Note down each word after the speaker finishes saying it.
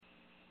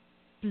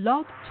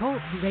Blog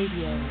Talk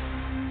Radio.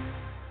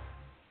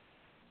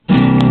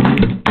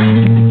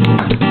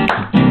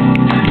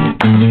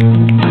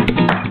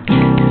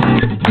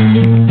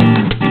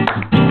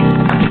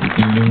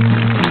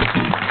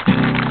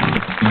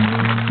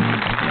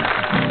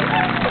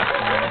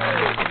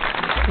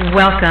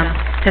 Welcome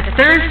to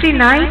Thursday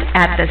night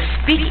at the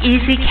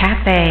SpeakEasy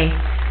Cafe.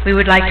 We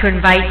would like to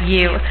invite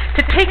you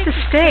to take the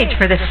stage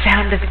for the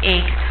Sound of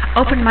Ink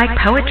Open Mic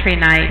Poetry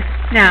Night.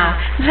 Now,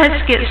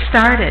 let's get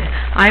started.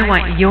 I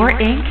want your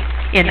ink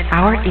in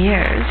our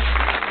ears.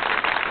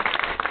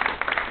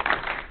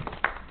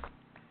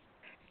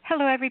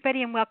 Hello,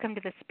 everybody, and welcome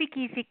to the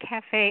SpeakEasy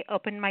Cafe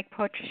Open Mic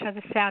Poetry Show,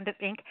 The Sound of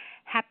Ink.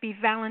 Happy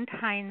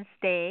Valentine's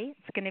Day.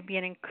 It's going to be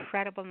an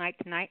incredible night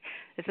tonight.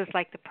 This is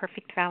like the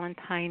perfect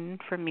Valentine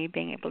for me,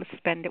 being able to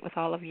spend it with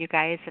all of you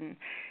guys and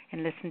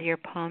listen to your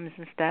poems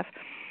and stuff.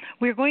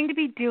 We're going to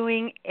be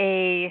doing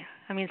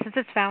since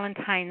it's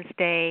Valentine's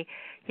Day,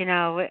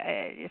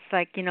 it's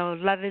like,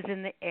 love is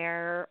in the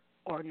air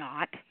or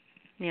not,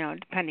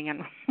 depending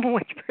on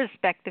which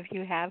perspective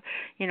you have,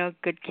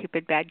 good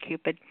Cupid, bad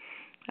Cupid.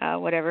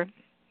 Whatever,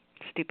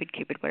 stupid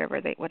Cupid,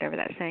 whatever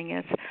that saying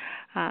is.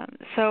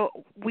 So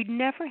we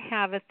never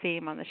have a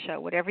theme on the show.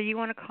 Whatever you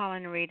want to call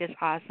and read is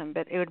awesome,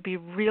 but it would be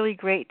really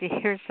great to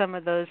hear some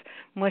of those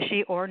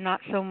mushy or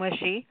not so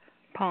mushy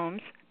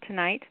poems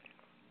tonight.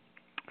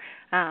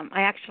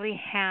 I actually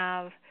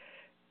have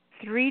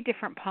 3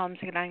 different poems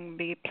that I'm going to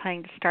be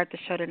playing to start the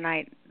show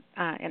tonight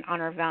in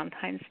honor of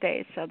Valentine's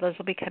Day. So those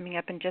will be coming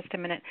up in just a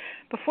minute.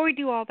 Before we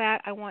do all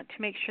that, I want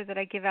to make sure that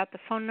I give out the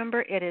phone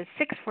number. It is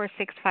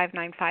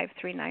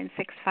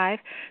 646-595-3965.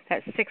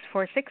 That's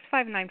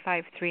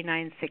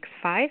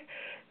 646-595-3965.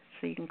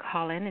 So you can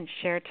call in and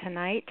share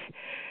tonight.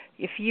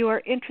 If you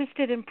are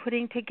interested in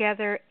putting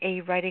together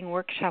a writing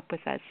workshop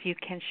with us, you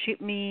can shoot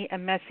me a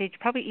message.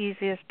 Probably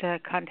easiest to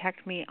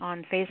contact me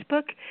on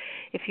Facebook.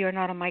 If you are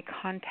not on my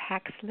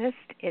contacts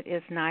list, it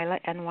is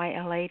Nyla,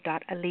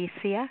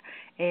 Nyla.Alisia,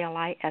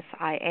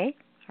 Alisia.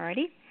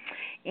 Alrighty.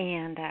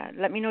 And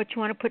let me know what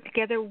you want to put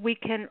together. We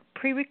can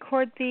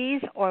pre-record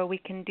these, or we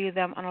can do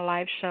them on a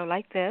live show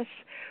like this,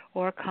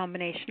 or a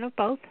combination of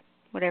both.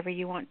 Whatever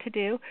you want to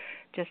do,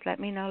 just let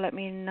me know. Let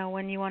me know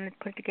when you want to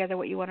put it together,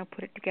 what you want to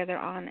put it together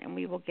on, and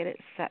we will get it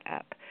set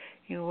up.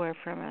 We're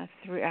from a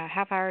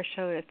half-hour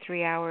show to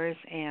 3 hours,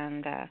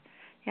 and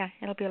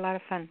it'll be a lot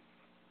of fun.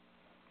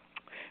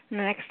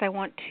 Next, I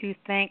want to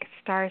thank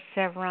Star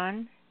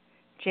Sevron,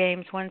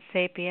 James One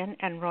Sapien,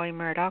 and Roy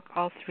Murdoch,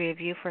 all 3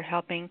 of you, for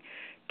helping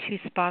to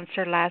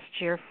sponsor last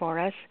year for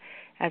us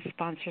as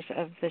sponsors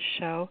of the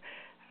show.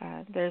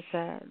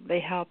 They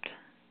helped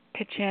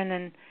pitch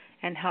in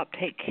and help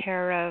take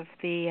care of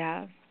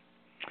the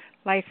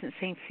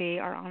licensing fee,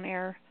 our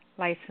on-air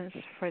license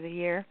for the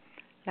year,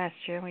 last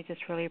year, and we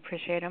just really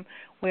appreciate them.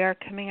 We are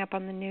coming up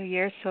on the new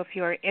year, so if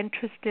you are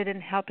interested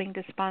in helping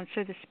to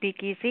sponsor the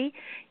Speakeasy,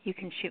 you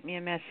can shoot me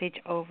a message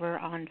over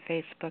on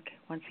Facebook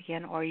once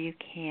again, or you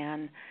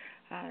can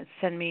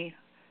send me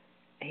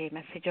a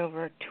message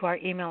over to our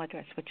email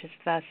address, which is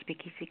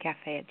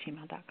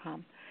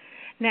thespeakeasycafe@gmail.com.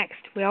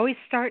 Next, we always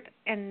start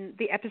in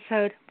the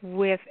episode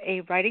with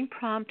a writing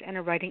prompt and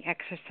a writing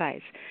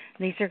exercise.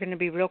 And these are going to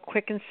be real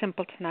quick and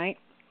simple tonight,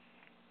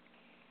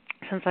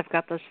 since I've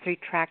got those 3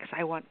 tracks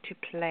I want to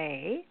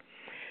play.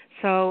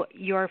 So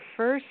your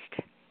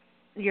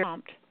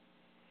prompt,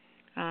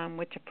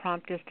 which a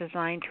prompt is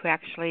designed to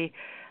actually,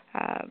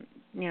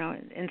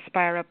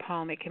 inspire a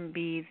poem. It can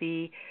be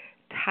the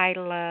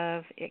title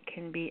of, it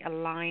can be a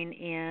line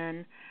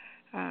in,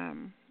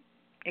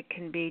 it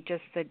can be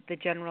just the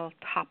general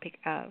topic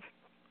of,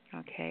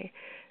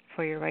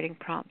 for your writing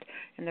prompt.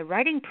 And the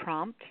writing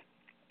prompt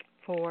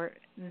for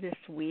this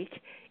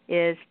week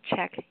is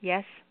check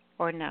yes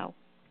or no.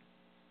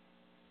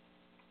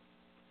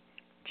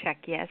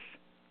 Check yes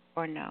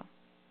or no.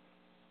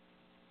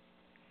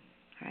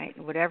 All right,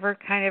 whatever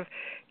kind of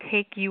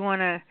take you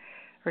want to,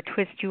 or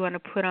twist you want to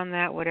put on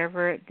that,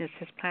 whatever, this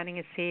is planting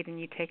a seed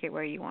and you take it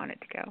where you want it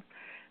to go.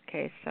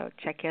 Okay, so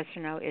check yes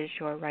or no is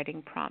your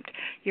writing prompt.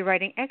 Your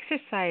writing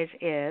exercise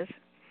is,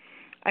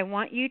 I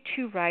want you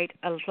to write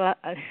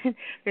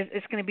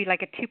it's going to be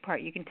like a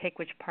 2-part. You can take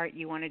which part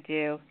you want to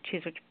do,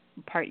 choose which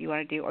part you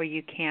want to do, or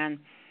you can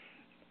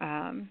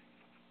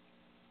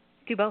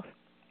do both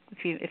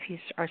if you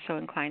are so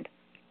inclined.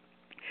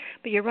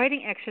 But your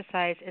writing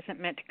exercise isn't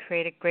meant to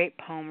create a great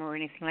poem or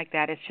anything like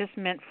that. It's just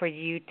meant for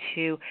you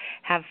to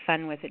have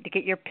fun with it, to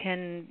get your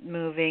pen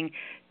moving.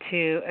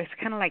 It's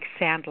kind of like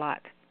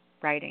Sandlot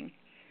writing,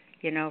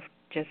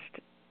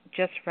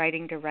 just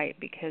writing to write,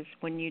 because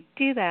when you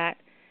do that,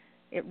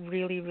 it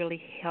really,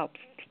 really helps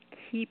to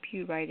keep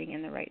you writing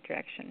in the right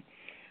direction.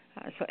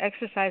 So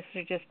exercises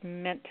are just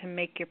meant to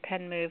make your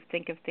pen move,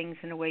 think of things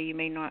in a way you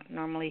may not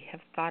normally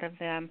have thought of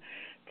them,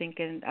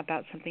 thinking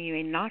about something you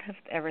may not have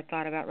ever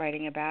thought about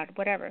writing about,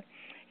 whatever.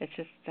 It's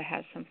just to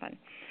have some fun.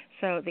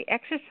 So the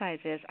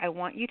exercise is, I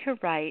want you to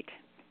write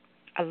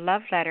a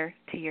love letter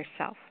to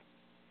yourself.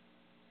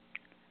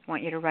 I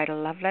want you to write a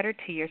love letter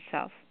to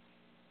yourself.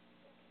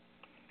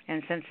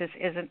 And since this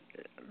isn't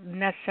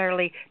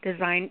necessarily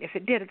designed, if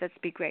it did, that'd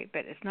be great,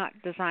 but it's not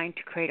designed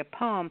to create a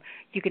poem,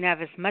 you can have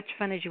as much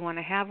fun as you want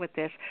to have with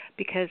this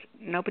because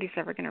nobody's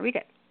ever going to read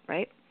it,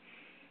 right?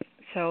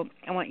 So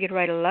I want you to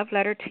write a love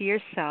letter to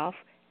yourself,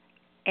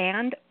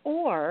 and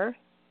or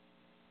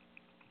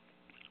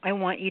I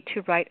want you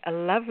to write a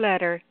love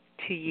letter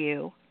to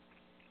you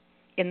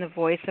in the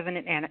voice of an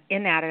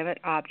inanimate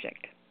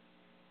object.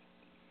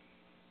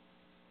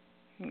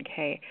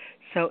 Okay,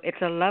 so it's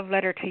a love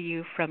letter to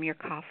you from your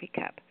coffee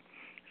cup.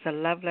 It's a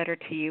love letter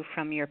to you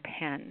from your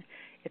pen.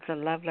 It's a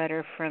love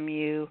letter from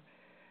you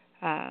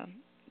to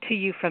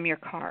you from your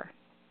car,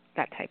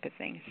 that type of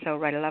thing. So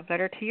write a love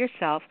letter to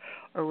yourself,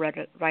 or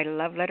write a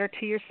love letter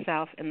to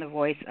yourself in the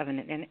voice of an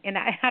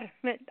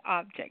inanimate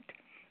object.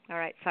 All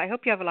right, so I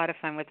hope you have a lot of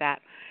fun with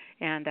that,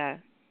 and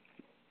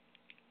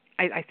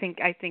I think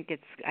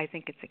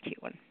it's a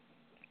cute one.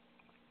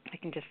 I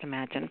can just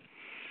imagine.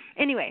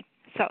 Anyway,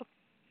 so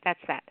that's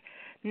that.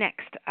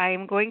 Next, I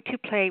am going to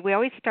play. We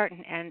always start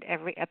and end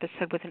every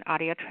episode with an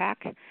audio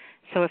track.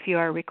 So if you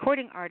are a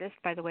recording artist,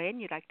 by the way,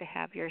 and you'd like to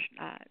have your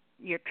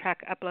track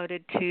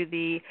uploaded to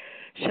the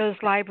show's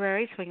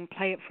library so we can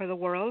play it for the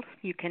world,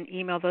 you can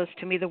email those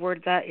to me. The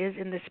word "the" is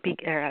in the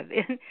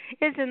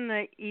is in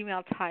the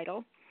email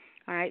title.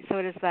 All right, so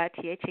it is the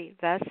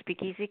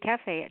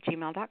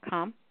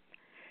SpeakEasyCafe@gmail.com,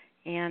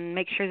 and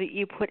make sure that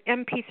you put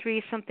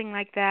MP3, something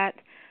like that,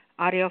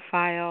 audio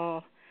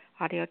file,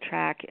 audio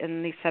track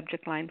in the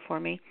subject line for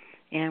me,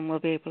 and we'll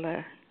be able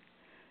to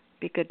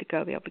be good to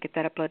go, be able to get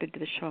that uploaded to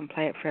the show and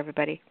play it for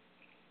everybody.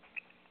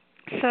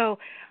 So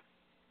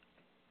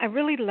I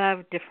really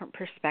love different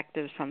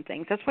perspectives on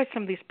things. That's why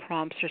some of these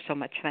prompts are so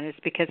much fun, is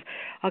because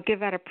I'll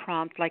give out a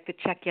prompt like the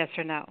check yes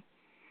or no,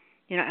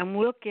 and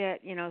we'll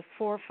get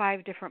 4 or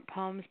 5 different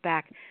poems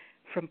back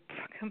from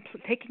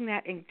taking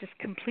that in just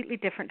completely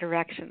different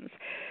directions.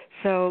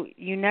 So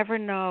you never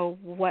know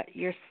what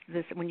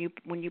when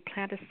you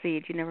plant a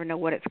seed, you never know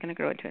what it's going to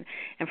grow into.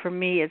 And for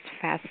me, it's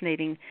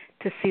fascinating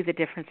to see the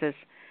differences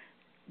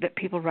that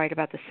people write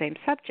about the same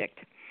subject.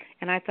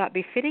 And I thought,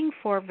 befitting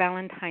for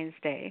Valentine's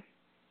Day,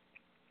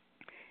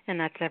 and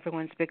that's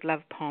everyone's big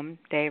love poem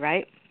day,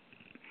 right?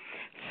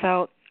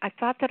 So I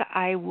thought that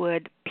I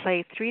would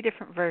play 3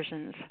 different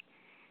versions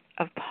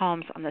of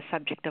poems on the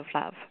subject of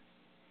love.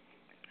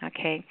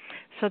 Okay,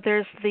 so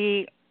there's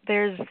the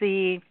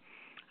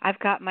I've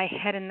got my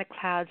head in the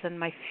clouds and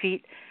my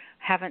feet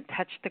haven't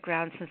touched the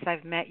ground since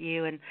I've met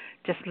you, and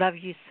just love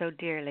you so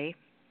dearly.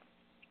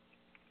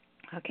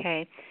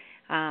 Okay,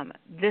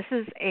 this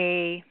is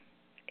a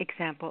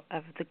example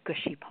of the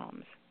gushy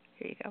poems.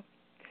 Here you go.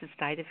 This is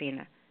Di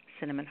Divina,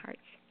 Cinnamon Hearts.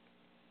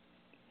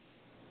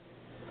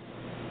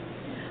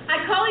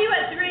 I call you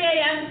at 3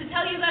 a.m. to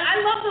tell you that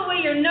I love the way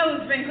your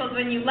nose wrinkles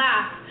when you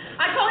laugh.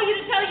 I call you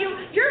to tell you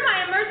you're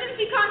my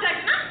emergency contact,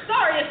 and I'm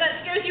sorry if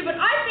that scares you, but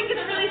I think it's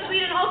really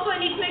sweet, and also I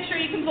need to make sure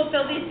you can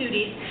fulfill these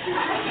duties.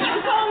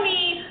 You call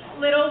me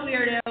little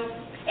weirdo.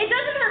 It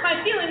doesn't hurt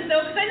my feelings,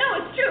 though, because I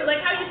know it's true. Like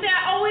how you say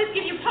I always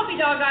give you puppy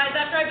dog eyes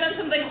after I've done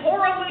something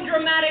horribly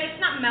dramatic. It's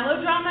not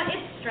melodrama,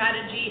 it's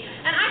strategy.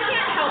 And I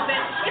can't help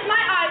it if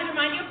my eyes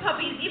remind you of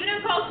puppies, even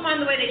if it calls to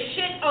mind the way they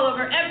shit all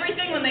over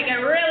everything when they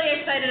get really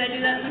excited. I do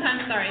that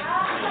sometimes, sorry.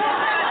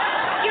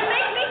 You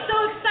make me so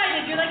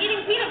excited. You're like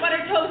eating peanut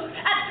butter toast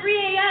at 3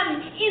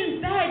 a.m. in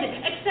bed,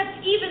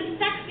 except even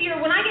sexier.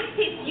 When I get to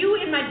taste you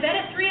in my bed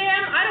at 3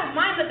 a.m., I don't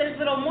mind that there's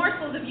little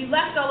morsels of you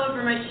left all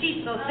over my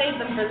sheets. I'll save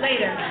them for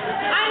later.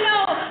 I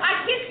know,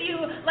 I kiss you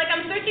like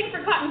I'm searching for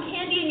cotton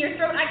candy in your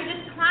throat. I could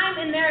just climb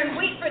in there and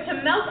wait for it to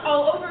melt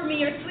all over me.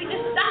 Your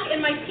sweetness stuck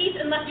in my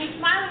teeth and left me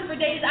smiling for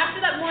days.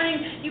 After that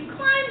morning, you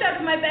climbed out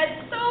of my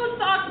bed so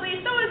softly,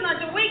 so as not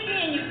to wake me,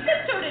 and you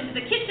tiptoed into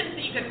the kitchen so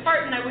you could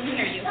fart and I wouldn't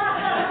hear you.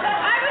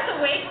 I was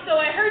awake, so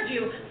I heard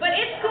you. But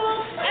it's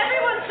cool.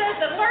 Everyone says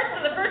that farts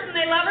to the person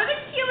they love are the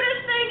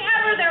cutest thing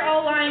ever. They're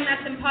all lying.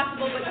 That's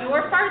impossible. But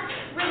your farts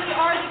really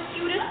are the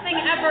cutest thing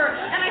ever.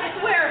 And I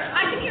swear,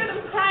 I can hear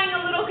them crying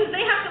a little because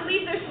they have to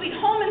leave their sweet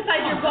home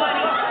inside your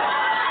body.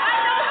 I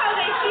know how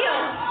they feel.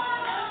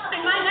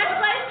 In my next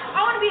life,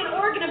 I want to be an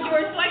organ of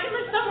yours so I can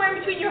live somewhere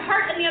in between your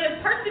heart and the other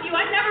parts of you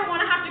I never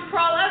want to have to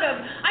crawl out of.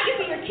 I could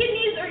be your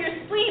kidneys or your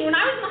spleen. When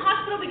I was in the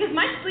hospital because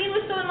my spleen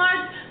was so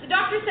enlarged, the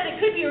doctor said it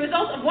could be a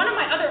result of one of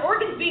my other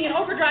organs being in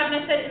overdrive, and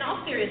I said, in all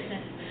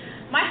seriousness,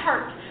 my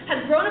heart has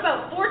grown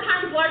about 4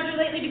 times larger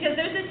lately because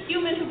there's this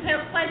human who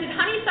planted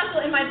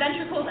honeysuckle in my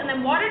ventricles and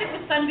then watered it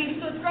with sunbeams,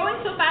 so it's growing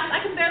so fast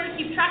I can barely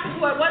keep track of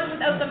who I was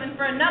without them. And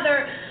for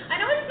another, I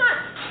know it's not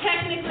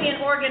technically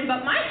an organ,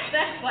 but my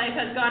sex life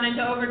has gone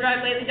into overdrive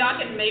lately, Doc,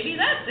 and maybe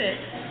that's it.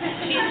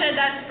 She said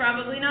that's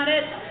probably not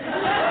it.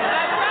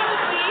 I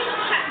probably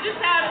just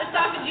have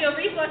esophageal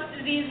reflux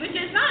disease, which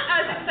is not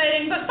as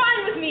exciting, but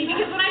fine with me,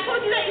 because when I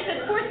told you that, you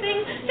said, poor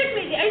thing, took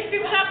me to the ice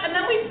cream shop, and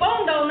then we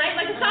boned all night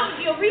like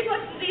esophageal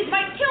reflux disease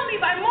might kill me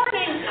by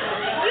morning.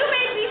 You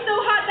made me so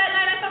hot that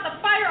night I thought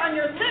the fire on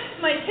your lips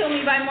might kill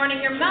me by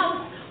morning. Your mouth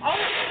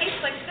always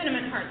tastes like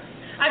cinnamon hearts.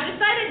 I've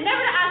decided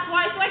never to ask why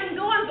why, so I can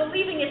go on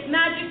believing it's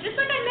magic. Just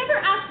like I never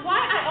asked why,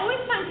 I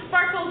always find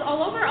sparkles all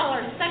over all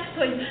our sex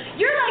toys.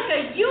 You're like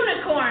a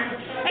unicorn,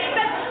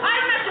 except I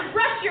don't have to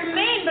brush your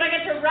mane, but I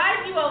get to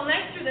ride you all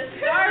night through the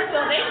stars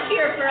while they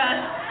cheer for us.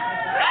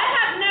 I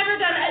have never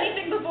done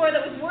anything before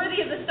that was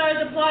worthy of the stars'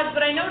 applause,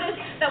 but I notice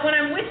that when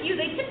I'm with you,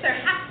 they tip their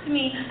hats to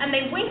me and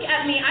they wink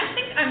at me. I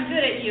think I'm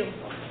good at you.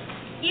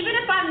 Even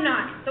if I'm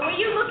not, the way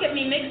you look at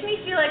me makes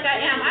me feel like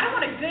I am. I don't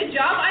want a good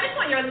job. I just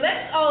want your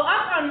lips all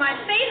up on my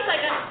face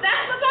like a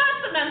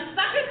cephalopod, and I'm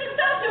sucking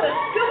yourself to a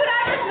scuba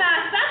diver's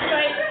mask. That's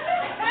right.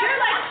 You're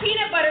like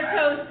peanut butter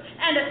toast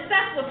and a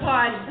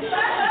cephalopod.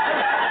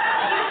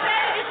 You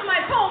said it's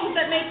my poems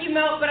that make you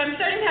melt, but I'm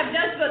starting to have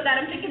doubts about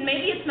that. I'm thinking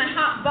maybe it's my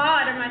hot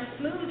bod or my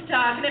smooth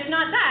talk, and if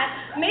not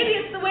that, maybe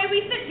it's the way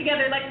we sit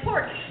together like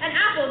pork and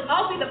apples.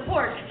 I'll be the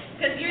pork,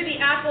 because you're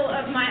the apple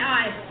of my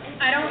eye.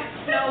 I don't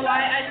know why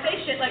I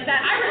say shit like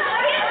that. I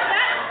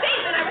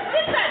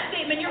resist that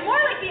statement. You're more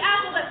like the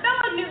apple that fell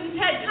on Newton's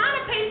head. Kind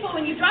of painful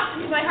when you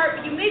dropped into my heart,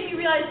 but you made me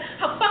realize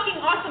how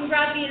fucking awesome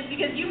gravity is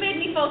because you made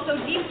me fall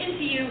so deep into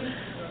you,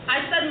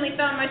 I suddenly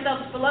found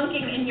myself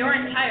spelunking in your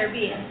entire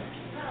being.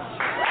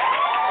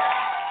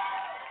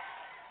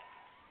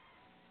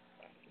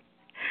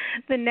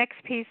 The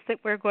next piece that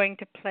we're going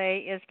to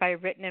play is by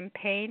Written in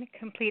Pain,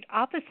 complete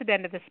opposite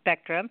end of the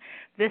spectrum.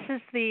 This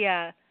is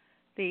the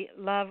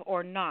love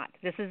or not.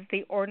 This is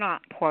the or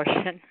not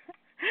portion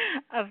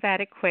of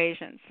that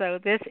equation. So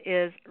this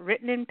is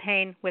Written in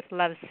Pain with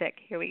Lovesick.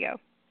 Here we go.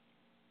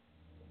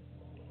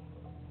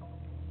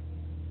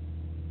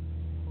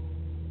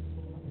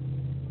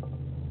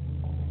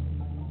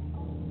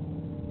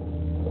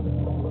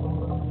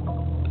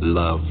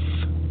 Love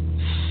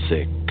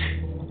sick.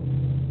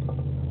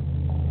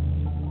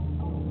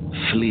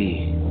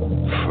 Flee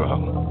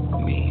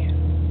from me,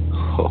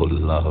 oh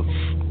love.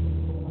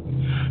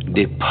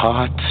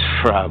 Depart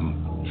from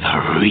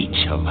the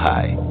reach of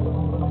I.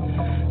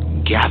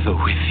 Gather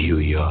with you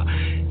your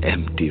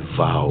empty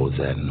vows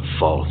and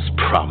false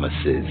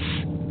promises,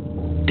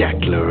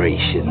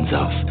 declarations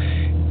of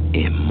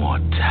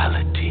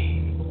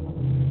immortality.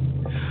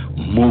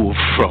 Move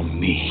from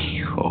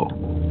me, oh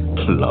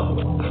love,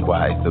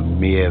 why the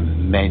mere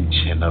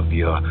mention of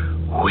your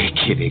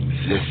wicked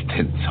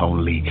existence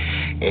only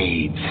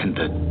aids in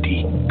the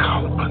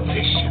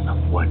decomposition of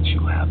what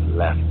you have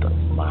left of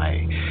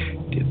my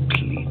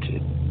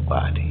depleted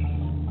body.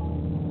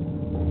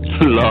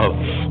 Love,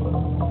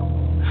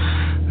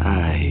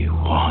 I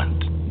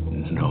want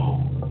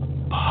no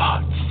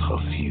parts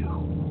of you.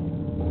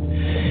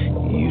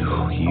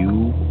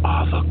 You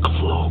are the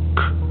cloak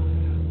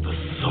the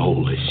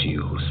soul is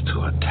used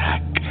to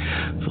attack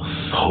the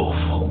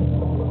soulful.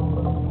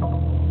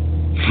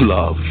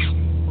 Love,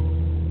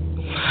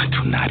 I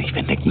do not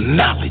even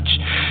acknowledge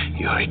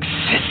your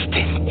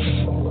existence.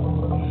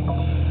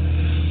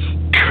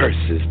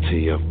 Curses to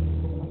your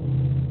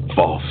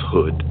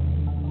falsehood,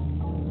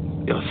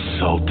 your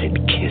salted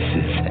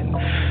kisses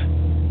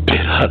and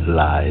bitter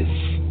lies.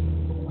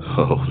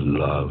 Oh,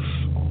 love,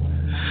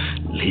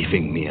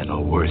 leaving me in a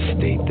worse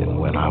state than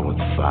when I was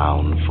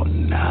found, for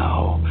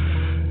now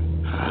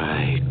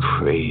I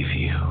crave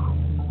you.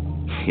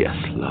 Yes,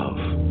 love,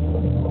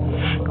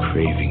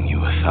 craving you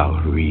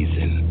without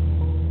reason.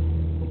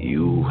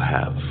 You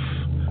have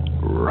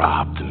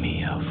robbed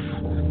me of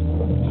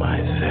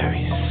my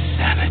very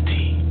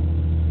sanity.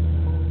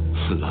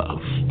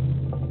 Love,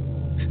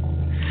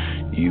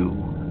 you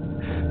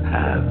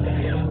have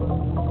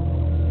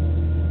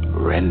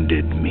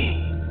rendered me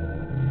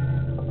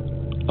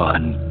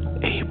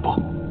unable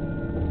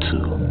to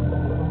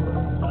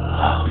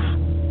love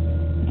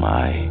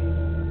myself.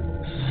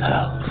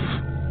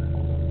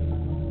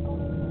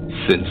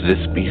 Since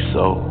this be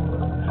so,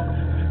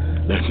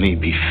 let me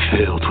be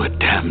filled with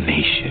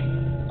damnation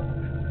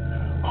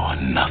or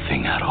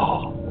nothing at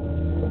all.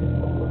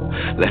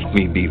 Let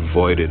me be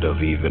voided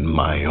of even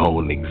my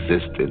own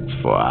existence,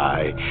 for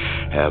I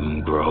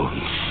am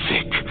grown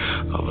sick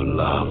of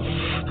love,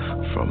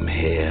 from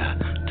hair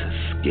to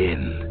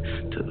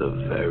skin to the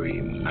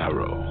very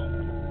marrow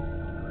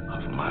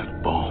of my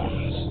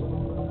bones.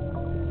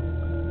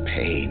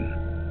 Pain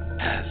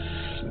has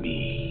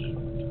me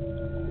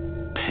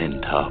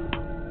pent up.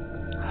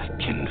 I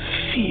can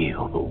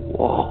feel the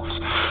walls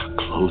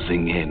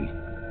closing in.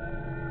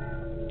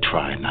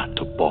 Try not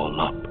to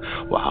ball up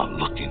while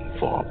looking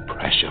for a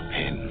pressure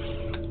pin.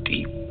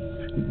 Deep,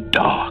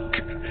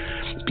 dark,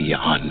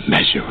 beyond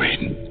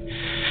measuring.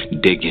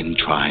 Digging,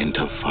 trying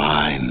to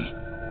find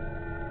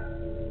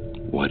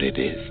what it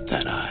is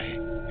that I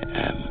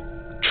am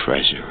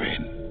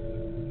treasuring.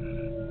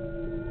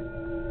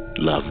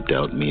 Love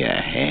dealt me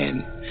a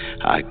hand.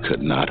 I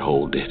could not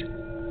hold it.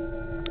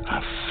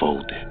 I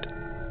folded.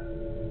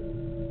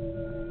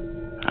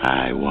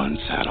 I once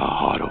had a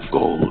heart of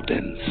gold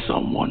and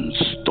someone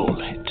stole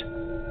it.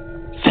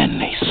 Then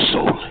they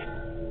sold it.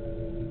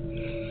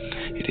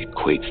 It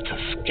equates to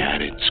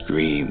scattered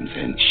screams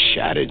and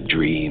shattered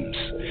dreams.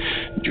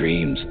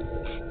 Dreams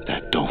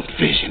that don't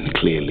vision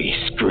clearly,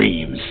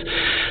 screams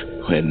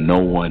when no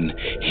one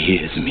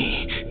hears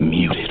me,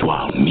 muted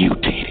while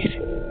mutated,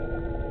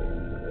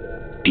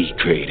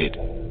 degraded,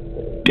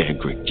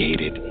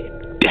 degraded,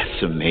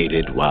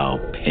 decimated while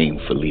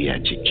painfully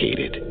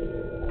educated,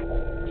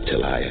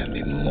 till I am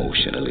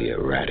emotionally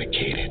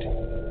eradicated.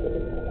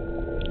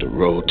 The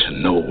road to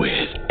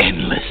nowhere is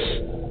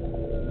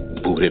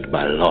endless, booted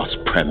by lost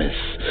premise.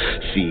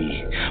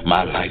 See,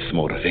 my life's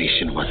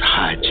motivation was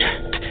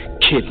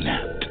hijacked,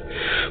 kidnapped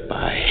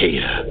by a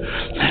hater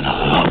and a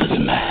lover's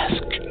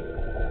mask.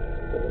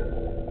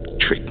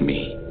 Trick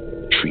me,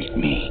 treat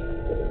me,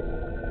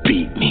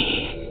 beat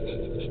me,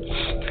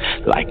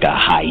 like a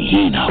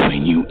hyena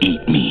when you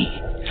eat me,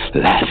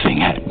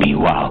 laughing at me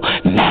while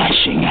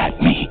gnashing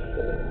at me.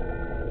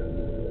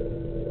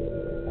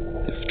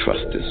 If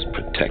trust is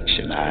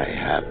protection, I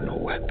have no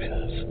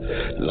weapons.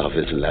 Love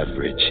is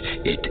leverage,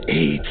 it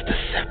aids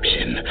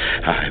deception.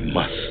 I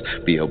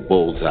must be a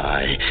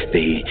bullseye.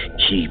 They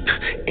keep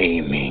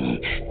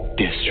aiming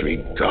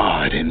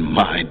disregard in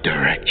my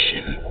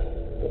direction.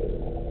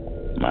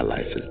 My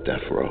life is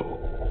death row.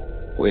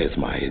 Where's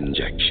my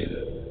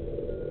injection?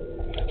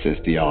 Since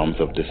the arms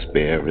of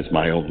despair is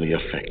my only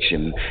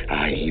affection,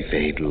 I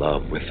evade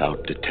love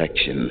without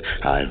detection.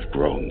 I've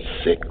grown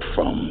sick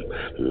from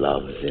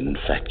love's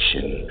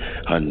infection,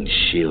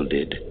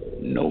 unshielded,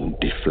 no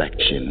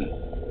deflection.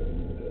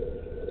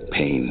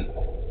 Pain,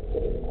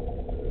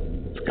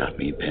 it's got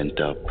me pent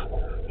up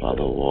while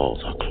the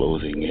walls are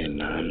closing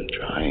in. I'm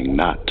trying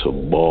not to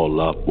ball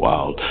up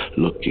while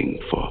looking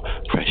for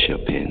pressure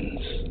pins.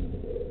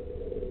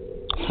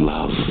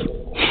 Love.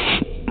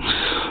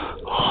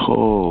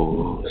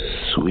 Oh,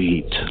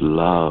 sweet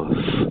love,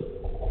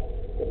 move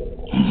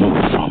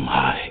from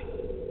high,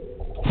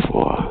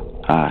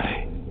 for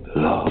I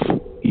love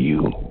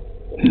you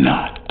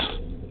not.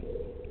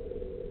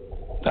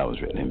 That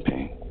was written in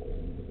pain.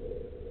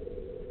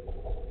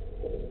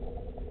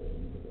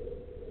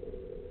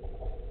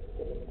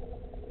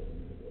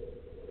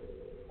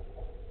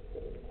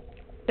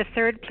 The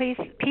third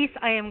piece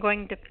I am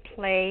going to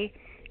play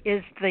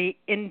is the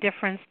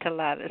indifference to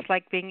love. It's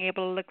like being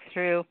able to look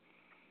through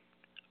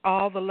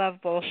all the love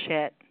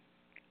bullshit,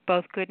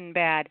 both good and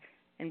bad,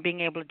 and being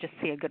able to just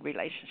see a good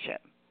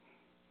relationship.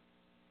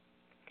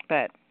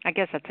 But I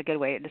guess that's a good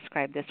way to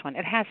describe this one.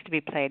 It has to be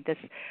played. This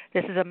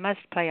is a must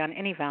play on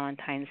any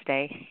Valentine's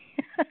Day.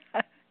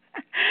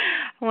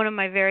 One of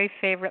my very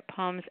favorite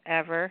poems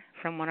ever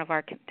from one of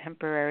our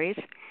contemporaries,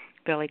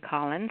 Billy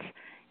Collins,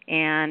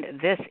 and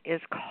this is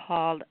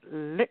called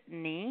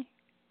Litany.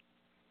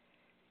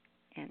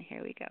 And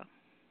here we go.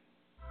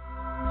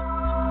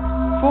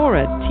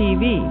 Forward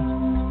TV.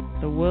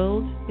 The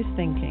world is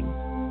thinking.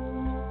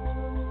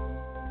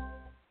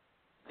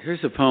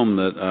 Here's a poem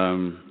that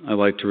I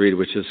like to read,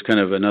 which is kind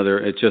of another,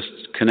 it just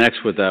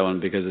connects with that one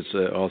because it's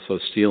also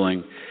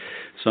stealing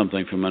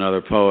something from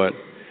another poet.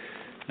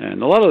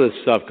 And a lot of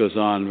this stuff goes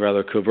on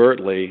rather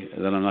covertly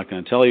that I'm not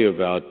going to tell you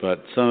about,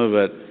 but some of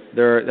it,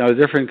 there are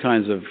different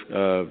kinds of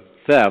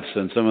thefts,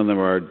 and some of them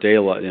are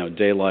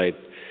daylight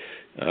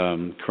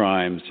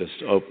crimes,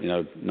 just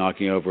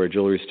knocking over a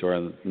jewelry store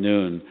at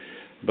noon.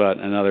 But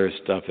another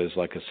stuff is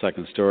like a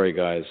second story,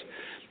 guys.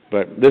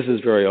 But this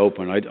is very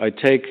open. I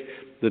take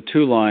the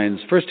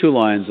first two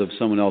lines of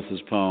someone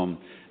else's poem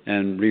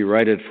and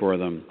rewrite it for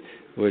them,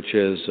 which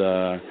is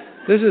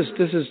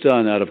this is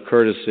done out of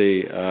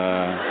courtesy.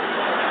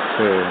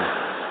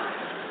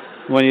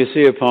 When you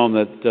see a poem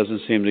that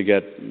doesn't seem to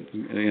get,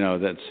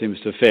 that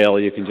seems to fail,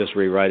 you can just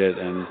rewrite it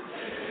and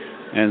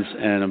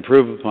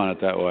improve upon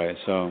it that way.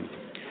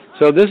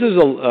 So this is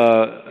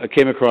I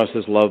came across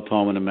this love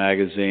poem in a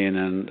magazine,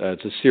 and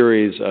it's a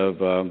series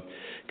of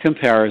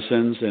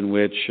comparisons in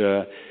which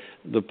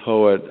the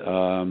poet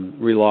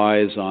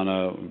relies on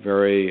a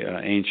very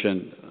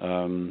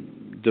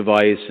ancient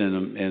device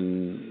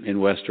in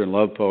Western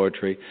love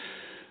poetry,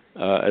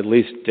 at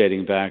least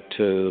dating back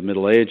to the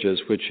Middle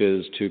Ages, which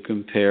is to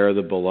compare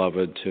the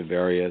beloved to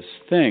various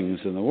things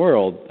in the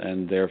world,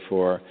 and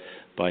therefore,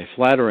 by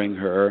flattering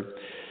her,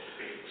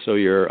 so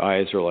your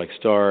eyes are like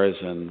stars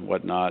and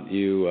whatnot,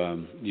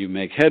 you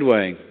make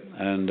headway.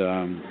 And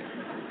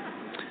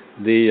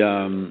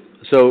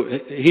so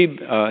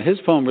his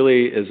poem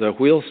really is a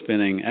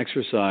wheel-spinning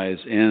exercise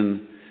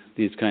in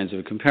these kinds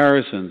of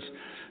comparisons,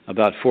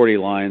 about 40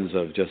 lines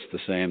of just the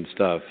same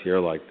stuff.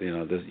 You're like,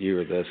 this, you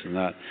are this and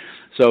that.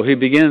 So he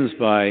begins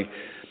by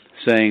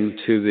saying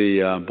to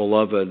the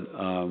beloved,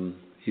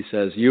 he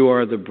says, "You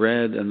are the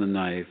bread and the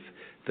knife,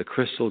 the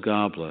crystal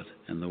goblet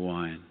and the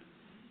wine."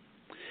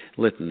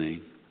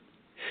 Litany.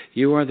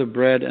 You are the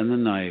bread and the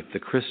knife, the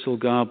crystal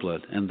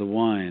goblet and the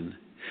wine.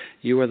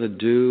 You are the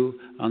dew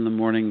on the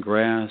morning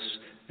grass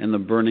and the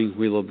burning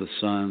wheel of the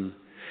sun.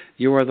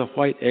 You are the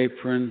white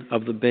apron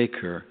of the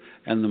baker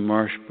and the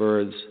marsh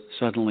birds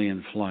suddenly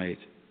in flight.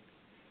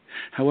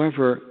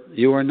 However,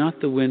 you are not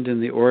the wind in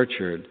the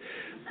orchard,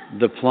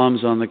 the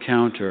plums on the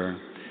counter,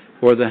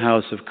 or the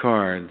house of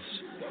cards.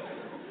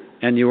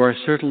 And you are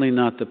certainly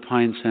not the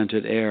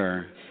pine-scented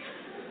air.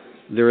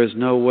 There is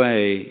no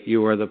way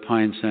you are the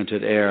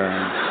pine-scented air.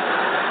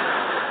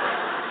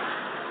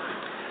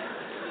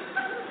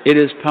 It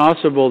is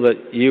possible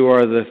that you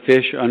are the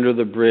fish under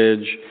the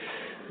bridge,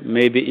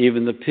 maybe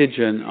even the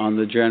pigeon on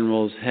the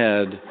general's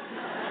head,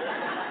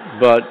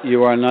 but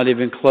you are not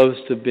even close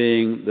to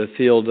being the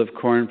field of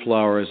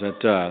cornflowers at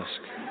dusk.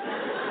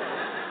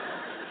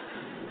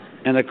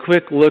 And a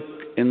quick look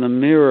in the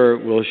mirror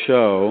will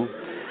show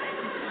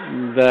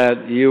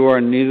that you are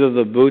neither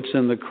the boots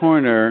in the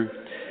corner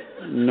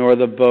nor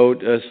the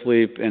boat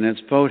asleep in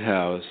its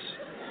boathouse.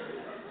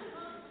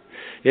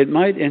 It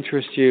might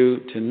interest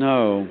you to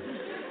know,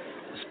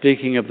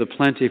 speaking of the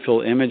plentiful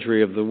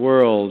imagery of the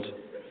world,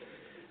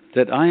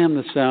 that I am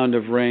the sound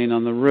of rain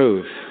on the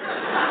roof.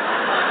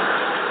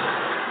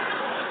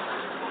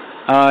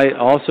 I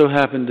also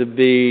happen to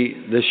be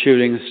the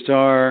shooting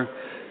star,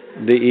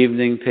 the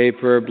evening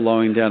paper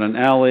blowing down an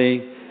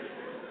alley,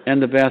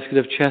 and the basket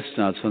of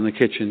chestnuts on the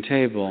kitchen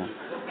table.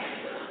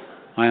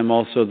 I am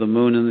also the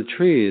moon in the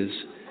trees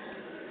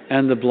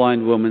and the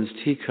blind woman's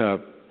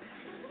teacup.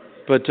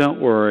 But don't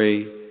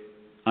worry,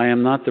 I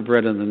am not the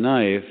bread and the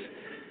knife.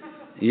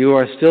 You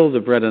are still the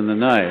bread and the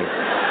knife.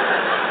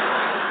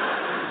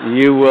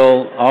 You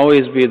will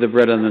always be the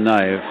bread and the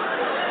knife,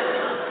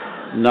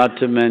 not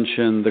to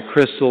mention the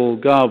crystal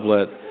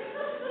goblet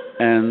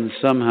and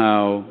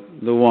somehow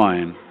the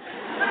wine.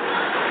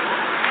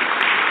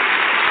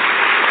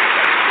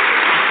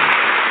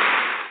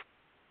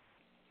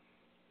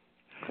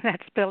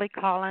 That's Billy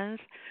Collins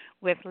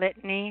with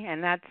Litany,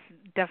 and that's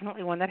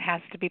definitely one that has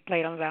to be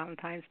played on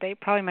Valentine's Day.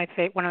 Probably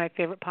one of my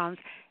favorite poems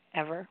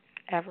ever.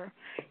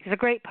 He's a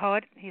great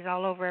poet. He's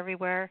all over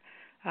everywhere.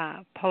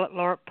 Poet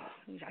laureate.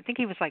 I think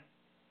he was like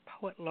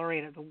poet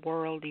laureate of the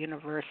world, the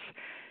universe,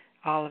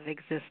 all of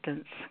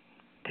existence,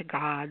 to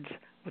gods,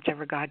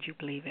 whichever God you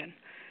believe in.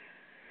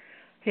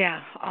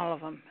 Yeah, all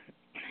of them.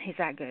 He's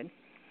that good.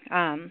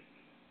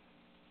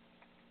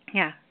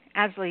 Yeah,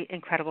 absolutely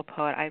incredible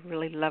poet. I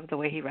really love the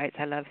way he writes.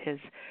 I love his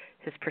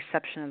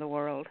perception of the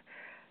world.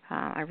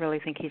 I really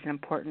think he's an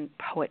important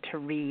poet to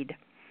read.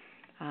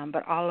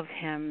 But all of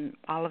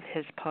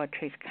his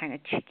poetry is kind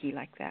of cheeky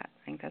like that.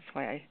 I think that's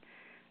why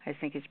I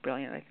think he's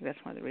brilliant. I think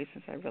that's one of the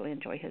reasons I really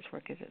enjoy his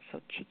work, is it's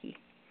so cheeky.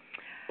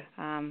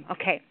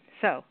 Okay,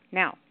 so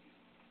now,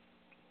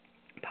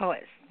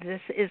 poets,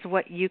 this is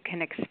what you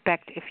can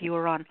expect if you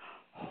are on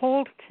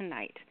hold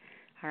tonight.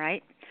 All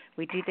right?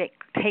 We do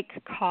take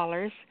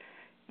callers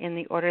in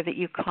the order that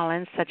you call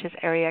in, such as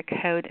area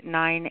code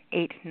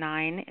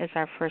 989 is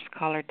our first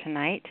caller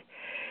tonight.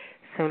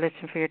 So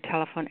listen for your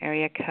telephone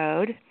area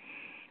code.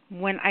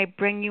 When I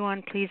bring you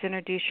on, please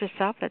introduce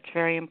yourself. That's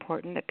very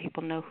important, that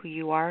people know who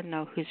you are,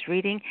 know who's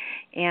reading,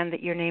 and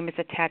that your name is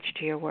attached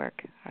to your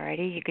work. All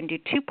righty? You can do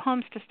 2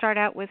 poems to start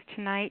out with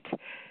tonight.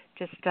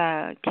 Just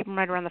keep them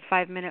right around the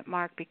 5-minute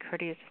mark. Be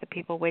courteous to the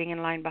people waiting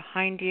in line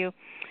behind you.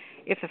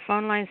 If the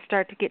phone lines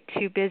start to get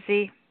too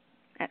busy,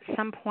 at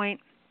some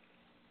point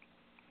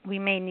we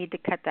may need to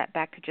cut that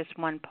back to just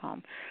 1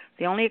 poem.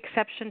 The only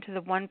exception to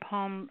the 1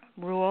 poem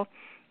rule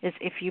is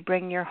if you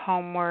bring your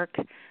homework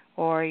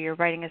or your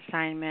writing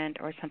assignment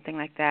or something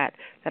like that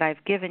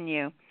I've given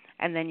you,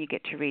 and then you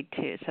get to read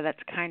 2. So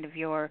that's kind of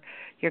your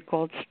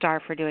gold star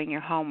for doing your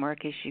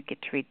homework, is you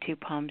get to read 2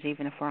 poems,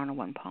 even if we're on a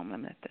 1 poem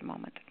limit at the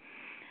moment.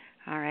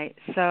 All right,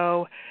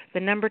 so the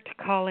number to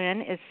call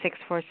in is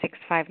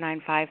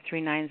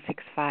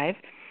 646-595-3965.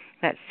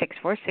 That's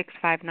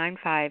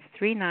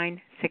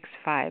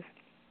 646-595-3965.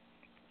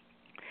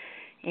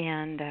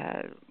 And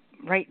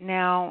right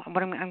now, I'm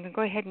going to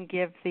go ahead and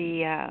give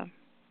the...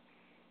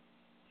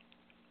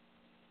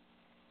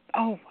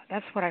 Oh,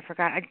 that's what I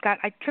forgot.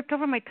 I tripped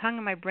over my tongue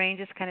and my brain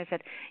just kind of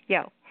said,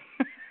 yo.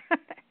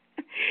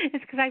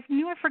 It's because I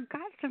knew I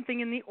forgot something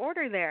in the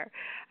order there.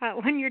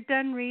 When you're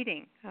done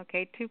reading,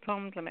 okay, 2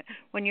 poems limit.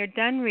 When you're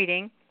done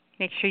reading,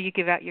 make sure you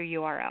give out your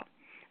URL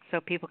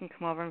so people can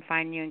come over and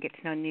find you and get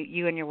to know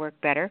you and your work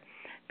better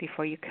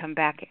before you come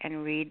back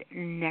and read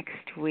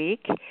next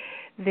week.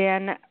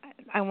 Then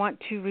I want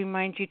to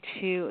remind you,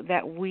 too,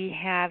 that we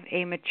have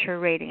a mature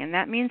rating, and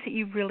that means that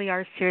you really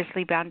are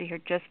seriously bound to hear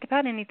just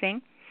about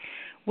anything,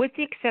 with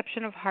the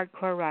exception of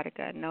hardcore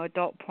erotica. No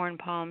adult porn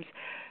poems,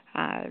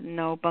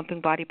 no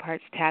bumping body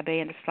parts, tab A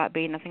and a slot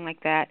B, nothing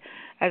like that.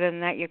 Other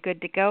than that, you're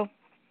good to go.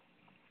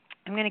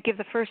 I'm going to give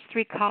the first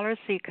 3 callers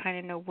so you kind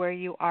of know where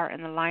you are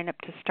in the lineup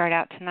to start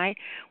out tonight.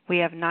 We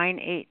have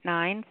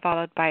 989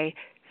 followed by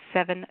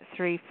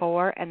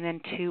 734 and then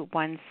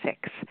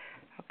 216.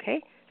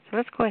 Okay, so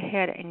let's go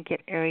ahead and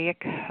get area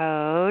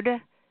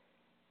code.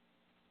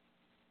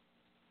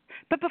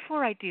 But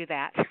before I do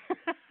that,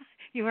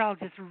 you were all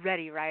just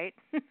ready, right?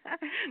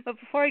 But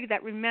before I do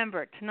that,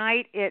 remember,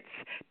 tonight it's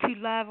to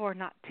love or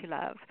not to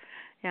love.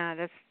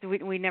 Yeah,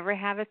 we never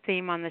have a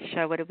theme on the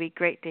show, but it would be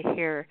great to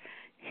hear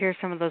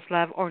some of those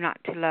love or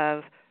not to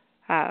love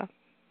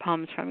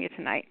poems from you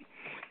tonight.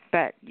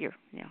 But read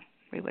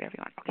whatever you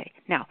want. Okay,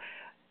 now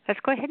let's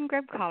go ahead and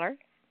grab caller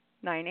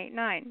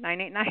 989.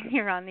 989,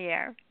 you're on the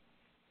air.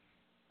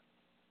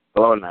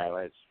 Hello,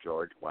 Nyla. It's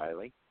George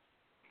Wiley.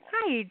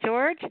 Hi,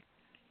 George.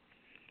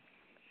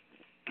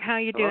 How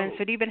you doing? Hello.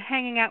 So you've been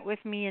hanging out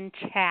with me in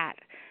chat.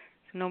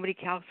 So nobody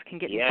else can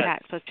get in Yes.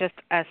 chat. So it's just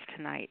us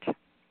tonight.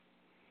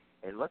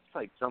 It looks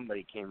like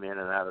somebody came in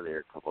and out of there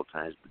a couple of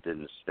times but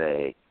didn't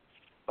stay.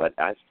 But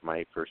that's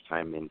my first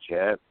time in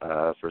chat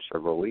for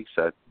several weeks.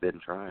 I've been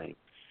trying.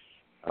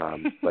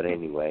 But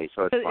anyway,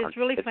 so it's fun. It's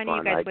really it's funny, fun.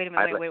 you guys. Wait a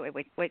minute.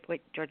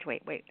 Wait, George,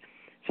 wait.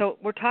 So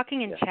we're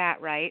talking in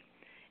chat, right?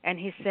 And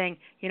he's saying,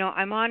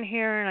 I'm on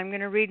here and I'm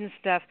going to read and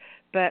stuff,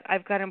 but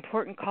I've got an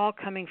important call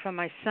coming from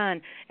my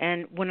son.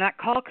 And when that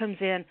call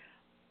comes in,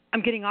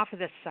 I'm getting off of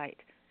this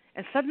site.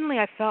 And suddenly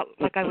I felt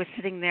like I was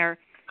sitting there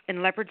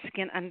in leopard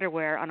skin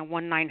underwear on a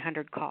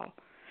 1-900 call.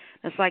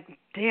 It's like,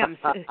 damn,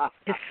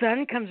 his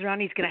son comes around,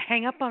 he's going to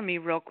hang up on me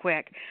real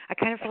quick. I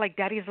kind of feel like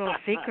Daddy's little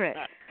secret.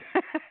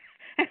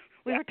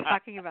 We were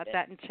talking about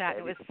that in chat.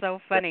 It was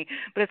so funny.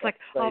 But it's like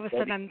all of a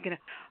sudden I'm gonna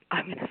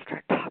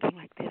start talking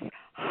like this.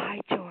 Hi,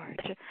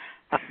 George.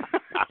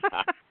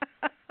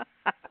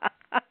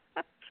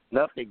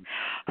 Nothing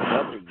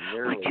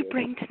nearly. What'd you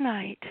bring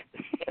tonight?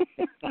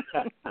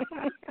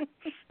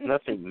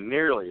 Nothing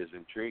nearly as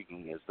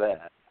intriguing as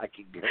that. I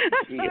can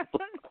guarantee you.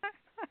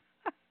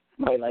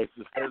 My life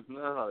has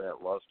none of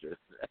that luster.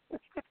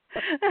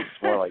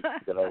 It's more like,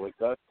 did I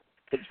wake up?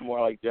 It's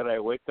more like, did I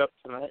wake up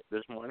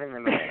this morning or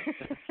not?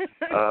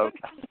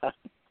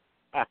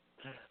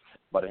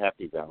 But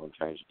happy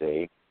Valentine's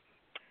Day.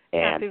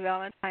 And, happy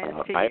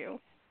Valentine's to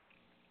you.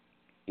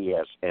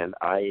 Yes, and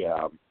I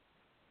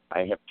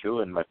have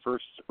two, and my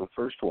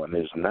first one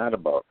is not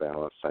about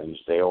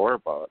Valentine's Day or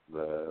about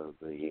the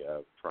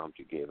prompt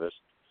you gave us.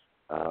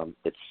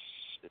 It's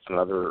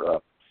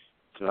another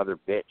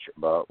bitch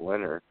about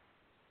winter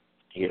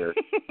here,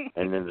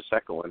 and then the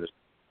second one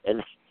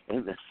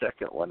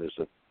is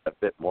a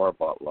bit more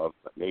about love,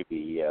 but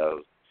maybe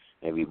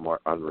more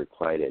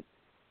unrequited.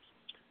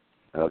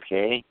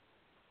 Okay,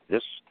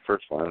 this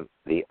first one,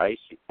 I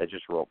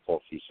just wrote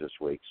both these this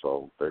week,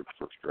 so very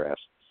first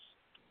draft.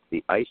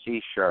 The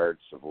icy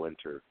shards of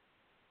winter,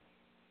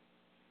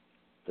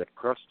 the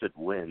crusted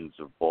winds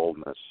of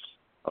boldness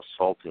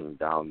assaulting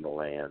down the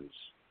lands,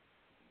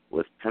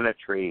 with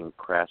penetrating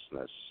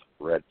crassness,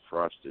 red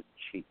frosted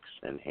cheeks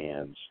and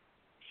hands,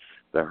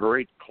 the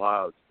hurried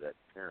clouds that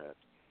parent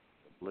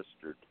the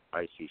blistered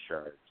icy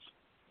shards,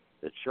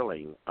 the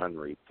chilling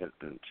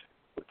unrepentant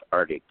with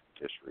Arctic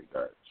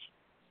disregards.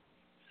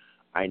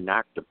 I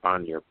knocked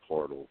upon your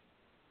portal,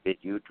 bid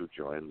you to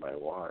join my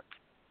walk,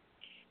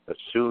 but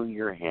soon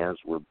your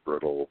hands were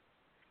brittle,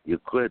 you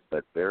could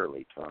but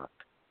barely talk.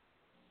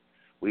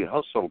 We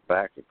hustled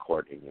back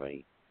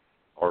accordingly,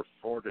 our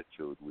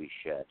fortitude we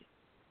shed.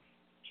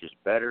 'Tis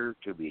better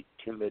to be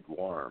timid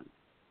warm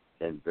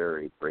than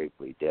very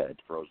bravely dead.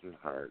 Frozen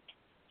heart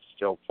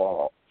still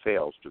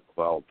fails to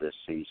quell this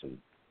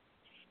season.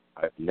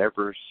 I've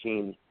never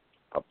seen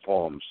a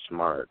poem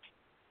smart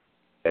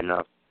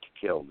enough to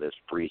kill this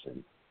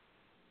reason.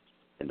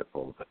 End of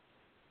poem.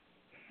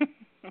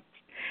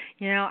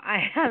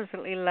 I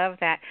absolutely love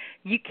that.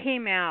 You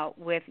came out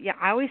with,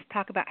 I always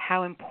talk about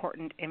how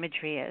important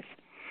imagery is,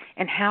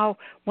 and how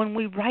when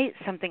we write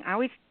something,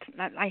 I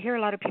hear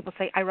a lot of people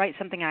say, I write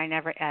something and I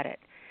never edit.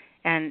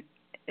 And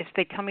if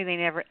they tell me they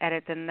never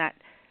edit, then that,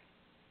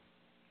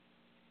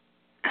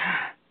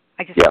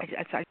 I just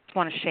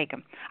want to shake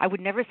them. I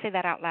would never say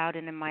that out loud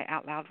and in my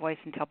out loud voice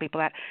and tell people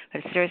that,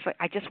 but seriously,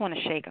 I just want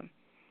to shake them.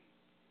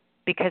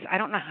 Because I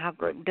don't know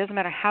it doesn't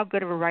matter how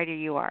good of a writer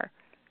you are,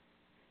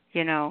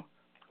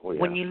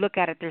 when you look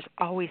at it, there's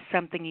always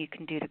something you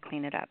can do to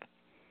clean it up.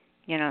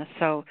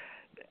 So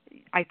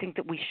I think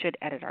that we should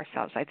edit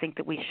ourselves. I think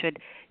that we should,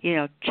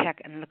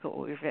 check and look at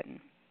what we've written.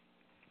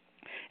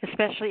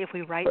 Especially if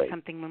we write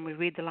something, when we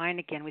read the line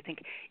again, we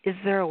think, is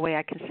there a way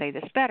I can say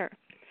this better?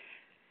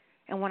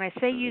 And when I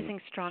say using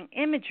strong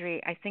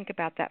imagery, I think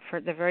about that for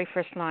the very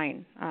first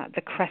line,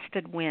 the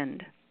crested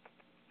wind.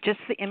 Just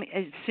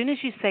as soon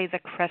as you say the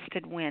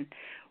crested wind,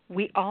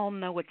 we all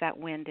know what that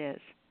wind is.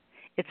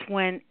 It's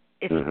when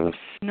it's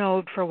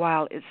snowed for a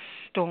while, it's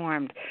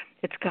stormed,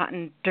 it's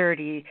gotten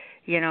dirty,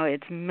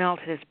 it's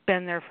melted, it's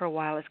been there for a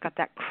while, it's got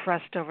that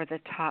crust over the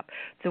top.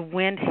 The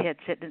wind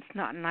hits it, and it's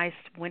not a nice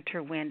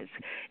winter wind.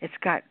 It's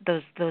got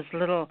those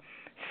little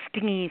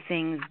stingy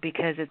things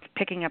because it's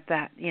picking up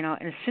that, and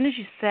as soon as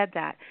you said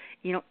that,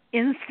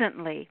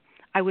 instantly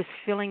I was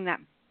feeling that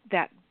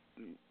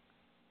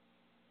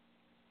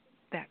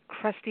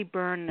crusty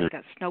burn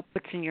that snow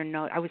puts in your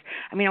nose. I was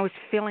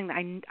feeling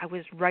that. I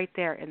was right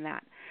there in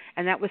that.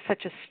 And that was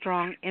such a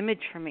strong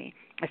image for me,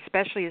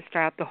 especially to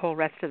start out the whole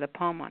rest of the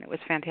poem on. It was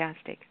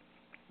fantastic.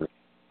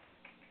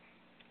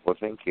 Well,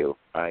 thank you.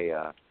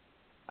 I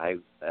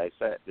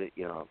said that,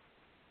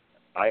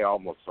 I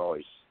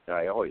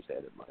always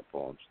edit my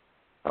poems,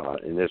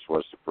 and this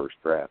was the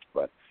first draft.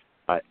 But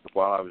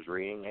while I was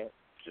reading it,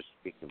 just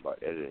speaking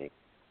about editing,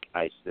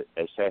 I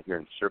sat here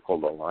and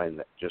circled a line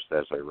that just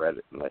as I read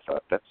it, and I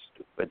thought, that's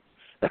stupid.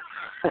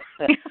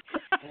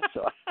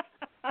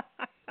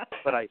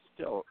 But I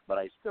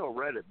still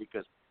read it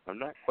because I'm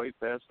not quite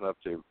fast enough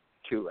to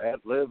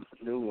ad-lib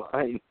a new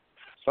line.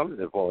 Some of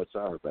the poets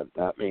are, but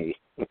not me.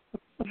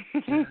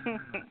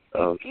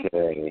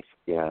 Okay,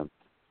 yeah.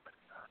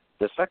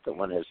 The second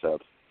one is a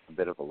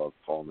bit of a love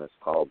poem. It's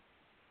called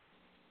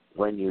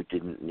When You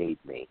Didn't Need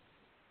Me.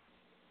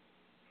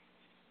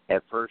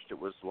 At first it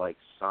was like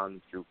sun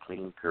through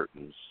clean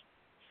curtains,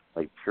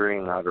 like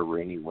peering out a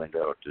rainy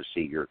window to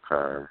see your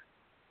car,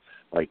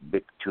 like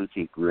big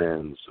toothy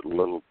grins,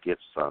 little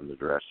gifts on the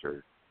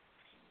dresser,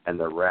 and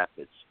the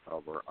rapids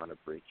of our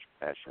unabridged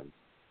passion.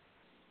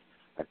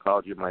 I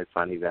called you my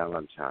funny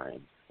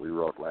Valentine. We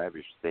wrote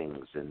lavish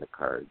things in the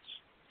cards.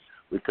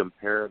 We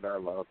compared our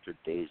love to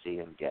Daisy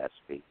and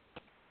Gatsby,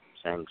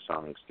 sang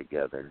songs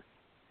together.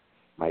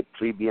 My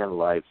plebeian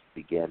life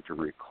began to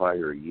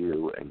require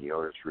you, and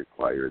yours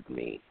required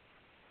me.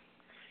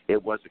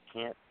 It was a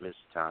can't-miss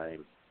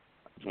time,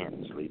 a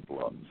can't-sleep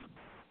love.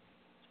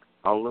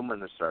 How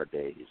luminous our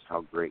days,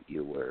 how great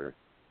you were.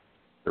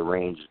 The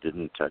rains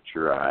didn't touch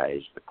your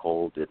eyes, the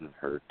cold didn't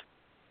hurt.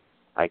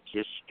 I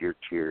kissed your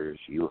tears,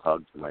 you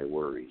hugged my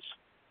worries.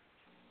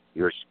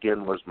 Your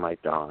skin was my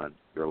dawn,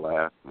 your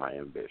laugh my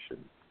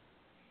ambition.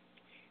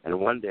 And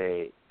one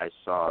day I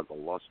saw the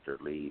luster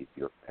leave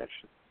your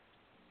passion,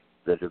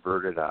 the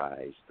diverted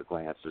eyes, the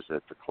glances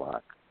at the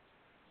clock,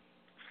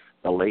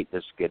 the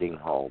lateness getting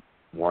home,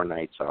 more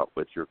nights out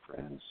with your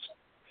friends,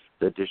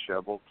 the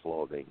disheveled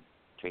clothing,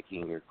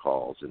 taking your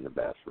calls in the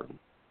bathroom.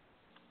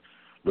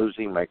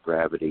 Losing my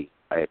gravity,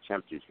 I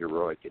attempted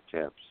heroic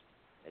attempts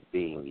at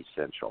being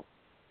essential.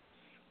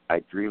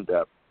 I dreamed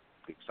up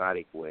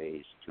exotic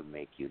ways to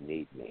make you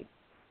need me.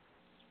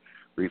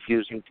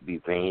 Refusing to be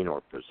vain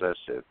or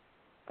possessive,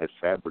 I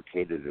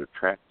fabricated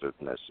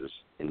attractivenesses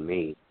in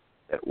me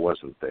that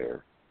wasn't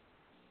there.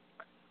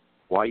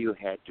 Why you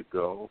had to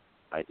go,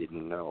 I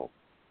didn't know.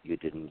 You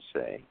didn't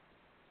say.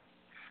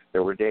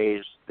 There were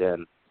days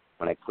then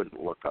when I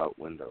couldn't look out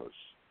windows.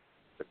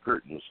 The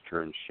curtains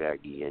turned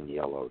shaggy and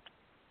yellowed.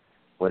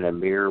 When a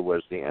mirror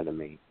was the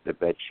enemy, the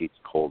bedsheets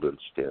cold and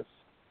stiff.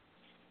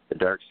 The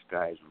dark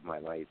skies of my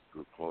life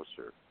grew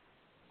closer.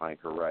 My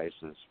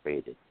horizons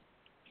faded.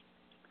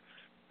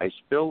 I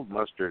spilled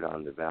mustard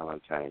on the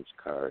Valentine's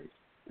card,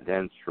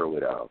 then threw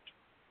it out.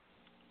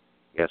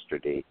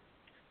 Yesterday,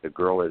 the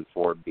girl in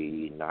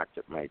 4B knocked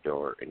at my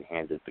door and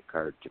handed the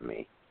card to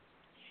me.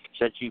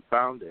 Said she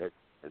found it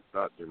and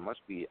thought there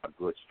must be a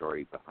good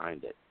story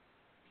behind it.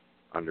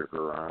 Under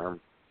her arm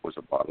was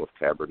a bottle of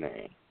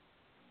Cabernet.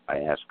 I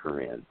asked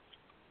her in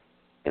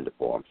the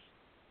poem.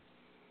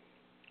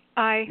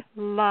 I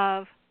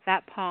love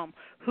that poem.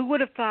 Who would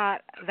have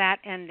thought that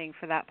ending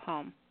for that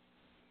poem?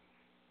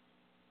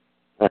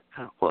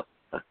 Well,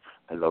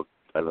 I love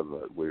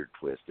a weird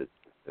twist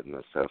in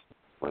the stuff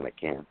when I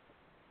can.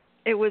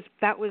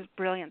 That was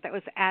brilliant. That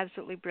was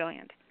absolutely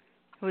brilliant.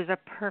 It was a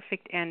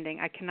perfect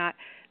ending. I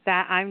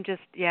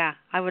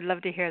would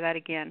love to hear that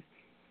again.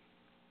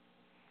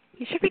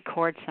 You should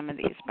record some of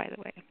these, by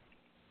the way.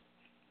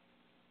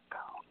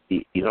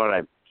 You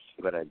know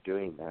what I'm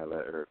doing now,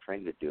 or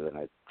trying to do, and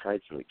I've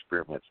tried some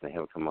experiments and they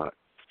haven't come out,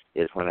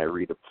 is when I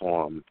read a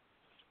poem,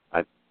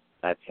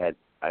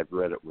 I've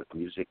read it with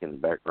music in the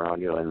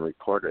background, and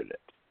recorded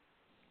it.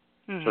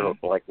 Mm-hmm. Sort of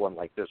like one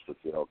like this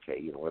would be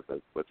okay, with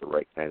the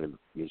right kind of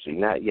music,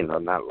 not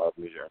love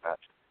music, or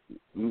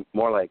not,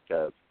 more like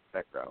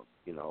background,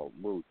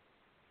 mood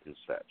and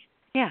such.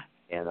 Yeah.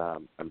 And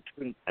I'm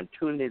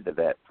tuned into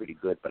that pretty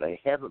good, but I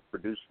haven't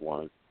produced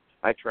one.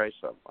 I try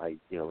some. I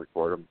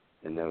record them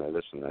and then I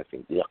listen and I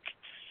think, yuck.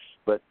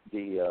 But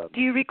the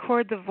do you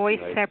record the voice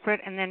separate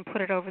and then put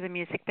it over the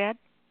music bed?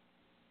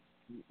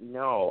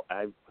 No,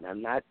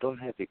 don't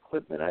have the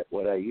equipment.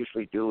 What I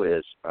usually do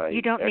is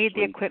you don't need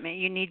the equipment.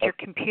 You need your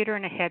computer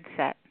and a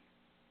headset.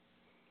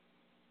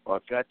 Well,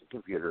 I've got the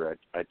computer.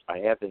 I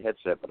have the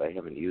headset, but I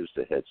haven't used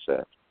the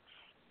headset.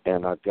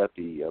 And I've got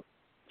the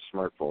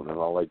smartphone, and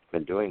all I've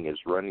been doing is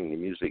running the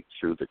music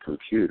through the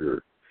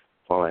computer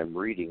while I'm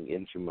reading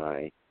into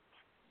my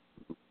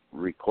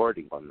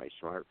recording on my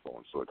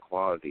smartphone, so the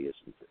quality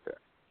isn't there.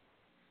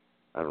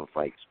 I don't know if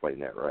I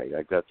explained that right.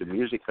 I've got the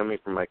music coming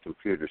from my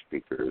computer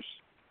speakers.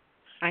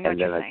 I know and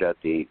what then you're I've got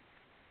the,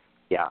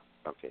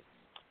 okay.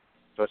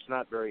 So it's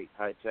not very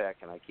high-tech,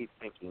 and I keep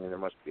thinking there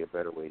must be a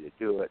better way to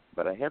do it,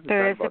 but I haven't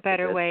There thought is about a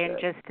better the way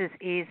headset. and just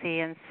as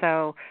easy, and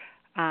so,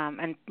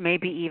 and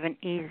maybe even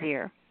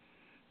easier.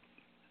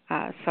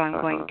 So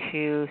I'm going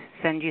to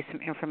send you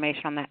some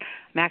information on that.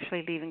 I'm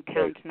actually leaving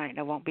town tonight, and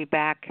I won't be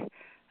back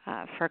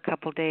for a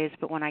couple of days,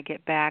 but when I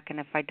get back, and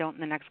if I don't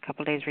in the next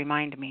couple of days,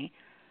 remind me,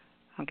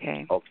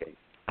 okay? Okay.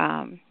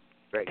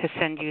 To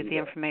send you the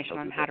information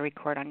on how to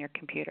record on your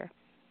computer.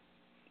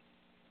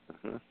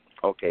 Mm-hmm.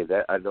 Okay,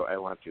 that I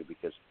want to,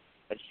 because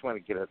I just want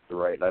to get it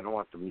right. I don't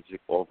want the music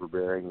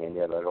overbearing, and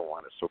yet I don't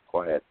want it so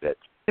quiet that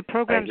the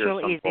program's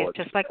real easy. It's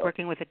just like stuff.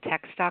 working with a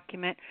text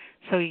document.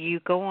 So you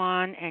go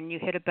on and you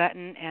hit a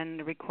button, and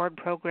the record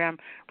program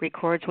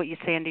records what you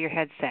say into your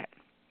headset.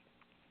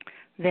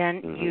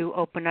 Then you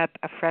open up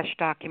a fresh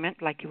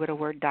document, like you would a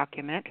Word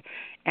document,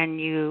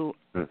 and you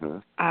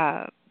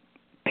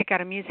pick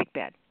out a music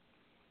bed.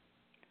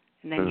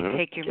 And then you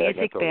take your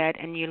music bed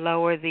and you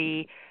lower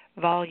the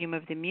volume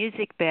of the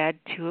music bed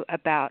to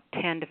about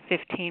 10 to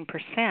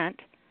 15%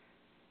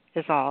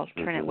 is all.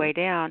 Turn it way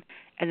down.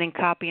 and then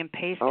copy and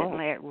paste it and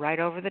lay it right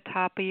over the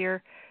top of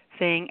your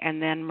thing,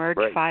 and then merge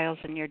files,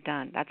 and you're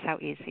done. That's how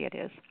easy it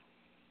is.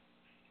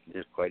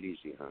 It's quite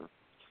easy, huh?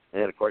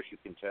 And then, of course, you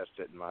can test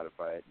it and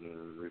modify it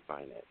and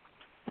refine it.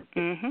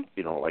 Mm-hmm.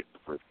 You know, like the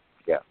first.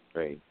 Yeah,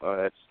 great. Well,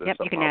 that's yep,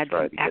 you can add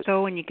some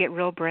echo when you get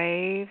real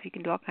brave. You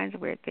can do all kinds of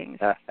weird things.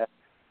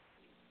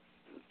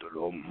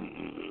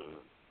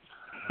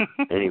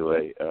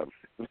 Anyway,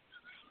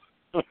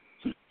 I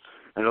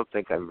don't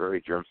think I'm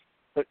very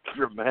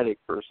dramatic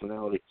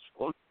personality.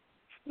 So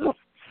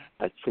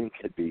I think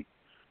it'd be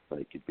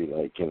like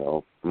you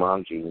know,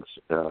 mom jeans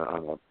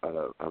on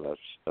a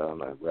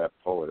rap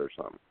poet or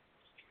something.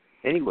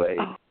 Anyway,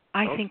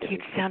 I think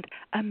you'd sound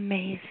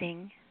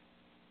amazing.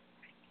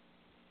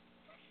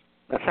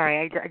 Sorry,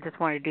 I just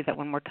wanted to do that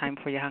one more time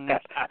before you hung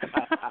up.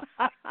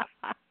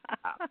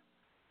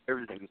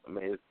 Everything's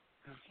amazing.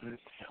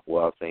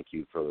 Well, thank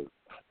you for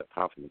the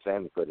confidence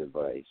and the good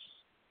advice.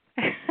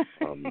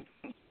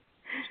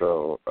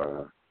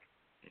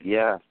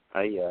 Yeah,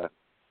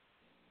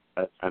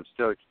 I'm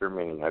still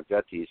experimenting. I've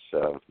got these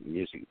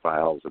music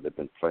files that have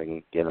been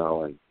playing, you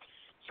know, and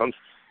the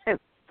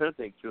other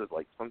thing too is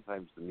like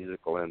sometimes the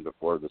music will end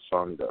before the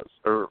song does,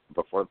 or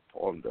before the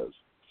poem does.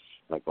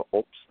 And I go,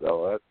 oops,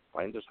 they'll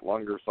find this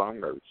longer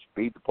song or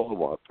speed the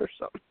poem up or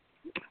something.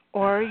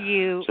 Or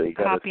you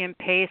copy and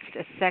paste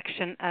a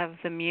section of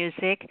the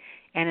music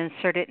and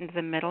insert it into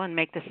the middle and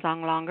make the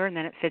song longer, and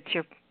then it fits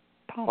your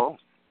poem.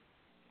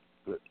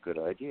 Oh, good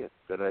idea.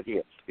 Good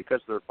idea.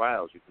 Because they're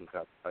files, I can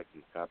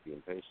copy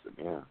and paste them.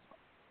 Yeah.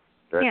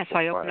 So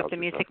I open up the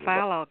music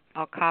file.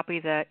 I'll copy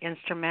the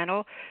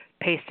instrumental,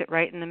 paste it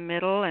right in the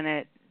middle, and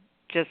it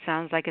just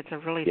sounds like it's a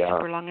really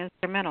super long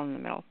instrumental in the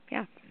middle.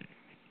 Yeah.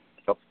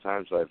 A couple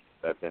times I've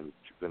been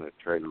going to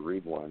try to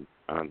read one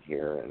on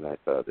here, and I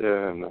thought,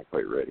 I'm not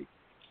quite ready.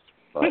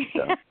 But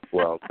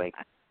well, thank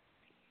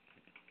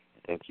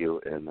you,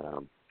 and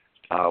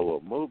I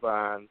will move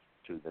on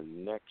to the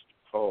next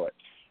poet.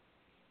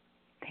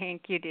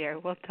 Thank you, dear.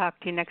 We'll talk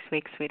to you next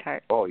week,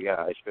 sweetheart. Oh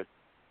yeah,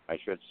 I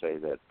should say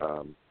that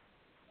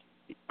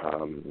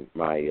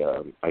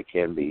I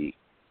can be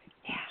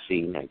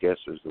seen, I guess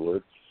is the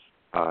word,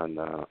 on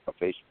a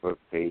Facebook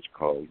page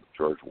called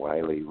George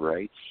Wiley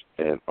Writes,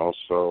 and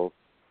also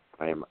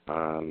I'm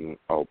on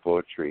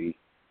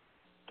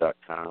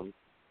allpoetry.com,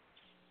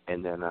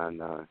 and then on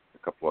a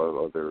couple of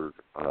other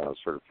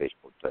sort of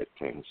Facebook type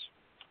things.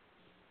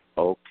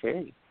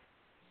 Okay.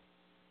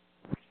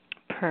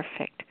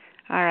 Perfect.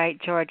 All right,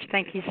 George,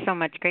 thank you so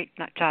much. Great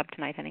job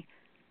tonight, honey.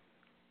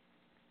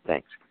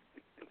 Thanks.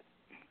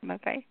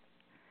 Bye-bye.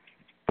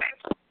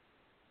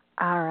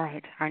 All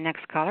right, our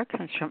next caller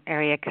comes from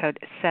area code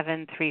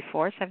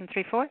 734.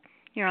 734,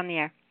 you're on the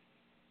air.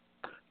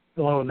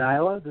 Hello,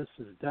 Nyla. This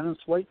is Dennis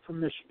White from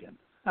Michigan.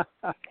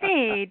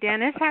 Hey,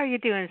 Dennis. How are you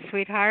doing,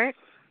 sweetheart?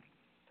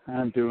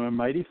 I'm doing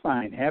mighty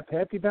fine.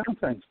 Happy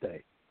Valentine's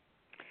Day.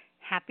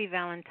 Happy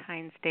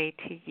Valentine's Day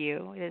to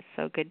you. It is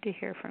so good to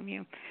hear from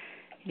you.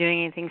 You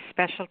doing anything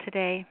special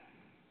today?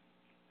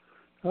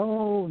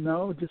 Oh,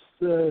 no, just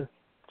the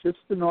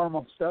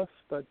normal stuff,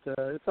 but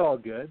it's all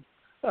good.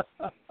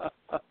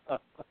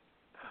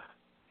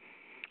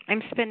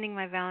 I'm spending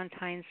my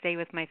Valentine's Day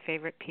with my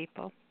favorite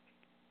people.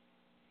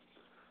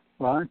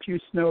 Well, aren't you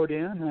snowed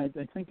in?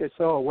 I think I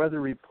saw a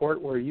weather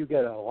report where you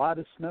get a lot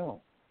of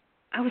snow.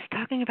 I was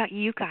talking about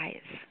you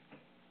guys.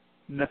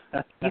 You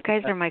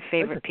guys are my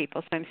favorite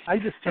people, so I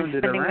just turned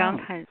it around.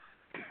 Valentine's.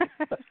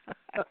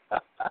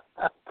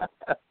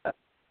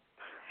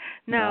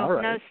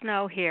 No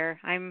snow here.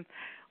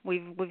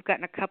 We've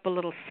gotten a couple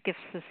little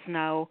skiffs of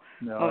snow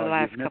over the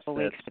last couple of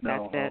weeks,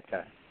 but that's it.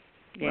 Okay.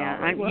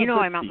 Yeah, well,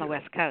 I'm out on the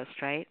West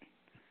Coast, right?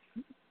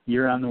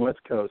 You're on the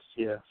West Coast,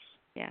 yes.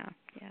 Yeah.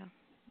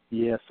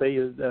 Yeah,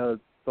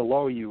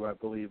 below you, I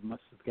believe,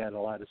 must have got a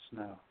lot of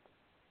snow.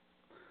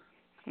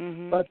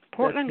 Mm-hmm. But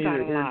Portland that's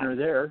neither got a lot. here nor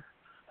there.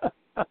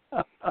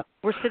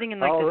 We're sitting in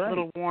this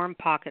little warm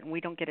pocket, and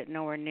we don't get it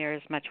nowhere near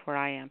as much where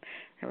I am.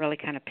 It really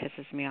kind of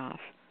pisses me off.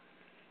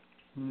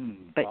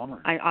 But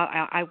bummer.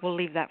 I will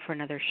leave that for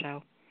another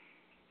show.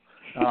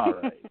 All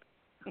right.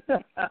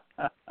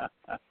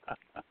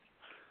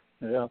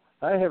 Well,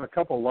 I have a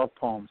couple love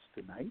poems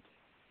tonight.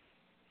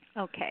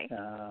 Okay.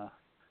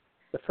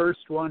 The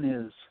first one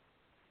is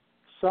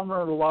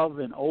Summer Love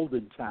in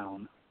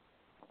Oldentown.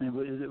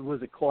 It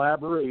was a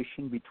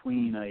collaboration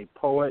between a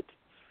poet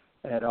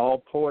at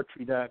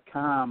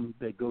allpoetry.com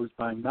that goes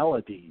by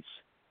Melodies.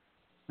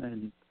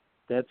 And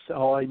that's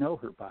all I know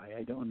her by.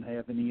 I don't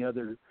have any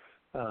other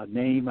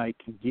name I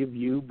can give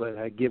you, but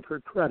I give her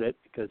credit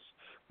because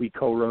we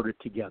co-wrote it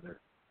together.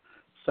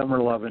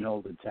 Summer Love in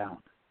Oldentown.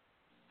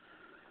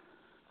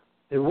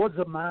 There was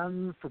a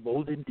man from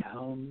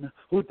Oldentown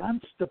who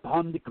danced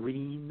upon the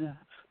green.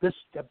 The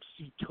steps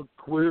he took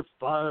were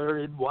far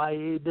and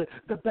wide,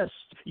 the best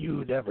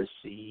you'd ever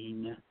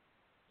seen.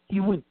 He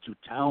went to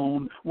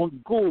town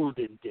one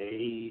golden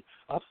day,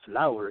 a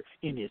flower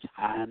in his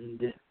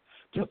hand,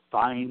 to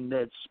find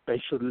that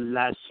special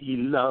lass he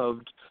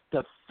loved,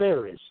 the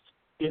fairest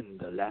in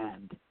the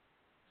land.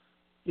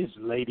 His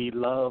lady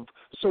love,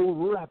 so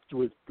wrapped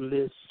with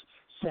bliss,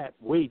 sat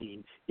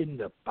waiting in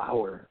the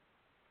bower.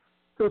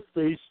 Her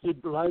face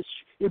did blush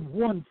in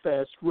one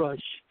fast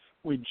rush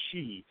when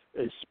she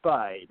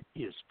espied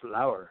his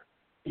flower.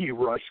 He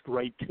rushed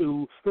right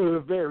to her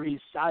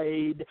very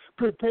side,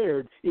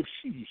 prepared if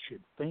she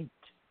should faint.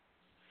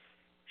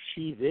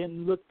 She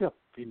then looked up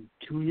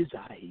into his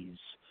eyes,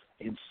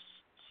 and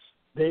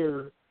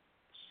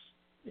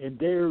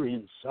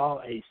therein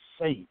saw a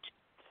saint.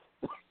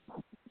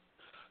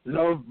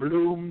 Love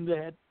bloomed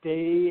that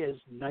day as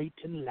knight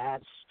and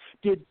lass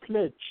did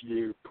pledge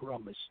their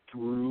promise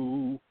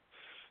true,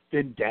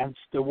 then danced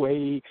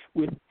away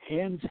with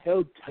hands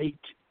held tight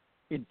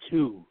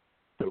into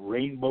the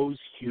rainbow's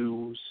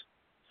hues.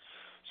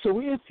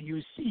 So if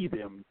you see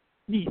them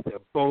neath a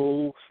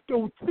bow,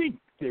 don't think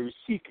they're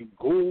seeking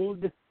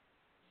gold,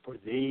 for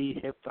they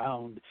have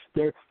found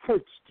their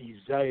heart's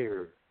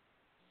desire,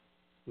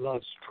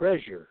 love's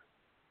treasure,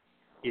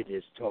 it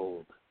is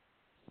told.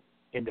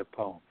 End of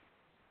poem.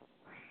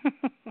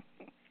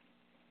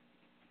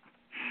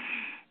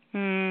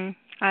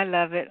 I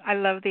love it. I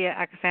love the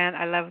accent.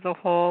 I love the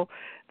whole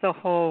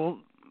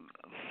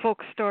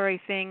folk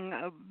story thing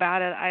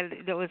about it.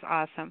 It was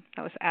awesome.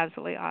 That was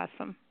absolutely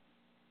awesome.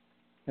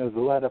 It was a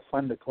lot of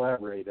fun to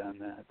collaborate on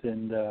that.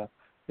 And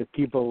if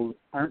people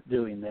aren't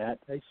doing that,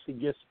 I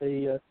suggest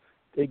they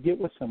get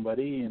with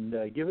somebody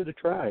and give it a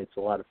try. It's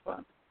a lot of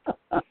fun.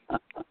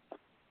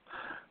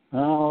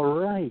 All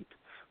right.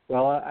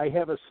 Well, I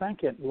have a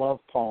second love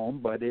poem,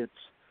 but it's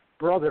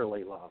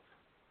brotherly love.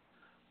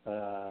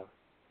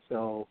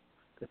 So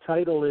the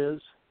title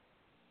is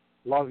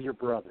Love Your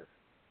Brother.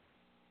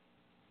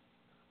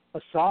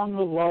 A song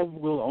of love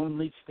will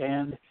only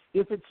stand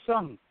if it's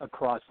sung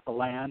across the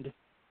land,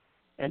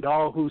 and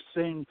all who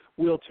sing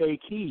will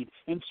take heed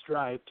and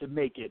strive to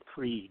make it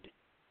creed.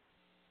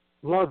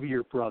 Love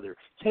your brother,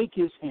 take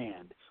his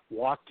hand,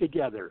 walk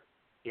together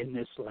in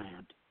this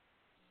land.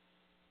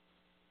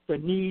 The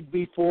need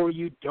before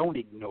you don't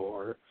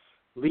ignore,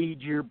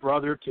 lead your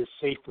brother to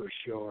safer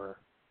shore.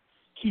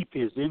 Keep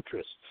his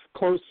interests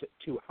close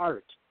to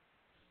heart,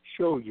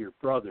 show your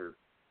brother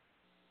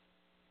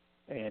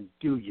and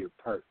do your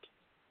part.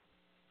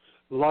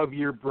 Love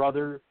your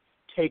brother,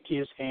 take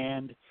his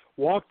hand,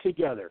 walk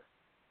together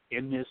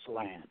in this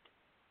land.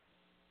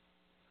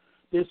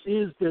 This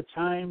is the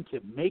time to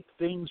make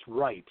things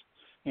right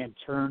and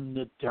turn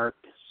the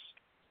darkness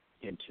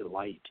into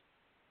light.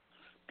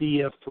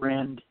 Be a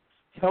friend,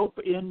 help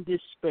in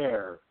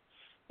despair,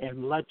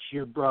 and let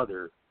your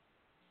brother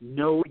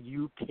know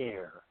you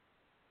care.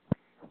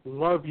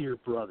 Love your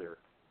brother,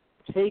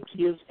 take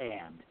his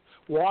hand,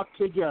 walk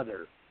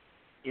together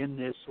in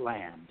this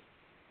land.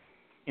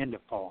 End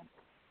of poem.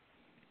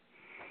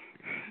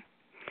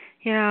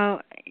 You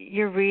know,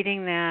 you're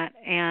reading that,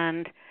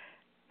 and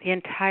the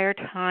entire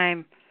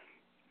time,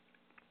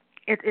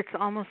 it's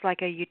almost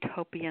like a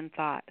utopian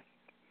thought.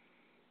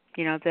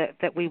 You know,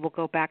 that we will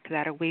go back to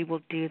that, or we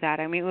will do that.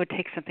 I mean, it would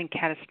take something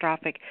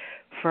catastrophic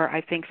for,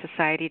 I think,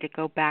 society to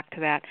go back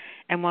to that.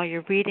 And while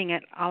you're reading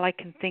it, all I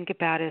can think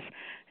about is,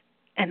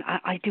 and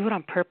I do it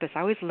on purpose,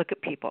 I always look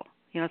at people.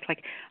 You know, it's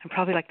like I'm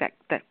probably like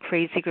that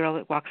crazy girl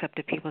that walks up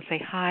to people and say,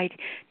 "Hi,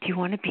 do you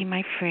want to be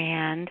my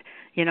friend?"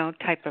 You know,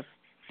 type of,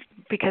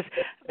 because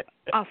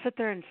I'll sit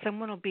there and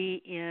someone will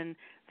be in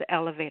the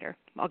elevator.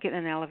 I'll get in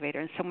an elevator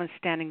and someone's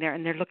standing there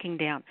and they're looking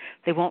down.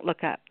 They won't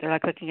look up. They're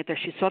like looking at their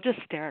shoes. So I'll just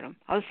stare at them.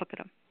 I'll just look at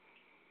them.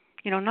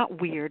 You know, not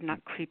weird,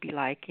 not creepy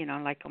like, you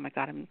know, like, oh my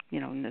God, I'm, you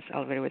know, in this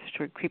elevator with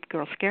this creepy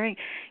girl staring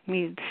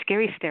me,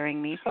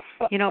 staring me,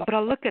 you know, but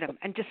I'll look at them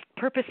and just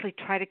purposely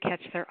try to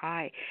catch their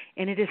eye.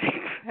 And it is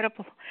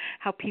incredible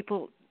how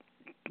people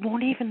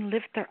won't even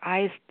lift their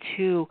eyes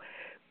to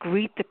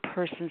greet the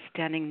person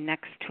standing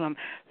next to them,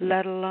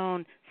 let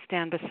alone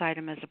stand beside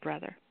him as a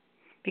brother.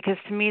 Because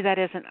to me that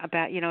isn't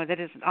about, you know, that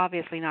is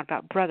obviously not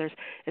about brothers.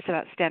 It's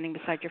about standing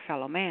beside your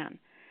fellow man.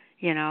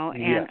 You know,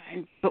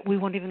 and but we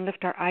won't even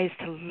lift our eyes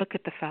to look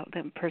at the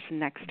person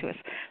next to us,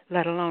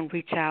 let alone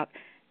reach out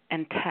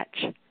and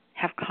touch,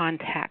 have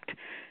contact,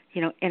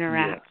 you know,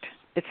 interact.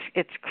 Yes.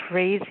 It's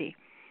crazy.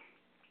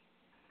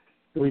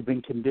 We've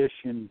been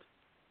conditioned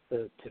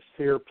to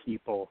fear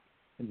people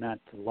and not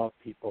to love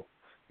people,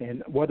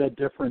 and what a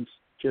difference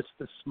just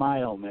a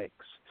smile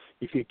makes.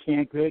 If you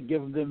can't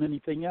give them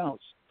anything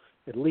else,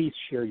 at least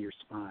share your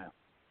smile.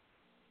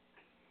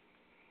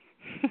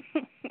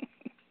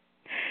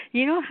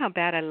 You know how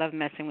bad I love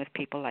messing with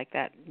people like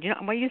that. You know,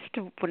 I used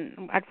to,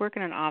 when I'd work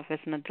in an office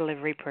and a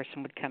delivery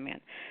person would come in.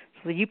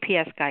 So the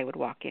UPS guy would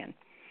walk in,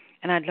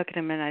 and I'd look at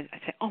him and I'd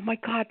say, "Oh my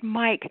God,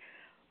 Mike,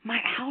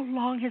 how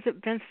long has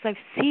it been since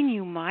I've seen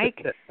you,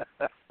 Mike?"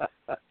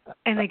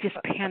 And they just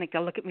panic.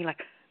 They'll look at me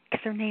like,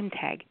 "It's their name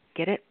tag.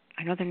 Get it?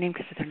 I know their name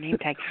because it's their name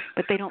tag."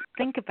 But they don't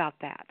think about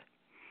that.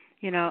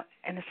 You know,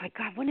 and it's like,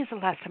 God, when is the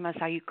last time I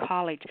saw you?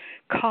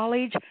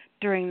 College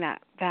during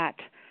that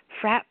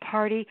frat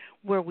party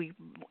where we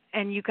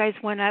and you guys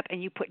went up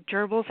and you put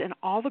gerbils in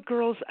all the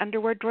girls'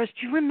 underwear drawers.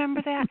 Do you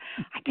remember that?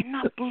 I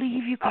cannot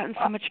believe you got in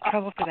so much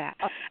trouble for that.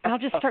 And I'll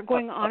just start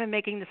going on and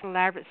making this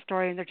elaborate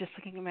story, and they're just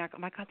looking at me like, oh,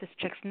 my God, this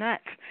chick's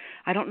nuts.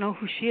 I don't know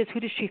who she is. Who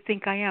does she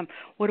think I am?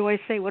 What do I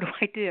say? What do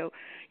I do?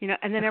 You know,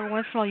 and then every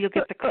once in a while you'll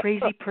get the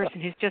crazy person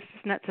who's just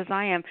as nuts as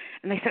I am,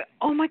 and they say,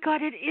 oh, my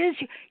God, it is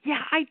you.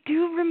 Yeah, I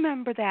do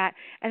remember that.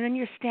 And then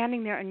you're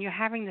standing there and you're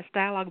having this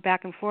dialogue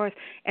back and forth,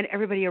 and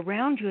everybody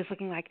around you is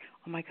looking like,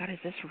 oh, my God, is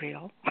this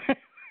real?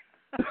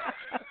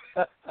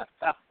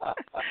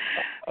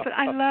 But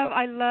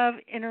I love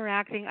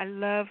interacting. I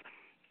love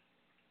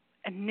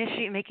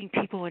making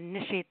people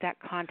initiate that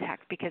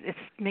contact, because it's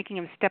making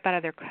them step out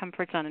of their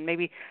comfort zone, and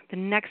maybe the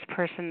next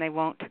person they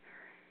won't,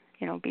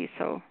 be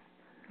so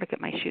look at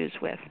my shoes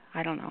with.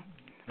 I don't know.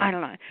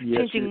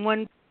 Yes, changing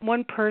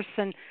one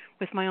person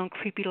with my own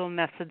creepy little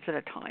methods at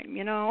a time.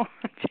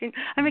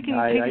 I'm taking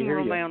the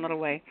world my own little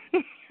way.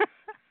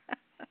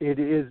 It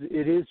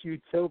is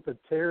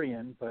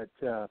utilitarian, but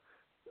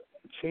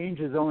change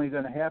is only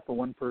going to happen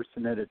one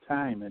person at a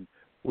time, and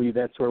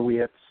that's where we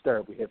have to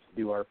start. We have to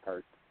do our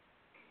part.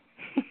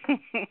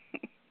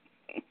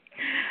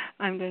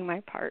 I'm doing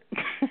my part.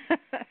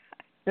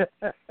 Yes,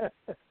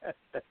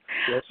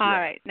 all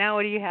right. Now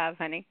what do you have,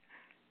 honey?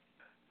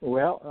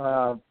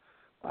 Well,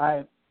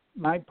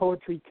 my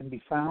poetry can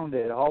be found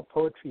at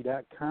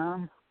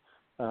allpoetry.com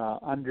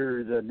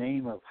under the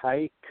name of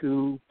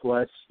Haiku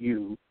Plus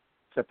You,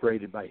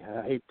 separated by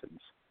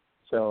hyphens.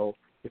 So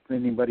if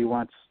anybody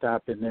wants to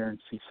stop in there and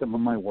see some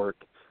of my work,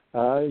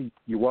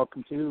 you're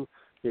welcome to.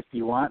 If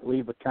you want,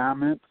 leave a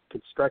comment.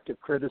 Constructive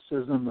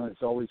criticism is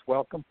always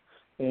welcome.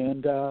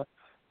 And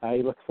I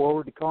look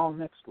forward to calling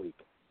next week.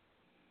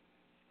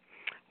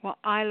 Well,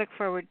 I look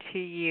forward to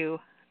you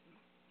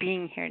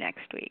being here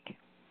next week.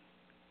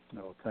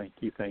 Oh, thank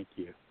you. Thank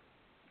you.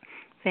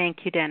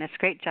 Thank you, Dennis.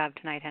 Great job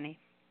tonight, honey.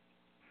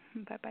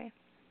 Bye-bye.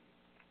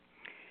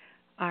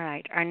 All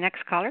right. Our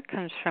next caller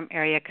comes from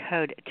area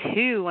code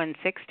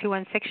 216.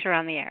 216, you're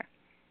on the air.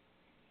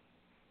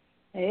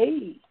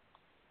 Hey.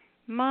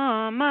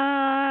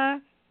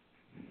 Mama.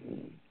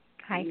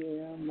 Hi.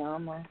 Yeah,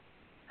 Mama.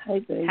 Hi,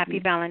 baby. Happy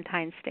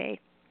Valentine's Day.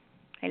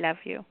 I love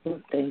you.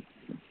 Well, thank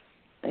you.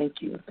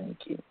 Thank you. Thank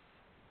you.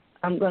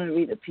 I'm going to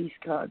read a piece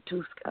called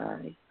Two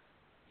Skies.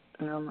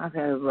 I've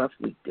had a rough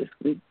week this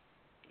week.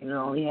 I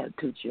only had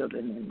 2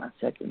 children, and my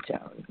second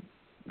child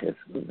just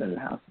was in the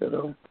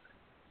hospital.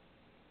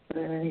 I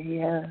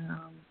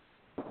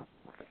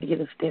get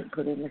a stent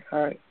put in his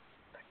heart.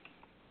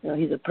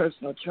 He's a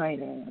personal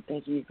trainer, and I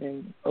think he's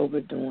been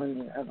overdoing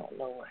it. I don't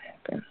know what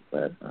happened,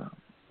 but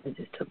it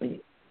just took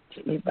me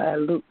by a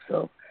loop.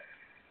 So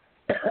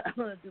I'm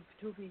going to do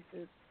 2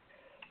 pieces.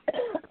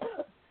 I've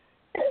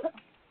been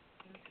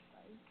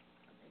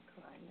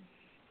crying,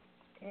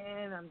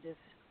 and I'm just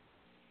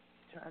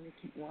trying to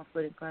keep one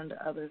foot in front of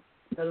the other.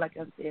 So like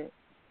I said,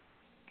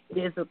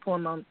 there's a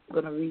poem I'm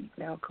going to read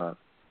now called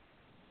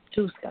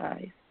Two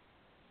Skies.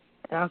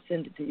 And I'll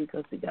send it to you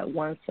because we got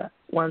one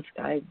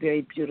sky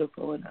very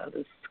beautiful and the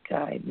other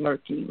sky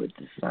murky with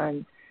the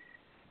sun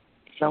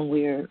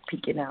somewhere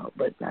peeking out,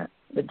 but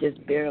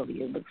just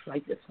barely. It looks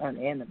like the sun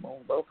and the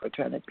moon both are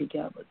trying to peek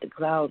out, but the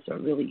clouds are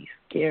really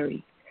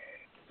scary.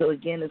 So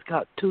again, it's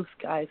called Two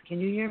Skies. Can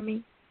you hear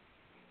me?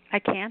 I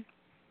can.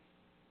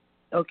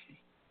 Okay.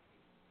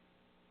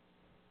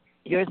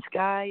 Your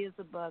sky is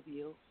above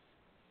you.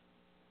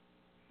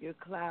 Your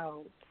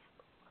clouds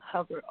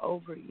hover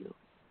over you.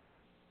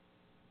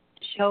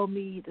 Show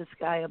me the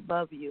sky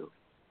above you,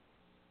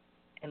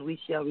 and we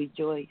shall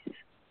rejoice,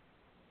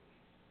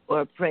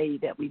 or pray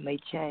that we may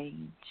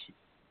change.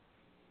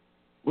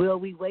 Will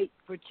we wait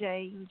for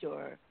change,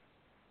 or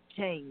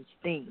change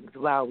things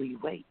while we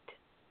wait?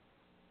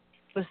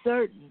 For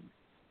certain,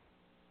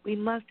 we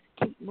must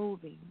keep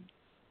moving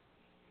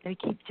and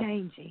keep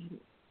changing,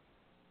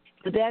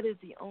 for that is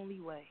the only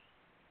way.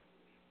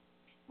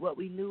 What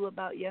we knew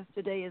about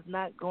yesterday is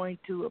not going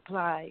to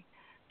apply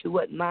to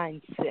what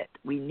mindset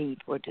we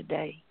need for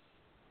today.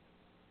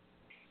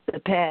 The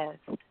past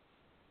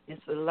is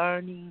for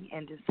learning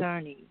and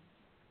discerning,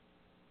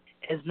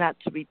 is not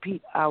to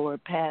repeat our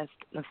past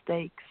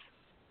mistakes.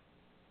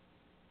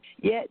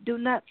 Yet do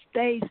not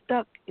stay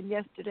stuck in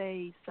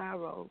yesterday's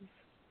sorrows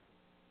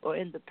or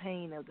in the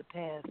pain of the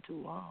past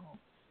too long.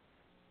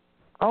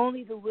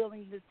 Only the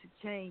willingness to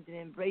change and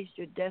embrace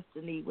your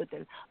destiny with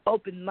an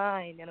open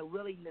mind and a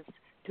willingness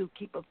to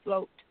keep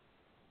afloat,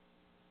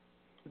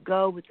 to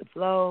go with the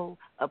flow,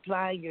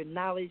 applying your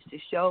knowledge to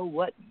show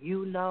what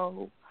you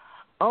know.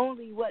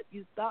 Only what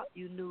you thought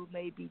you knew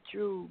may be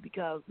true,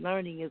 because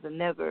learning is a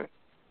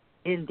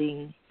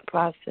never-ending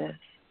process.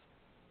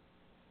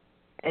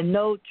 And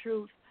no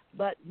truth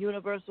but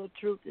universal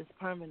truth is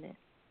permanent.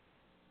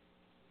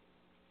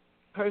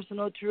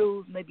 Personal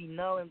truths may be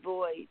null and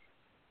void.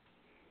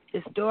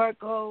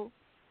 Historical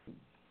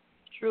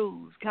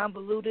truths,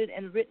 convoluted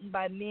and written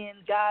by men,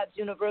 God's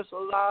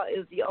universal law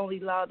is the only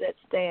law that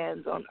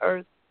stands on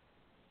earth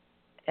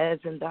as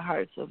in the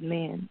hearts of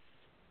men.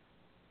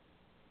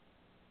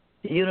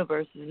 The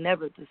universe is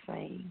never the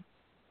same.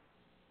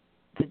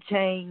 The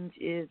change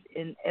is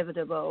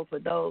inevitable for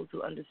those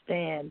who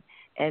understand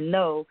and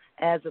know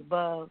as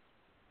above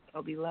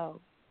or below.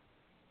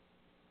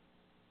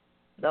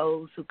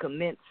 Those who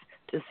commence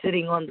to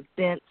sitting on the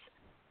fence,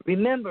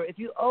 remember, if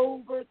you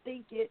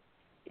overthink it,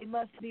 it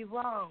must be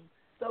wrong.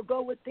 So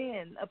go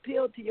within,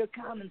 appeal to your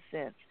common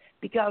sense,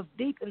 because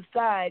deep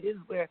inside is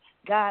where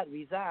God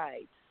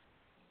resides.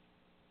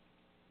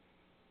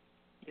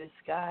 Your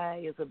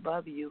sky is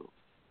above you.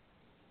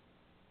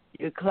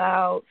 Your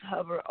clouds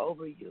hover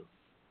over you.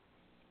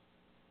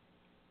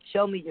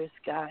 Show me your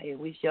sky, and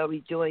we shall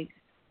rejoice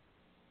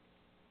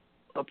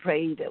or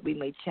pray that we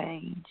may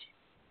change.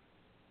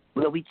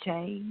 Will we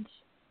change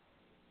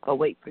or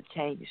wait for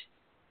change?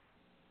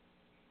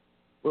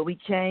 Will we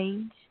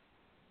change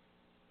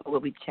or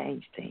will we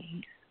change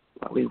things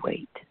while we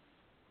wait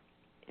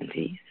in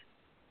peace?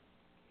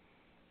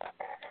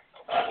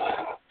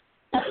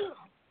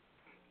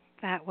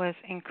 That was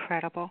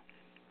incredible.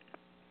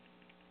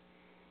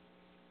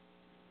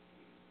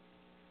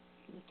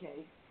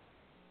 Okay.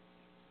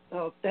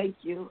 So thank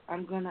you.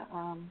 I'm gonna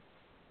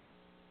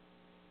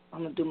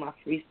do my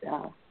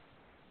freestyle.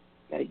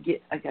 I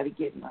gotta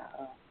get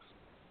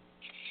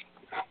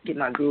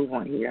my groove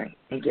on here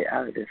and get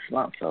out of this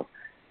slump. So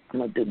I'm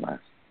gonna do my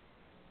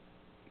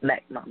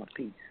Mac Mama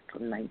piece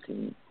from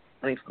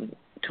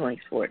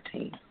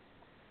 2014.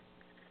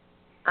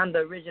 I'm the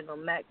original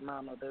Mac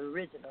Mama, the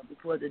original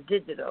before the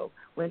digital,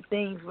 when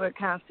things were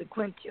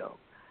consequential.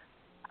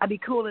 I be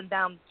cooling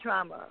down the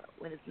trauma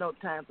when it's no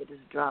time for this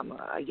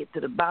drama. I get to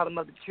the bottom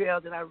of the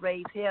trail, then I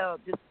raise hell,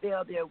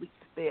 dispel their weak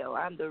spell.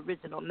 I'm the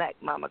original Mac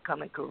Mama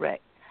coming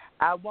correct.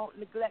 I won't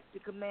neglect to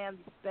command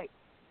respect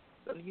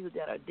from you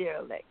that are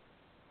derelict.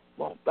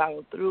 Won't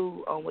follow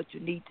through on what you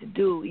need to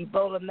do.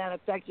 Ebola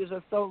manufacturers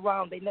are so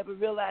wrong, they never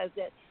realize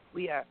that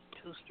we are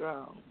too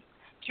strong.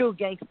 True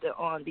gangster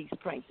on these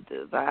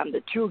pranksters. I'm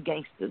the true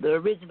gangster, the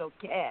original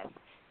cast.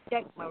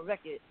 Check my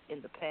record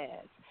in the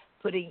past.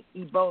 Putting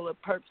Ebola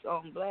perps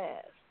on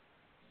blast.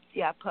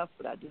 See, I puff,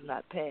 but I do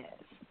not pass.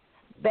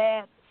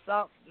 Bad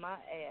salt my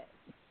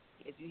ass.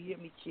 If you hear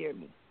me, cheer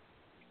me.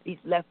 These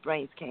left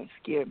brains can't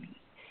scare me.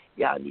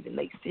 Y'all need to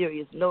make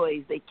serious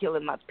noise. They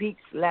killing my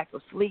peeps, lack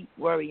of sleep,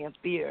 worry, and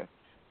fear.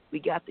 We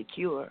got the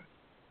cure.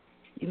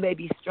 You may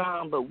be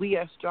strong, but we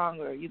are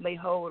stronger. You may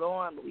hold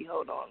on, but we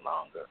hold on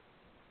longer.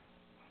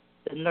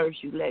 The nurse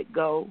you let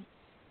go,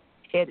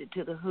 headed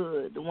to the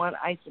hood. The one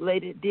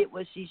isolated did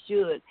what she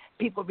should.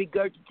 People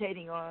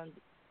regurgitating on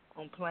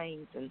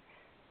planes and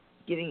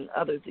getting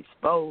others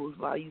exposed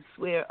while you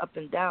swear up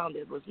and down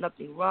there was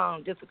nothing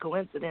wrong, just a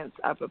coincidence,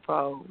 I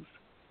propose.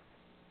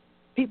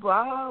 People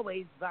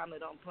always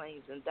vomit on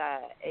planes and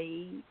die.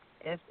 AIDS,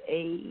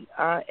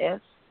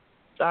 SARS,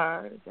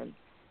 SARS, and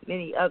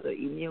many other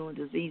immune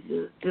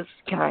diseases. This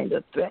kind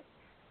of threat,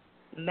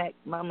 Mac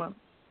Mama,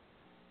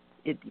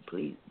 it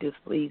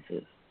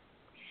displeases.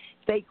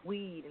 Fake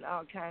weed and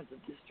all kinds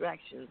of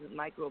distractions and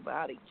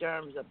microbiotic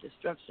germs of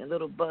destruction,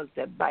 little bugs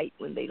that bite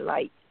when they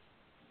light,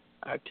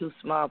 are too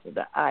small for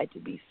the eye to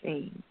be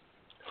seen.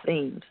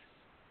 Seems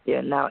they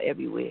are now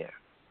everywhere.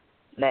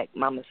 Mac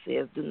Mama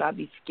says, do not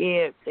be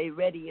scared. Stay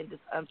ready in this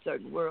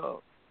uncertain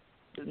world.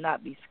 Do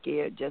not be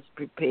scared. Just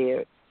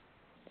prepared.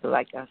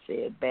 Like I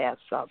said, bath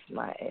salts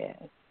my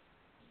ass.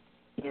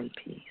 In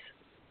peace.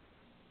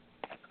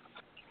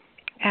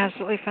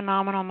 Absolutely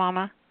phenomenal,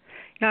 Mama.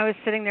 You know, I was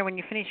sitting there when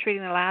you finished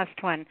reading the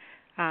last one.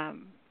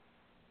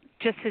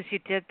 Just as you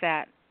did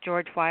that,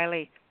 George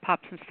Wiley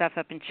popped some stuff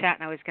up in chat,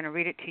 and I was going to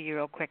read it to you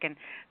real quick, and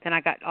then I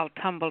got all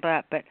tumbled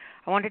up. But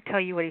I wanted to tell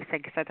you what he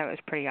said because I thought it was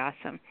pretty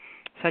awesome.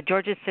 So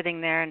George is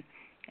sitting there,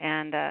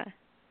 and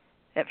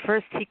at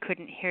first he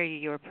couldn't hear you.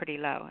 You were pretty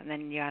low. And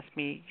then you asked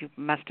me, you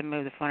must have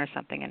moved the phone or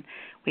something, and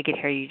we could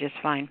hear you just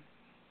fine.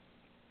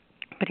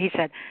 But he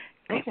said,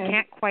 I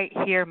can't quite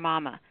hear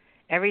Mama.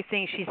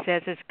 Everything she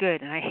says is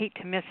good, and I hate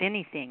to miss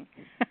anything.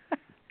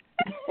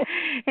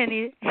 and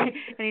he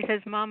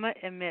says, Mama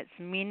emits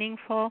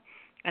meaningful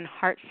and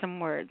heartsome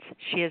words.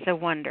 She is a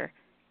wonder,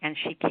 and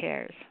she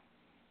cares.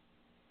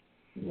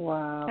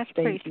 Wow. That's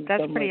Thank pretty you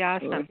so pretty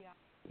much, awesome.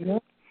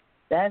 George.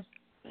 That's,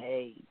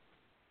 hey,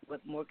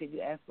 what more could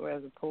you ask for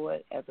as a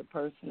poet, as a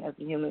person, as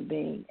a human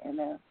being? And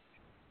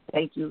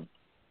thank you.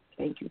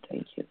 Thank you.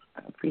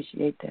 I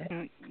appreciate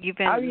that. You've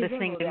been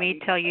listening to me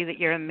tell you that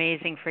you're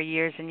amazing for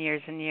years and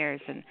years and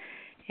years, and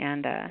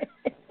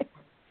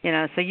you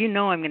know, so you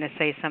know I'm going to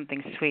say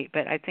something sweet.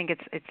 But I think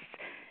it's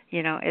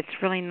you know, it's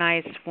really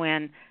nice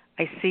when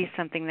I see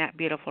something that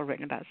beautiful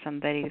written about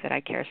somebody that I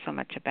care so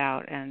much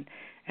about and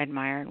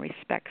admire and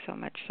respect so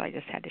much. So I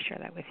just had to share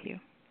that with you.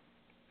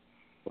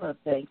 Well,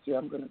 thank you.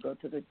 I'm going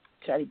to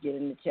try to get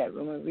in the chat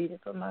room and read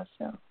it for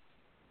myself.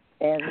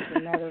 And as a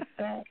matter of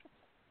fact,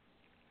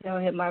 tell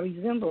him I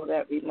resemble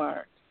that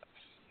remark.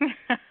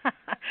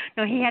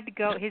 No, he had to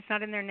go. He's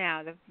not in there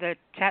now. The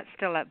chat's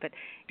still up, but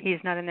he's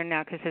not in there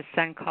now because his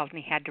son called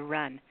and he had to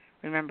run.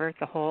 Remember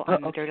the whole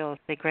the Dirty Little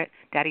Secret?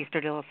 Daddy's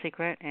Dirty Little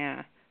Secret?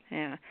 Yeah.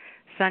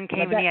 Son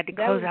came and he had to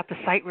close out the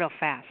site real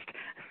fast.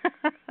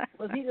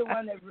 Was he the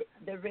one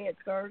that read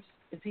first?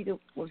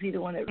 Was he the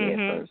one that read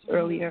first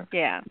earlier?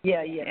 Yeah.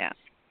 Yeah.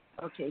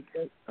 Okay,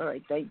 good. All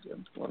right, thank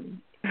you for me.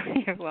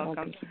 You're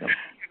welcome.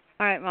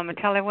 All right, Mama,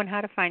 tell everyone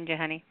how to find you,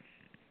 honey.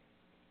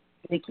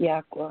 Vicky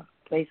Aqua,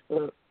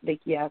 Facebook,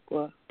 Vicky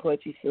Aqua,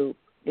 Poetry Soup,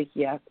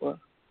 Vicky Aqua,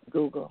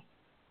 Google,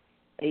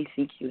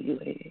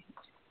 ACQUAH.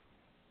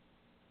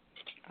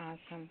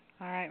 Awesome.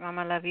 All right,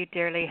 Mama, love you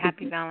dearly.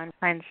 Happy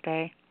Valentine's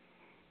Day.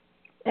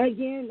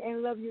 Again,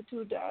 and love you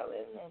too,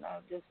 darling. And I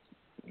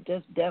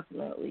just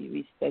definitely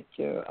respect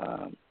your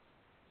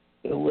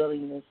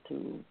willingness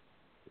to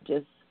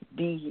just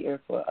be here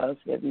for us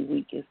every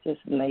week. It's just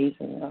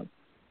amazing.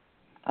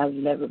 I've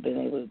never been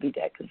able to be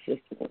that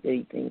consistent with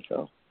anything,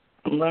 so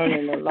I'm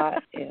learning a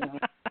lot, and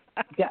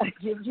gotta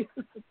give you.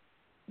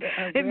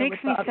 It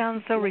makes me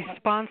sound so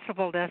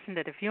responsible, doesn't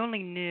it? If you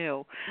only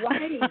knew.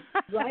 Right.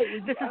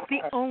 This is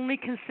the only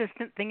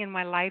consistent thing in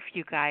my life,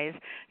 you guys.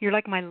 You're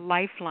like my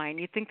lifeline.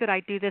 You think that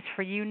I do this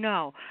for you?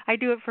 No, I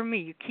do it for me.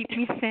 You keep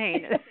me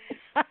sane.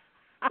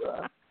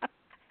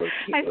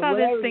 I saw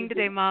this thing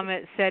today, Mama.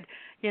 It said,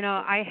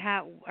 I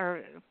have,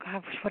 or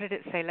gosh, what did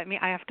it say?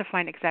 I have to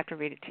find it because I have to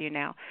read it to you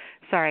now.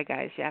 Sorry,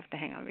 guys, you have to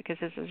hang on because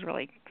this is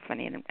really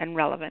funny and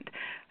relevant.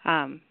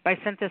 But I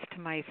sent this to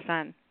my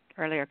son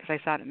earlier because I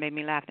saw it. It made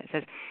me laugh. And it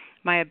says,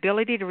 my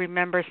ability to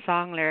remember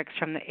song lyrics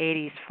from the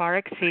 80s far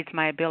exceeds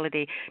my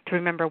ability to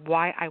remember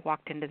why I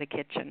walked into the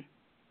kitchen.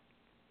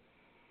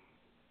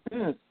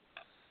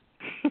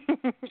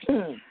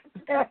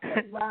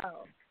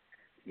 Wow.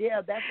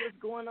 Yeah, that's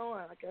what's going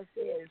on. Like I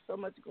said, there's so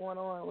much going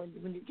on.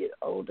 When you get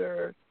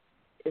older,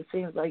 it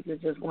seems like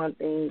it's just one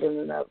thing then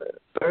another.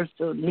 First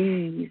the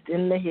knees,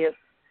 then the hips,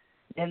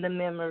 then the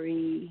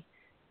memory.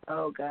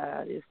 Oh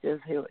God,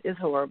 it's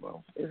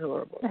horrible. It's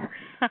horrible.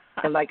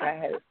 And like I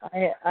had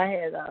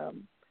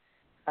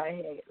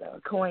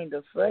coined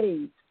a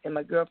phrase, and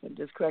my girlfriend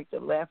just cracked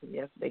up laughing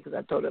yesterday because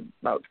I told her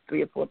about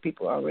 3 or 4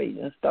 people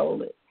already and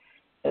stole it,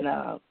 and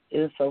it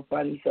was so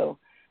funny. So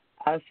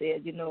I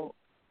said, you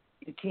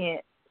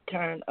can't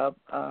turn a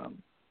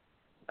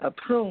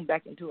prune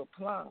back into a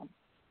plum.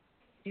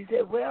 She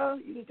said, well,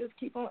 you can just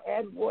keep on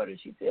adding water.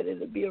 She said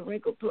it'll be a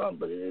wrinkled plum,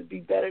 but it'll be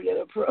better than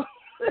a prune.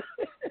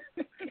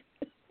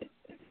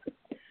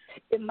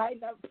 It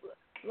might not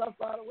fluff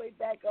all the way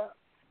back up.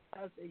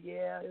 I said,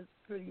 yeah, it's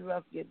pretty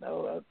rough,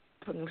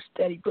 putting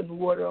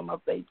water on my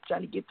face,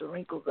 trying to get the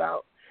wrinkles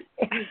out.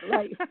 And he's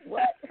like,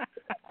 what?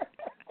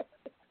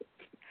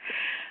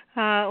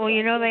 Well,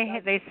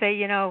 they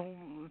say,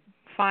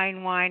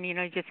 fine wine, you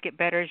just get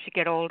better as you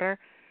get older.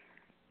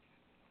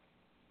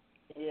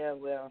 Yeah,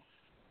 well.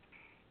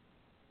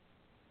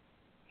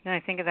 And I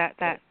think of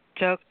that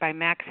joke by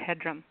Max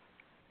Headroom,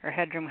 or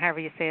Headroom, however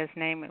you say his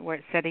name, where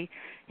it said he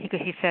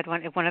said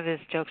one of his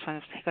jokes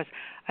once, he goes,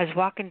 I was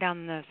walking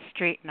down the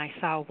street and I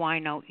saw a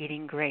wino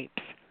eating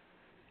grapes.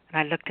 And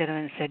I looked at him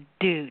and said,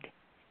 dude,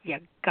 you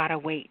gotta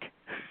wait.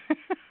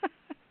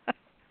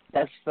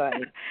 That's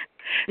funny.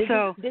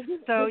 So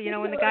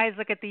when the guys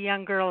look at the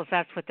young girls,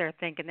 that's what they're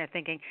thinking. They're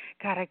thinking,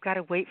 God, I've got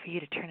to wait for you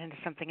to turn into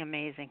something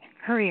amazing.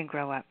 Hurry and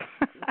grow up.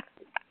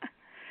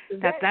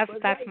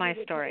 That's my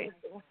story.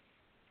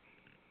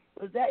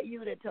 Was that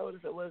you that told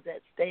us, or was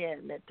that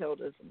Stan that told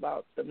us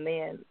about the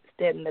man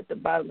standing at the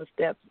bottom of the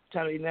steps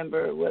trying to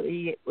remember whether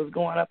he was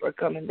going up or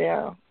coming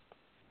down?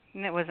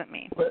 It wasn't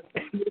me.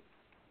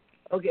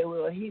 Okay,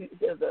 well,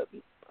 there's a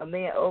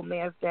old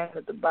man standing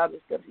at the bottom of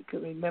the steps. He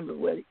couldn't remember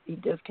whether he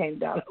just came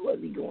down or was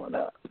he going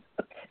up.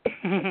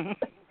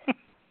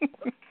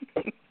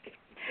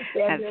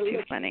 That's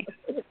too funny.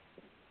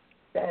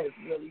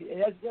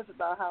 That's just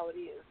about how it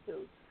is,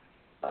 too.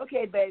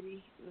 Okay,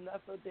 baby, enough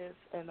of this,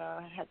 and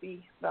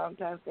happy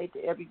Valentine's Day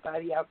to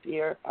everybody out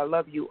there. I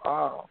love you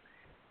all,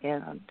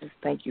 and just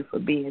thank you for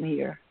being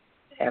here,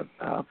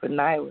 for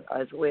Nyla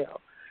as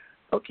well.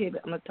 Okay,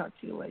 but I'm going to talk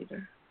to you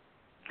later.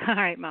 All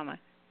right, Mama.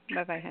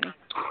 Bye-bye, honey.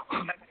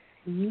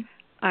 Mm-hmm.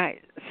 All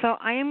right, so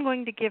I am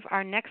going to give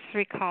our next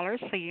 3 callers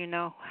so you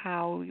know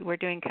how we're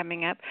doing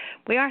coming up.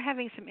 We are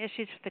having some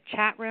issues with the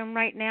chat room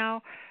right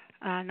now.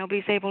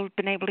 Nobody's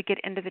been able to get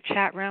into the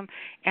chat room,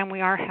 and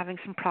we are having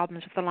some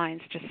problems with the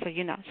lines, just so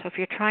you know. So if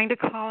you're trying to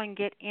call and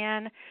get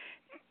in,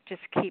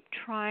 just keep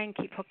trying,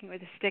 keep hooking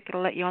with the stick.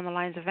 It'll let you on the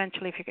lines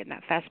eventually if you're getting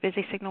that fast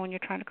busy signal when you're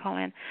trying to call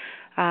in.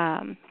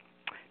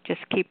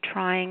 Just keep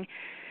trying.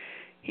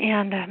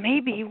 And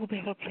maybe we'll be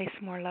able to play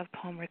some more love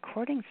poem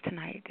recordings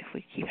tonight if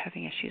we keep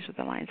having issues with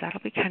the lines. That'll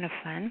be kind of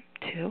fun,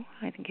 too.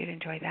 I think you'd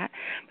enjoy that.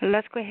 But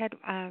let's go ahead.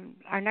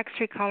 Our next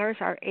 3 callers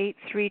are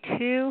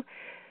 832-757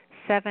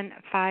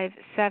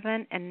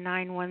 and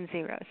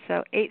 910.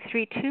 So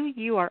 832,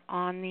 you are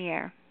on the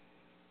air.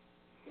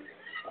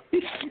 Hey,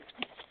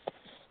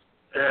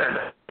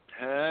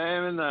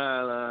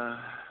 Nyla.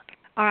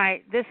 All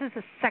right, this is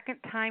the second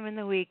time in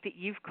the week that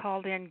you've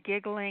called in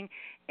giggling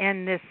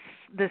and this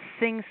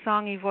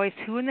sing-songy voice.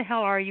 Who in the hell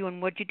are you,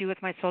 and what'd you do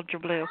with my Soldier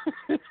Blue?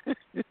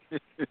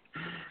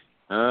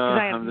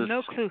 I have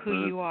no clue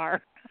who you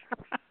are.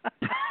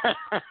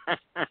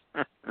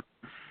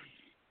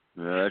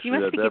 Well,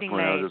 actually, at that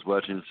point, I was just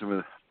watching some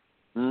of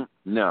the...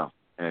 No,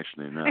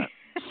 actually not.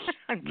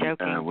 I'm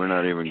joking. We're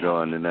not even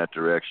going in that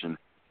direction.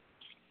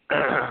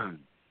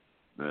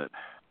 But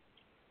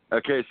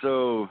okay,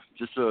 so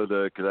just so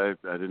because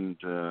I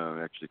didn't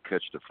actually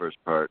catch the first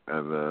part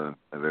of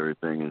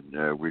everything.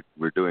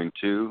 We're doing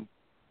 2,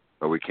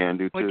 or we can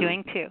do 2. We're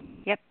doing 2.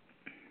 Yep.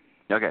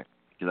 Okay,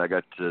 because I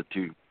got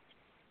 2.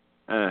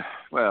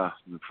 Well,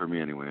 for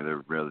me anyway,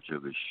 they're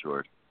relatively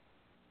short.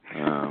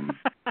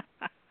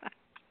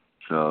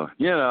 So,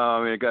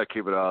 I got to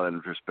keep it all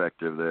in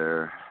perspective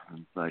there.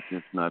 It's like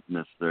it's not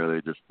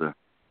necessarily just the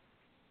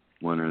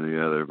one or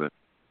the other, but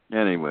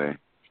anyway,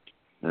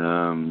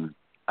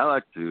 I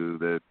like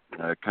that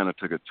I kind of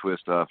took a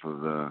twist off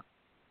of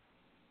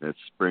that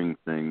spring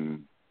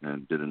thing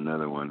and did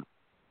another one.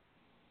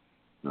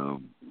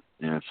 So,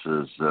 it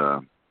says,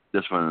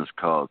 this one is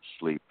called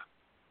Sleep.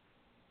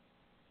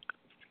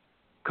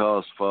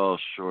 Calls fall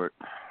short,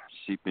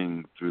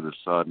 seeping through the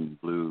sodden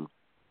blue.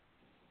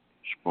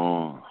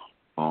 Bon,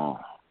 bon.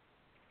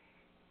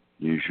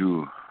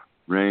 You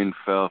rain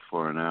fell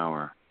for an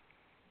hour.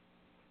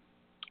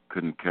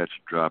 Couldn't catch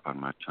a drop on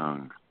my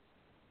tongue.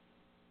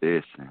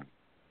 Bassing.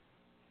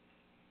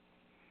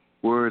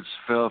 Words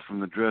fell from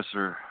the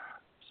dresser,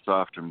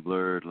 soft and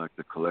blurred like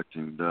the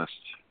collecting dust.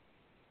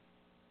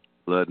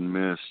 Blood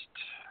mist,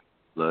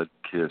 blood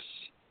kiss,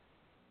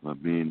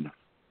 Mabine,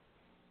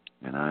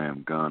 and I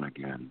am gone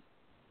again.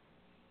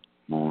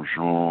 Mon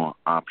Jean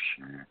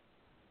option.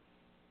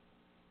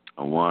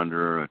 A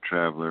wanderer, a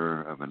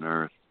traveler of an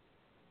earth,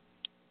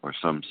 or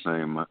some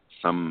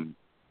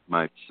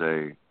might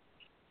say,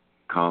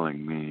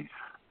 calling me.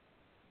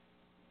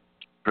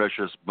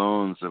 Precious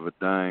bones of a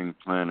dying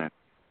planet,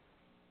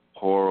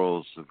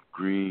 whorls of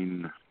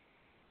green,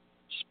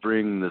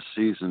 spring the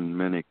season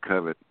many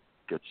covet,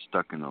 get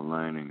stuck in the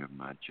lining of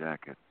my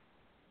jacket.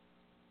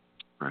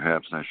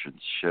 Perhaps I should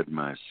shed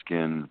my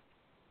skin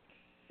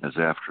as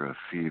after a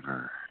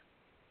fever.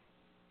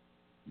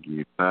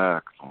 Gis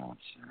pas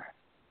compter.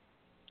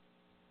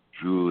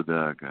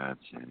 Juda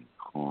gadze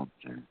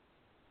compter.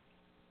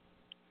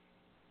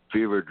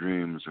 Fever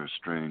dreams are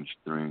strange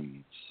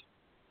things.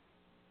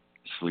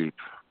 Sleep.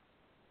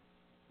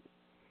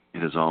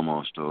 It is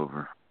almost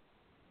over.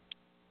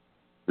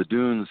 The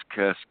dunes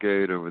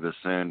cascade over the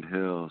sand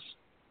hills.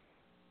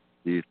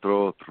 The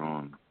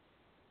Throtron.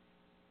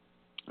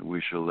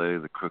 We shall lay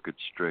the crooked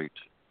straight.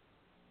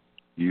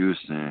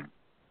 Using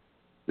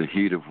the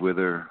heat of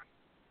wither,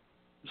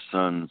 the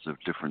suns of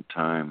different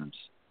times,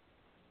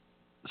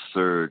 the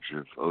surge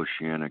of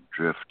oceanic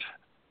drift,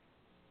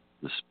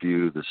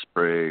 the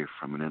spray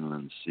from an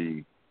inland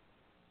sea.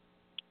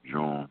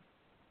 Jean,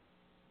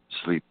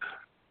 sleep.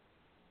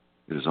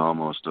 It is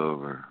almost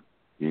over.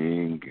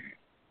 Being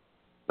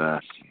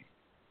Bassi.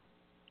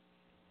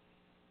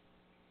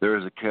 There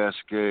is a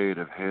cascade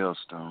of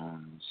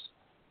hailstones.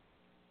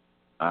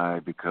 I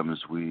become as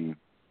we.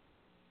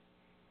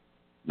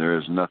 There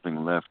is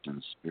nothing left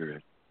in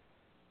spirit.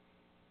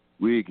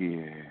 We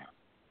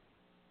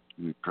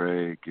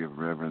pray, give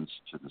reverence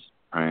to the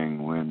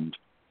praying wind.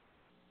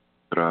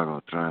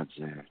 Trago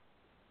traze.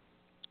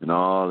 And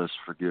all is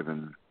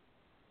forgiven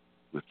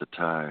with the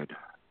tide.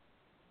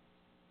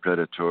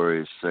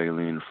 Predatory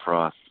saline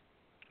froth.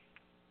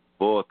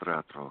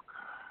 Otra troca.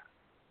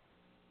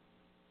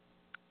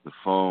 The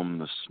foam,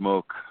 the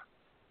smoke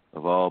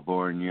of all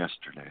born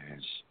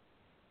yesterdays.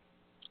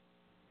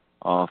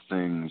 All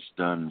things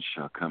done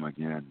shall come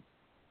again,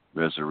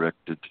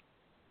 resurrected.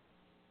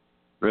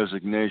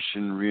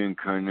 Resignation,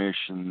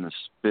 reincarnation, the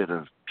spit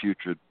of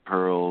putrid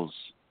pearls,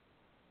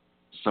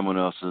 someone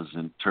else's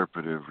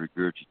interpretive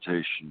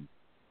regurgitation.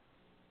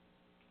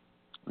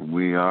 And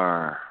we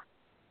are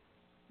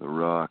the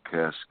raw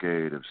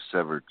cascade of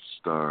severed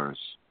stars,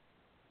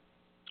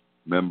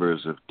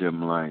 members of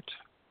dim light,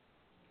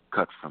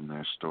 cut from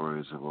their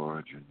stories of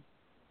origin.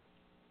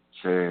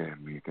 Se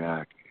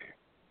migake.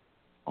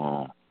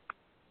 Oh,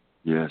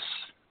 yes,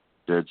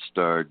 dead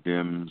star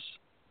dims,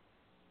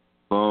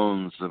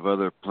 bones of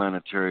other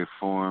planetary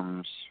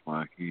forms,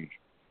 Waki.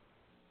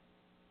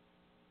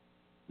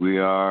 We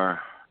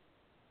are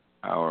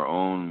our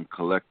own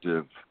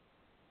collective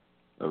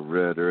of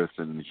red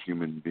earthen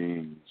human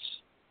beings,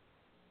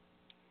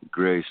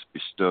 grace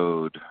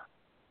bestowed,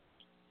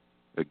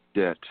 a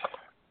debt,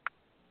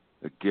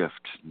 a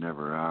gift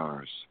never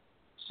ours,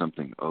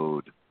 something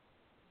owed,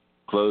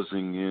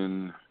 closing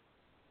in,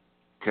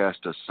 cast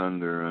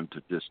asunder unto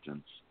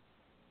distance,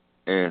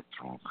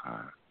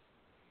 etronka,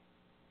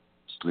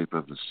 sleep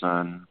of the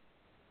sun,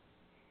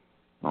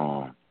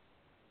 oh,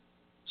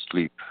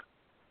 sleep,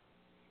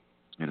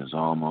 it is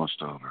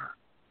almost over.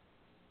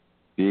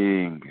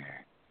 Being,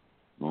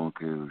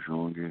 monke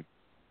ujonge,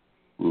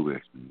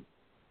 ubekni,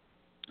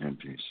 and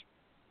peace.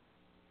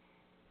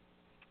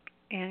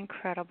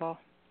 Incredible.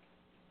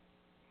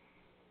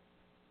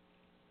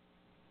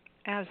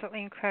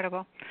 Absolutely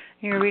incredible.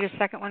 You going to read a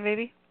second one,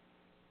 baby?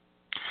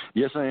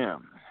 Yes, I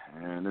am.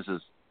 And this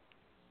is,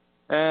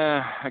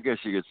 I guess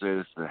you could say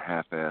this is a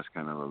half-ass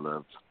kind of a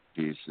love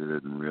piece. It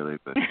isn't really,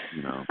 but,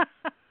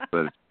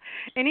 but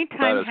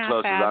Anytime as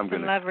close as I'm half-assed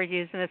and love are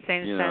used in the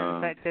same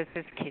sentence, that just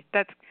is cute.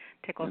 That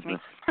tickles me.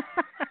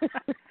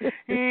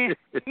 He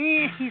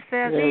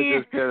says.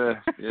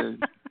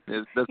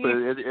 It's just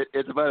kind of.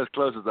 It's about as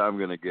close as I'm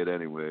going to get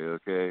anyway.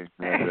 Okay,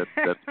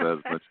 that's about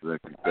as much as I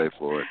can say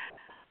for it.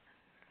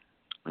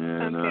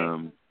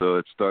 And so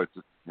it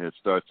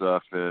starts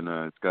off and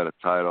it's got a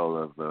title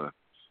of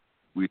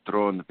 "We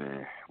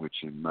Tronde," which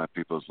in my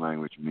people's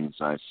language means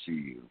 "I see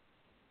you."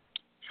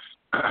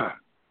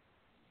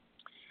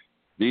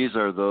 These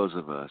are those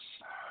of us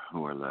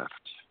who are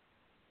left,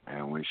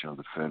 and we shall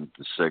defend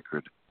the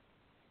sacred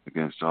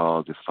against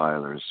all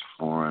defilers,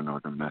 foreign or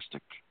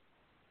domestic.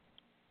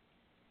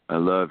 I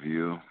love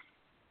you.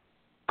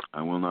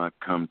 I will not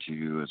come to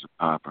you as a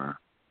pauper.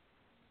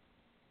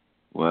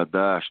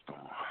 Wadashto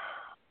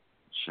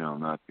shall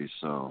not be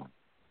so.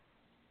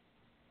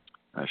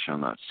 I shall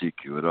not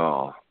seek you at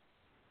all.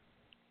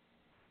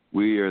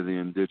 We are the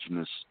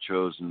indigenous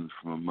chosen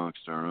from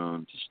amongst our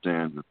own to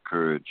stand with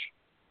courage,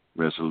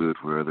 resolute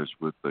where others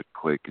would but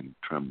quake and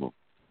tremble.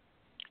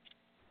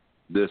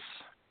 This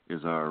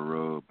is our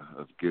robe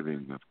of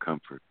giving of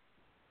comfort,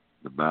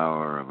 the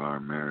bower of our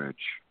marriage,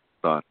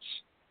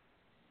 thoughts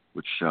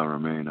which shall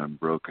remain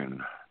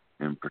unbroken,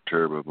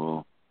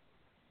 imperturbable,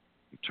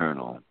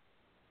 eternal,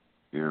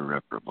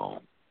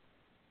 irreparable.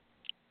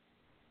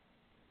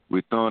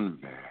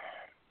 Witonbe,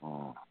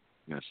 oh,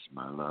 yes,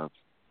 my love,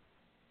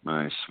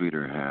 my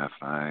sweeter half,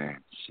 I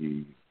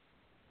see.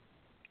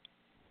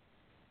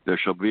 There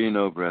shall be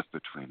no breath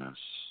between us,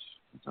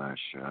 as I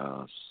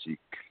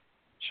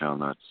shall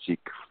not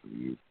seek for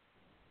you.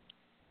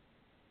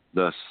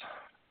 Thus,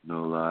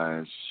 no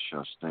lies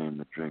shall stain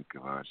the drink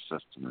of our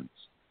sustenance.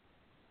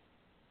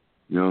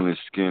 The only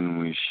skin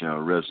we shall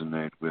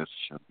resonate with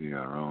shall be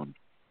our own.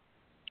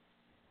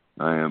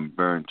 I am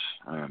burnt,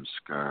 I am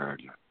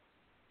scarred.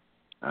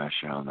 I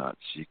shall not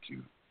seek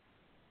you.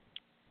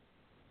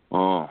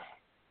 Oh,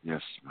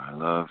 yes, my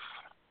love,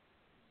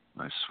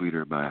 my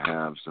sweeter by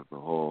halves of the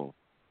whole.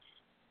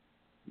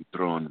 You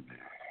thrown me.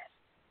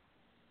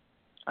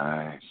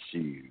 I see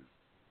you.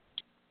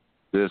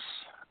 This,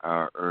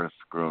 our earth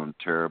grown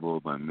terrible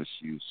by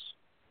misuse,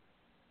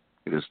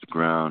 it is the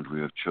ground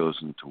we have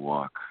chosen to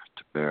walk,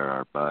 to bear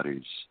our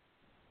bodies,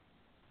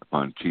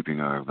 upon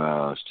keeping our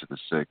vows to the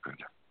sacred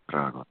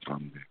Trago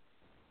Trombe.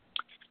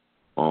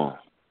 Oh,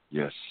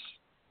 yes,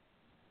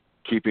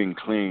 keeping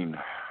clean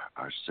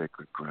our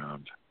sacred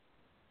ground.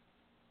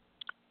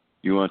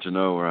 You want to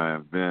know where I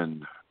have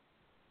been,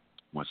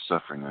 what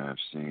suffering I have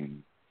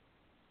seen,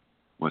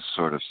 what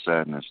sort of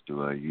sadness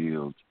do I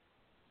yield?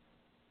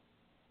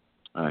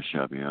 I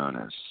shall be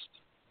honest.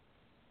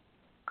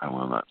 I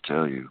will not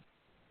tell you.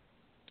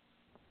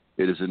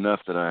 It is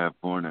enough that I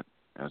have borne it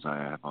as I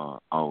have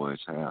always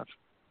have.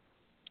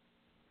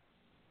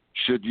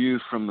 Should you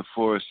from the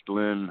forest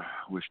glen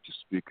wish to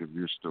speak of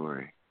your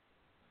story,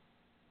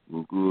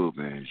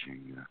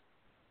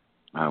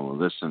 I will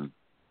listen.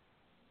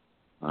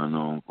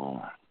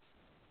 Anongo.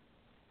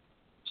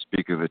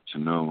 Speak of it to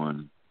no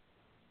one.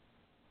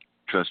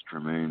 Trust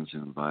remains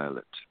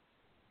inviolate.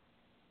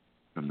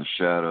 From the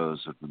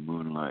shadows of the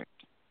moonlight,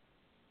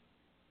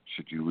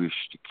 should you wish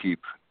to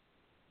keep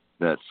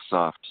that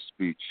soft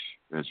speech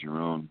as your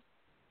own,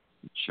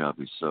 it shall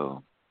be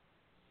so.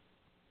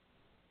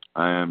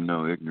 I am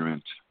no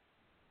ignorant,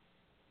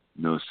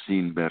 no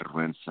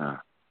sinvergüenza,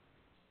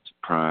 to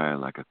pry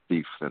like a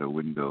thief at a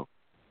window.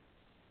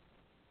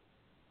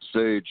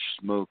 Sage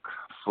smoke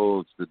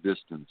folds the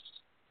distance,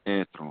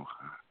 etronja.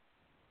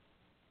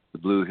 The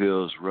blue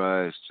hills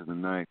rise to the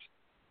night,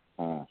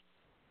 oh,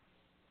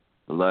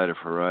 the light of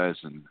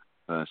horizon,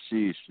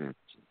 it.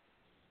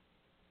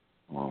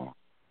 Oh,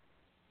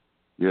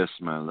 yes,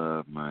 my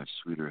love, my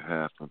sweeter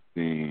half of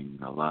being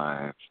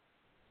alive.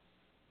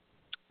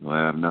 Though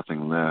I have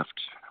nothing left,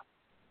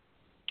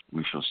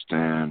 we shall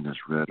stand as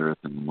red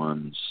earthen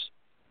ones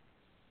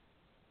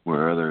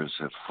where others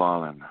have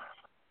fallen.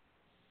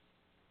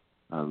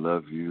 I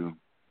love you,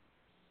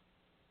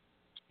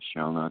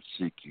 shall not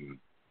seek you.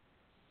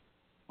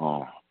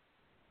 Oh,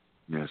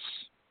 yes,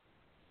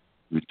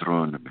 we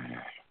throne me.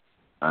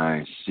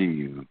 I see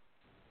you.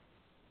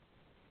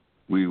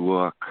 We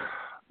walk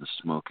the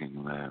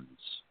smoking lands.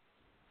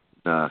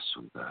 Da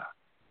suda,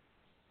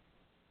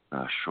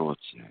 da shortse,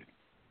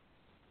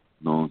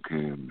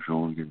 nonke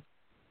mjonge,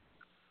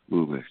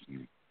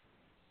 ubechni,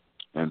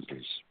 and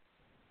please.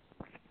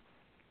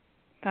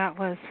 That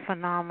was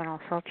phenomenal,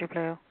 Soldier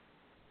Blue.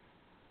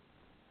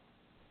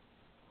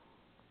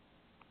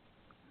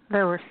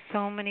 There were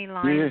so many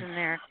lines in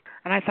there,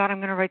 and I thought I'm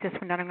going to write this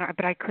one down,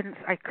 but I couldn't.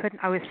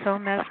 I was so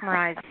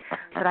mesmerized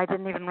that I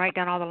didn't even write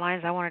down all the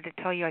lines I wanted to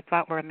tell you I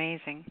thought were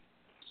amazing.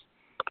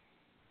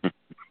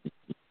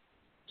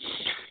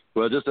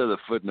 Well, just as a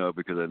footnote,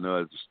 because I know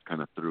I just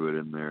kind of threw it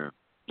in there,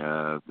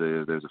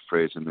 there's a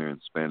phrase in there in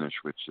Spanish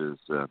which is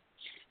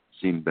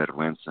sin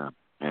vergüenza,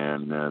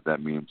 and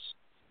that means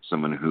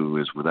someone who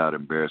is without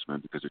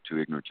embarrassment because they're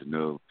too ignorant to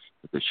know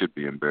that they should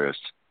be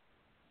embarrassed.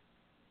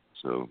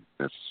 So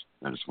I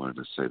just wanted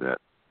to say that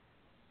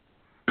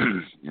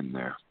in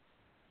there.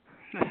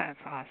 That's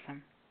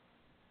awesome.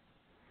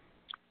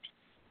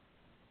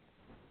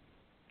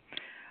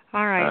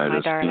 All right, my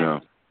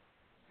darling.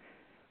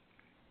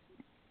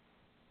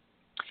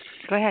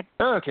 Go ahead.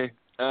 Okay.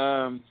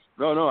 No,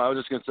 I was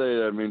just going to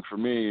say, I mean, for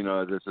me,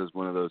 this is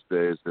one of those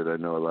days that I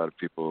know a lot of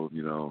people,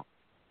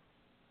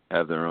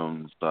 have their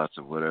own thoughts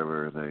of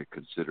whatever they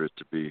consider it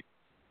to be.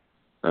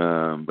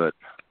 But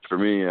for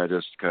me, I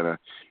just kind of,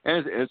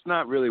 and it's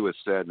not really with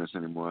sadness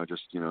anymore. I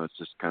just, it's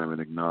just kind of an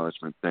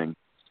acknowledgement thing.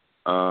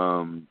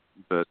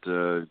 But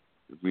I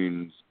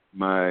mean,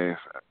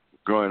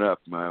 growing up,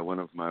 one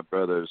of my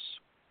brothers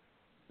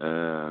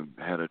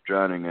had a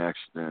drowning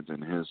accident,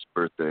 and his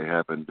birthday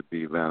happened to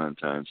be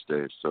Valentine's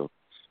Day. So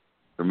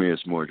for me,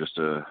 it's more just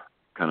a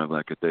kind of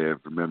like a day of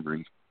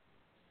remembering.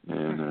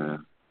 And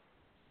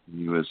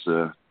he was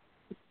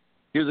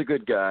a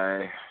good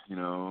guy,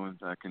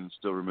 I can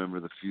still remember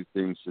the few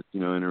things that,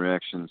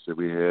 interactions that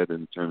we had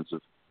in terms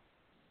of,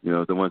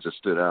 the ones that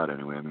stood out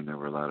anyway. I mean, there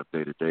were a lot of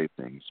day-to-day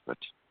things, but,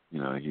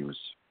 he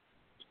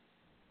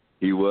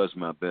was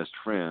my best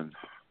friend.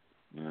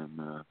 And,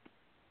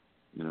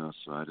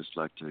 so I just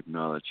like to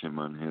acknowledge him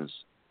on his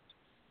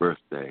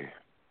birthday.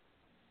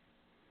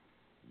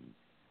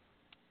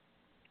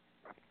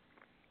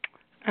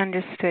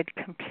 Understood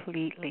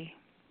completely.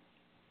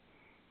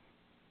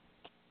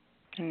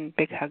 And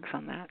big hugs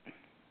on that.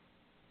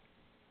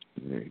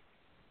 Great.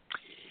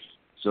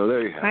 So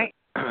there you have it.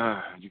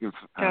 You can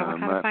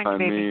find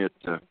me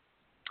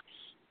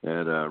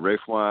at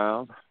Rafe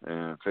Wild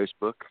and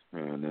Facebook,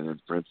 and then in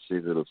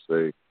parentheses it'll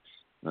say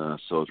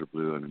Soldier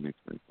Blue underneath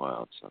Rafe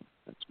Wild. So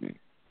that's me.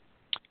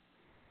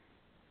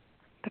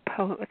 The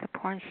poet with the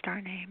porn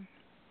star name.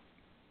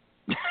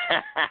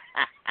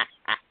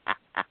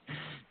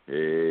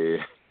 Hey.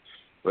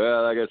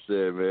 Well, like I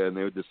said, man,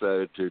 they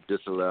decided to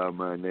disallow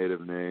my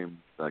native name,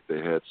 like they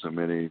had so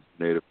many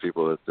native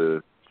people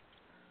for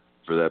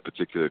that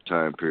particular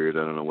time period. I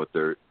don't know what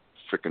their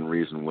frickin'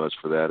 reason was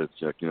for that.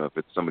 It's like, if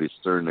it's somebody's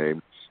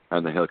surname, how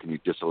in the hell can you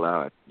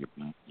disallow it, you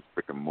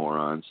frickin'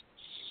 morons?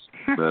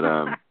 But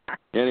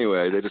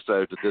anyway, they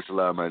decided to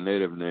disallow my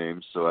native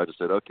name, so I just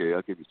said, okay,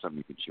 I'll give you something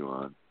you can chew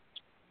on.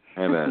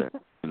 Have at it,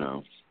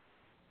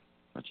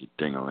 bunch of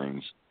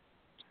dingalings.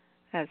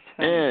 That's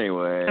funny.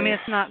 Anyway. I mean,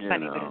 it's not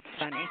funny, but it's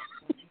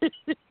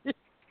funny.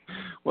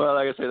 Well,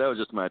 like I say, that was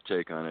just my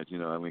take on it,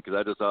 because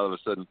I just all of a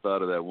sudden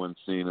thought of that one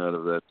scene out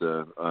of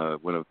that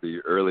one of the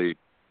early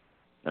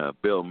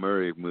Bill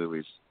Murray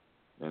movies,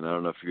 and I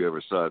don't know if you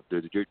ever saw it.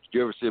 Did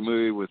you ever see a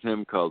movie with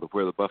him called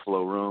Where the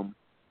Buffalo Roam?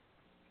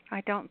 I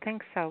don't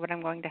think so, but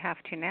I'm going to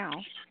have to now.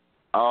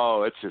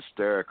 Oh, it's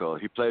hysterical.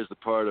 He plays the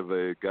part of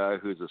a guy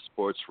who's a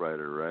sports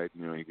writer, right?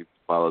 He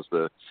follows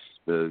the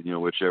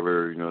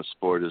whichever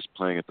sport is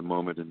playing at the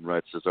moment and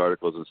writes his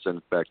articles and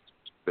sends it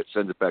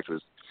back to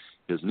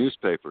his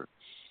newspaper.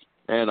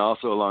 And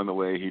also along the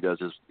way, he does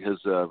his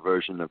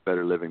version of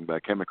Better Living by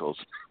Chemicals.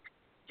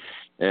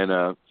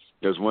 And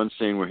there's one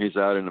scene where he's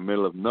out in the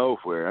middle of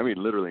nowhere. I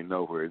mean, literally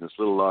nowhere, in this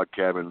little log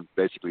cabin,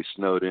 basically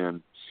snowed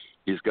in.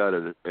 He's got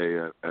a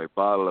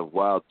bottle of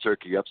wild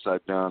turkey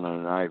upside down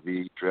on an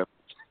IV drip,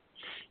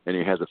 and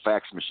he has a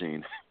fax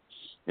machine,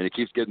 and he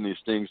keeps getting these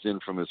things in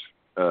from his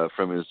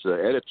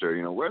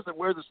editor. Where's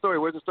the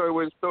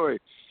story?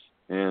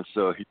 And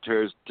so he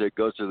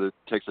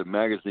takes a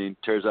magazine,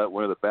 tears out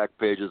one of the back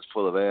pages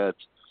full of ads,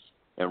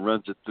 and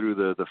runs it through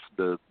the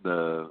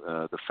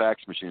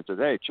fax machine and says,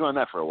 "Hey, chew on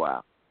that for a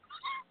while."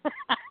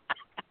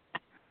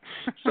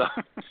 so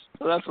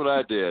that's what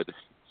I did.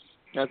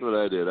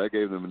 I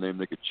gave them a name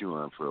they could chew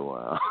on for a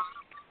while.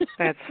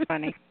 That's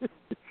funny.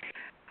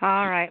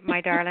 All right,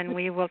 my darling,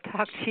 we will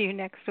talk to you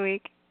next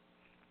week.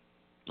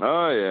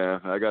 Oh, yeah,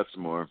 I got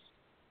some more.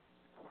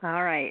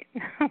 All right.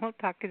 We'll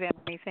talk to them.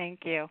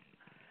 Thank you.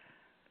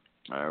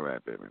 All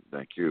right, baby.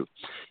 Thank you.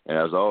 And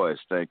as always,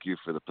 thank you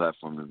for the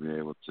platform to be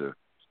able to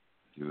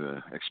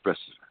express,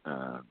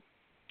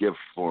 give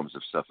forms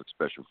of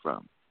self-expression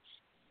from.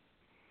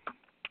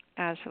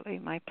 Absolutely,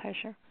 my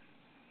pleasure.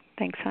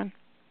 Thanks, hon.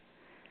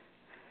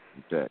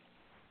 Okay.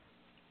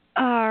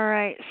 All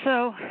right,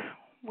 so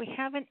we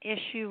have an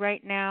issue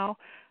right now.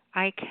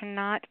 I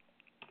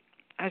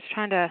was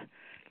trying to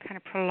kind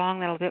of prolong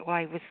that a little bit while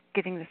I was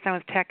getting the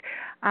sound tech.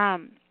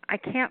 I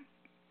can't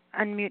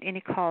unmute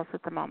any calls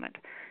at the moment.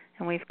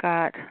 And we've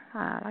got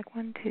 5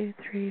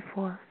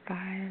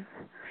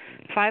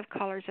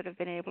 callers that have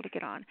been able to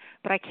get on.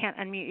 But I can't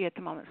unmute you at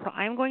the moment. So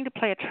I'm going to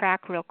play a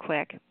track real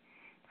quick.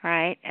 All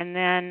right, and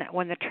then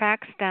when the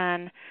track's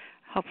done,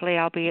 hopefully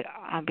I'll be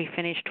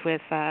finished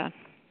with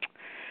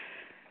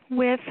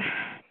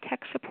tech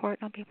support.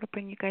 I'll be able to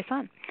bring you guys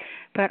on.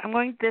 But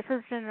this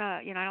is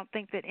I don't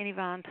think that any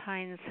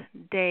Valentine's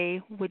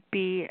Day would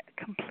be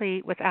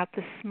complete without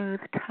the smooth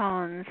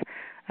tones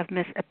of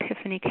Miss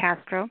Epiphany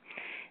Castro.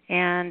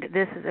 And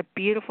this is a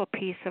beautiful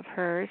piece of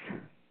hers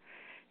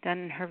done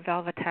in her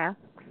velvetas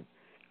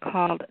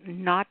called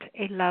Not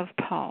a Love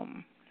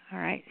Poem. All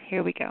right,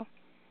 here we go.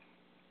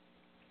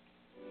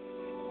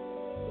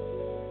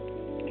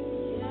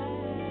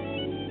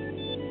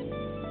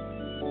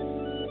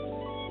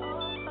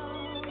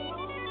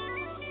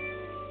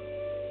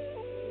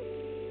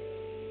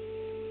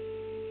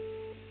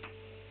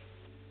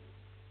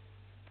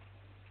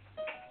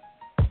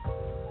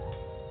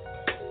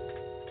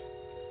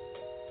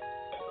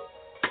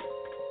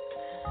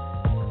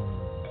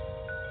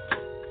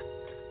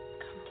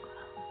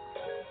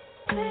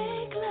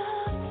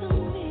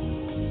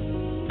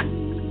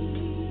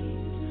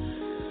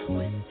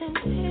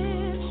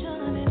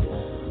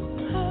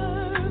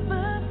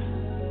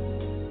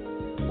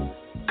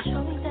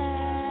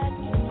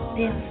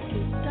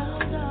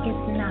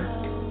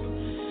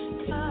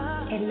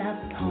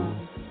 love poem.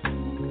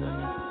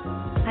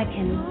 I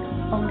can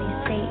only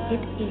say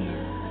it is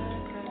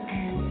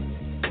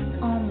an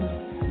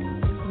almost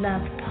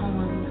love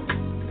poem,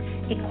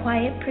 a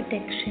quiet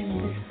prediction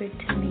whispered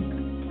to me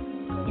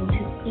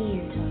into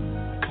ears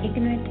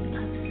ignorant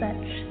of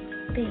such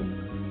things.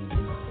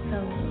 So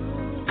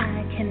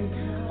I can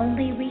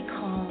only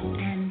recall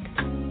and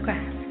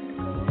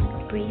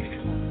grasp brief,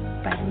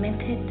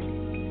 fragmented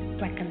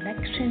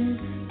recollections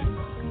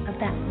of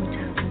that which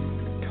I was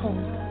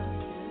told.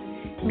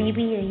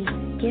 Maybe a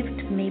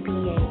gift, maybe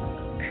a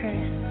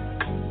curse,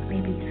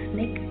 maybe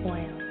snake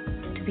oil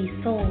to be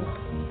sold.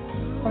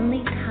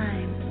 Only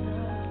time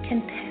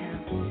can tell,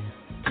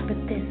 but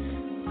this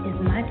is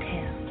my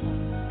tale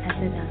as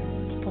it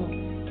unfolds.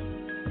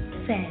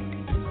 Said,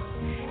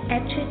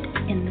 etch it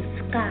in the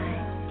sky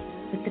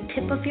with the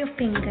tip of your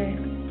finger.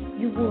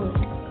 You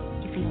would,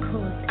 if you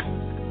could.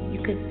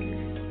 You could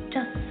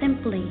just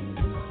simply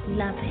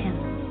love him.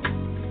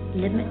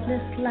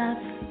 Limitless love,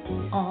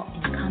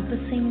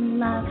 all-encompassing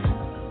love,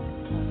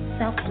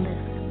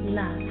 selfless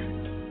love,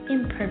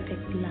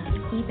 imperfect love,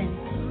 even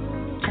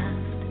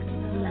just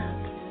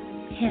love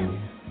him.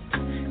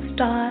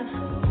 Stars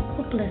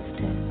will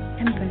blister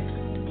and burst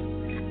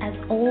as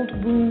old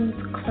wounds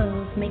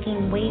close,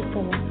 making way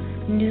for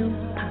new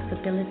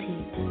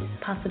possibilities,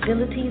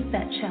 possibilities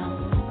that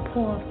shall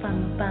pour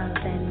from above,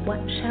 and what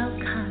shall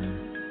come.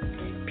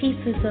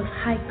 Pieces of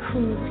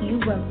haikus you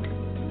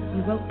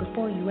wrote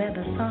before you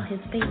ever saw his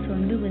face or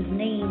knew his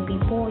name,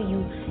 before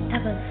you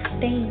ever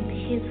stained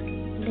his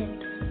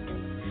lips.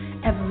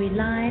 Every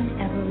line,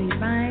 every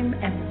rhyme,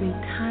 every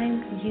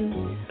time you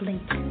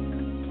blink,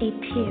 a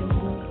tear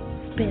will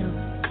spill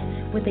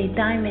with a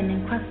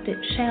diamond-encrusted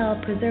shell,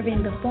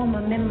 preserving the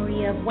former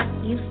memory of what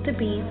used to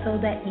be, so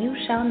that you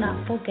shall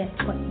not forget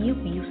what you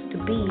used to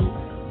be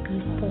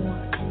before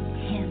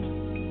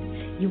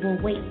him. You will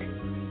wait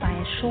by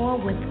a shore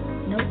with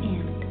no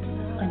end.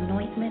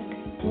 Anointment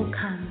will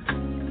come.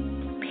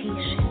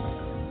 Patience,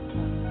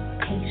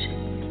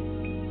 patience,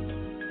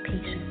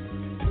 patience.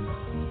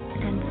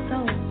 And so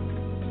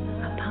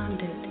I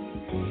pondered,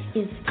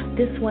 is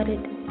this what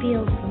it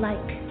feels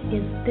like?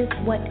 Is this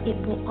what it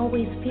will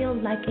always feel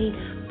like? A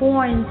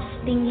foreign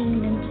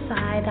stinging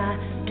inside I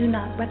do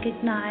not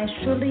recognize.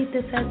 Surely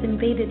this has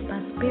invaded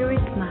my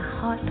spirit, my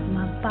heart,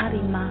 my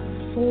body, my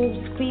soul,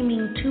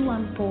 screaming to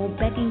unfold,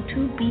 begging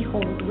to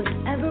behold with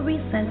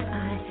every sense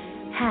I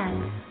have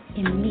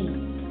in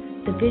me.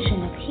 The vision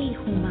of he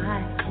whom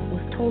I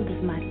was told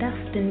is my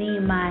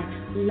destiny, my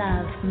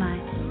love, my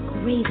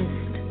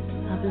greatest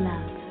of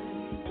love,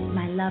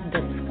 my love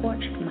that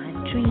scorched my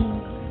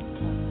dreams,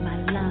 my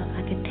love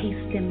I could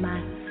taste in my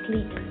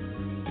sleep.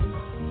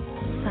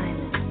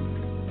 Silence,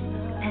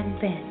 and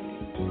then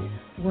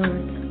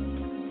words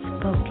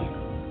spoken.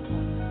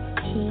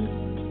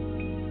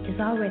 He is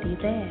already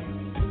there.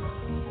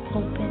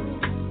 Open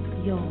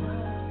your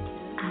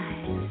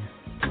eyes.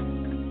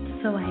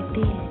 So I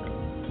did.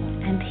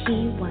 And he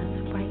was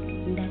right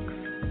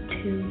next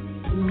to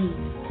me.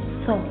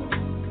 So,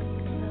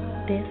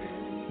 this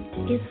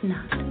is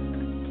not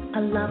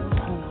a love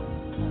poem.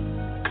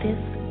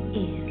 This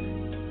is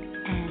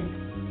an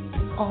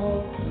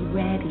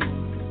already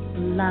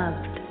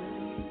loved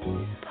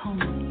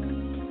poem.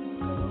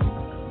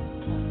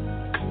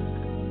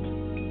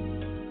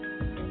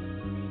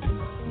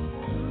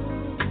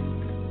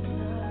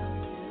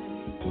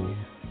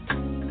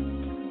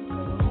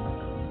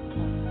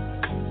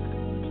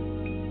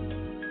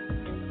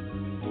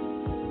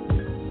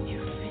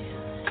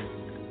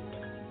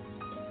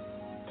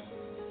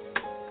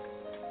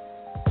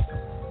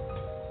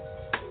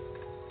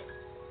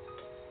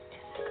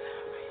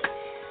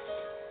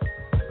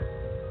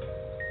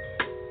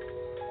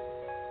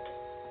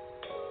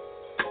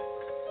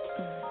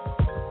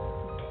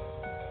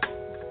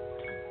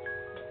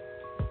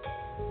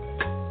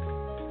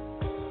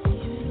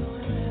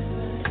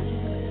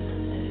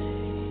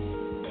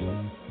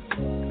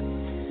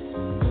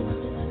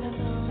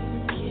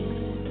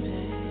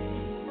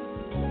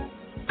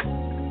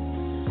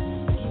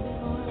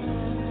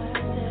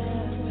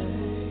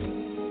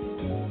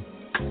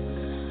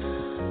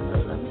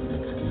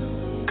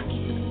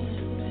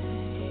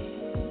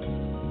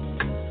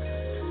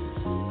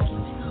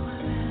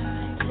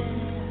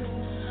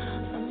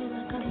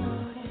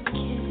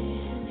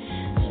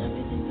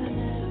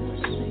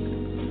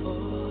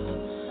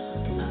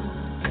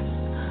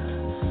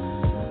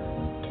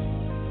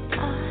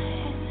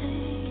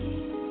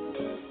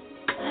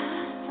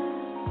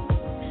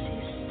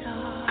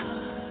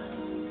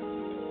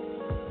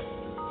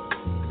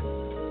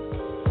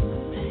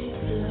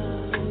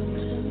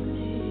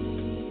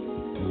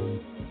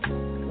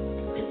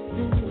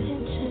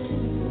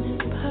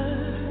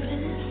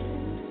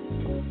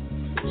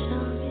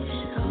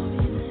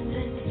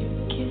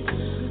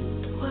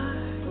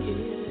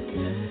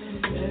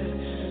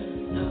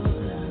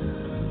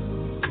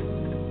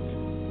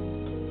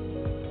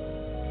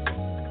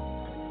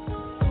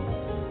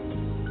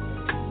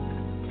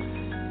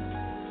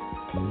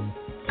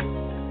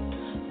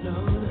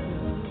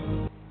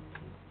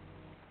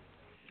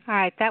 All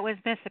right, that was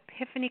Miss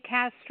Epiphany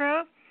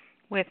Castro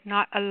with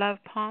Not a Love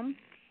Poem.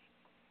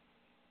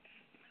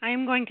 I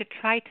am going to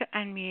try to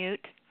unmute.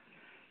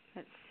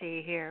 Let's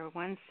see here,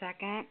 1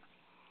 second.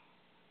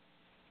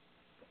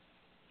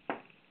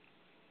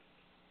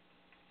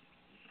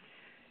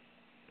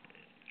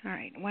 All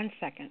right, 1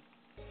 second.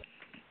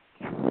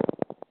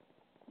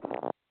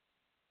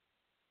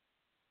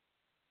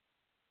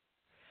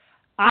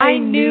 I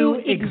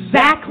knew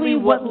exactly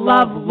what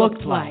love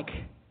looked like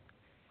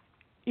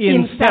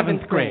in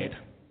 7th grade.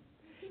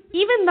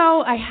 Even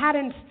though I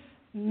hadn't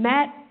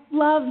met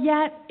love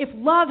yet, if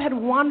love had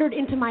wandered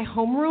into my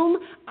homeroom,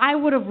 I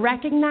would have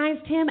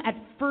recognized him at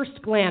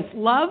first glance.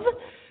 Love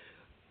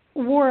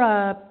wore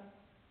a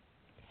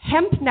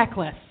hemp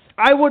necklace.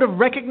 I would have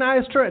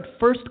recognized her at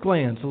first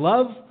glance.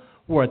 Love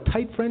wore a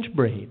tight French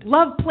braid.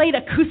 Love played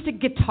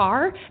acoustic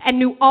guitar and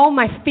knew all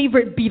my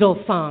favorite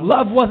Beatles songs.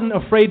 Love wasn't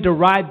afraid to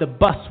ride the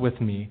bus with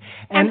me.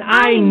 And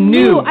I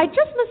knew I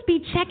just must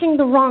be checking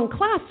the wrong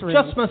classroom.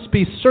 Just must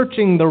be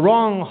searching the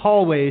wrong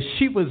hallways.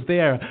 She was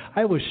there.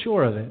 I was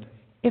sure of it.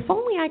 If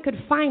only I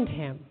could find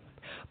him.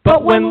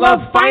 But when love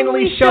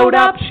finally showed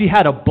up, she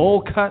had a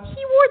bowl cut.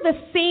 He wore the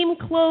same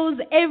clothes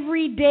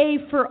every day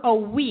for a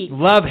week.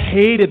 Love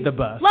hated the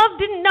bus. Love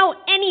didn't know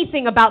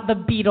anything about the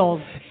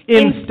Beatles.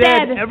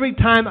 Instead, every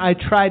time I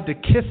tried to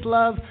kiss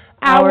love,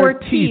 our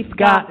teeth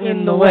got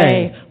in the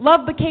way.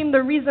 Love became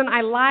the reason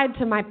I lied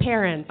to my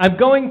parents. I'm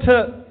going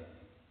to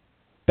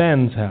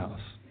Ben's house.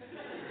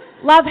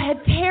 Love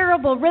had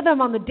terrible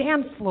rhythm on the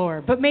dance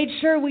floor, but made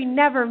sure we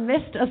never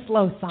missed a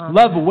slow song.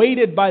 Love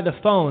waited by the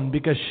phone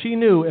because she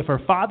knew if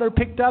her father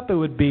picked up, it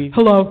would be,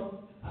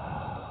 hello.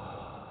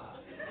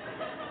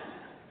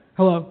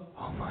 Hello.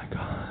 Oh my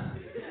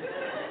God.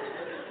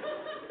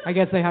 I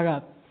guess they hung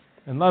up.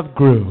 And love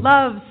grew.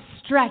 Love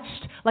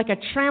stretched like a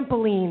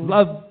trampoline.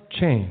 Love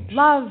changed.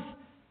 Love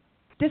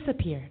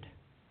disappeared,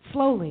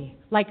 slowly,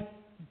 like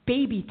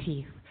baby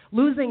teeth,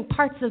 losing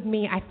parts of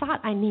me I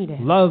thought I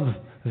needed. Love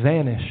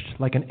vanished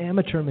like an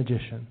amateur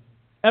magician.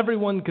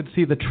 Everyone could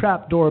see the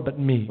trap door but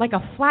me. Like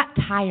a flat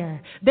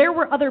tire. There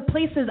were other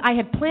places I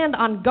had planned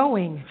on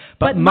going.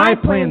 But my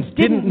plans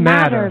didn't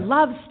matter.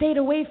 Love stayed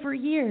away for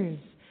years.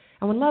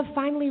 And when love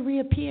finally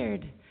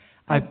reappeared,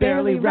 I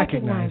barely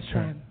recognized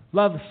her.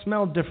 Love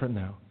smelled different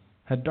now.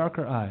 Had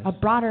darker eyes. A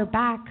broader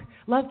back.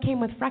 Love came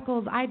with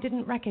freckles I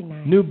didn't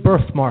recognize. New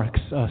birthmarks,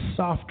 a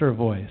softer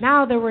voice.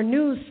 Now there were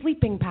new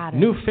sleeping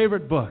patterns. New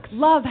favorite books.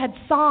 Love had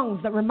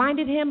songs that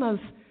reminded him of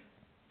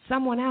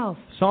someone else.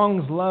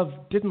 Songs love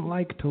didn't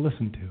like to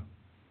listen to.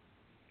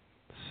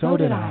 So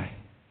did I.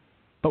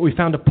 But we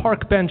found a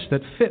park bench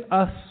that fit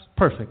us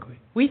perfectly.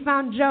 We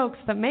found jokes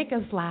that make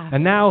us laugh.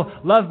 And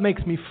now love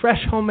makes me fresh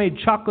homemade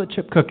chocolate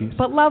chip cookies.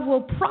 But love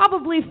will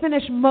probably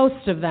finish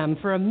most of them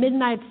for a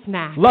midnight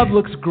snack. Love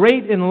looks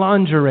great in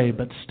lingerie,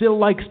 but still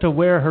likes to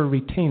wear her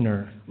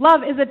retainer.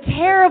 Love is a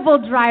terrible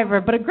driver,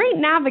 but a great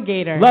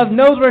navigator. Love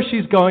knows where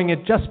she's going.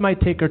 It just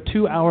might take her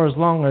 2 hours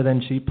longer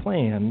than she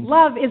planned.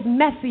 Love is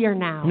messier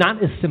now.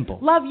 Not as simple.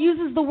 Love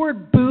uses the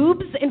word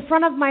boobs in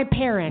front of my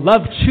parents.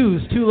 Love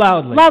chews too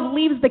loudly. Love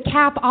leaves the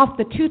cap off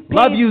the toothpaste.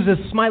 Love uses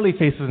smiley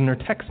faces in her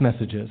text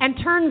messages. And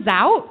turns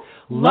out,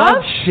 love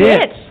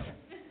shits.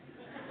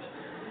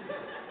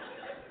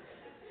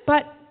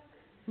 But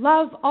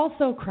love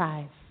also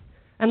cries.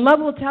 And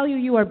love will tell you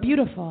you are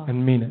beautiful.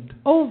 And mean it.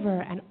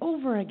 Over and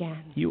over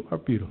again. You are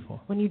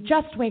beautiful. When you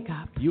just wake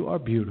up. You are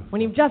beautiful.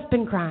 When you've just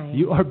been crying.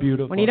 You are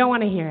beautiful. When you don't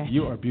want to hear it.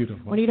 You are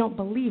beautiful. When you don't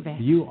believe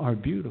it. You are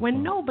beautiful.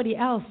 When nobody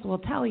else will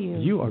tell you.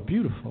 You are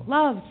beautiful.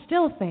 Love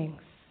still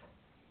thinks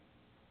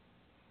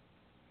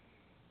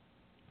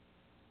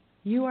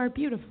you are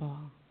beautiful.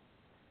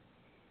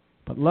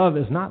 But love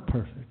is not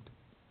perfect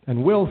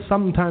and will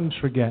sometimes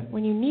forget.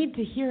 When you need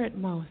to hear it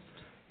most.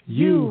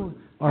 You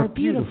are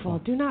beautiful.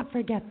 Do not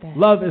forget this.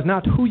 Love is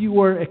not who you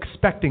were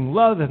expecting.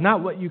 Love is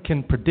not what you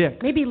can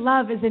predict. Maybe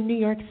love is in New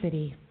York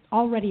City,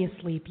 already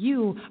asleep.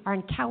 You are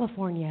in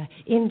California,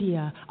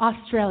 India,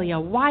 Australia,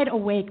 wide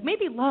awake.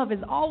 Maybe love is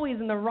always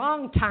in the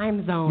wrong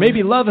time zone.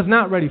 Maybe love is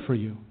not ready for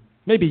you.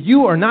 Maybe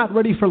you are not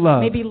ready for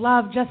love. Maybe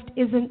love just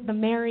isn't the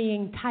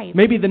marrying type.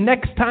 Maybe the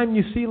next time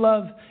you see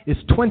love is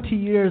 20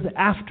 years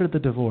after the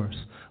divorce.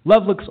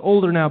 Love looks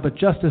older now, but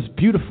just as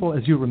beautiful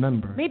as you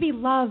remember. Maybe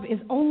love is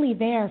only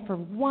there for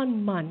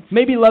 1 month.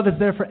 Maybe love is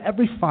there for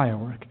every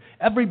firework,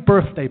 every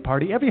birthday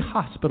party, every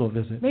hospital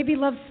visit. Maybe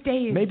love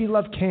stays. Maybe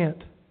love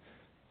can't.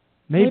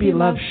 Maybe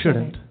love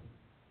shouldn't.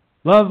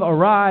 Love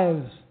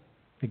arrives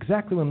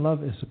exactly when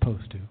love is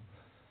supposed to.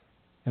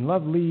 And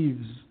love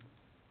leaves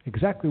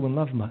exactly when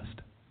love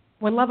must.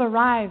 When love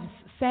arrives,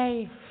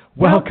 say,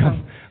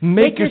 welcome.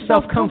 Make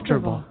yourself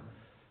comfortable.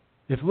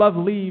 If love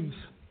leaves,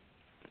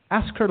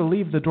 ask her to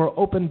leave the door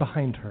open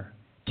behind her.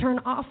 Turn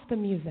off the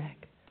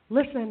music.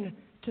 Listen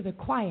to the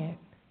quiet.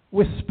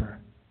 Whisper.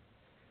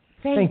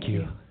 Thank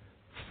you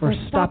for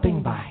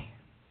stopping by.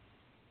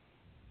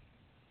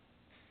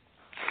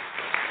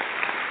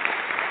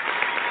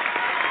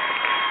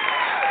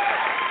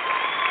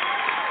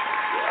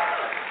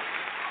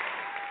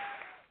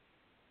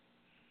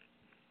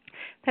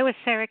 That was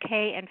Sarah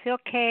Kay and Phil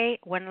Kay,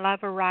 When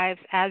Love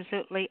Arrives,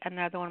 absolutely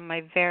another one of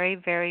my very,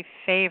 very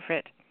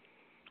favorite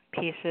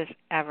pieces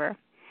ever.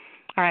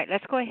 All right,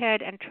 let's go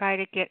ahead and try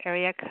to get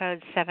area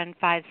code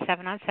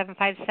 757 on.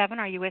 757,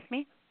 are you with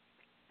me?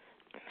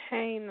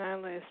 Hey,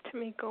 Nyla, it's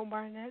Tamiko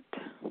Barnett.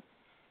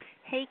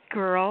 Hey,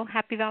 girl.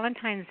 Happy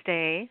Valentine's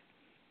Day.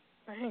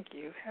 Thank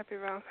you. Happy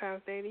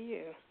Valentine's Day to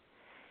you.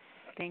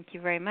 Thank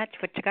you very much.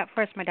 What you got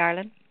for us, my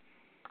darling?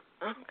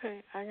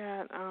 Okay, I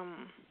got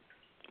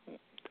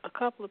a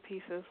couple of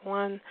pieces.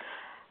 One,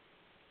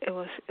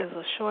 is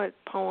a short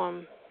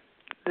poem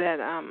that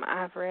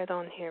I've read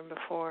on here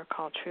before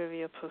called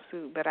Trivial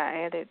Pursuit, but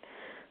I added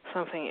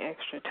something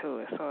extra to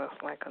it, so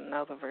it's like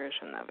another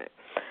version of it.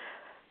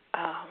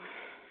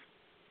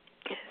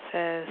 It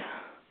says,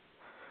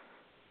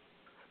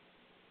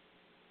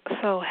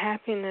 so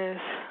happiness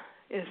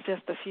is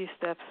just a few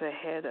steps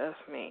ahead of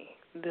me.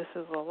 This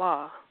is a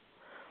law.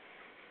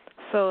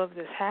 So of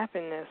this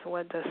happiness,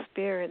 what does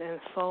spirit and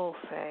soul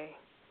say?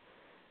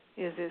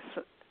 Is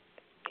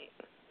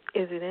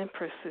it in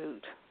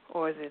pursuit,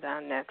 or is it our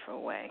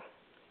natural way?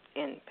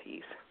 In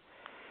peace.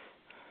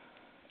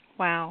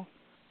 Wow.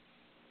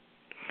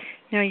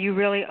 You know, you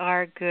really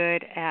are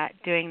good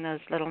at doing those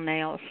little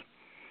nails.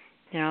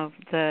 You know,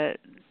 the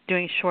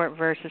doing short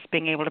verses,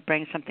 being able to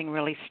bring something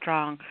really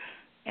strong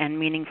and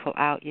meaningful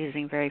out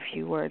using very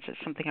few words.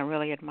 It's something I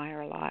really admire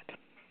a lot.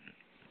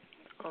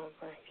 Oh,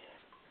 thank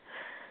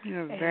you.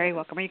 You're very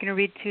welcome. Are you going to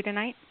read two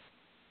tonight?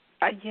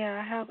 Yeah,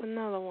 I have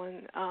another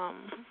one.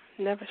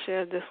 Never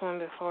shared this one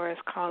before.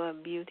 It's called A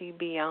Beauty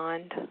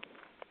Beyond.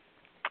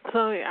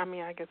 So, I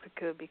mean, I guess it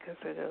could be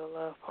considered a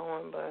love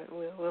poem, but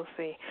we'll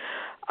see.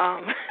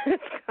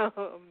 It's called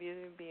A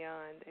Beauty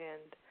Beyond.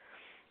 And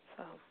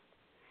so,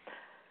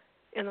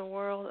 in a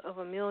world of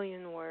a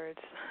million words,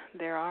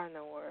 there are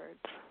no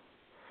words.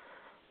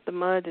 The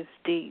mud is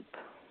deep,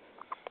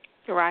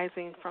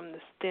 rising from the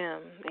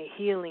stem, a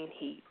healing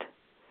heat.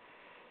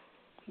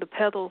 The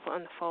petals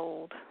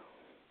unfold,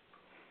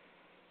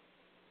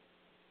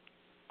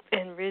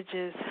 and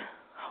ridges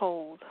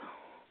hold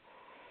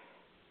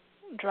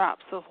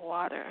drops of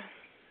water.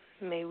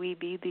 May we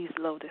be these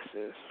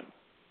lotuses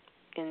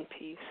in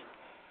peace.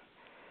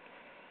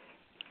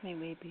 May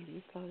we be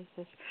these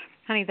lotuses.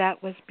 Honey,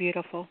 that was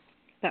beautiful.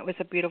 That was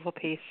a beautiful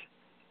piece.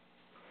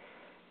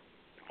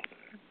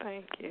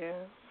 Thank you.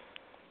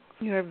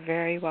 You're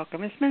very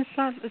welcome. It's been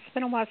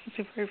a while since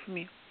we've heard from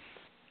you.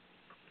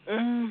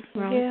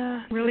 Well,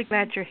 yeah. Really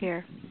glad you're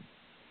here.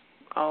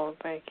 Oh,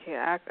 thank you.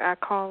 I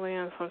call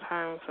in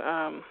sometimes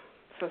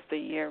since the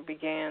year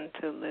began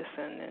to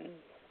listen and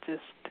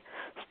just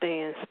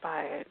stay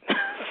inspired.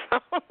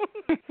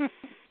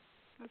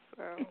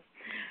 So.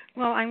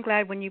 Well, I'm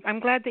glad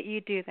that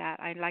you do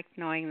that. I like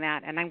knowing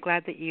that, and I'm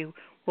glad that you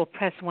will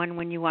press one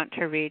when you want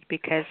to read,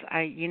 because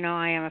I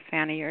am a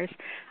fan of yours.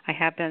 I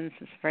have been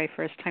since the very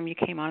first time you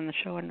came on the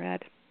show and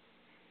read.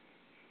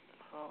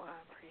 Oh, I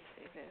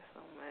appreciate it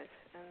so much,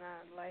 and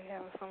I like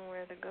having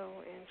somewhere to go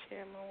and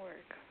share my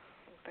work.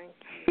 So thank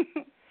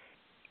you.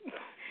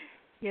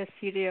 Yes,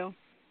 you do.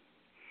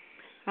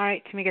 All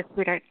right, Tamika,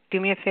 sweetheart, do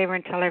me a favor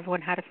and tell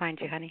everyone how to find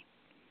you, honey.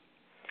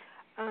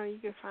 You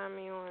can find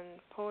me on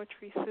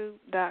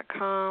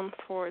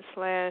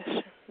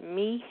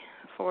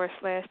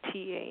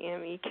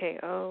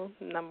poetrysoup.com/me/TAMEKO,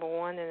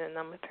 1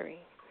 and 3.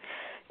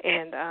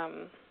 And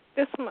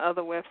there's some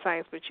other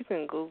websites, but you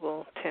can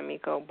Google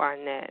Tamiko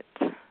Barnett,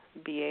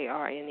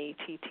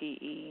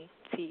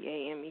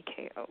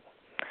 BARNETTETAMEKO.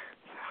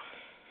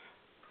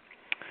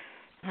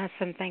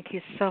 Awesome. Thank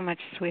you so much,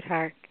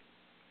 sweetheart.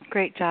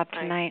 Great job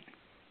tonight.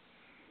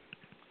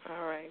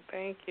 All right.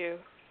 Thank you.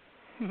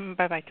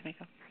 Bye-bye,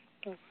 Tamiko.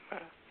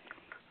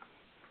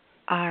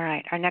 All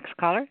right. Our next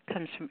caller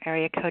comes from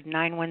area code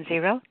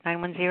 910.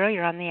 910,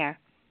 you're on the air.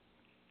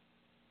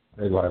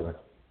 Hey, Nyla.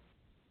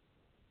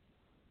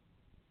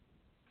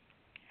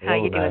 How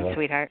you doing,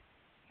 sweetheart?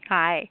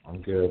 Hi.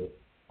 I'm good.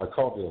 I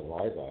called you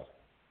Nyla.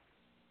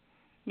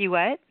 You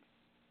what?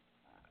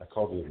 I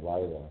called you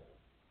Nyla.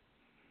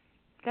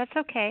 That's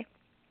okay.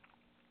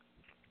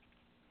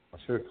 I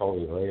should have called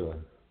you Layla.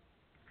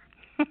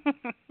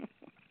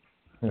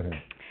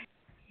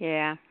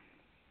 Yeah.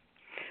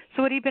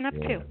 So what have you been up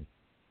to?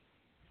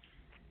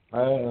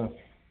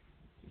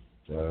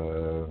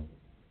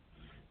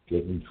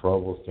 Getting in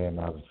trouble, staying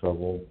out of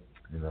trouble.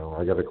 You know,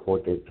 I got a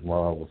court date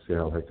tomorrow. We'll see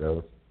how that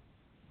goes.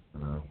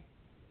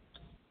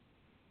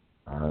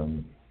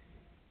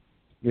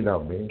 You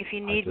know me. If you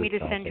need me to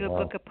send you a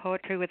book of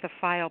poetry with a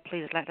file,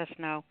 please let us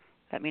know.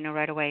 Let me know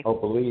right away. Oh,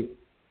 believe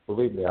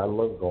me, I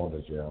love going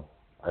to jail.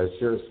 I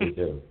seriously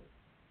do.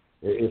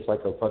 It's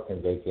like a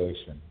fucking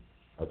vacation,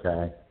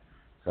 okay?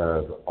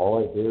 Because all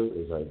I do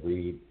is I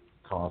read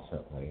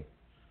constantly,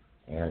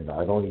 and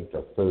I don't eat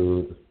the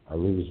food. I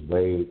lose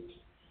weight,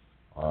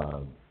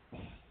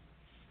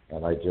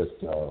 and I just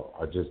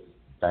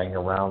bang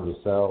around the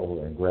cell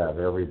and grab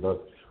every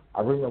book.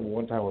 I remember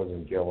one time I was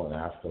in jail in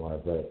Asheville,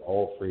 and I read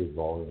all 3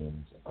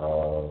 volumes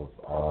of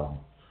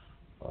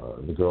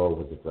The Girl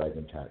with the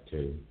Dragon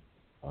Tattoo.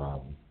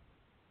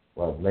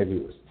 Well, maybe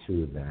it was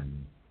 2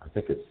 then. I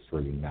think it's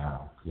 3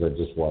 now because I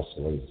just watched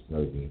the latest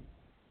movie.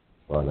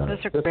 But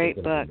those are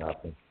great books.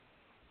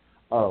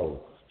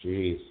 Oh,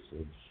 geez,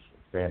 it's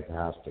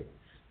fantastic.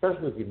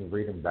 Especially if you can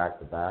read them back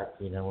to back,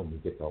 when you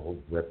get the whole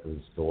grip of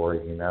the story,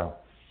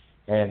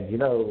 And,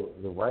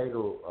 the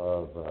writer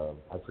of,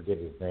 I forget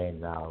his name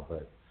now,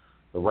 but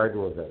the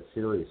writer of that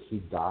series, he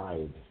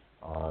died,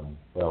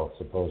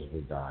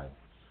 supposedly died.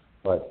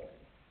 But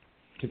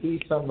to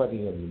be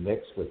somebody in the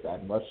mix with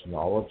that much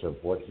knowledge of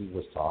what he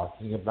was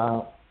talking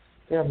about,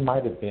 there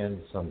might have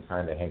been some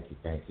kind of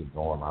hanky-panky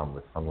going on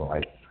with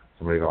somebody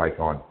like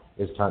going,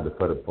 it's time to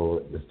put a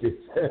bullet in this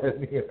dude's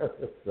head,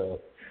 So,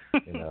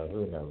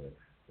 who knows?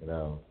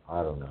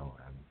 I don't know.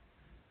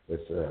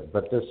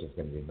 But this is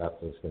going to be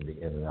nothing. It's going to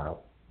be in and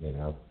out,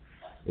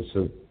 It's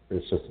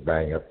just a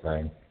bang-up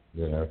thing,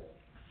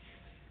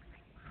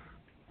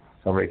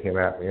 Somebody came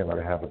at me and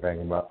I have to bang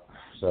them up.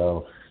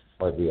 So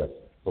it might be a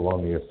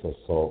felonious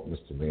assault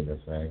misdemeanor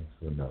thing.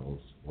 Who knows?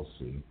 We'll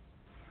see.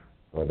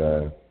 But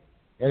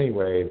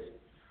anyways,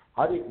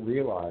 I didn't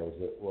realize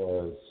it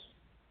was,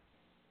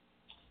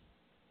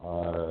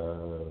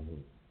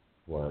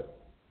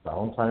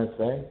 Valentine's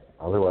Day?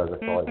 Otherwise, I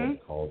probably wouldn't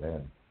have called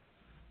in.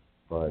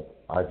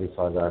 But I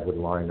decided I would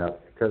line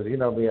up because me,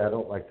 I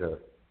don't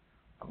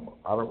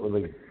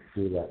really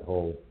do that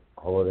whole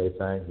holiday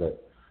thing.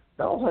 But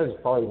Valentine's is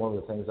probably one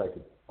of the things I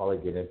could probably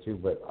get into.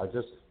 But I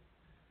just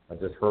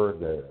heard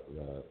the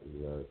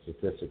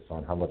statistics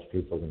on how much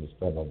people are going to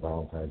spend on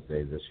Valentine's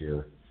Day this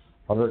year.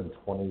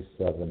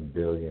 $127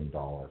 billion.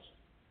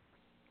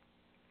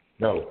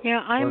 No. Yeah,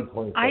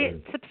 I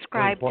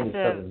subscribe to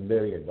 $127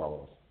 million.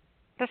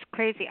 That's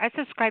crazy. I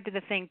subscribe to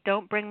the thing,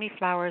 don't bring me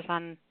flowers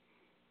on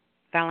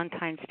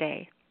Valentine's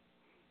Day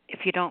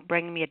if you don't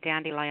bring me a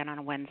dandelion on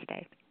a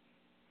Wednesday.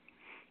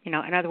 In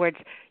other words,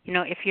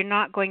 if you're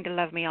not going to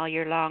love me all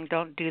year long,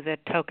 don't do the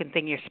token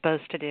thing you're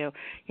supposed to do.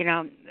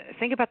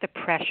 Think about the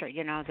pressure,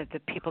 that the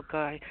people go,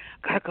 I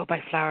got to go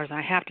buy flowers and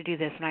I have to do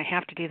this and I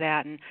have to do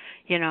that. And,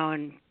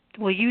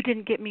 well, you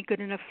didn't get me good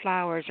enough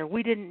flowers or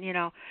we didn't,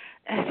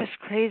 it's just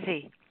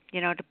crazy,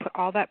 to put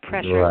all that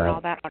pressure and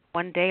all that on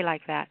one day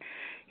like that.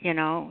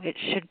 It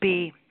should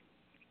be,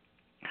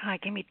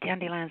 give me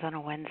dandelions on a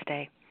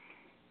Wednesday.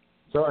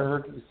 So I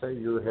heard you say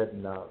you're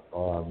heading out,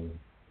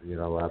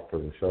 after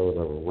the show is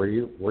over. Where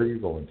are you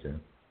going to?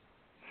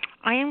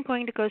 I am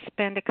going to go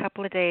spend a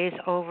couple of days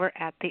over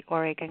at the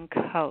Oregon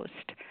coast.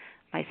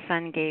 My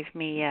son gave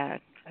me a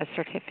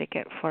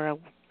certificate for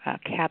a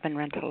cabin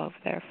rental over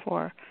there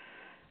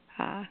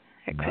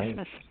at nice.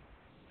 Christmas.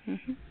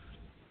 Mm-hmm.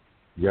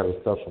 You have a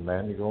special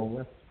man you're going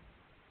with?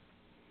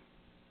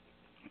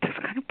 It's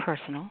kind of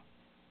personal.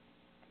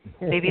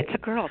 Maybe it's a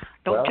girl.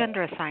 Don't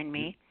gender assign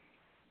me.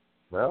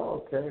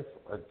 Well, okay.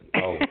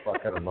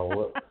 Fucking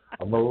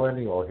a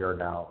millennial here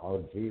now.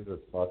 Oh, Jesus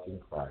fucking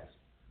Christ.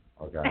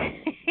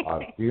 Okay.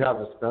 Do you have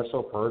a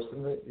special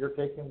person that you're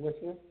taking with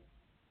you?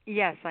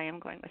 Yes, I am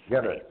going with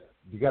somebody.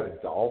 You got a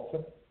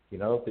dolphin,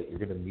 that you're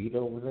going to meet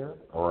over there?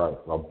 Or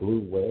a blue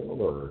whale,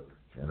 or,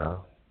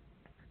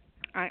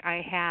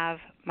 I have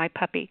my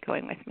puppy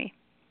going with me.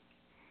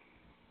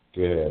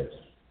 Good.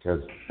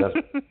 Because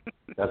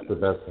that's the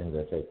best thing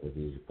to take with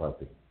you, your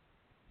puppy.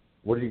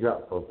 What do you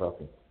got for a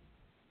puppy?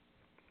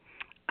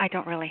 I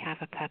don't really have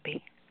a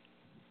puppy.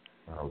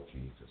 Oh,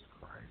 Jesus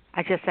Christ!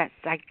 I just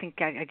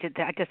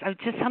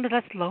sounded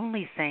less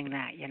lonely saying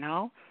that,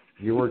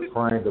 You were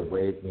trying to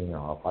wave me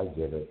off. I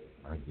get it.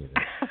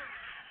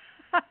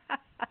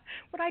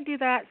 Would I do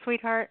that,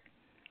 sweetheart?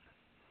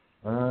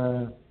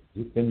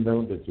 You've been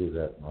known to do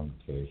that on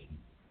occasion.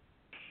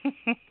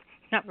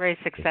 Not very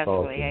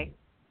successfully, eh?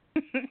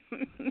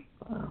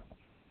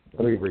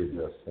 Let me read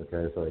this,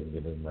 okay, so I can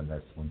get into my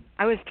next one.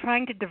 I was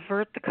trying to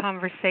divert the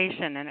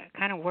conversation, and it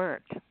kind of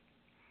worked.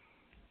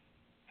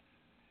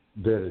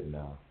 Did it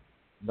now?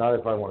 Not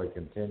if I want to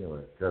continue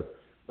it. Because,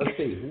 let's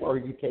see, who are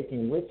you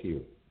taking with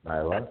you,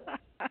 Nyla?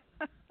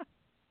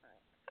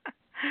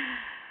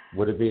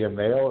 Would it be a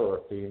male or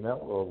a female,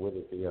 or would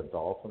it be a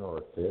dolphin or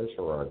a fish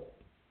or a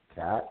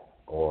cat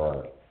or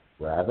a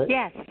rabbit?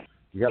 Yes.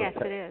 Yes,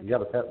 it is. You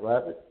got a pet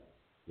rabbit?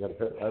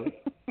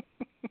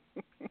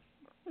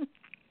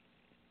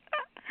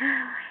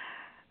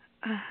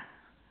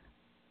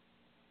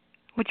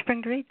 What'd you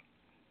bring to read?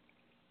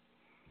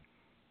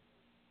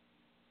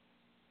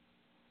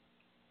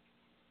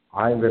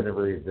 I'm going to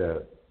read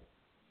the.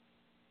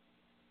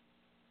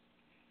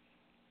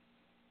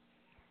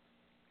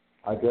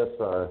 I guess,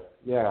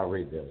 I'll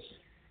read this.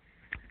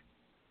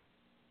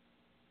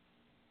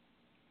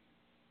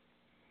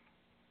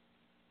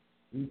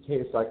 You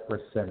taste like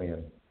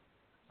persimmon.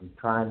 I'm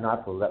trying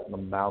not to let my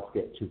mouth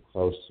get too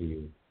close to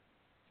you.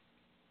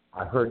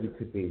 I heard you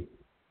could be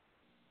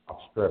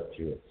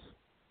obstreperous,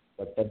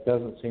 but that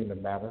doesn't seem to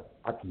matter.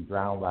 I can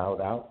drown loud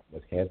out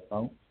with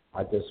headphones.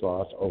 I just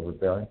lost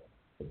overbearing,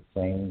 the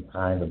same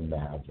kind of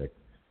magic.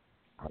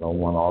 I don't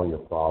want all your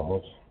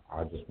problems.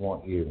 I just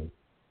want you.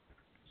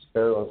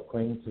 Sparrows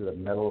cling to the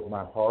metal of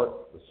my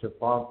heart. The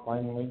chiffon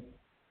finally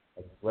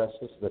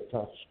addresses the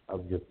touch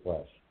of your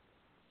flesh.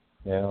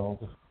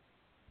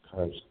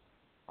 Because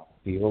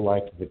feel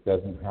like if it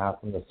doesn't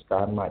happen, the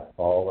sky might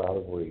fall out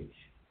of reach.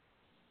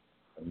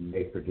 And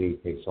Maker D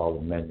takes all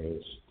the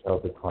menus,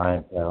 tells the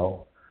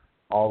clientele,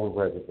 all the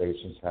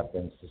reservations have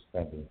been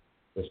suspended.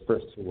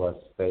 Whispers to us,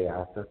 stay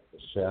after, the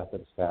chef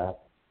and staff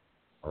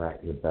are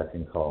at your beck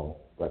and call.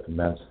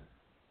 Recommends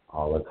a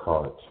la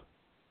carte.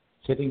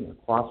 Sitting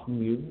across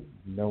from you,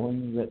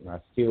 knowing that my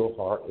steel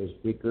heart is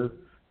weaker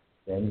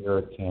than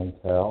your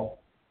cantel.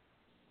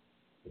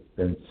 It's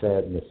been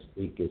said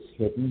mystique is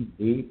hidden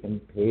deep in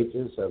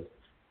pages of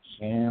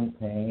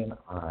champagne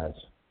eyes.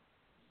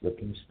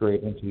 Looking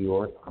straight into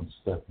yours, I'm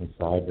stuck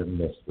inside your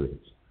mysteries.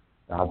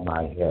 Nod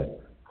my head,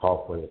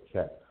 call for the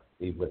check,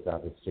 leave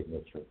without a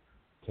signature.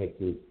 Take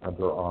the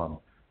underarm,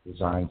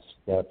 design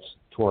steps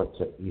towards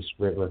the East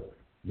River.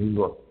 New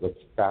York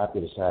looks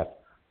fabulous at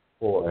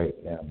 4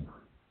 a.m.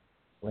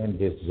 When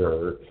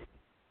dessert,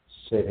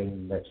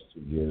 sitting next to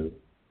you.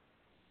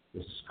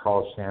 This is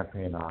called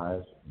Champagne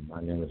Eyes, and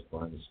my name is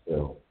Glenn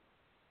Still.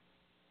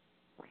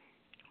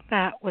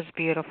 That was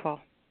beautiful.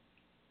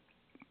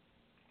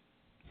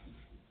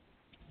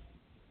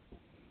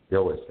 You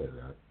always say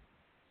that.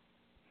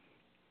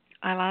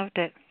 I loved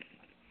it.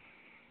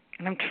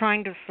 And I'm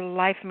trying to, for the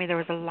life of me, there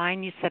was a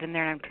line you said in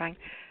there, and I'm trying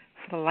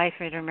for the life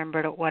of me to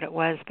remember what it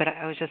was, but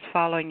I was just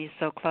following you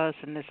so close,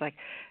 and it's like,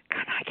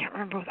 God, I can't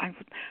remember.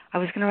 I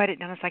was going to write it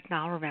down. It's like, no,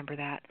 I'll remember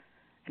that.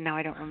 And now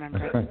I don't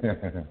remember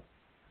it.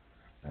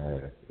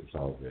 It's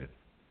all good.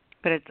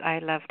 But I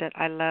loved it.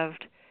 I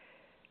loved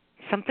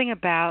something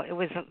about, it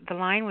was, the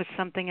line was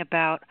something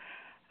about,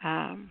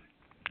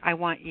 I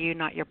want you,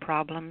 not your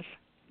problems.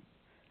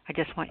 I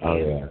just want you. Oh,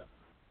 yeah.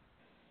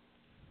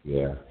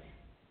 Yeah.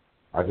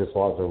 I just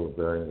love that we're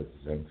buried at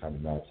the same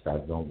time match.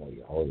 God, don't want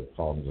you. All your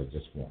problems, I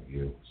just want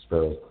you.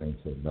 Sparrows cling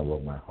to the middle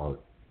of my heart.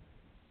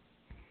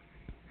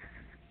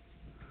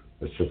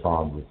 The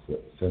chiffon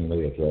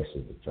thinly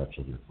addresses the touch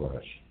of your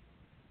flesh.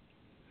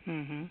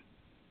 Mm-hmm.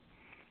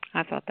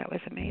 I thought that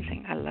was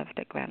amazing. I loved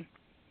it, Glenn.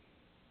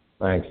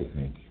 Thank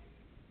you.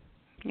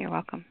 You're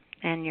welcome.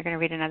 And you're going to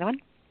read another one?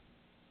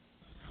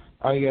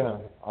 Oh yeah.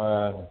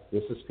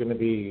 This is going to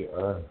be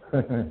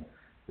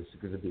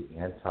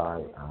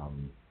anti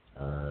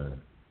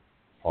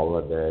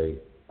holiday,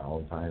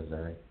 Valentine's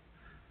Day.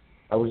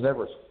 I was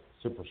never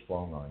super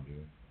strong on you.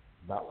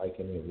 Not like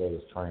any of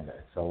those trying to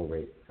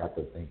accelerate, got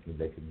to thinking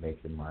they could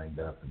make your mind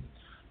up and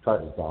try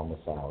to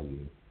domicile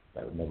you.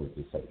 That would never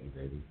beset you,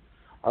 baby.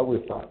 I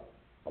always thought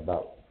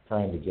about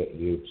trying to get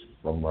you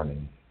from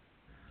running.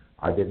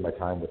 I did my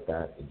time with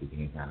that. It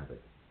became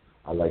habit.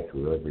 I liked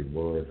your every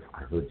word.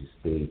 I heard you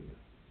speak.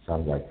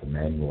 Sounded like the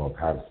manual of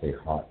how to stay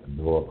hot in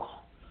the middle of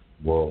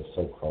a world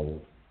so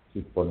cold.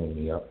 Keep burning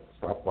me up.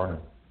 Stop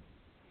running.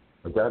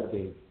 I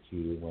gravitated to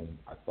you when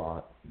I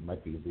thought it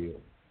might be real.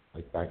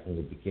 Like back in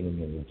the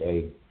beginning of the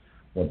day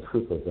when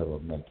truth was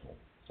elemental.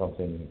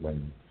 Something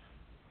when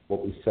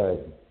what we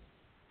said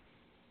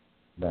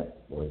meant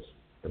was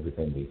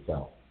everything we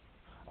felt.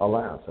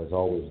 Alas, as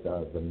always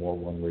does, the more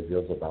one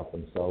reveals about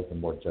themselves, the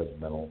more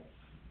judgmental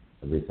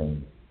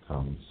everything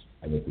comes,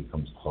 and it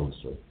becomes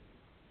closer.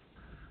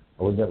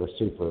 I was never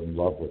super in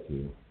love with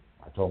you.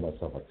 I told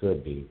myself I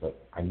could be, but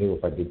I knew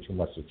if I did too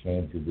much to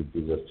change, we would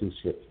be those two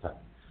ships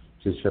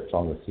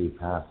on the sea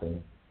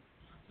passing,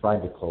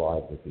 trying to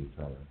collide with each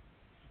other.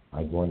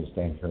 I'm going to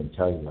stand here and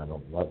tell you I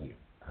don't love you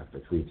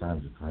after 3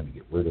 times of trying to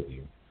get rid of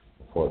you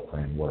before a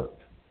plan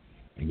worked.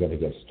 I'm going to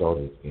get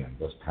started again.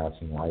 Those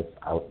passing lights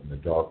out in the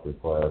dark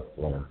require a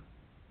flare.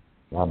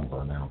 I'm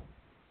burnt out.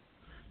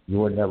 You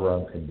were never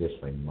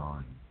unconditionally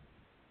mine.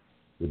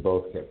 We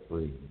both kept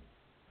breathing.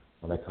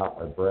 When I caught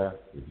my breath,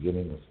 the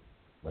beginning was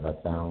when I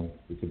found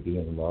we could be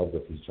in love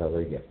with each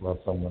other, yet love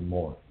someone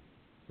more.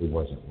 It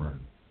wasn't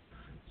running.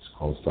 It's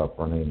called Stop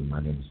Running, and my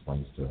name is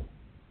Glenn Still.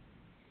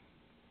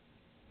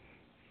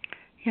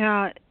 You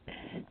know,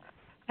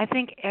 I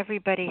think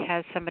everybody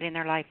has somebody in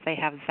their life they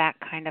have that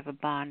kind of a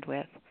bond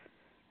with,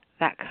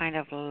 that kind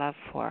of love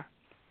for.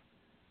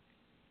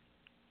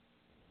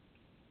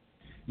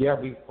 Yeah,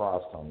 we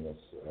crossed on this.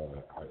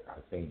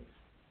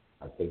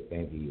 I think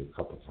maybe a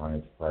couple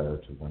times prior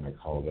to when I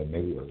called in.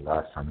 Maybe it was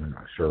last time. I'm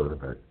not sure,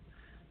 but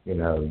you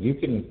know, you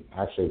can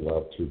actually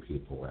love 2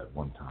 people at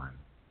one time.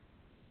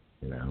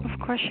 You know.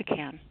 Of course you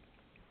can.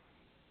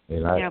 And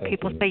you know,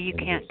 people say you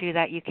can't do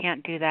that. You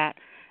can't do that.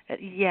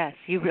 Yes,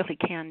 you really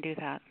can do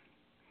that.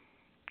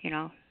 You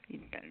know,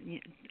 you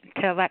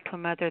tell that to a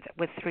mother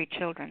with 3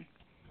 children.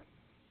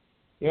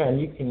 Yeah, and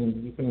you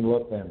can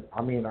love them.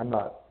 I mean, I'm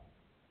not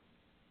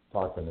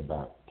talking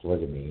about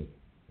polygamy,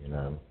 you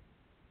know,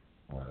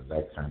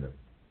 that kind of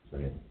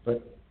thing.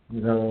 But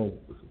you know,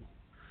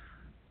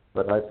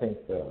 but I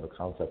think the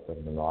concept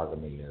of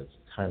monogamy is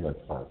kind of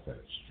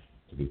far-fetched,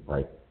 to be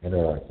quite. You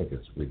know, I think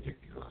it's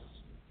ridiculous.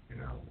 You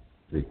know,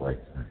 to be quite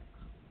frank.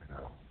 You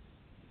know,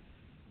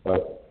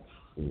 but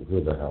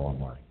who the hell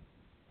am I?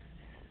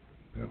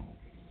 You know.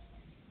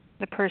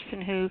 The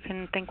person who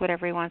can think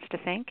whatever he wants to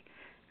think,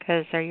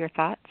 because they're your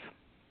thoughts.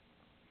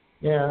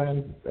 Yeah,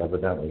 and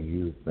evidently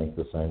you think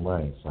the same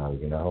way. So,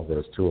 you know,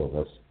 there's 2 of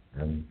us,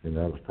 and, you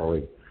know, there's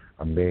probably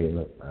a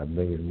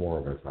million more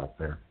of us out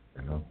there.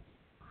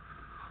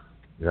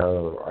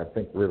 I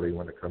think really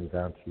when it comes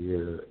down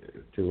to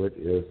it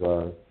is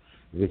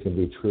you can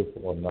be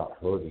truthful and not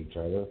hurt each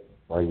other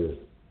while you're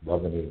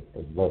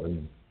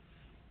loving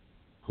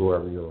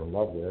whoever you're in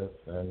love with,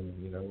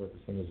 and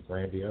everything is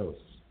grandiose.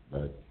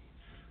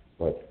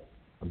 But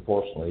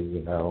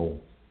unfortunately,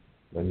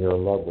 when you're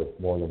in love with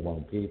more than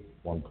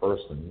one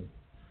person,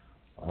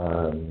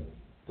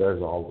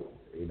 there's all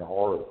in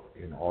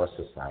our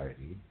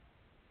society,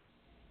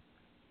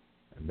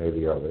 and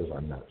maybe others,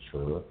 I'm not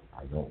sure.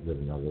 I don't live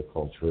in other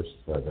cultures,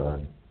 but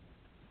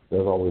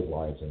there's always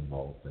lies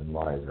involved, and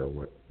lies are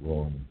what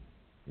ruin,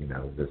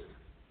 the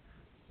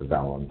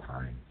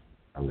Valentine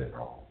of it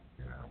all,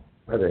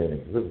 But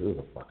anyway, who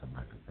the fuck am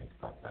I to think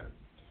about that?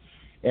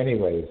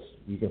 Anyways,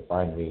 you can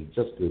find me,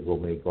 just Google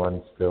me,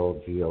 Glenn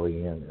Still,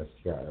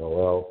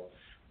 GlenStill.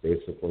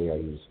 Basically, I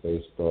use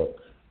Facebook,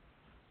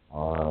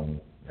 and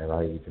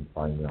you can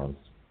find me on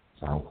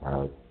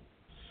SoundCloud.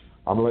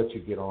 I'm going to let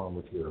you get on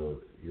with your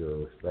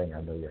thing.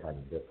 I know you're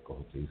having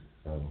difficulties,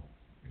 so,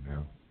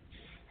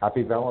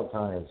 Happy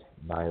Valentine's,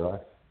 Nyla.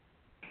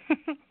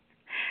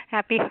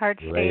 Happy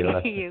Hearts Day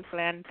to you,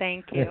 Glenn.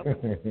 Thank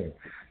you.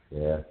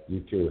 Yeah,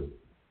 you too.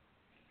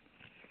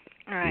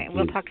 All right,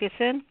 we'll talk to you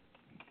soon.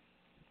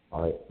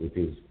 All right,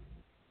 peace.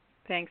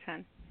 Thanks,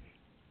 hon.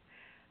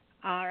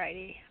 All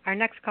righty. Our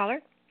next caller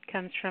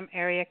comes from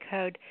area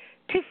code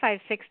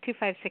 256.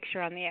 256,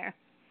 you're on the air.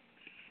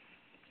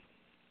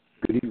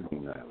 Good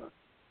evening, Nyla.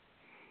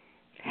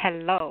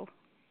 Hello.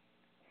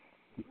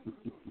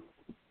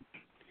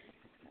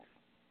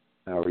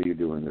 How are you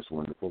doing this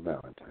wonderful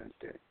Valentine's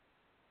Day?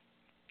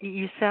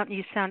 You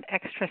sound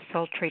extra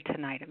sultry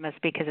tonight. It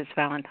must be because it's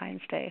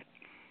Valentine's Day.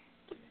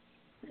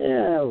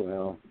 Yeah,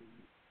 well,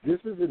 this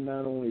is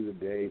not only the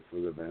day for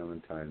the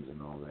Valentines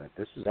and all that.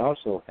 This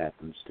also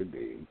happens to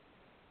be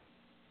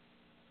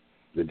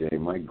the day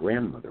my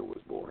grandmother was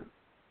born.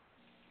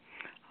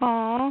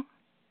 Oh,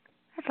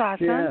 that's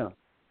awesome. Yeah.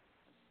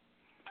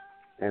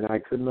 And I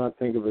could not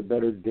think of a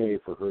better day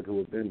for her to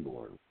have been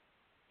born.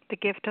 The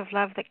gift of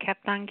love that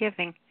kept on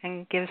giving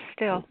and gives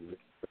still.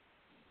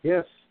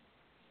 Yes.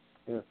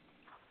 Yeah.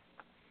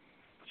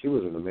 She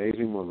was an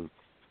amazing woman.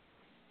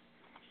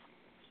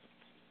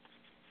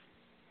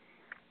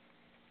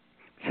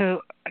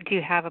 So, do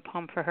you have a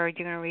poem for her you're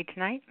going to read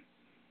tonight?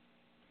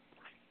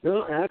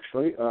 No,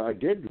 actually, I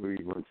did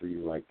read one for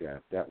you like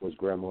that. That was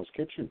Grandma's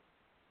Kitchen.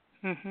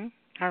 Mm-hmm.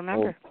 I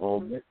remember.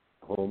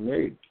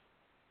 Homemade.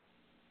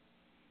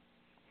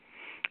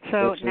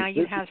 So now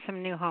you have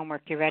some new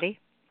homework. You ready?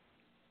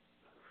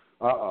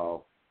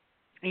 Uh-oh.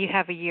 You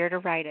have a year to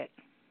write it.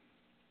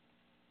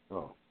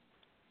 Oh.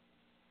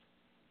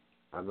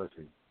 I'm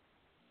listening.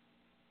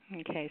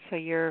 Okay, so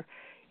your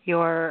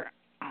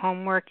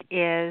homework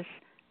is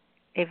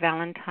a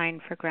Valentine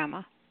for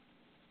Grandma.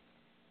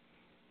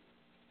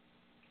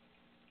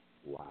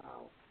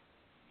 Wow.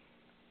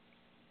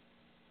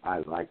 I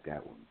like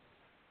that one.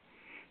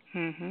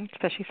 Mhm.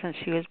 Especially since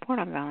she was born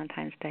on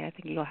Valentine's Day. I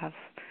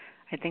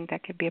think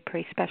that could be a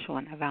pretty special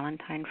one, a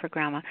Valentine for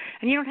Grandma.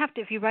 And you don't have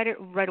to, if you write it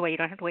right away, you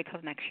don't have to wait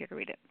till next year to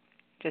read it.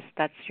 Just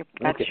that's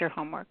your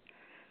homework.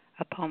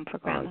 A poem for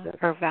Grandma,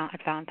 or a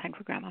Valentine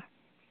for Grandma.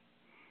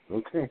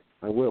 Okay,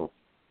 I will.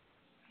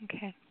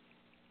 Okay.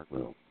 I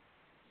will.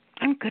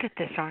 I'm good at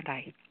this, aren't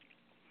I?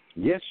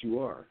 Yes, you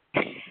are.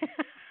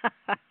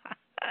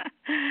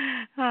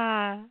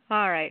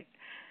 All right.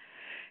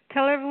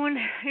 Tell everyone,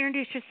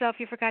 introduce yourself.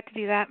 You forgot to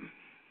do that.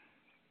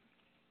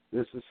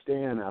 This is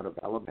Stan out of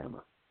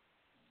Alabama.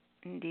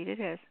 Indeed it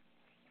is.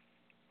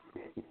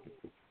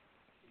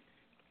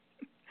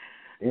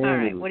 All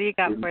right, what do you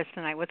got for us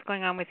tonight? What's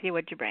going on with you?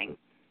 What'd you bring?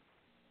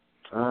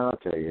 I'll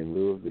tell you, in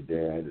lieu of the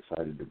day, I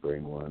decided to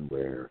bring one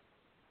where,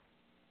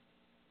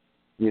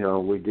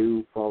 we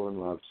do fall in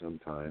love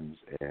sometimes,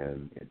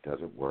 and it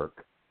doesn't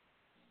work,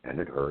 and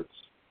it hurts.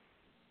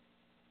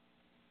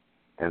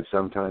 And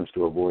sometimes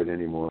to avoid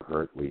any more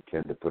hurt, we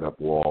tend to put up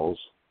walls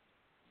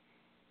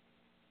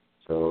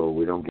so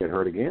we don't get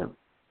hurt again.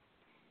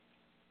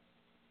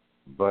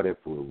 But if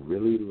we're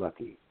really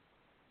lucky,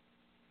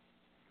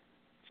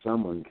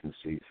 someone can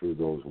see through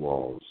those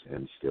walls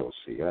and still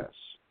see us.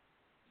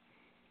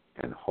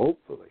 And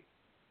hopefully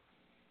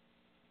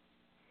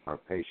are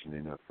patient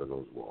enough for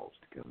those walls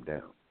to come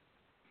down.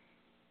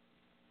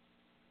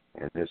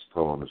 And this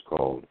poem is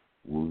called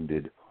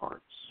Wounded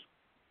Hearts.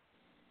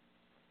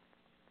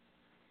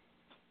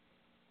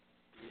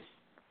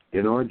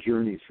 In our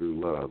journey through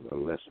love, a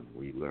lesson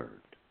we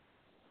learned.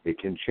 It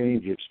can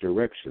change its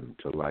direction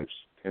to life's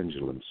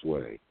pendulum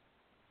sway.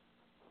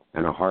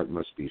 And a heart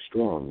must be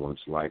strong once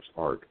life's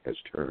arc has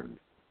turned.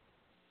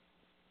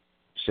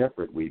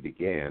 Separate we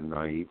began,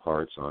 naive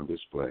hearts on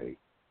display,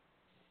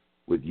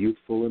 with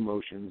youthful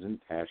emotions and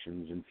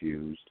passions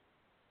infused.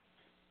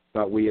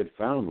 Thought we had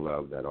found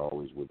love that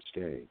always would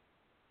stay.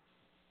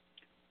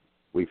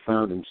 We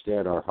found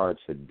instead our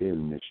hearts had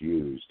been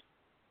misused.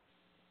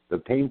 The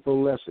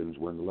painful lessons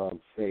when love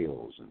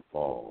fails and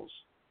falls,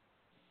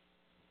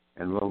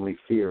 and lonely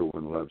fear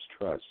when love's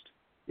trust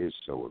is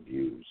so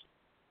abused.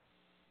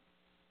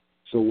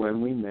 So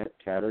when we met,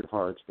 tattered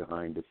hearts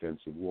behind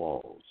defensive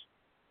walls,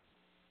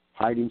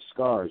 hiding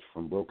scars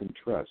from broken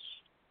trusts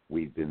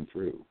we've been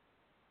through,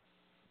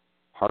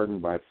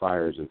 hardened by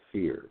fires of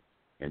fear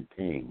and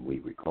pain we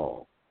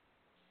recall,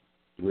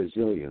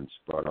 resilience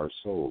brought our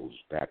souls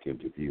back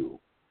into view,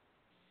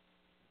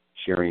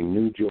 sharing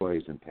new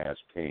joys and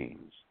past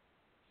pains,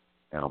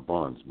 now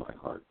bonds my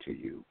heart to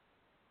you.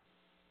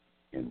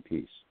 In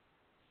peace.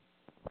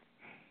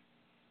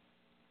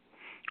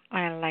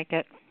 I like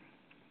it.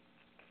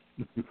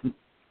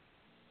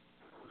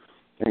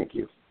 Thank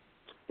you.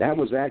 That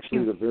was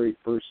actually the very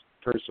first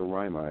tersa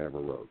rhyme I ever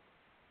wrote.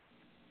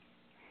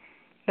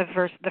 The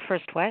first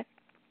what?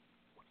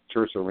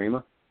 Tersa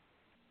rima.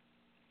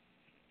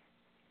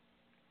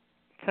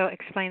 So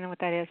explain what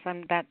that is.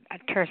 Am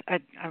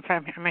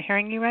I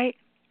hearing you right?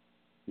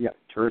 Yeah,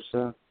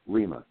 tersa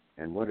rima.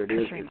 And what it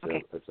is,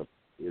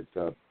 it's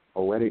a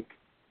poetic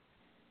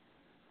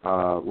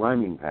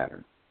rhyming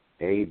pattern.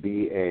 A,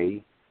 B,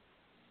 A,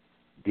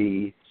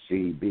 D,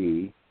 C,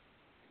 B,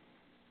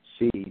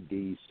 C,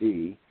 D,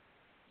 C,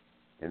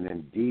 and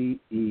then D,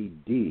 E,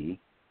 D,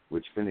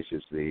 which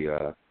finishes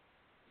the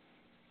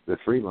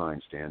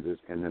 3-line stanzas,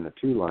 and then the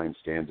 2-line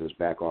stanzas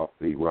back off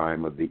the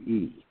rhyme of the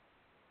E.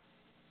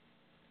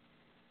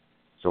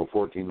 So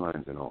 14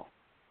 lines in all.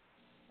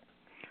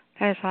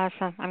 That is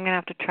awesome. I'm going to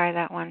have to try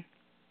that one.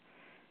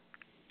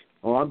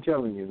 Oh, I'm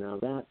telling you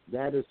now,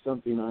 that is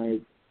something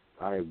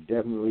I've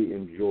definitely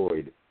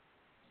enjoyed,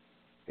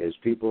 is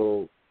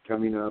people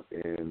coming up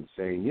and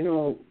saying, you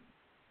know,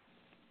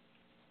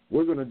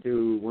 we're going to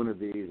do one of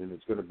these and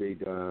it's going to be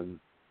done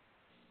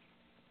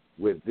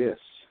with this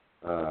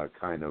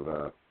kind of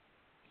a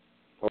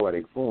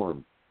poetic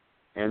form.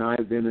 And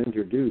I've been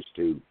introduced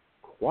to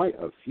quite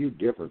a few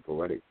different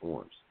poetic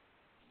forms.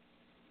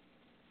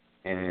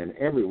 And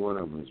every one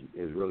of them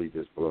is really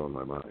just blowing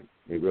my mind.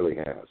 It really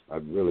has.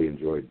 I've really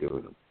enjoyed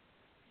doing them.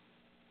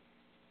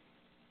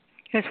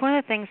 It's one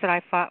of the things that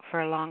I fought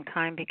for a long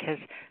time because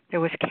there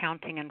was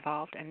counting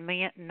involved. And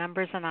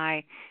numbers and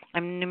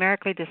I'm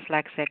numerically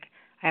dyslexic.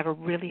 I have a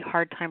really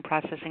hard time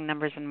processing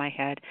numbers in my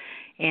head.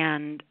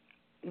 And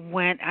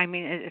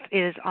it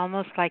is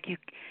almost like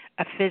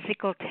a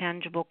physical,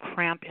 tangible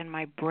cramp in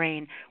my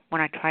brain when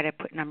I try to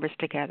put numbers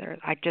together.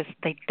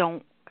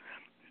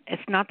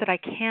 It's not that I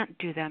can't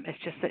do them. It's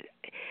just that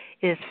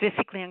it is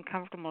physically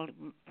uncomfortable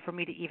for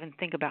me to even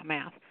think about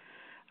math.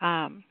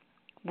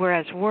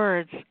 Whereas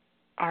words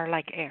are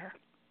like air.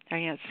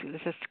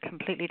 It's just a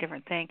completely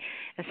different thing.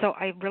 And so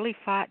I really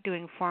fought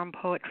doing form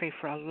poetry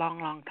for a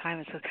long, long time.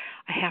 It says,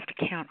 I have to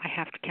count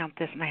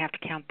this, and I have to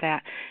count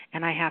that,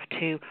 and I have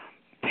to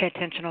pay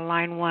attention to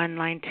line 1,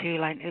 line 2,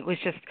 it was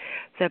just,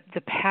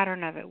 the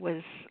pattern of it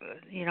was,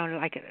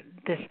 like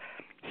this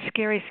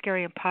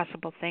scary,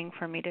 impossible thing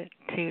for me to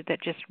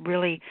that just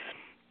really,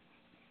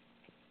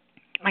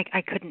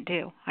 I couldn't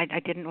do. I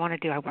didn't want to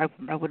do.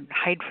 I would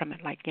hide from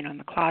it, in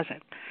the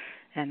closet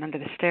and under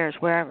the stairs,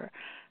 wherever.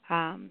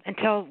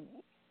 Until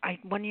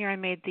one year I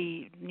made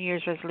the New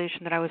Year's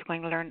resolution that I was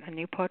going to learn a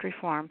new poetry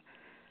form,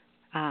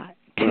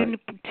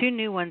 two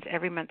new ones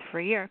every month for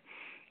a year,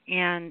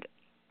 and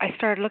I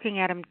started looking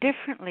at them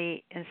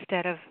differently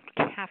instead of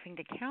having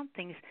to count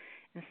things.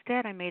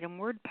 Instead, I made them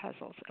word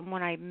puzzles, and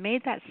when I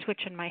made that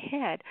switch in my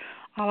head,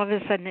 all of a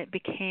sudden it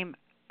became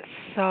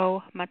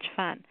so much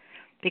fun.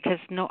 Because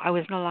I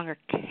was no longer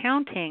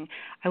counting,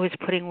 I was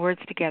putting words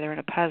together in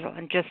a puzzle,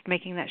 and just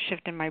making that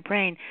shift in my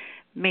brain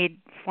made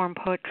form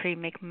poetry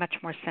make much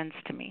more sense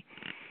to me.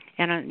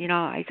 And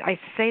I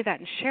say that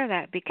and share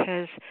that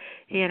because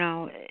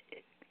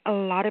a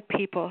lot of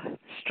people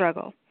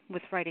struggle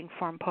with writing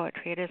form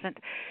poetry. It isn't,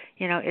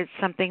 it's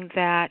something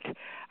that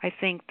I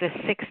think the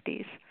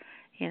 60s,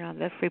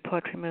 the free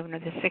poetry movement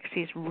of the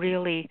 60s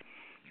really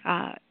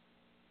kind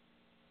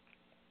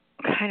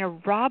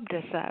of robbed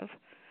us of.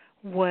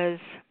 Was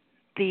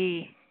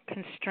the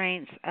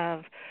constraints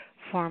of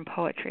form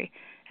poetry,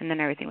 and then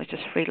everything was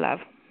just free love.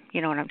 You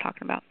know what I'm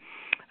talking about?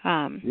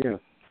 Yeah.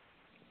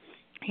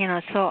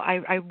 So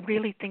I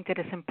really think that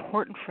it's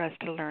important for us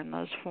to learn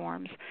those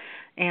forms,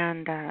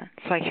 and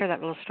so I share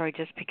that little story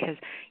just because,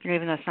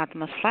 even though it's not the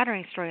most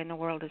flattering story in the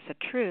world, it's the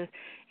truth,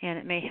 and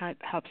it may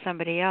help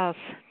somebody else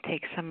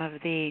take some of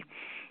the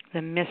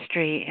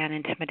mystery and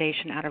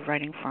intimidation out of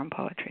writing form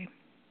poetry.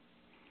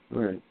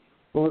 Right.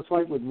 Well, it's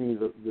like with me,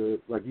 the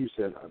like you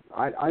said,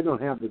 I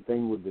don't have the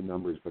thing with the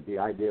numbers, but the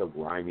idea of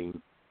rhyming,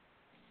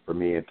 for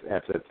me, at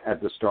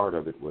the start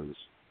of it was,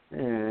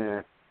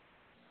 so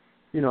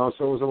it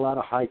was a lot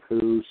of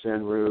haiku,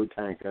 senru,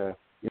 tanka.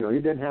 You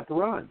didn't have to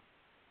rhyme.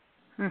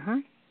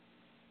 Mm-hmm.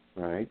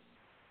 Right?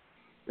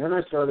 Then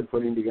I started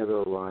putting together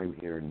a rhyme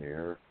here and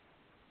there.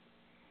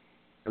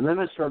 And then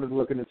I started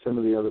looking at some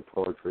of the other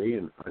poetry,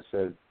 and I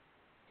said,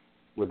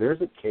 well,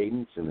 there's a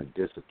cadence and a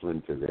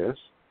discipline to this.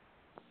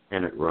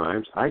 And it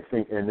rhymes, I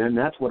think, and then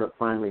that's what it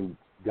finally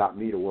got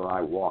me to where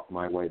I walked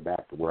my way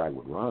back to where I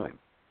would rhyme.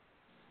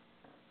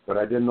 But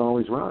I didn't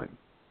always rhyme,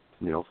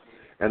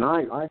 And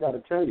I got to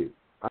tell you,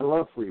 I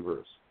love free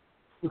verse.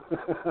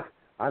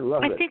 I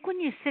love it. I think when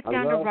you sit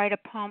down to write a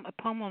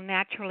poem will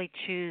naturally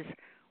choose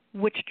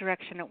which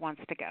direction it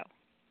wants to go.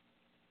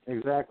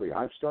 Exactly.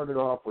 I've started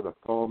off with a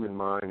poem in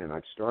mind, and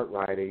I'd start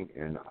writing,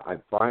 and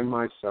I'd find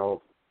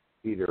myself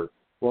either,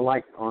 well,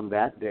 like on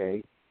that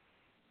day,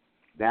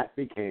 that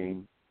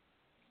became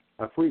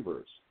a free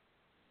verse.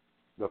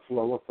 The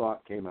flow of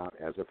thought came out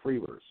as a free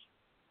verse,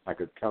 like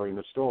telling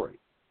a story.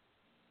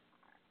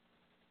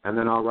 And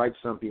then I'll write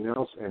something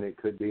else, and it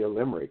could be a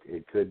limerick.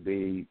 It could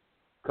be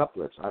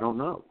couplets. I don't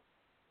know.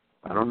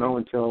 I don't know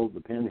until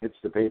the pen hits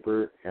the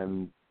paper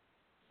and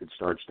it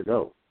starts to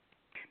go.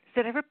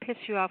 Does it ever piss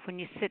you off when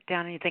you sit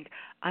down and you think,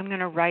 I'm going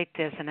to write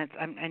this, and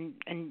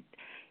and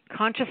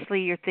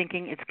consciously you're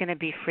thinking it's going to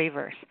be free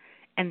verse,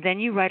 and then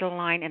you write a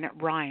line and it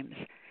rhymes.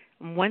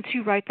 And once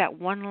you write that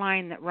one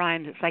line that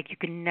rhymes, it's like you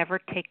can never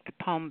take the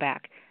poem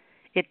back.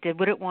 It did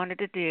what it wanted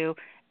to do,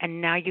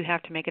 and now you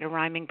have to make it a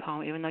rhyming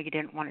poem, even though you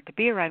didn't want it to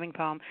be a rhyming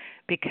poem,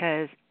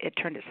 because it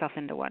turned itself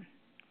into one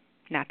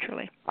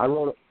naturally. I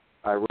wrote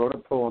a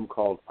poem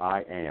called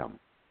I Am,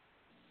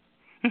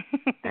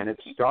 and it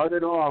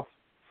started off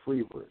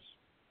free verse.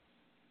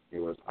 It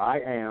was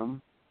I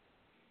am,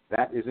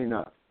 that is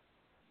enough.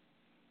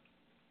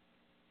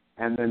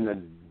 And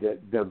then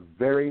the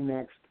very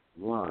next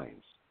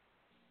lines,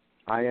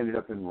 I ended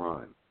up in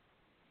rhyme.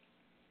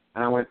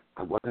 And I went,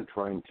 I wasn't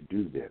trying to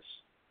do this.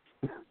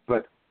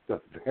 But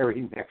the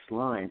very next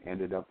line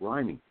ended up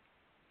rhyming.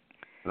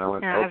 And I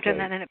went, yeah, okay. I've done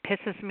that, and it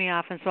pisses me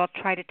off, and so I'll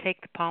try to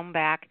take the poem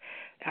back.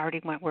 I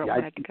already went where it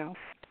wanted to go.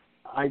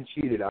 I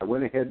cheated. I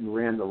went ahead and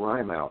ran the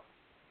rhyme out.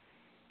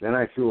 Then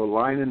I threw a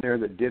line in there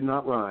that did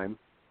not rhyme,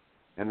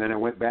 and then I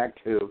went back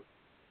to,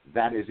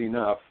 that is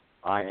enough,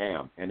 I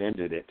am, and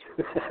ended it.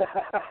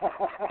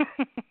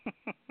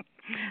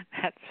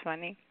 That's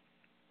funny.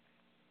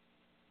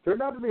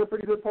 Turned out to be a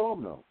pretty good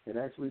poem, though. It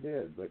actually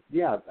did. But,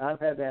 yeah, I've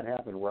had that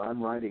happen where I'm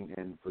writing,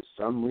 and for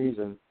some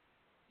reason,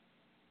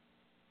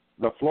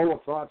 the flow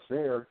of thought's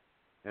there,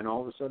 and all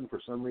of a sudden, for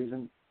some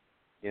reason,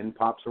 in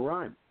pops a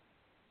rhyme.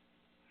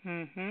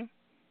 Mm-hmm.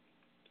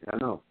 I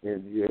know.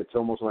 It's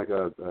almost like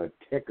a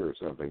tick or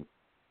something.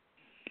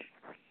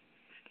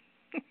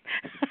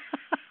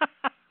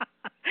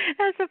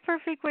 That's a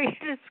perfect way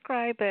to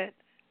describe it.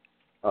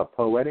 A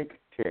poetic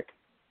tick.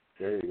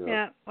 There you go.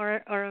 Yeah,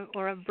 or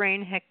a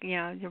brain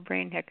your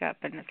brain hiccup,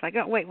 and it's like,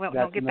 oh wait, well,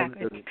 no, get back.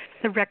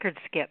 The record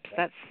skips.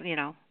 That's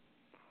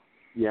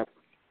Yep.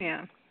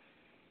 Yeah.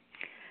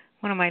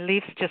 One of my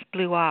leaves just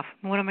blew off.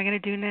 What am I going to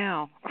do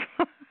now?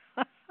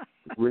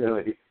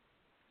 Really?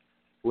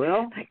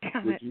 Well,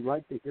 would you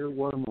like to hear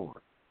one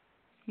more?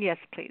 Yes,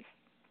 please.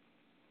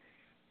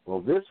 Well,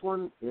 this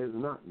one is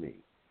not me,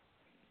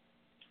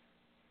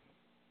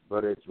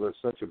 but it was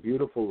such a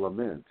beautiful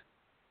lament.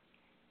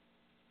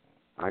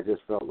 I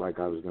just felt like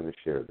I was going to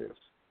share this.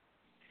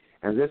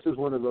 And this is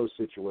one of those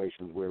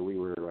situations where we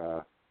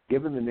were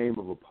given the name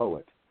of a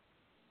poet,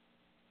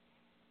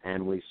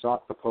 and we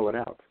sought the poet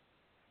out.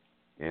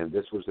 And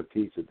this was the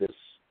piece that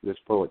this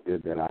poet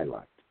did that I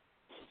liked.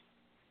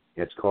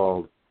 It's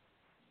called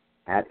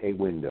At a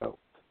Window.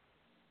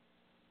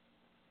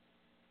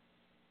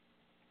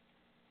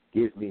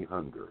 Give me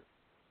hunger.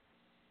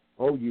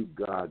 O you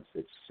gods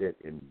that sit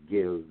and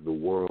give the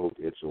world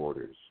its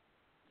orders.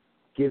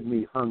 Give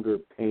me hunger,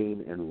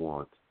 pain, and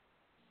want.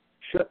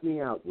 Shut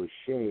me out with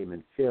shame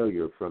and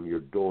failure from your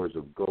doors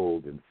of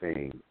gold and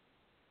fame.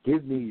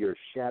 Give me your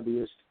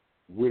shabbiest,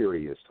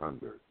 weariest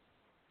hunger.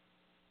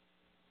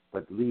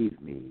 But leave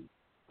me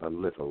a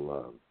little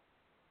love.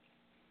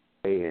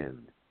 They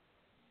end.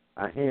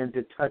 A hand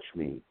to touch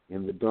me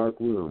in the dark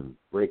room,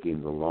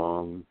 breaking the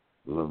long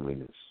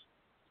loneliness.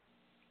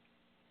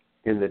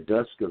 In the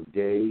dusk of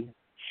day,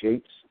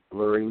 shapes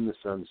blurring the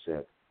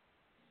sunset,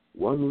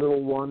 one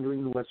little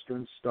wandering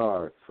western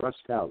star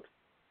thrust out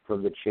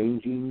from the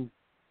changing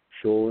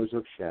shores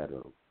of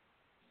shadow.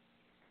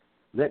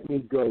 Let me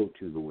go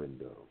to the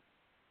window,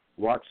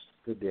 watch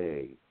the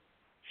day,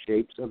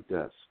 shapes of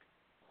dusk,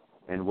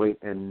 and wait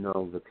and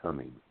know the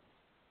coming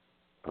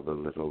of a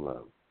little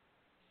love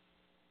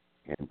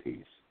and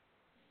peace.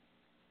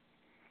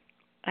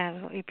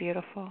 Absolutely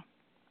beautiful.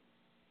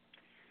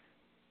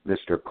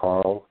 Mr.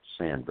 Carl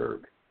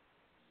Sandburg.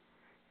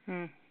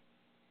 I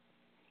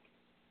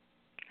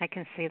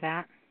can see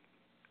that.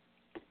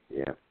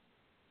 Yeah.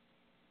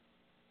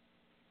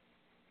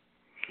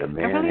 The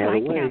man I really had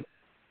like a way. him.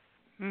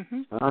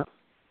 Mm-hmm. Huh?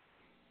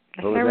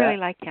 I really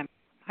like him.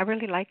 I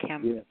really like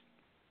him. Yeah.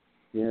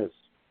 Yes.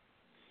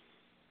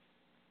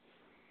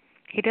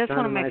 He does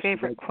one of my nice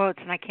favorite quotes,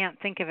 and I can't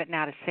think of it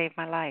now to save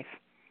my life.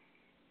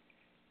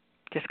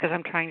 Just because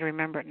I'm trying to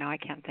remember it now, I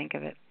can't think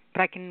of it.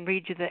 But I can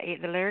read you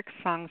the lyrics,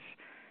 songs,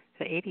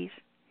 the 80s.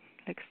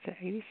 Lyrics to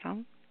 80s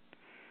song.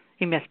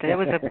 You missed it. It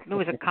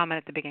was a comment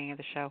at the beginning of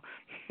the show.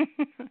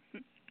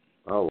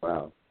 Oh,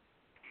 wow.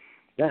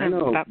 Yeah, I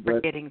know, about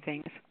forgetting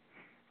things.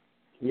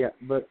 Yeah,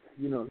 but,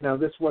 now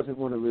this wasn't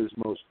one of his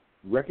most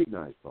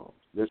recognized poems.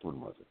 This one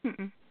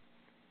wasn't.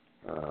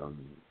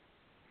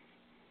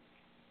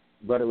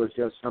 But it was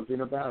just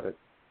something about it.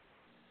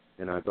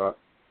 And I thought,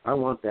 I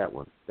want that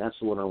one. That's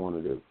the one I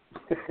want to do.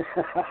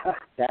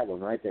 That one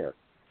right there.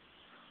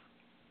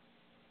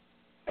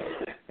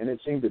 And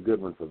it seemed a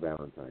good one for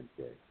Valentine's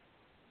Day.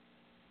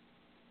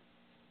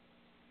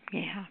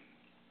 Yeah,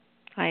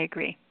 I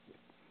agree.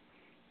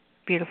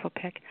 Beautiful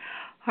pick.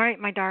 All right,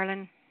 my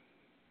darling.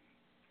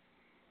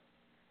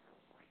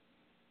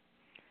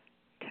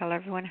 Tell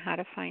everyone how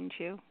to find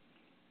you.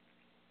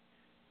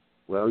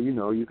 Well,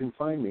 you can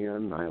find me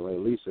on Nyla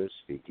Alisia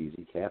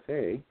SpeakEasy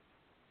Cafe.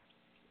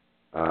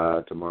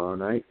 Tomorrow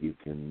night, you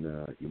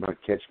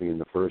might catch me in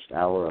the first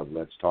hour of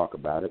Let's Talk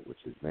About It,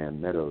 which is Van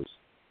Meadows'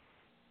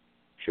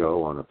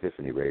 show on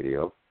Epiphany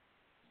Radio,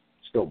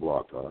 still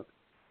Blog Talk.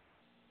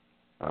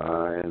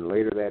 And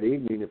later that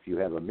evening, if you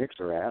have a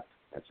Mixer app,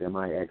 that's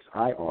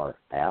Mixir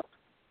app,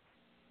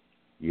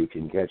 you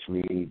can catch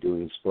me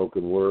doing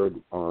spoken word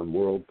on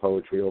World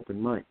Poetry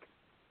Open Mic.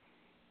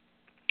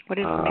 What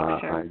is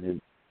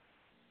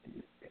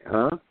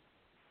Mixer?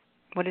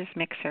 What is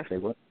Mixer? Say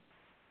what?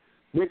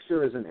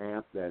 Mixer is an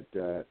app that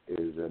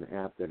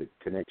it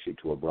connects you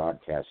to a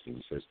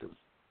broadcasting system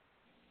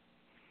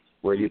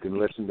where you can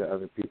listen to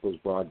other people's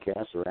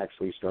broadcasts or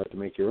actually start to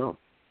make your own.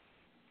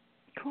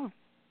 Cool.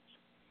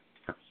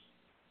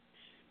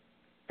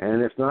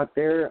 And if not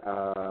there,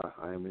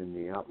 I'm in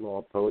the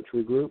Outlaw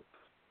Poetry Group.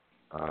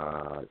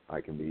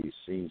 I can be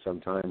seen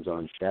sometimes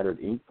on Shattered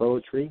Ink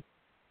Poetry.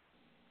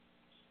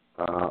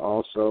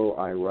 Also,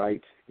 I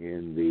write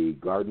in the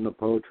Garden of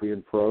Poetry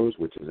and Prose,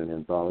 which is an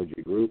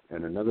anthology group,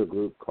 and another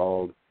group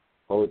called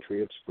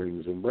Poetry of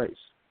Spring's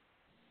Embrace.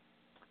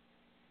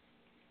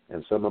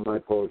 And some of my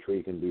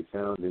poetry can be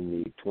found in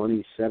the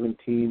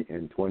 2017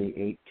 and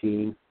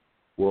 2018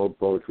 World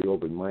Poetry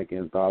Open Mic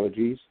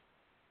anthologies.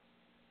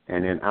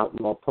 And in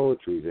Outlaw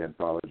Poetry's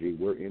anthology,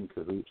 We're in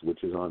Cahoots,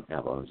 which is on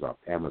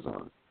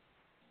Amazon.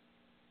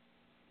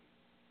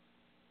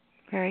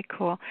 Very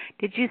cool.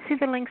 Did you see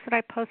the links that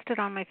I posted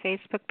on my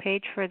Facebook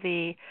page for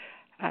the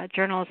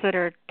journals that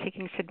are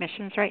taking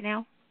submissions right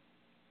now?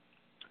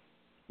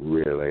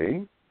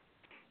 Really?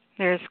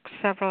 There's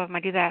several of them. I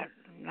do that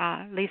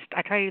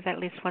I try to do that at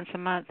least once a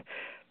month.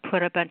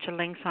 Put a bunch of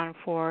links on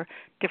for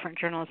different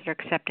journals that are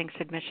accepting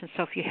submissions.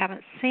 So if you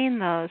haven't seen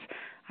those,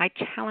 I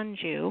challenge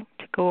you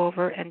to go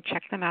over and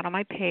check them out on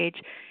my page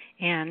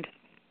and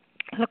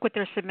look what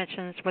their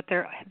submissions,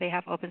 they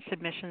have open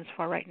submissions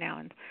for right now,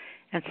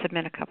 and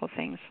submit a couple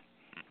things.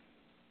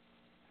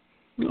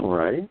 All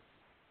right.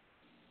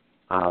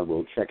 I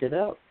will check it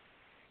out.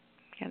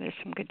 Yeah, there's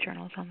some good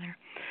journals on there.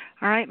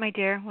 All right, my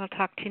dear. We'll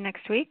talk to you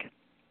next week.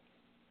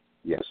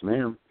 Yes,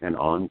 ma'am. And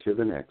on to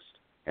the next.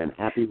 And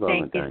happy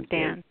Valentine's Day. Thank you,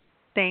 Dan.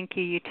 Thank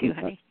you. You too,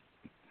 honey.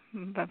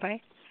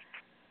 Bye-bye.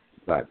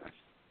 Bye-bye.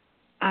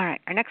 All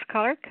right. Our next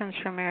caller comes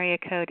from area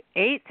code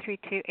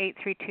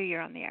 832-832.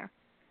 You're on the air.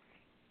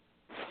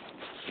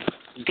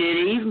 Good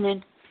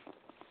evening.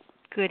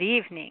 Good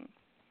evening.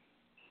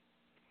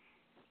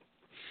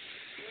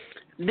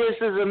 This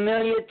is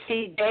Amelia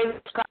T.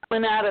 Davis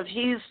calling out of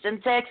Houston,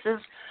 Texas,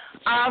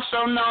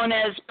 also known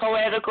as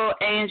Poetical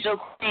Angel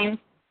Queen.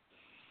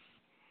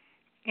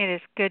 It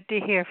is good to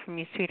hear from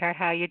you, sweetheart.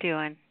 How you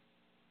doing?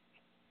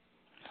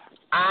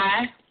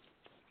 I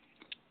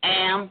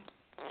am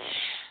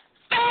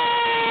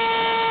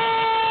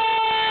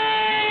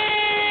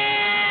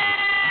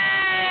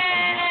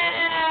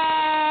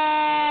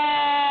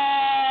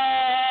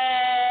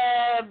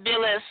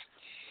fabulous.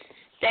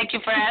 Thank you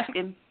for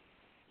asking.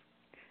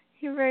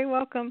 You're very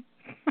welcome.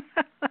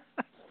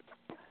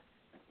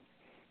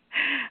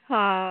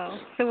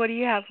 So what do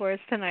you have for us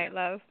tonight,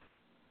 love?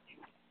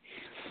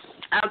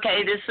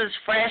 Okay, this is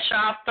fresh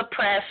off the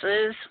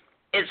presses.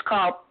 It's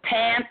called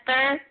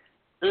Panther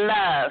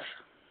Love.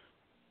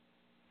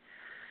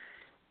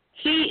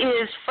 He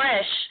is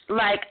fresh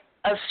like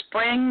a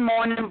spring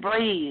morning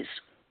breeze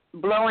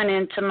blowing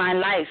into my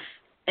life,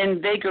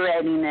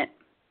 invigorating it.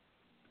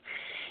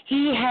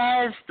 He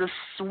has the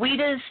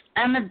sweetest,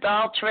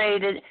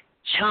 unadulterated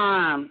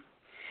charm,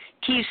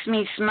 keeps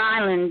me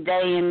smiling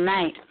day and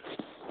night.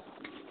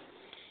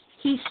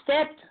 He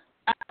stepped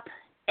up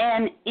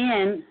and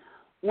in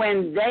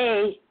when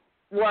they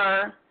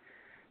were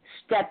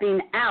stepping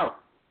out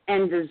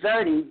and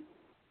deserting.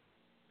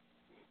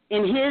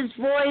 In his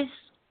voice,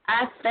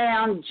 I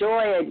found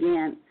joy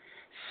again,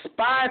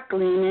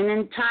 sparkling and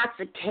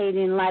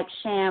intoxicating like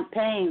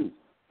champagne.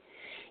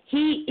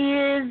 He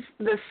is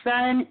the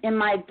sun in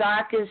my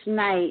darkest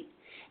night,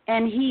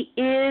 and he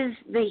is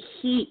the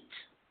heat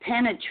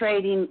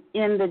penetrating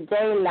in the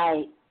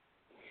daylight.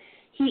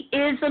 He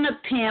isn't a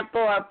pimp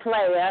or a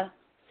player.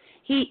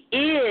 He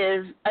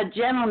is a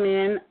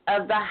gentleman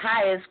of the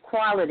highest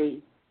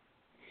quality,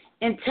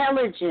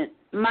 intelligent,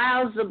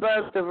 miles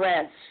above the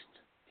rest,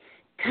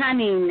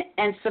 cunning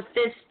and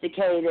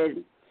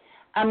sophisticated,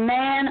 a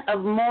man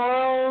of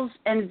morals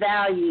and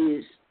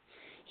values.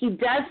 He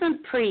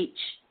doesn't preach.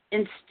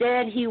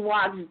 Instead, he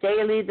walks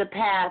daily the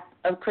path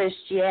of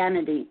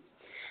Christianity,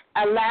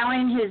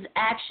 allowing his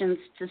actions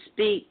to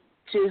speak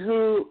to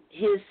who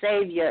his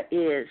Savior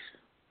is.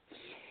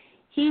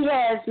 He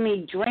has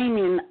me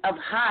dreaming of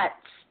hot,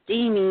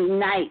 steamy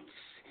nights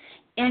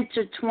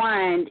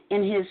intertwined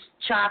in his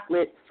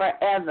chocolate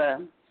forever.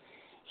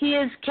 He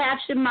has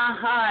captured my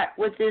heart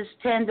with his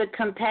tender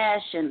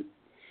compassion.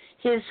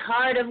 His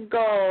heart of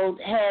gold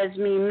has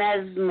me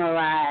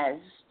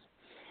mesmerized.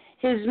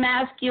 His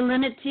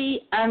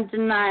masculinity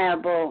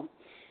undeniable.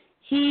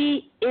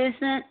 He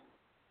isn't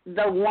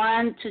the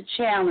one to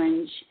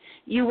challenge.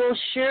 You will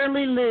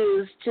surely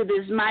lose to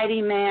this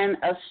mighty man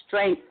of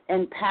strength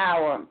and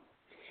power.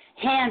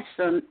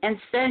 Handsome and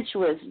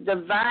sensuous,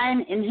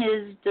 divine in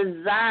his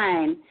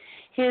design,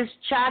 his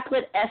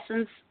chocolate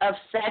essence of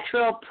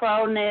sexual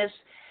proness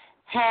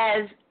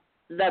has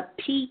the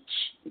peach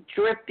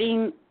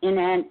dripping in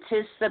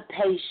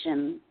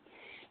anticipation.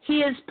 He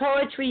is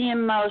poetry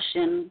in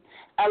motion,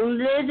 a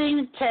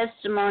living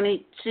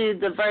testimony to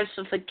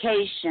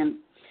diversification.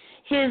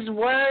 His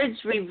words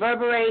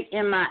reverberate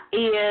in my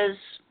ears,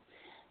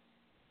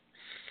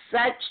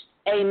 such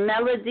a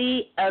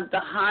melody of the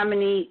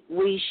harmony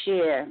we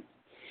share.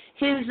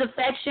 His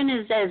affection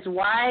is as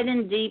wide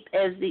and deep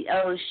as the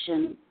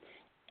ocean,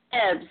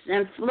 ebbs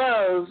and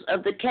flows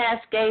of the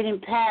cascading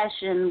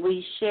passion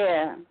we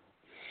share.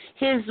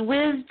 His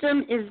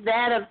wisdom is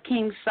that of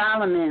King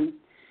Solomon,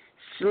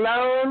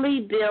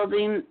 slowly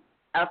building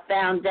a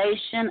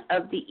foundation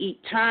of the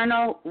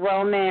eternal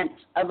romance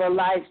of a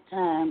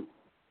lifetime.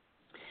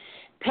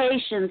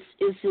 Patience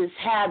is his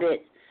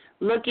habit,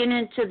 looking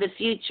into the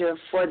future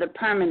for the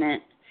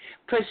permanent,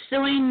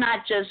 pursuing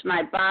not just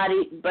my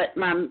body, but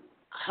my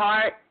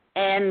heart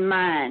and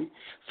mind,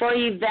 for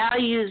he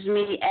values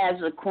me as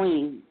a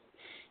queen.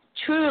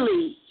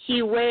 Truly,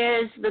 he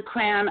wears the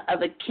crown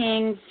of a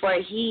king, for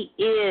he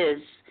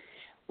is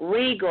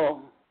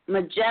regal,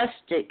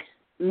 majestic,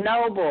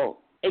 noble,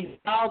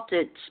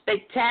 exalted,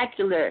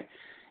 spectacular,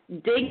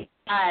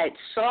 dignified,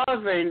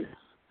 sovereign,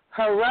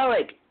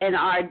 heroic, and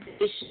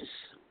audacious.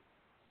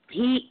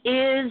 He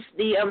is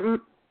the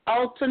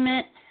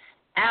ultimate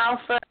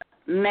alpha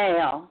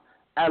male,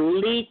 a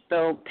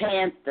lethal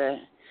panther.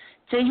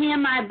 To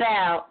him I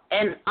bow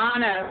and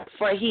honor,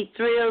 for he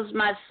thrills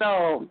my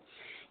soul.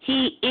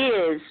 He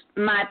is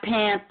my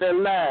panther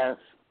love.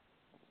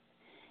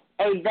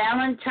 A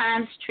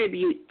Valentine's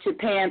tribute to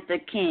Panther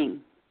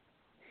King.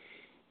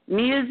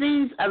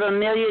 Musings of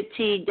Amelia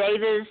T.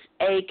 Davis,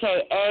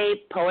 a.k.a.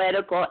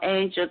 Poetical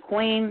Angel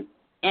Queen,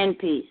 in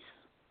peace.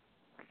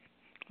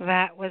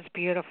 That was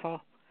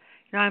beautiful.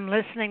 You know, I'm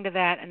listening to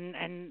that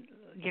and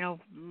you know,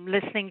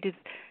 listening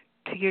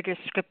to your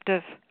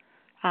descriptive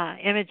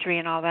imagery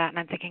and all that, and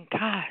I'm thinking,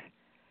 God,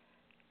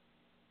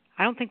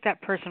 I don't think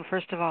that person,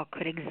 first of all,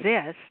 could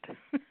exist.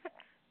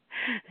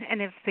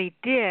 And if they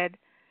did,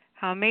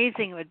 how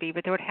amazing it would be.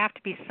 But there would have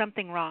to be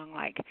something wrong,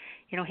 like,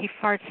 you know, he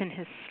farts in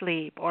his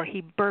sleep or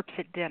he burps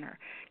at dinner,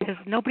 because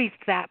nobody's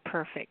that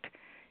perfect,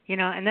 you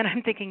know. And then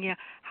I'm thinking, you know,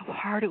 how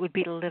hard it would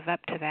be to live up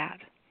to that.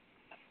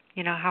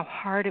 You know, how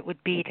hard it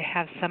would be to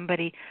have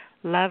somebody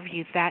love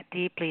you that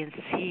deeply and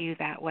see you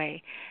that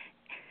way.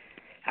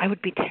 I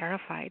would be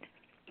terrified.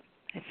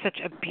 It's such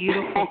a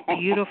beautiful,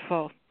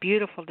 beautiful,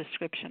 beautiful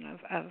description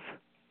of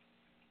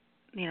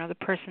you know, the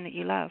person that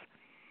you love.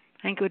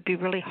 I think it would be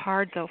really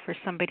hard, though, for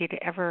somebody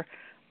to ever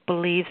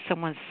believe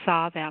someone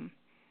saw them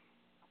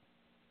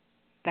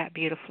that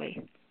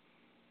beautifully.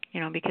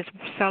 You know, because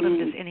seldom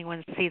does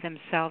anyone see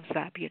themselves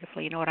that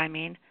beautifully. You know what I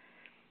mean?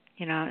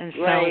 You know, and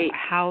so right.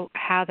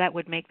 how that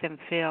would make them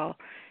feel,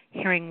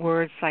 hearing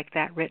words like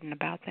that written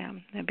about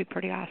them, that'd be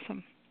pretty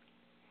awesome.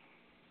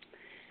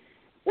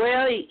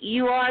 Well,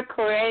 you are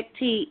correct.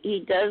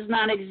 He does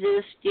not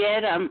exist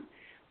yet.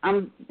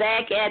 I'm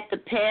back at the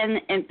pen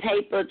and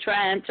paper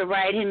trying to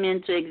write him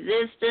into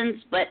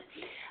existence, but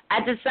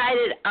I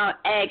decided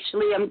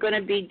actually I'm going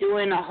to be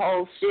doing a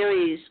whole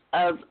series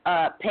of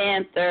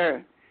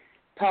Panther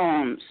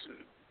poems,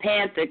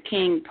 Panther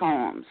King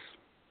poems.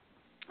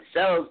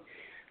 So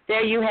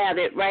there you have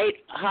it, right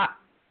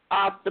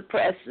off the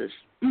presses,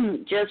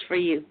 just for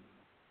you.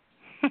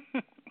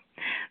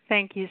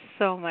 Thank you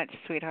so much,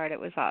 sweetheart. It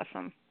was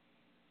awesome.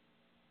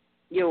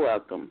 You're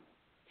welcome.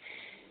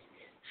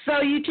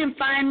 So you can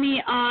find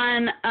me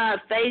on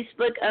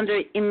Facebook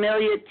under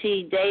Emilia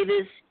T.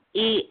 Davis,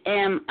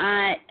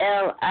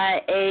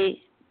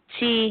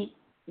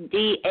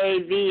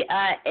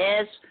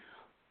 EMILIATDAVIS,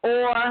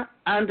 or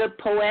under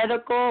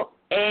Poetical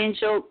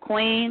Angel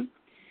Queen.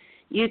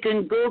 You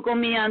can Google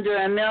me under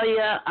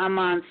Amelia. I'm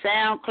on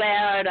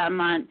SoundCloud.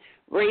 I'm on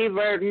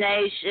Reverb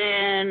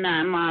Nation.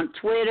 I'm on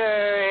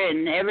Twitter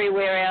and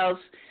everywhere else.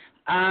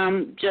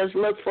 Just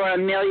look for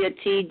Amelia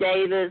T.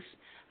 Davis.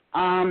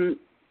 And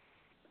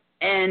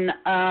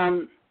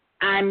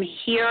I'm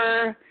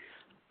here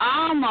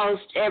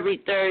almost every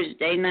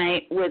Thursday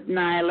night with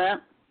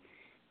Nyla.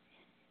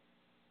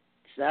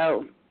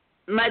 So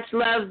much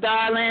love,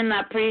 darling.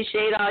 I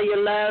appreciate all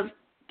your love,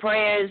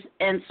 prayers,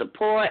 and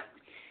support.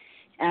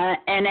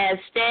 And as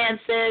Stan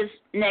says,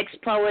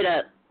 next poet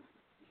up.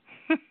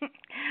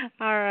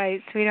 All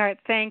right, sweetheart.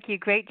 Thank you.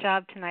 Great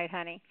job tonight,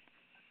 honey.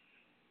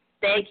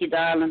 Thank you,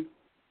 darling.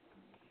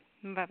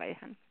 Bye-bye,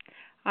 hon.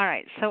 All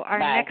right, so our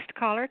Bye. next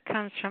caller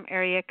comes from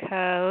area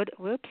code,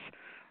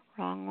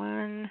 wrong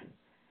one,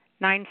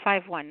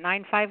 951.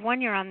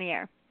 951, you're on the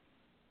air.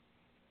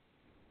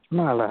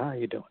 Nyla, how are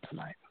you doing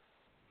tonight?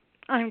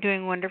 I'm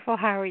doing wonderful.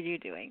 How are you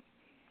doing?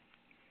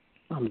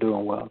 I'm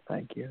doing well,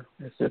 thank you.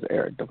 This is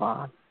Eric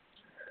Devon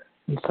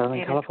in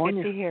Southern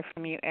California. It's good to hear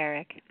from you,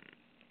 Eric.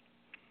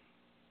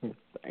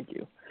 Thank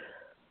you.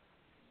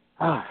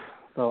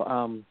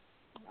 So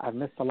I've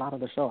missed a lot of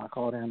the show. I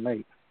called in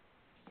late.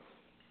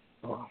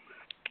 So,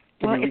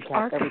 well, it's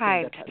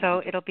archived,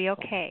 so it'll be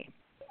okay.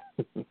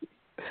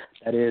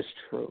 That is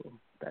true.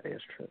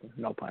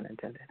 No pun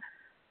intended.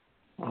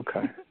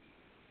 Okay.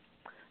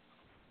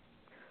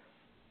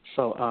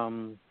 So,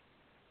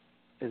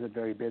 is it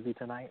very busy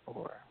tonight,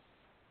 or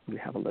do you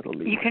have a little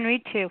leeway? You can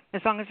read 2,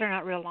 as long as they're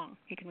not real long.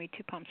 You can read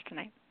 2 poems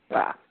tonight.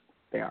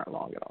 They aren't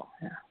long at all.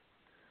 Yeah.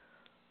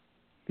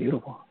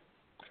 Beautiful.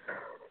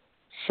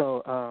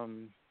 So,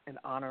 in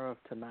honor of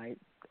tonight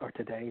or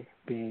today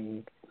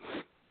being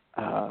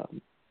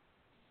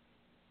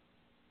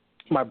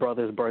my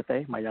brother's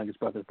birthday, my youngest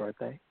brother's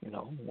birthday, I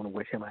want to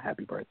wish him a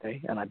happy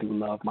birthday, and I do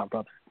love my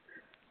brother.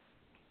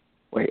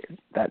 Wait,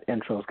 that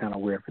intro is kind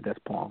of weird for this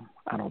poem.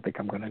 I don't think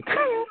I'm going to.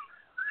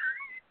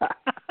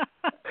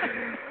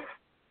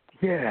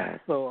 Yeah,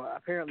 so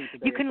apparently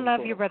today you can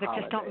love your brother,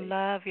 holiday. Just don't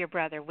love your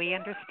brother. We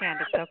understand.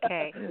 It's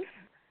okay.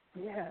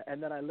 Yeah,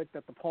 and then I looked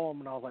at the poem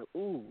and I was like,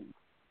 ooh,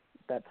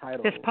 that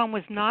title. This poem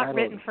was not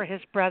written for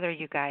his brother,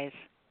 you guys.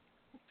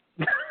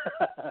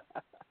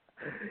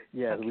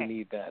 Yes, okay. We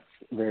need that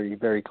very,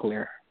 very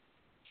clear.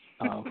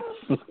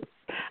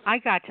 I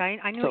got you.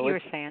 I knew what you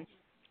were saying.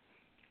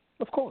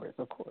 Of course.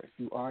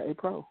 You are a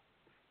pro.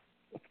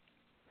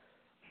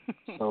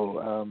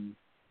 So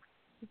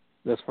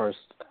this first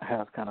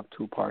has kind of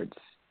 2 parts.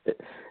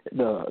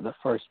 The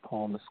first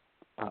poem is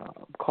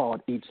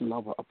called Each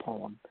Lover a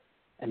Poem.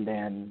 And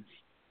then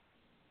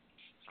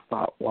I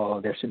thought,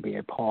 well, there should be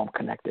a poem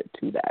connected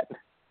to that.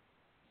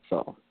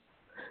 So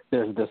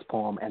there's this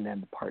poem, and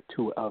then part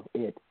 2 of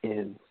it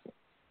is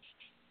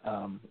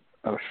a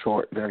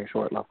short, very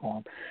short love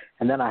poem.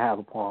 And then I have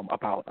a poem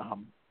about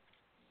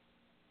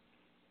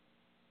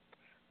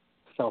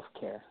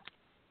self-care.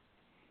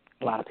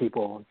 A lot of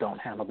people don't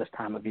handle this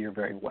time of year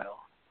very well.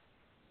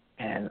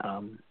 And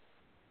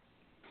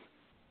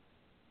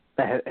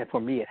for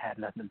me, it had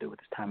nothing to do with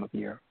this time of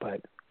year,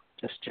 but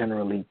just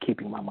generally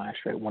keeping my mind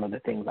straight. One of the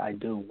things I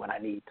do when I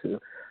need to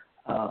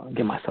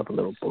give myself a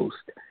little boost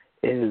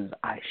is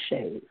I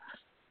shave.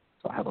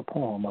 So I have a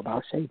poem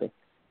about shaving.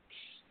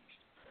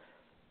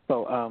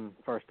 So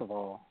first of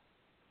all,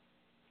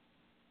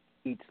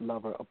 each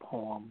lover a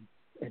poem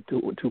in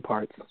 2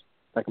 parts.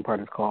 Second part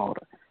is called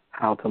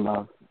How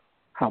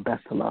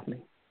Best to Love Me.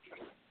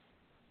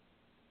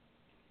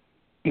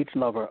 Each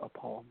lover a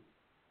poem.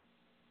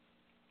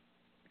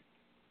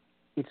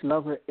 Each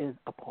lover is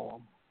a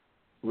poem,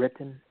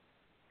 written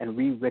and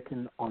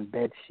rewritten on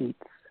bed sheets,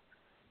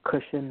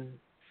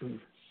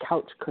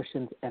 couch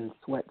cushions and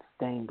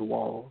sweat-stained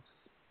walls,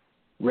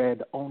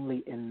 read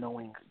only in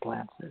knowing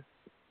glances.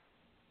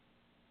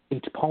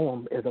 Each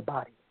poem is a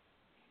body,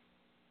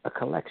 a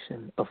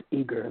collection of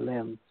eager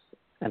limbs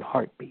and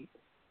heartbeat.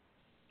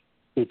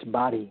 Each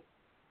body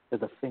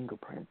is a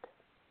fingerprint,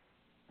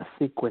 a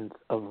sequence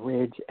of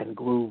ridge and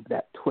groove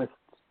that twists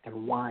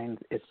and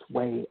winds its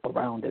way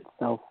around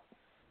itself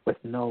with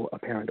no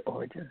apparent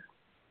origin.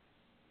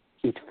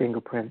 Each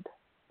fingerprint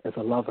is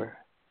a lover,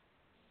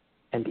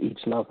 and each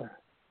lover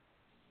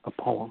a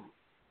poem.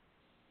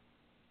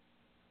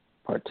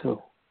 Part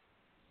 2,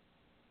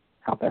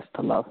 How Best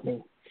to Love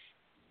Me.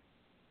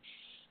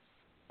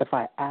 If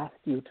I ask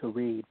you to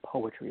read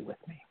poetry with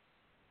me,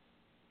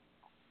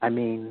 I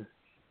mean,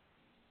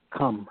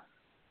 come,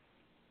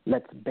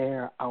 let's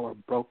bear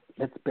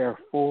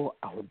full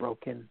our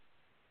broken,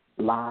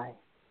 lie,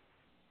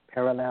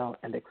 parallel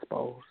and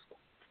exposed.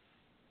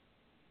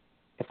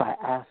 If I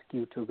ask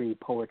you to read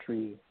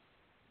poetry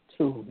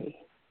to me,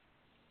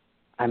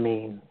 I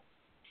mean,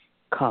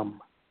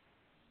 come,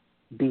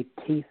 be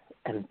teeth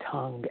and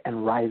tongue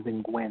and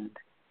rising wind,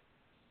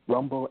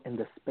 rumble in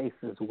the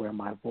spaces where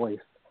my voice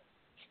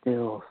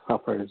still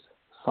suffers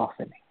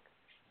softening.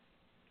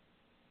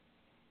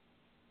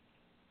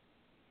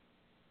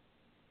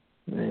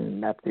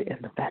 And that's the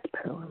end of that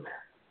poem.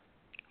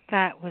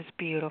 That was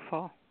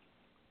beautiful.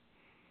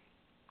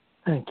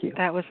 Thank you.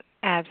 That was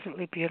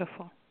absolutely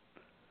beautiful.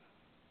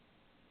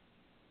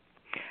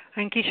 I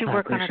think you should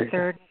work on a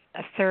third.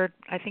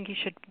 I think you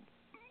should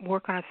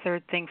work on a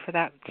third thing for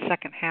that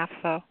second half,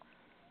 though.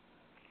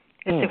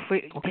 If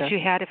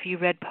you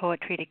read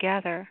poetry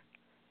together,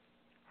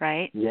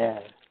 right? Yeah.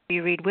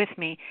 You read with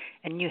me,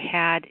 and you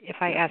had, if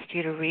I asked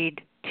you to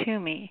read to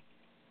me,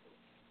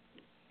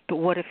 but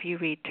what if you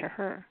read to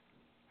her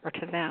or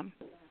to them?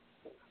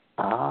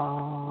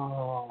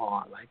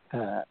 Oh, I like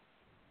that.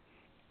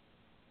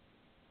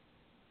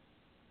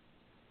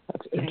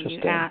 That's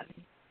interesting.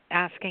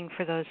 Asking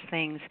for those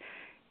things,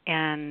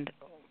 and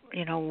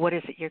what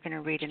is it you're going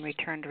to read in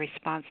return to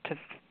response to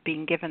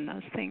being given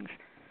those things?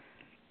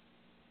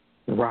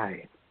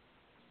 Right.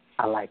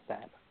 I like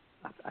that.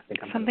 I think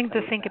something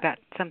to think about,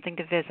 something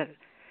to visit,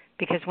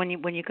 because when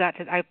you got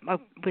to, I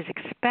was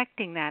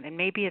expecting that, and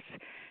maybe it's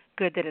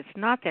good that it's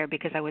not there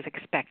because I was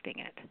expecting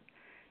it.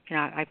 You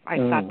know, I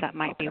thought that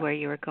might be where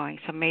you were going.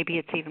 So maybe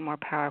it's even more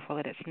powerful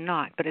that it's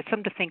not, but it's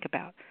something to think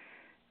about.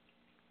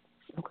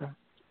 Okay.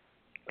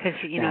 Because,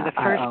 you know, the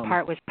first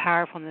part was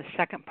powerful, and the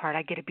second part,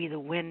 I get to be the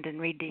wind and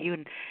read to you,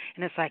 and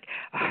it's like,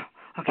 oh,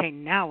 okay,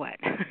 now what?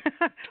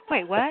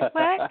 Wait, what?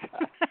 What?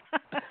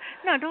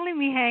 No, don't leave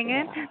me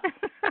hanging.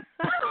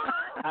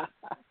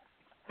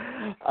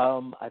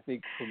 I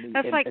think for me,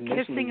 that's like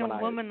kissing a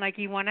woman like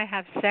you want to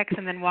have sex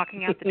and then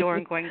walking out the door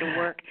and going to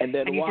work, and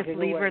you just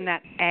leave her in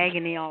that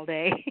agony all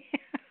day.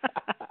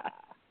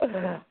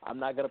 I'm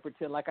not going to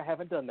pretend like I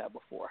haven't done that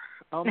before.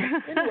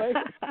 Anyway.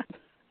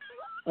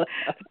 The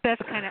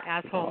best kind of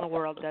asshole in the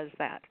world does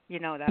that. You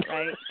know that,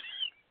 right?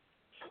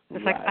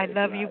 It's like, I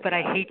love you, but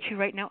I hate you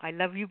right now. I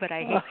love you, but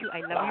I hate you.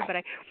 I love you, but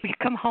will you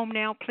come home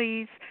now,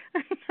 please?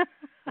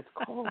 It's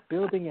called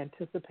building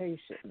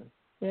anticipation.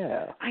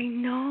 Yeah. I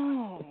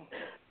know.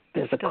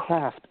 There's a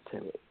craft to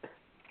it.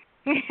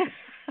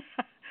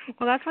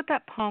 Well, that's what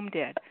that poem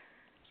did.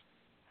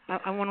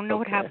 I want to know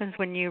what happens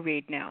when you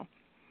read now.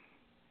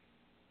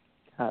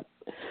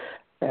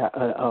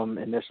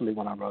 Initially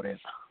when I wrote it,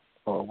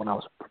 or when I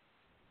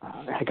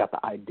got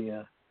the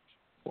idea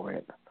for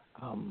it,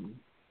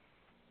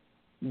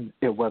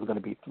 it was going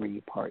to be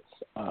 3 parts.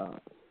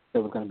 It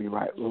was going to be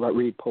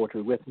read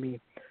poetry with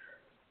me,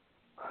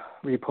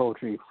 read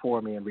poetry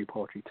for me, and read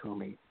poetry to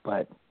me.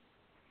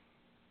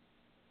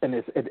 And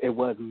it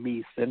was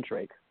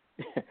me-centric,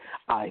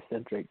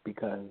 I-centric,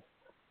 because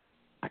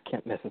I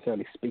can't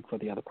necessarily speak for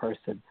the other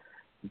person,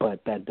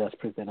 but that does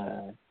present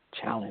a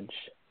challenge,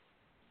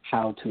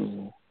 how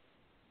to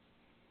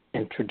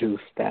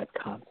introduce that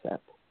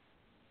concept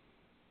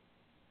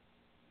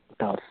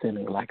without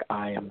seeming like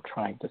I am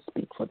trying to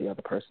speak for the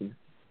other person.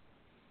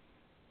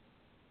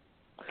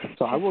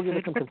 So I will give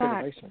it some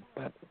consideration.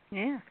 But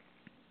yeah.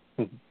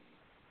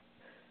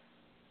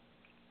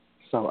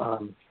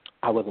 So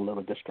I was a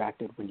little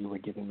distracted when you were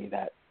giving me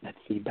that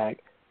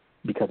feedback,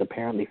 because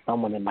apparently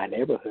someone in my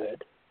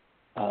neighborhood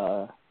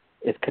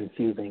is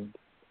confusing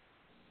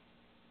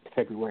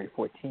February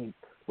 14th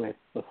with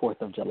the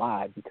 4th of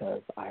July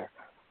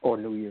or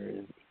New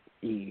Year's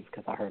Eve,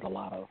 because I heard a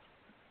lot of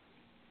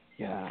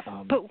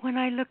but when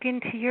I look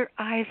into your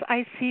eyes,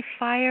 I see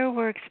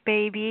fireworks,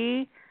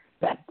 baby.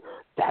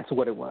 That's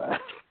what it was.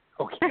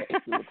 Okay.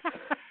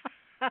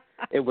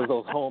 It was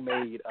those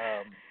homemade.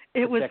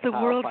 It was the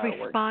world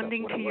fireworks.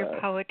 responding to your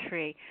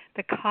poetry,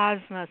 the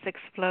cosmos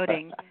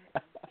exploding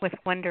with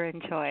wonder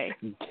and joy.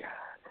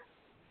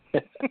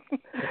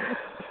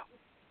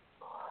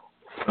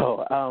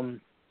 So,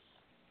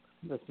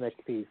 this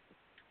next piece,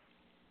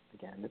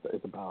 again,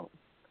 is about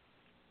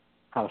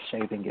how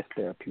shaving is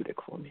therapeutic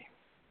for me.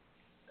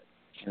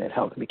 And it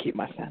helps me keep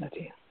my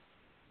sanity.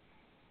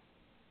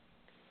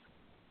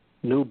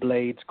 New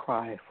blades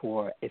cry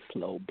for a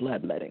slow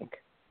bloodletting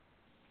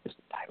is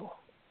the title.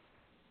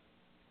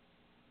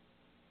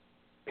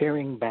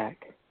 Peering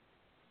back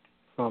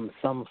from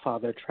some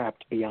father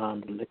trapped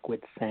beyond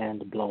liquid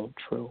sand blown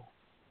true,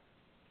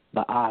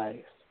 the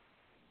eyes,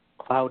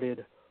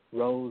 clouded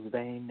rose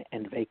vein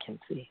and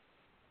vacancy,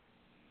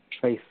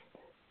 trace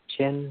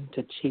chin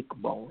to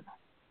cheekbone,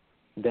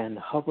 then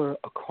hover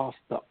across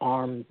the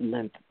arm's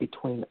length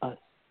between us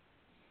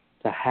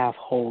to half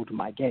hold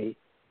my gaze.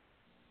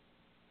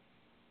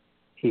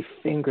 He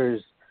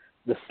fingers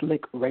the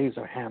slick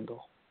razor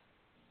handle.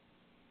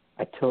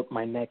 I tilt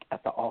my neck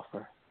at the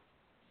offer.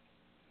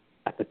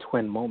 At the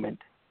twin moment,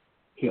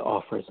 he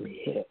offers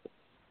me his.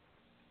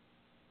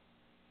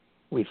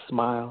 We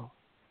smile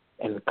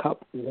and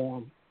cup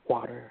warm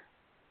water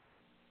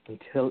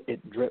until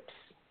it drips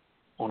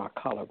on our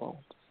collarbones.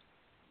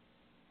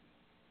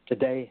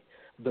 Today,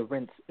 the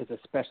rinse is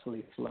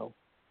especially slow,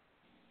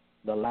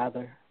 the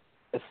lather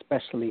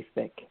especially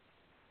thick.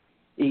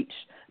 Each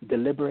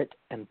deliberate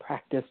and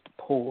practiced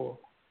pull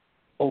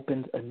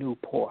opens a new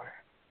pore,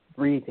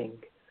 breathing,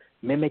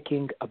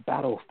 mimicking a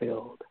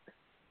battlefield,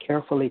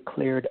 carefully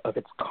cleared of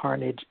its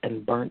carnage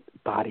and burnt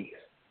bodies.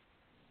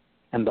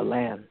 And the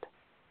land,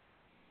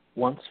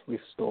 once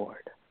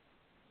restored,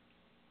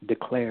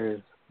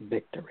 declares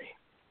victory.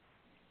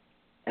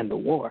 And the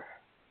war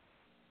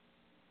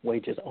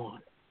wages on.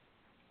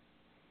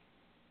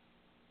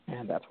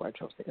 And that's why I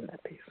chose to end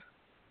that piece.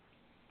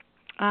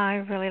 I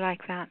really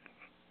like that.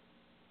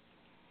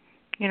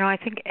 You know, I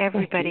think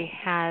everybody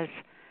has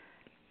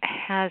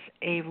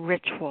a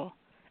ritual.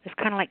 It's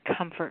kind of like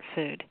comfort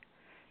food.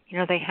 You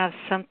know, they have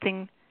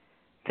something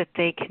that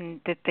they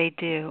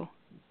do,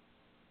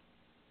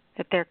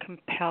 that they're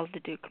compelled to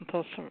do,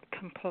 compulsory.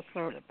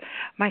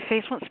 My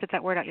face won't spit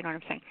that word out. You know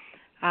what I'm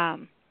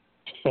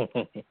saying?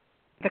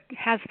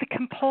 Has the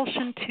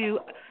compulsion to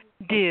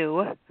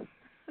do.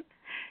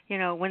 You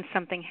know, when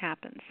something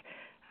happens,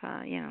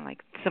 you know,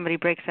 like somebody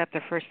breaks up,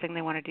 the first thing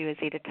they want to do is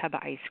eat a tub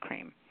of ice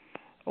cream,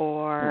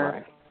 or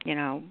right. You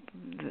know,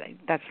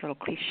 that's a little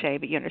cliche,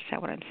 but you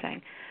understand what I'm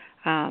saying.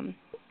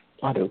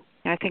 I do.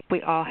 I think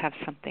we all have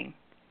something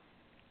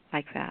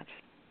like that.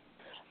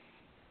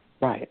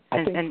 Right.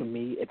 I think for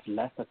me, it's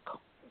less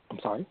I'm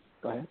sorry.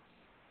 Go ahead.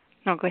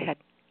 No, go ahead.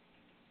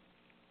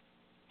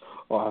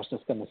 Well, I was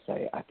just going to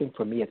say, I think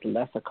for me, it's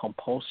less a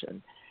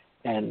compulsion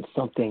and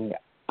something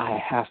I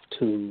have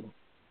to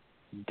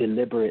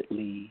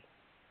deliberately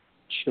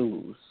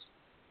choose.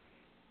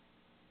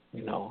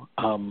 You know,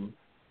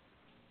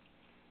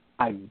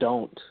 I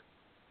don't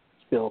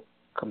feel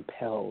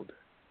compelled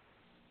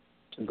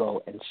to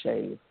go and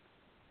shave.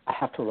 I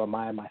have to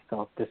remind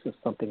myself this is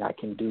something I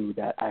can do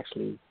that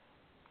actually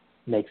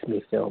makes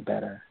me feel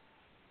better.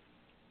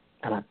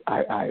 And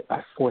I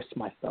force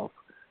myself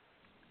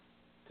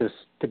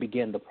to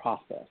begin the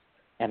process.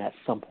 And at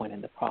some point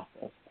in the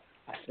process,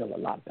 I feel a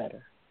lot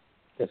better.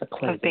 There's a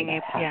cleansing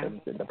that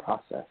happens in the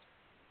process.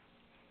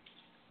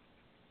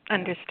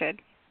 Understood.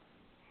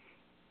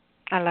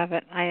 I love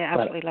it. I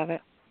absolutely love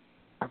it.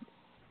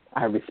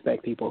 I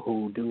respect people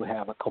who do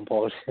have a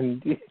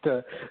compulsion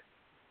to,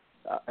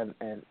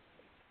 and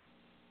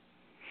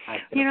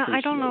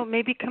I don't know,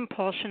 maybe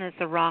compulsion is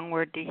the wrong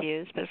word to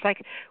use, but it's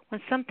like when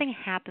something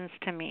happens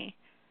to me,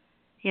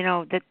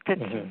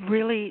 that's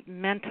really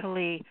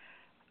mentally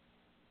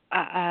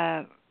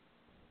a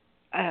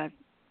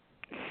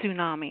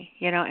tsunami,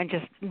 and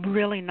just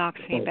really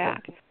knocks me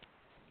back.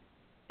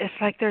 It's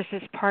like there's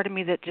this part of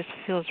me that just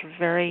feels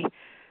very,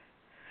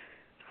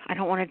 I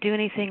don't want to do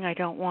anything, I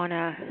don't want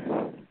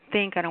to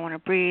think, I don't want to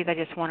breathe, I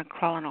just want to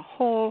crawl in a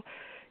hole,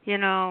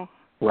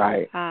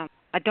 Right.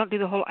 I don't do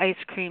the whole ice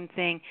cream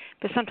thing,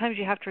 but sometimes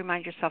you have to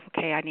remind yourself,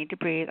 okay, I need to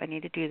breathe, I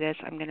need to do this,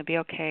 I'm going to be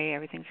okay,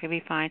 everything's going to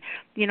be fine.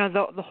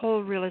 The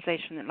whole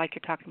realization that, like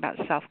you're talking about,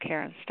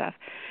 self-care and stuff.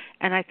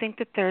 And I think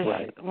that there's,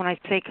 when I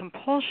say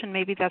compulsion,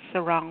 maybe that's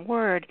the wrong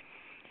word,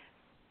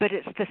 but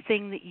it's the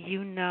thing that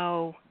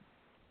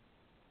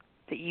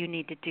that you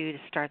need to do to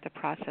start the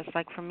process.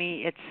 Like for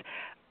me, it's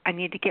I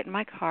need to get in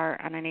my car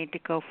and I need to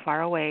go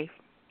far away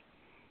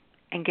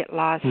and get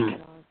lost.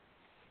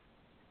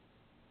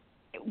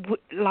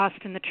 Lost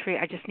in the tree.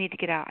 I just need to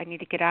get out. I need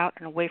to get out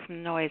and away from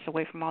the noise,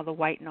 away from all the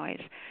white noise,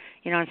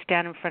 and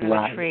stand in front of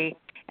a tree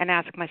and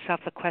ask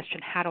myself the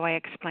question, how do I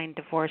explain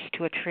divorce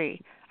to a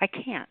tree? I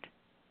can't.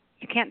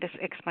 You can't just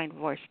explain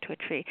divorce to a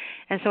tree.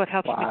 And so it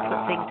helps me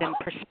put things in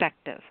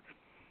perspective.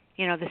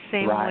 The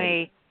same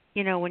way,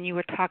 when you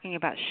were talking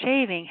about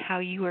shaving, how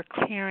you were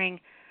clearing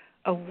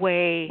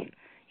away,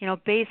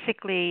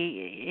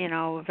 basically,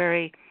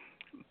 very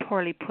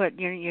poorly put,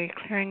 you're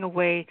clearing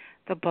away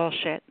the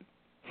bullshit.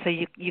 So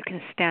you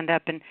can stand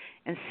up and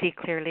see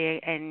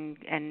clearly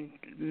and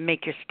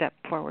make your step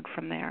forward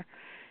from there.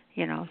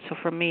 So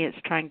for me, it's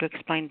trying to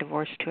explain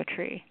divorce to a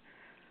tree.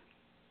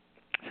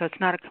 So it's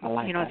not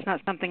it's not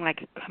something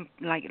like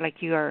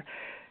you are,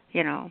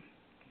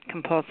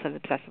 compulsive,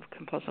 obsessive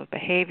compulsive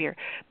behavior,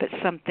 but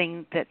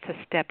something that's a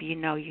step you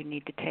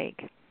need to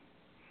take.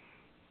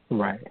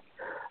 Right.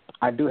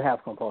 I do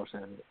have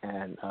compulsion,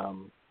 and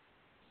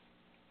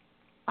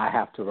I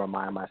have to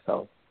remind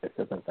myself this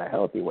isn't a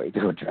healthy way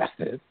to address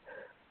this,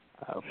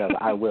 because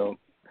I will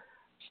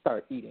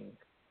start eating.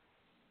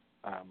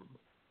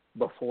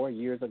 Before,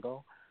 years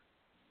ago,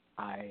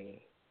 I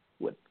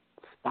would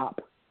stop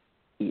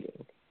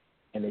eating,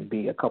 and it'd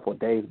be a couple of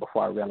days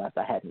before I realized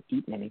I hadn't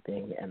eaten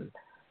anything. And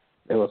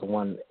there was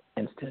one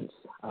instance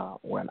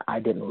when I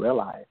didn't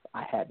realize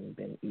I hadn't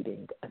been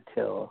eating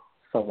until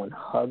someone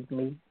hugged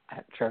me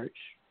at church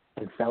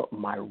and felt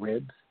my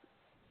ribs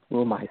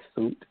through my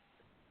suit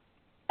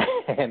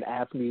and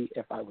asked me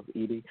if I was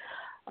eating.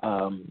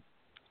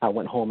 I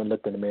went home and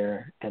looked in the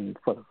mirror, and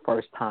for the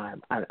first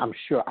time, I'm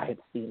sure I had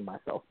seen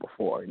myself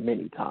before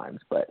many times,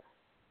 but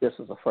this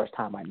was the first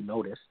time I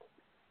noticed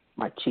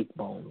my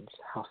cheekbones,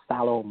 how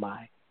sallow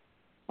my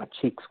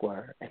cheeks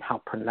were, and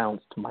how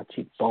pronounced my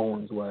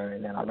cheekbones were.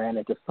 And then I ran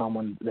into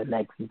someone the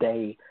next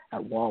day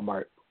at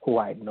Walmart who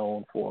I had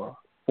known for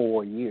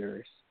 4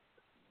 years,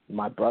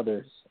 my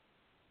brother's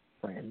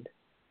friend,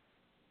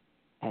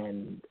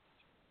 and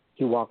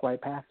he walked right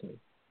past me.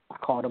 I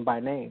called him by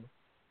name,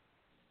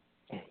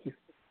 and he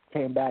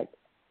came back,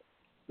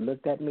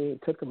 looked at me.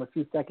 It took him a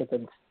few seconds,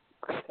 and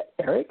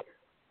Eric,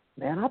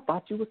 man, I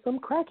thought you were some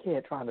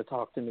crackhead trying to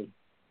talk to me.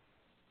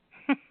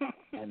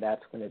 And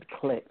that's when it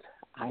clicked.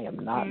 I am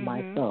not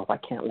myself. I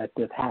can't let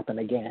this happen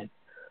again.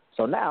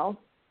 So now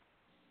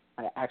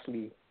I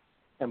actually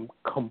am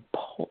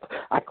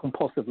I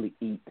compulsively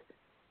eat.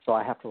 So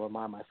I have to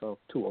remind myself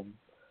to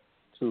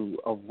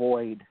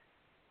avoid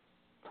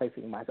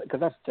placing myself, because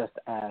that's just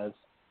as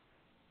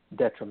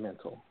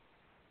detrimental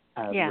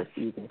as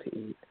refusing to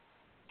eat.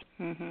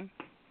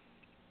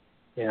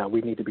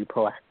 We need to be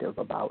proactive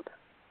about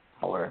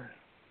our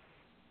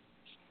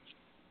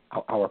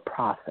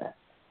process.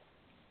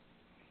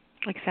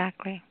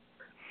 Exactly.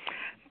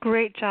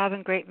 Great job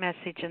and great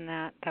message in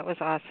that. That was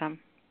awesome.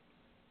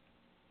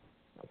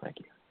 Thank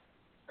you.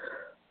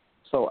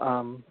 So,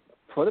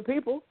 for the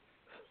people,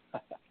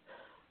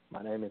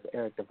 my name is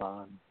Eric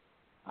Devon.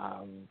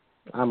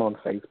 I'm on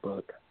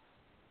Facebook.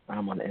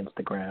 I'm on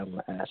Instagram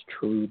as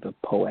True the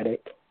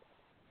Poetic.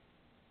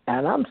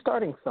 And I'm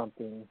starting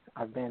something.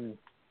 I've been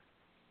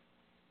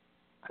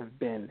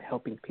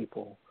helping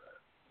people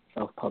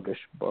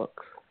self-published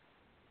books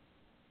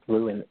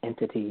through an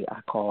entity I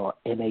call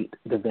Innate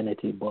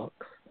Divinity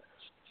Books.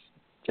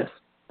 Just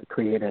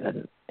created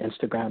an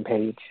Instagram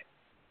page.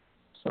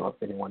 So if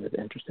anyone is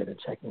interested in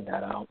checking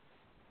that out,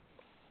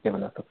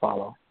 giving us a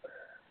follow.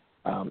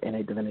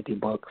 Innate Divinity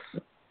Books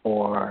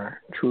or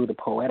True the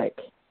Poetic,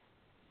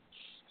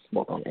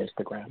 both on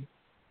Instagram.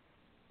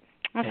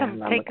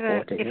 Awesome.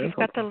 If you've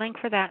got the link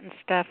for that and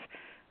stuff,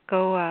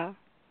 go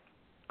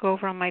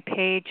over on my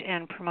page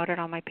and promote it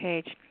on my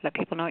page. Let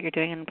people know what you're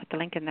doing and put the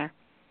link in there.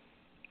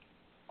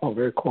 Oh,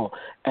 very cool.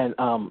 And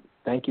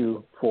thank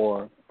you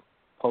for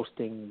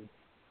posting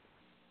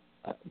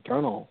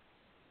journal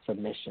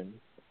submissions,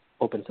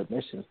 open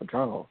submissions for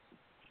journals.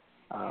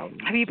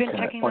 Have you been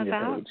checking those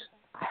out? Page.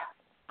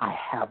 I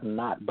have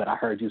not, but I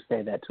heard you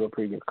say that to a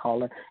previous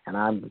caller, and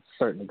I'm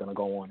certainly going to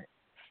go on it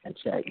and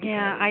check.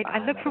 Yeah,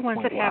 I look for ones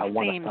that have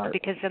themes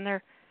because then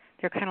they're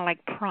kind of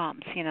like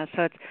prompts, you know.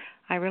 So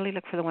I really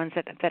look for the ones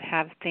that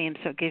have themes,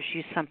 so it gives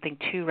you something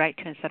to write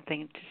to and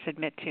something to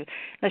submit to,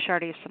 unless you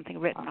already have something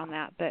written on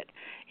that. But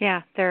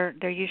yeah, they're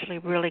usually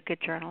really good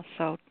journals.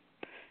 So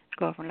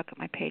go over and look at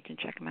my page and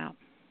check them out.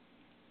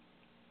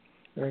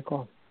 Very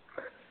cool.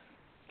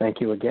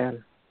 Thank you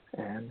again,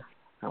 and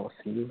I will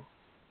see you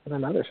in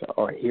another show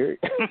or here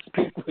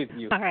speak with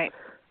you. All right.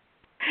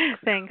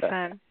 Thanks,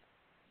 son.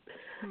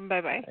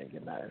 Bye-bye.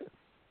 Good night.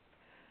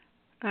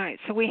 All right,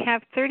 so we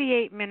have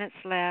 38 minutes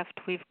left.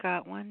 We've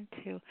got 1,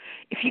 2.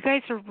 If you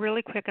guys are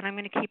really quick, and I'm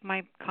going to keep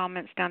my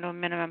comments down to a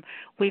minimum,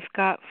 we've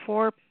got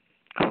 4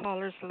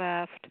 callers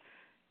left.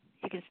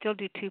 You can still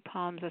do 2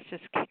 poems. Let's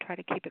just try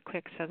to keep it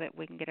quick so that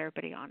we can get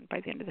everybody on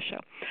by the end of the show.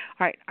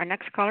 All right, our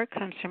next caller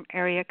comes from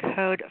area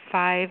code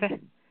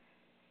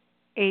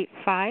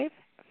 585.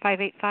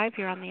 585,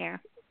 you're on the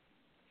air.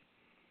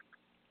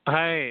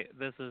 Hi,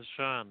 this is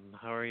Sean.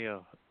 How are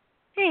you?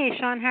 Hey,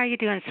 Sean, how are you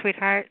doing,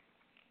 sweetheart?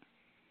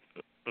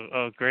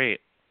 Oh, great.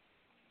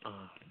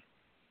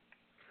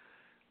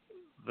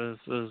 This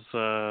is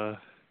called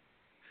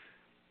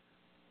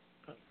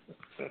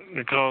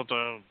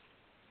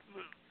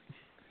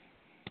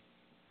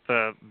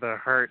the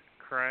Heart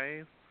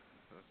Cries.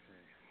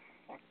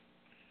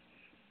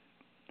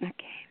 Okay.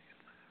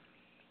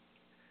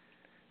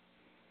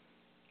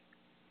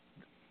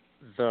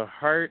 The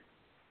heart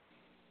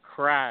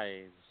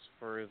cries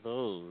for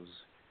those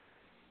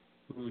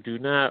who do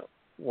not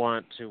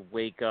want to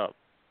wake up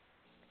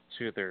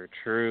to their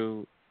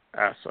true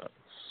essence.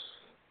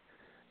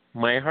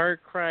 My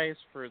heart cries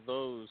for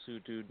those who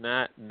do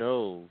not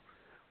know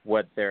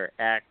what their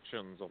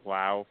actions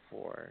allow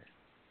for.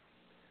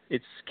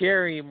 It's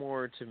scary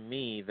more to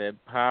me that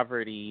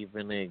poverty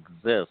even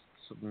exists,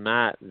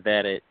 not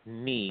that it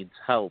needs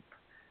help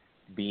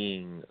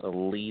being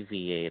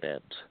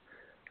alleviated.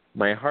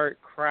 My heart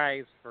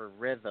cries for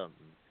rhythm.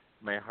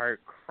 My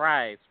heart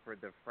cries for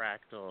the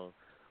fractal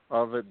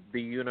of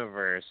the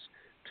universe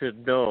to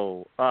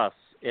know us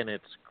in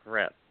its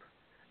grip.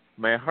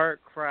 My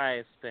heart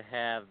cries to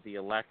have the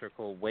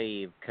electrical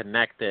wave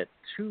connected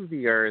to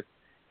the earth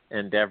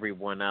and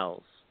everyone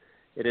else.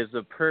 It is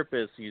a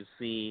purpose, you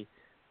see.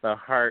 The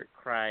heart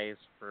cries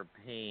for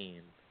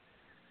pain,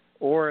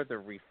 or the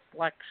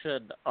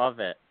reflection of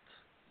it.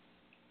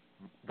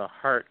 The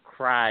heart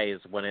cries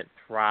when it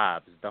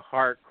throbs. The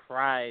heart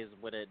cries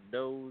when it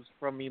knows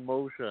from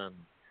emotion.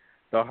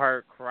 The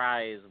heart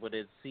cries when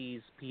it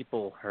sees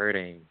people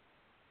hurting.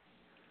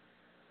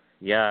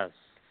 Yes,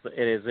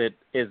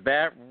 is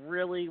that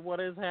really what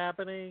is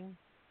happening?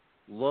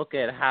 Look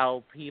at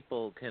how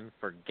people can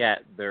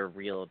forget their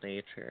real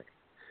nature.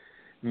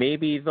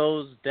 Maybe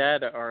those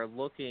dead are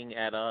looking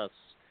at us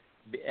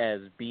as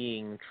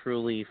being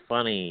truly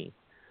funny.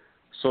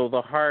 So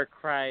the heart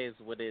cries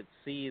when it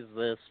sees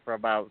this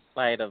from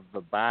outside of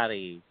the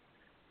body.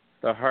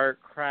 The heart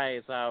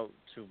cries out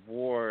to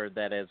war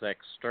that is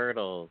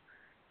external.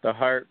 The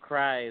heart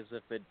cries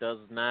if it does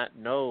not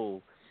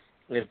know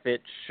if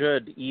it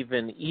should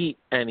even eat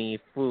any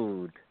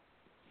food.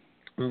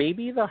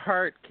 Maybe the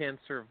heart can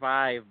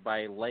survive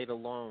by light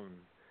alone.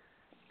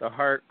 The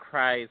heart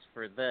cries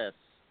for this.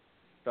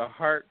 The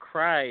heart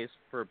cries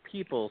for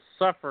people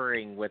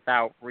suffering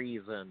without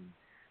reason.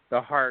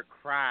 The heart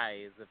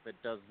cries if it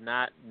does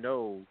not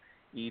know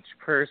each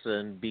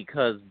person,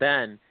 because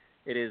then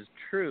it is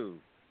true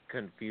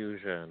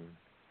confusion.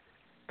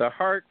 The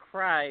heart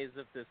cries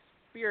if the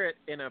spirit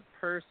in a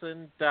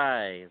person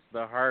dies.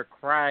 The heart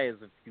cries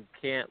if you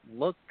can't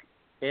look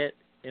it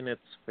in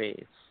its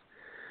face.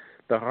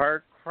 The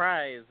heart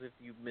cries if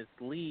you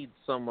mislead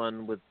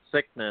someone with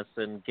sickness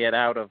and get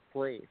out of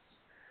place.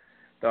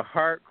 The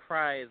heart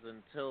cries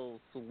until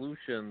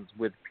solutions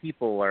with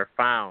people are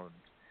found.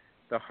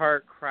 The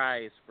heart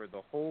cries for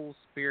the whole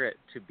spirit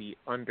to be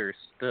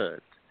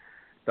understood.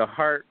 The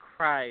heart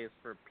cries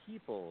for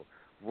people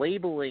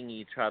labeling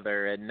each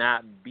other and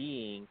not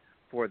being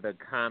for the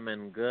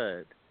common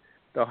good.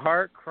 The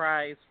heart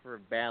cries for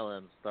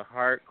balance. The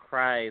heart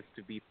cries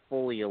to be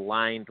fully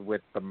aligned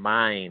with the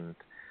mind.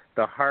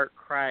 The heart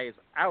cries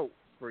out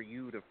for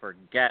you to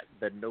forget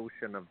the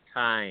notion of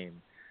time.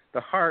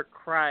 The heart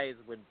cries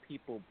when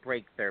people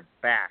break their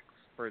backs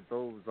for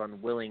those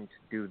unwilling to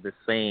do the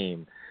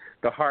same.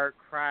 The heart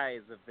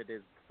cries if it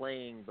is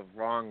playing the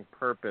wrong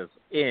purpose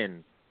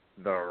in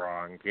the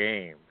wrong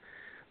game.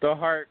 The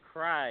heart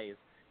cries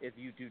if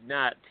you do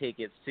not take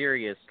it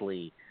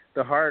seriously.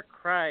 The heart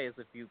cries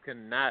if you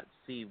cannot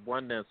see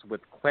oneness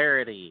with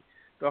clarity.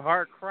 The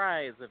heart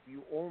cries if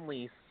you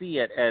only see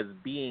it as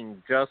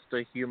being just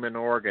a human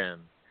organ.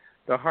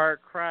 The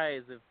heart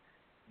cries if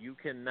you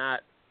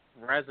cannot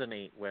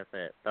resonate with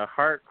it. The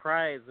heart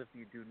cries if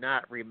you do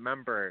not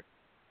remember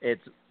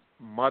its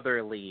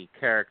motherly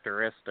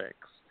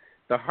characteristics.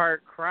 The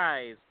heart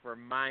cries for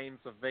minds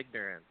of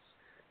ignorance.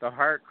 The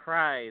heart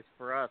cries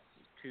for us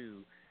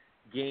to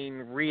gain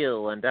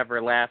real and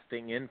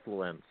everlasting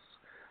influence.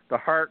 The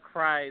heart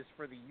cries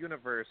for the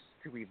universe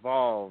to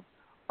evolve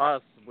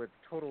us with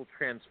total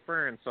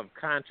transference of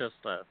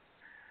consciousness.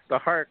 The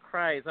heart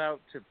cries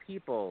out to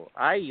people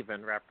I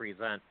even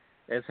represent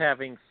as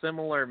having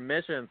similar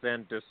missions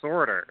and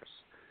disorders.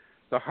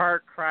 The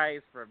heart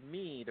cries for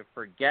me to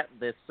forget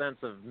this sense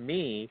of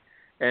me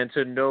and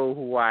to know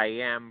who I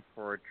am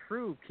for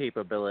true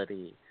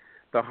capability.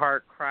 The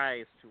heart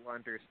cries to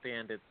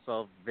understand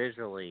itself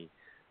visually.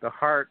 The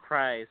heart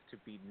cries to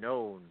be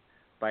known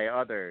by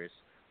others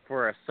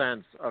for a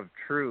sense of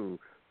true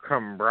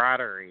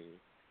camaraderie.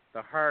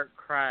 The heart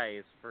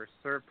cries for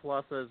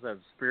surpluses and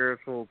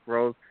spiritual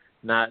growth,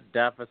 not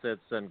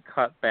deficits and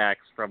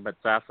cutbacks from its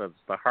essence.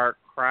 The heart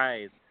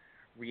cries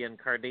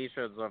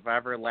reincarnations of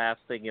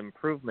everlasting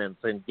improvements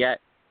and yet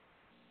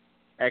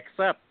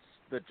accepts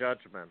the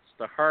judgments.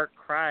 The heart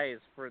cries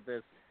for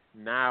this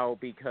now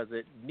because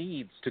it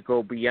needs to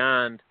go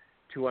beyond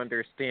to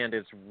understand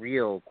its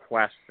real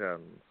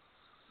questions.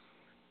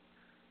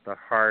 The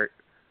heart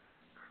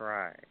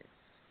cries.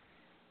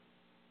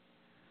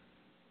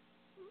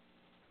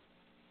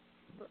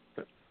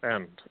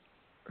 End.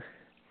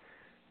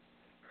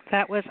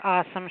 That was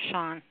awesome,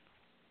 Sean.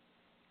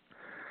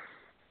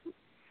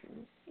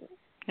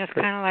 It's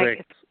kind of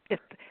like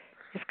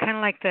it's kind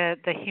of like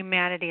the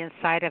humanity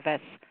inside of us.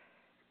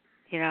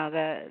 You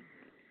know,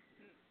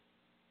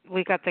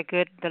 we got the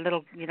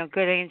little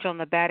good angel and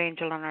the bad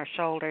angel on our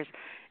shoulders,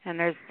 and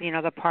there's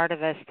the part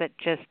of us that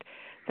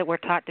we're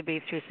taught to be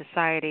through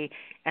society,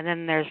 and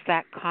then there's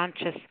that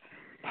conscious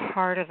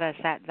part of us,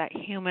 that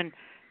human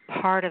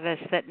part of us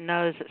that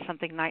knows that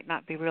something might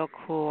not be real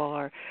cool,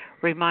 or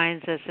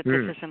reminds us that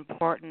this is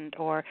important,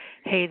 or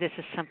hey, this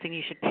is something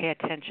you should pay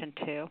attention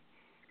to.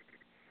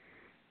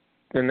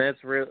 And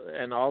that's real,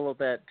 and all of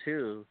that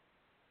too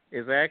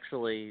is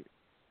actually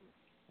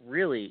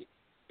really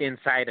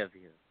inside of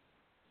you.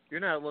 You're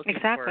not looking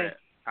for it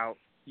out.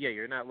 Yeah,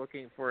 you're not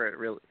looking for it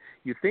really.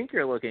 You think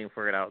you're looking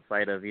for it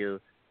outside of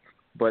you,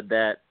 but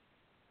that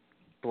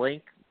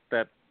blank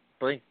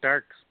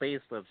dark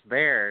space that's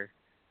there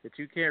that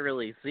you can't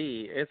really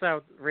see, it's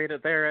out right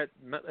there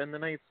in the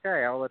night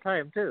sky all the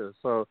time too.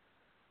 So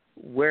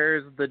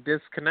where's the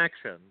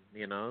disconnection?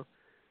 You're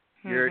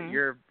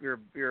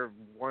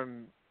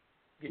one.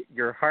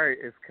 Your heart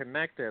is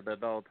connected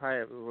at all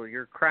times. Well,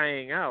 you're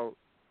crying out,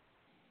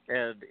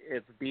 and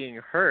it's being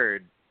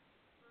heard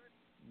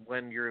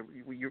when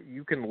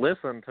you can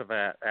listen to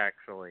that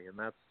actually, and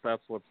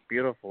that's what's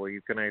beautiful.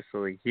 You can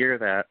actually hear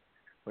that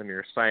when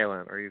you're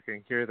silent, or you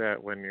can hear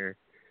that when you're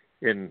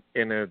in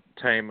a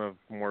time of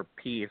more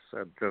peace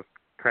and just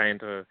trying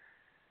to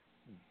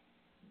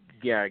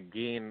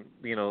gain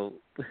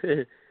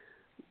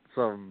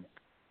some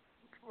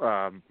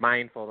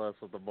mindfulness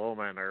of the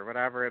moment or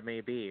whatever it may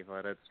be.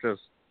 But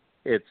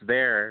it's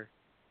there.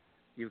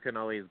 You can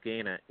always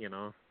gain it,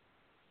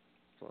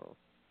 So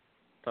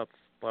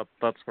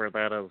that's where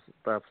that is.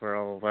 That's where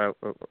all of that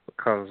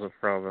comes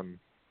from, and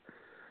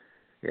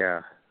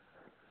yeah.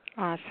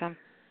 Awesome.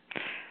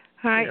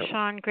 All right, Yep.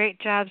 Sean, great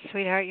job,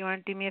 sweetheart. You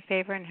want to do me a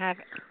favor and tell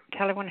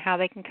everyone how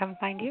they can come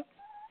find you?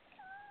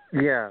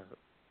 Yeah.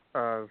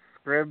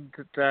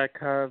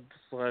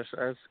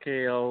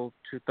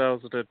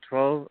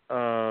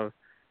 Scribd.com/SKL2012.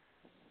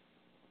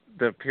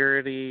 The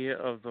Purity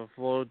of the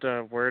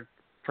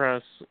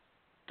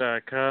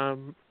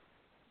Flow.wordpress.com.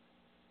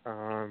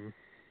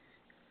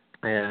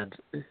 And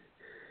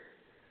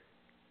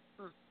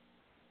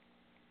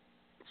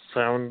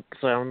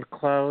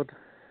SoundCloud.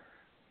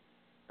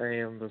 I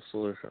am the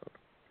solution.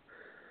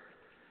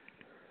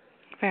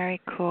 Very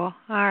cool.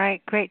 All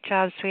right, great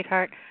job,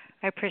 sweetheart.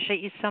 I appreciate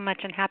you so much,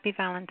 and happy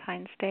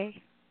Valentine's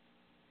Day.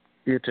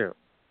 You too.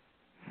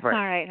 Bye.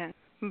 All right, then.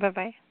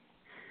 Bye-bye.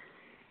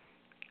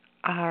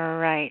 All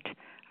right.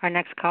 Our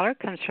next caller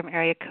comes from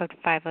area code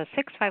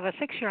 506.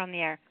 506, you're on the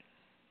air.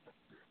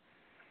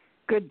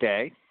 Good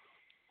day.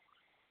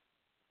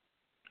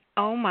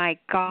 Oh, my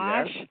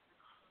gosh. Yes.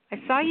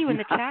 I saw you in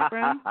the chat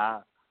room.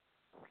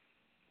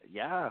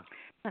 Yeah.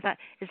 I thought,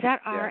 is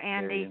that our very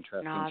Andy?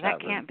 interesting No, chat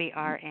that room. can't be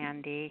our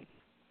Andy.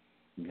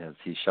 Yes,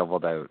 he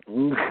shoveled out.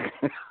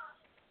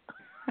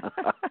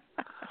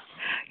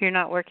 You're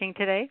not working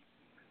today?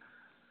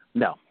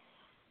 No.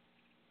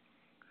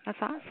 That's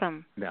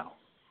awesome. No.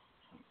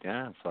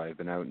 Yeah, so I've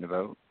been out and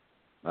about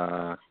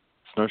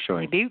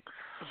Snowshoeing. Butte.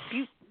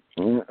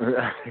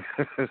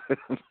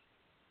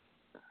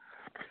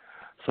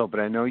 So, but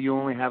I know you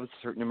only have a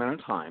certain amount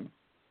of time.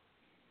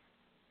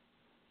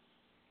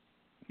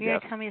 You going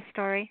to tell me a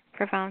story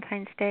for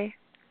Valentine's Day?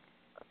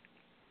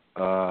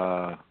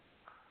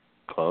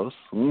 Close.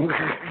 Why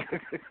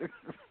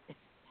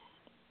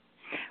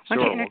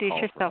don't you introduce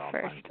yourself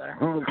first?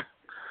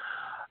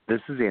 This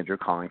is Andrew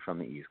calling from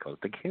the East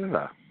Coast of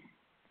Canada.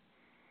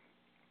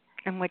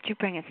 And what'd you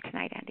bring us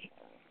tonight, Andy?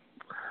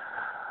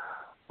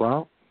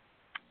 Well,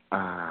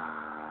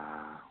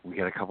 we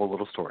got a couple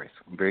little stories,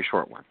 very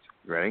short ones.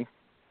 You ready?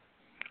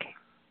 Okay.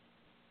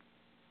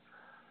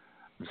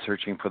 I'm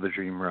searching for the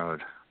dream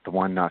road, the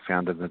one not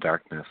found in the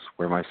darkness,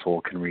 where my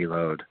soul can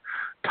reload,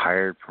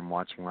 tired from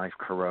watching life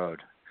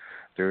corrode.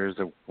 There is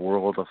a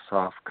world of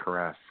soft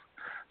caress,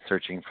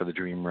 searching for the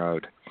dream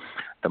road.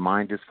 The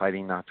mind is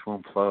fighting not to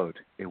implode.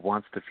 It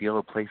wants to feel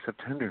a place of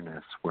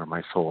tenderness where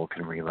my soul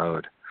can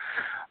reload.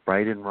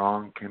 Right and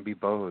wrong can be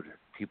bowed.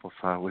 People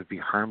thought it would be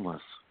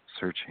harmless,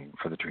 searching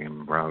for the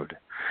dream road.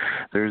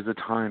 There is a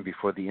time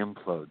before the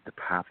implode. The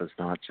path is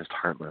not just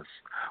heartless,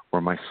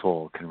 where my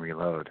soul can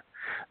reload.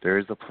 There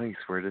is a place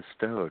where it is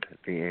stowed.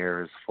 The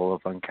air is full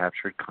of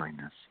uncaptured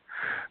kindness,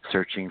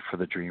 searching for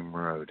the dream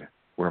road,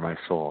 where my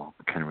soul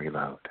can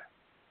reload.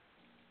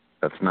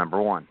 That's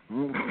number one.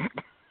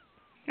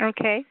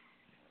 Okay.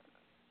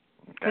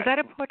 Was that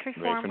a poetry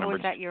form or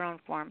was that your own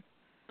form?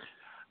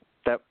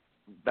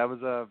 That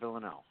was a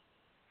Villanelle.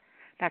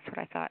 That's what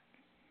I thought.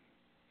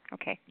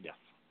 Okay. Yes.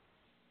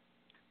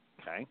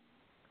 Okay.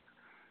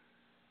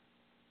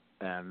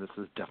 And this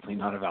is definitely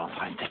not a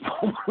Valentine's Day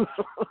poem.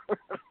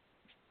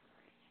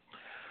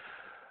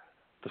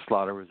 The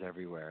slaughter was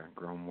everywhere,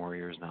 grown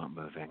warriors not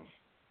moving.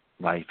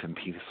 Life and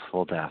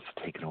peaceful death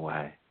taken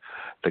away.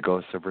 The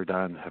ghosts of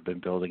Verdun have been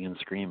building and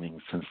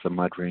screaming since the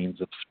mud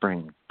rains of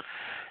spring.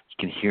 You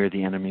can hear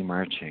the enemy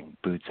marching,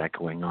 boots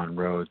echoing on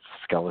roads,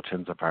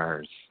 skeletons of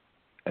ours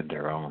and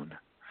their own.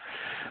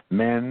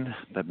 Men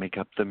that make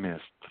up the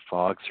mist, the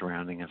fog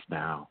surrounding us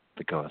now,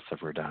 the ghosts of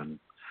Verdun.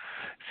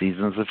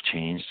 Seasons have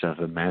changed as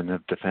the men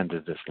have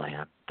defended this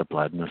land. The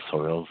blood in the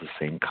soil is the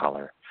same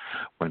color.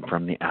 When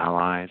from the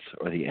allies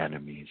or the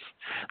enemies,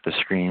 the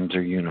screams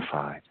are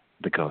unified,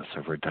 the ghosts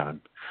of Verdun.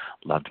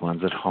 Loved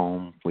ones at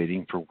home,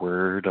 waiting for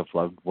word of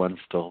loved ones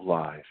still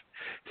alive,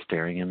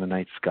 staring in the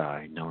night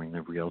sky, knowing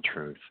the real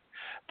truth.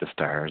 The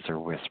stars are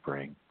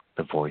whispering,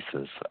 the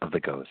voices of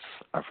the ghosts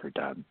of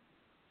Verdun.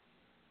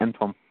 End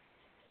poem.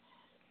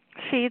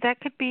 See, that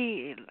could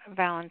be a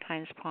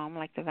Valentine's poem,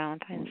 like the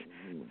Valentine's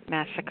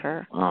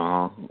Massacre.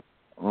 Uh-huh.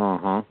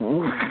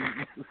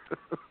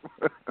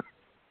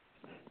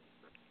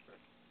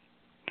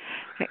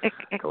 It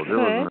told could. you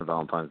it wasn't a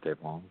Valentine's Day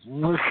poem.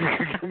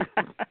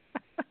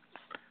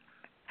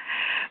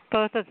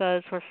 Both of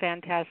those were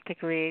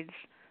fantastic reads.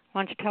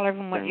 Why don't you tell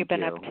everyone what you've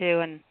been up to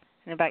and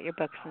about your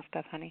books and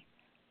stuff, honey?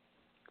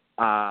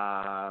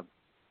 I've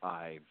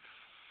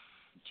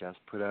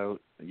just put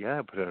out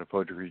a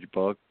poetry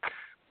book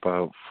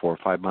about 4 or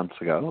 5 months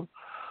ago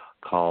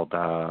called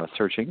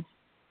Searching,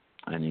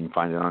 and you can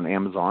find it on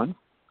Amazon.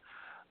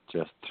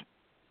 Just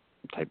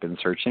type in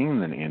Searching and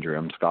then Andrew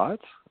M. Scott.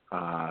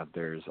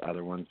 There's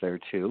other ones there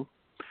too,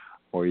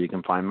 or you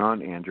can find me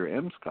on Andrew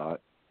M.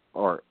 Scott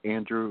or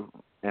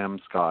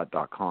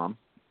AndrewMScott.com,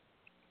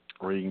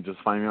 or you can just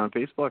find me on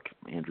Facebook,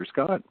 Andrew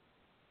Scott.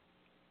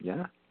 Yeah,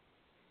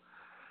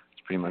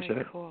 that's pretty much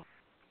it. Cool.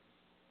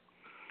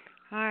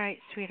 All right,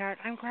 sweetheart.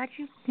 I'm glad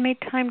you made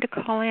time to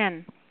call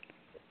in.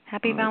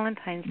 Happy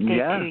Valentine's Day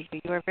to you.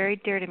 You are very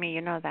dear to me.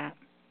 You know that.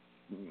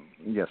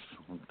 Yes,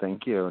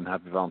 thank you, and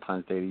happy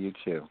Valentine's Day to you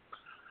too.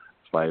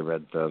 That's why I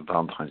read the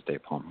Valentine's Day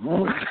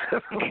poem.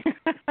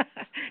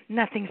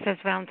 Nothing says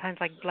Valentine's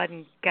like blood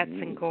and guts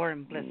and gore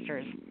and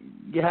blisters.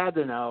 You had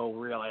to know,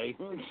 really.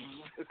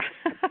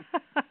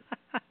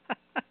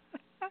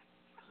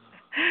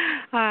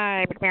 All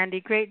right, Andy.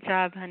 Great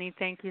job, honey.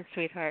 Thank you,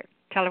 sweetheart.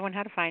 Tell everyone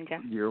how to find you.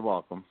 You're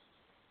welcome.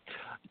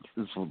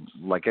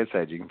 Like I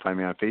said, you can find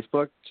me on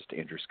Facebook, just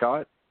Andrew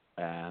Scott,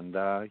 and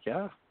that's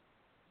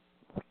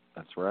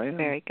where I am.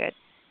 Very good.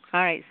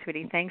 All right,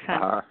 sweetie. Thanks,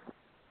 hon.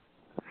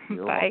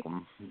 You're Bye.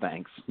 welcome.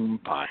 Thanks.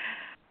 Bye.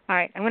 All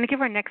right, I'm going to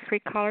give our next 3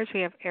 callers. We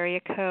have area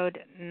code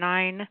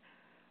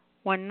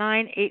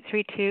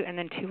 919-832 and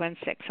then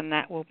 216, and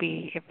that will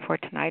be it for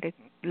tonight, it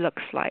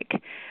looks like.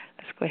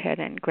 Let's go ahead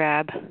and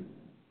grab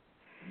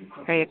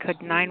area code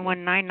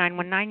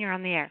 919-919. You're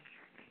on the air.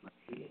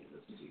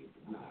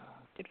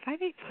 Did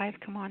 585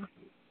 come on?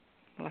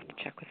 We'll have to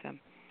check with them.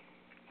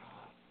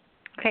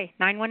 Okay,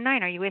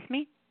 919, are you with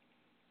me?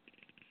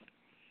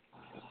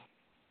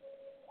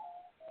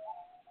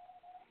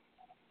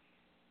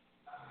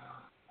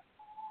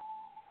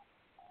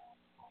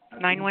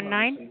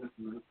 $919?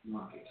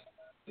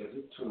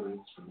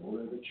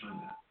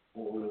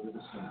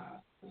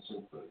 Let's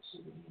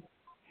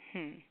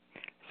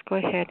go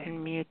ahead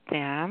and mute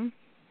them.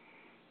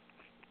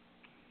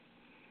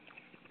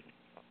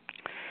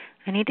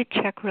 I need to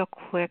check real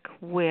quick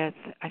with,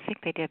 I think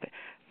they did, but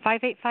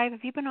 585,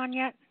 have you been on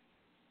yet?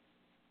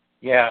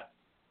 Yeah.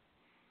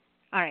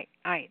 All right.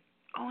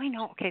 Oh, I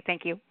know. Okay,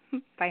 thank you.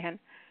 Bye, hon.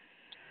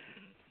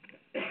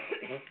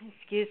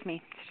 Excuse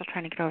me. Still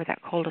trying to get over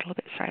that cold a little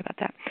bit. Sorry about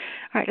that.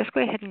 All right, let's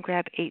go ahead and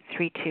grab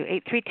 832.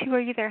 832, are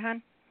you there,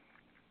 hon?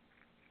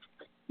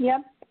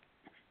 Yep.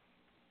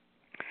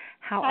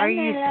 How are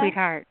you, Nyla.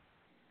 sweetheart?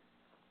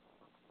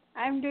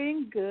 I'm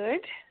doing good.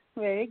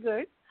 Very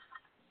good.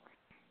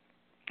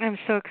 I'm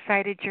so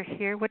excited you're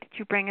here. What did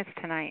you bring us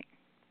tonight?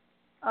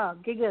 Oh,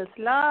 giggles.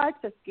 Lots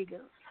of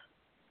giggles.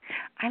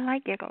 I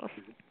like giggles.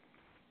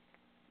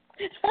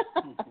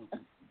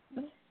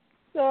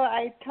 So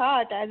I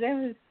thought as I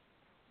was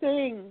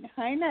saying,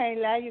 hi,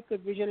 Nyla, you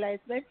could visualize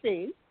my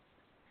face,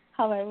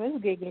 how I was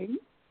giggling.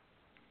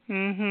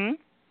 Mm-hmm.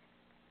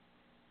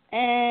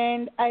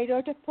 And I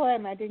wrote a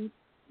poem. I didn't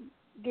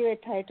give a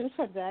title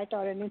for that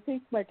or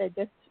anything, but I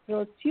just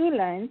wrote few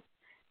lines,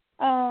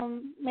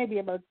 maybe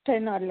about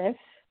 10 or less.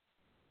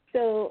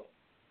 So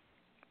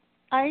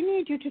I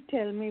need you to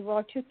tell me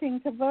what you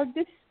think about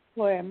this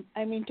poem.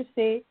 I mean to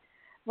say,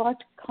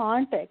 what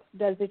context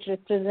does it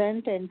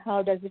represent and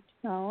how does it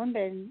sound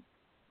and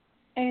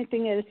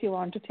anything else you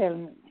want to tell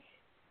me.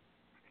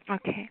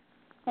 Okay.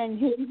 And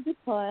here is the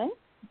poem.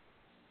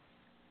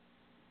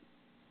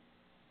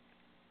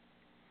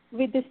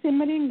 With the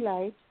simmering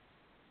light,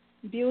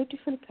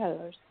 beautiful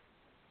colors,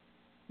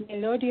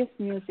 melodious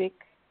music,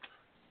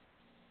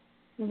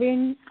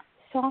 wind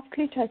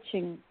softly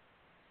touching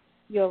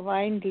your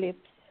wined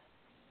lips.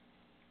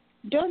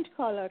 Don't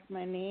call out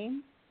my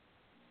name,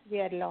 we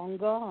are long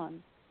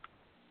gone.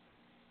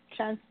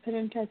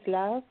 Transparent as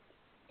love,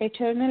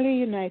 eternally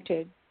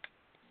united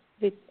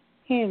with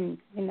him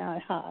in our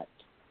heart.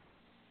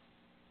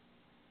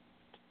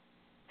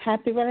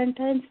 Happy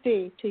Valentine's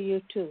Day to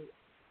you too.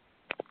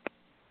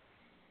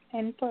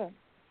 End poem.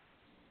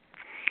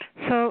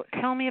 So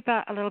tell me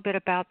a little bit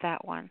about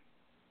that one.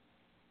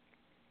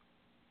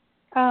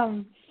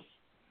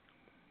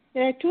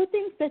 There are two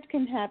things that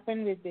can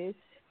happen with this,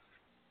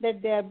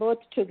 that they are both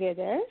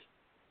together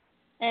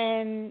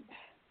and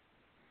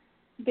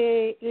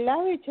they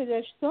love each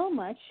other so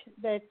much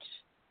that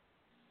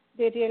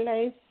they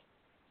realize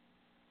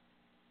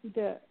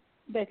that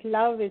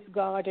love is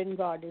God and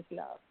God is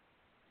love.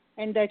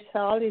 And that's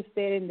all is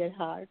there in their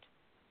heart.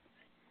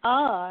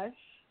 Or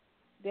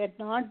they're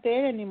not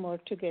there anymore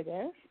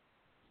together.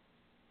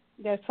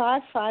 They're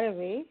far, far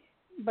away.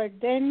 But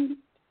then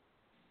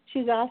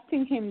she's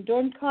asking him,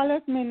 don't call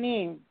out my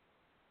name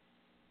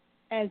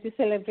as you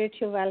celebrate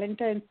your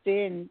Valentine's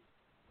Day and,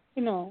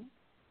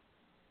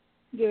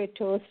 give a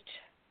toast.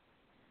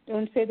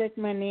 Don't say that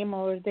my name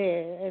over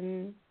there.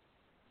 And,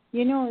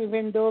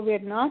 even though we're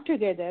not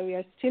together, we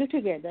are still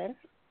together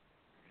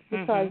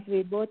because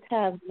we both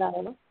have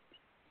love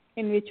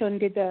in which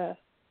only the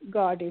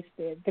God is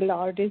there, the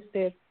Lord is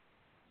there.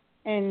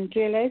 And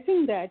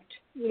realizing that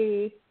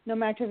no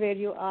matter where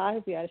you are,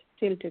 we are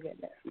still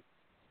together.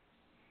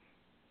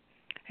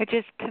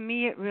 To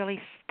me, it really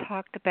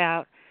talked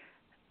about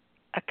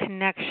a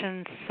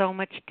connection so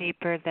much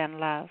deeper than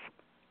love.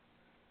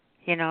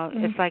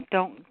 It's like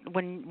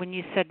when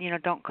you said,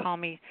 don't call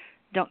me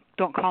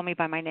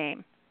by my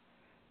name.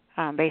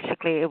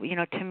 Basically,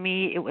 to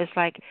me, it was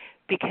like,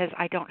 because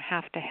I don't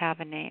have to have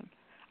a name.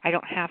 I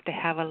don't have to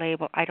have a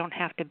label. I don't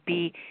have to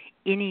be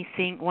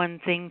one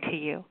thing to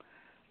you,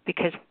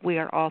 because we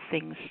are all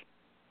things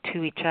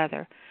to each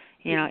other.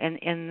 And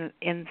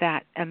in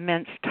that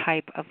immense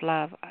type of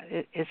love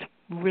is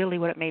really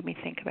what it made me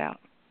think about.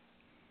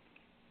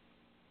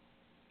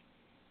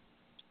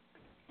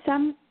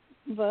 Some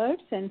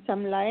words and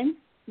some lines,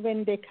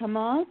 when they come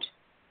out,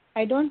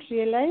 I don't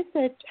realize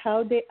that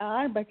how they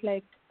are, but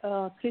like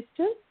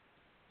crystals,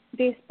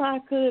 they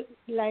sparkle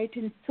light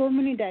in so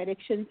many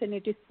directions, and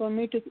it is for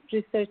me to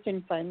research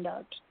and find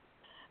out.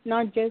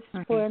 Not just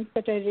poems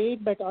that I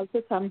read, but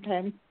also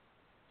sometimes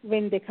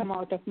when they come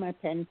out of my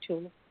pen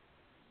too.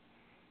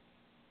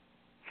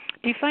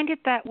 Do you find it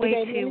that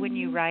way too when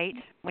you write,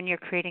 when you're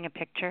creating a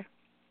picture?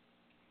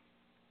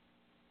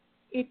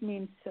 It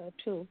means so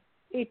too.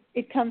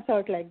 It comes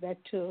out like that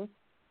too.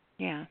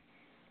 Yeah.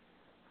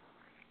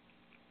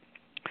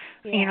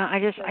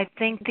 I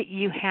think that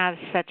you have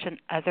such an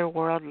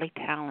otherworldly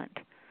talent.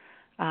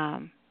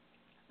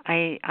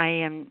 I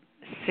am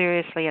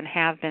seriously, and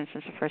have been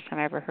since the first time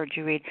I ever heard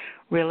you read,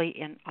 really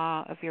in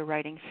awe of your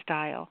writing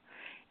style,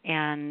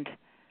 and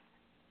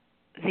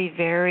the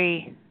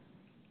very,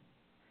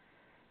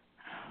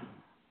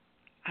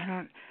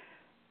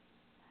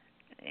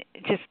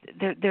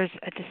 there's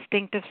a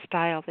distinctive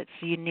style that's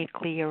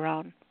uniquely your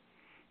own.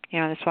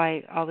 That's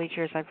why all these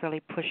years I've really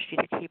pushed you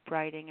to keep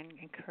writing and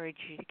encouraged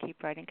you to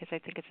keep writing, because I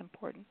think it's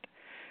important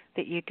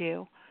that you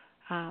do.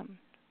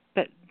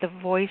 But the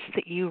voice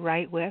that you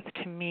write with,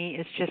 to me,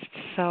 is just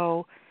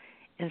so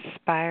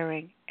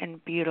inspiring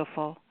and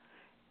beautiful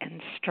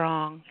and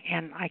strong,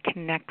 and I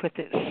connect with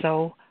it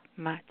so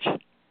much.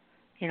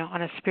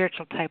 On a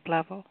spiritual type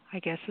level, I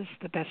guess is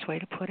the best way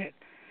to put it.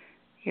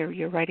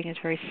 Your writing is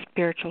very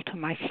spiritual to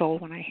my soul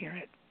when I hear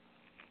it.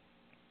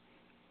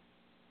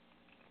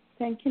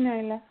 Thank you,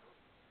 Nyla.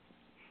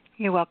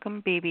 You're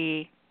welcome,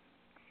 baby.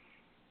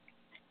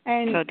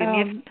 And So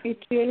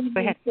it really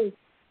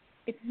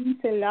means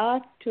a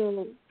lot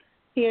to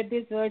hear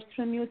these words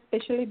from you,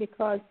 especially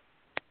because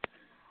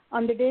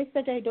on the days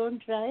that I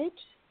don't write,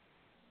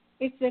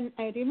 it's when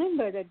I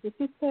remember that this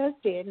is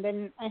Thursday, and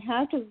then I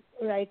have to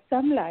write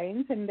some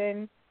lines and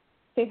then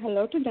say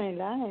hello to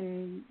Nyla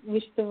and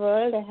wish the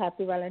world a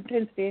happy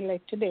Valentine's Day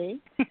like today,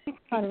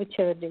 or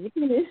whichever day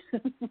it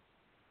is.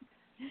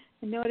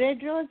 No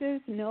red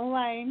roses, no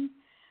wine.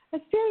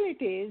 But still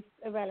it is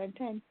a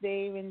Valentine's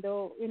Day, even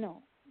though,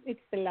 it's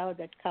the love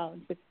that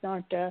counts. It's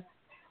not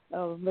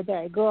whether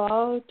I go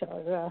out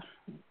or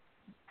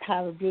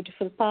have a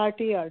beautiful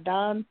party or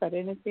dance or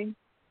anything.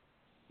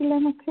 Well,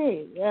 I'm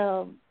okay.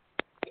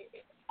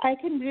 I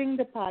can bring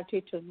the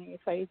party to me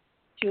if I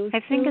choose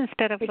I think to,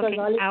 instead of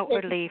looking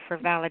outwardly for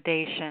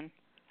validation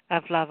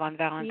of love on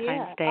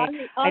Valentine's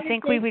Day, I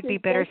think we would be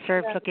better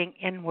served looking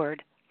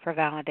inward for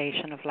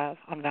validation of love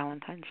on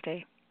Valentine's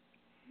Day.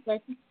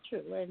 That is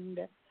true. And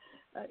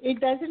it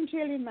doesn't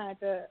really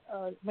matter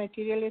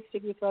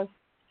materialistic, because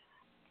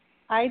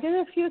either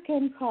of you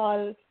can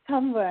call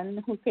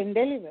someone who can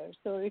deliver.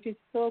 So it is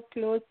so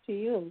close to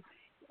you.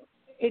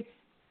 Its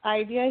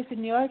idea is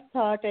in your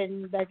thought,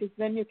 and that is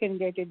when you can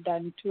get it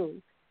done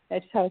too.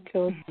 That's how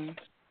close,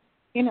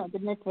 the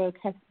network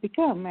has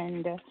become.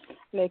 And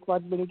like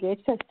what Bill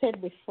Gates has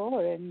said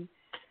before. And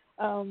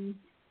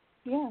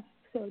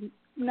so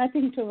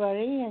nothing to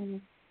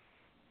worry.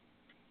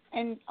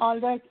 And all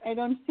that, I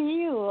don't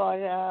see you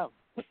or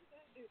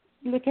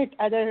look at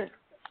other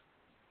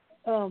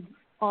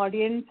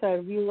audience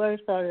or viewers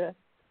or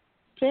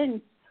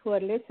friends who are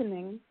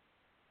listening.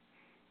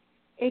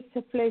 It's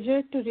a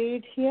pleasure to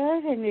read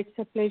here, and it's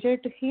a pleasure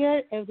to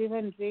hear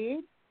everyone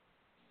read.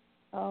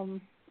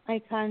 I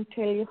can't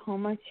tell you how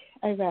much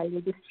I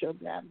value this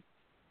program.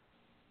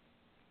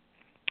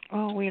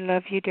 Oh, we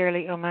love you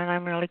dearly, Uma, and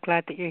I'm really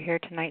glad that you're here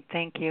tonight.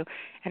 Thank you.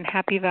 And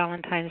happy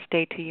Valentine's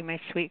Day to you, my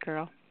sweet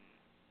girl.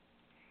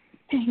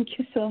 Thank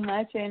you so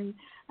much. And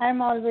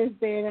I'm always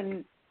there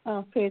on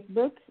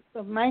Facebook.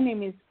 So my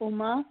name is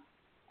Uma,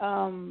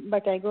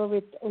 but I go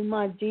with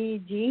Uma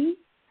G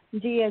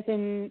as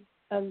in,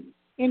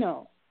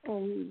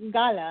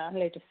 Gala,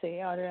 let us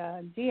say,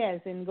 or G as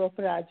in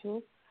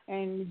Goparaju,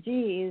 and G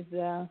is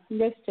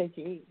Lester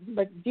G.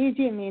 But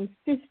GG means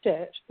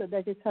sister, so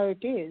that is how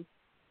it is.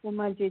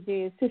 Uma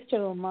GG is Sister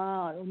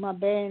Uma or Uma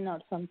Ben or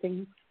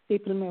something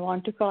people may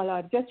want to call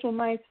her. Just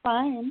Uma is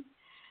fine.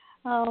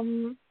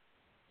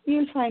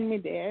 You'll find me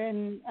there,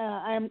 and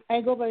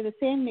I go by the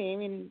same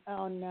name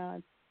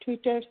on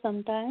Twitter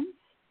sometimes.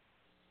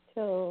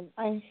 So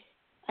I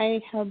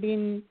have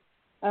been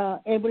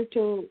able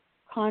to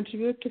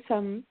contribute to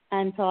some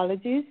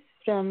anthologies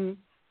from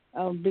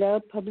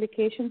Blurb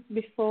publications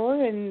before,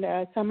 and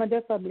some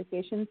other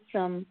publications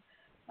from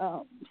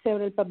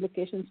several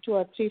publications, 2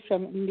 or 3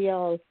 from India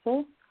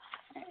also,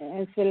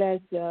 as well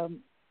as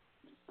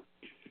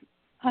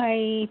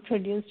I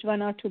produced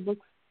 1 or 2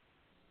 books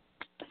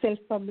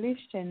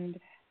self-published, and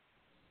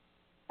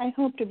I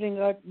hope to bring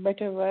out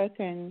better work.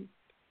 And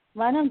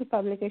one of the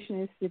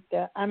publications is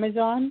with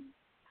Amazon,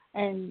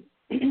 and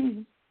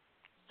I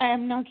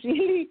am not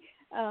really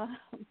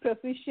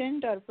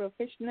proficient or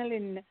professional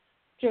in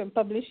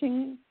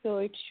publishing, so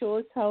it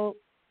shows how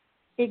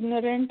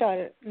ignorant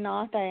or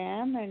not I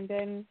am, and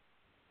then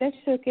that's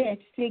okay.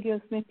 It still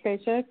gives me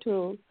pleasure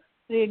to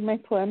read my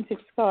poems.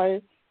 It's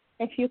called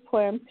A Few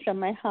Poems from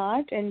My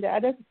Heart, and the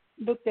other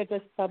book that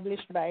was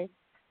published by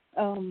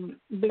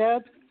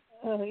Blurb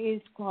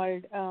is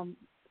called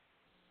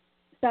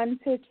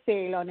Sunset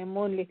Sail on a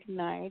Moonlit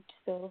Night.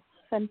 So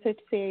Sunset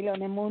Sail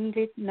on a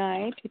Moonlit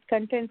Night, it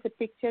contains a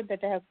picture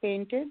that I have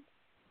painted,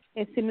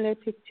 a similar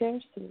picture,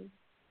 so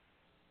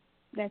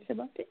that's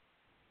about it.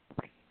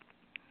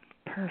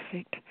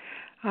 Perfect.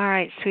 All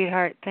right,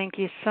 sweetheart, thank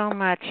you so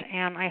much,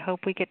 and I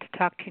hope we get to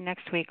talk to you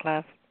next week,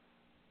 love.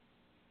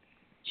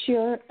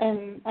 Sure,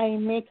 and I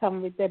may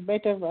come with a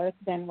better work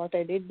than what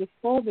I did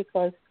before,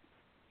 because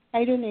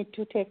I do need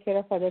to take care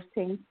of other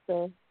things,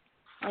 so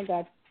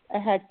I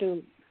had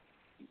to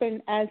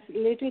spend as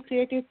little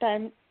creative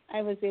time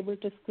I was able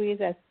to squeeze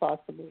as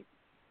possible.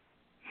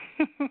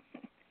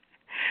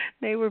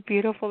 They were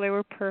beautiful. They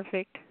were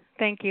perfect.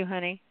 Thank you,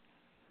 honey.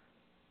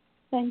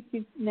 Thank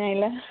you,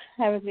 Nyla.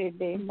 Have a great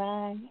day.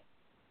 Bye.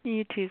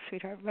 You too,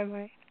 sweetheart.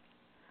 Bye-bye.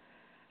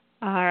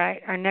 All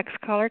right. Our next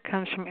caller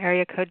comes from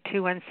area code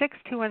 216.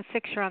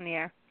 216, you're on the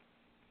air.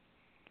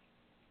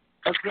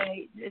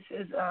 Okay, this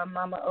is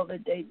Mama Ola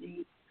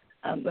Daisy.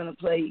 I'm going to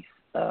play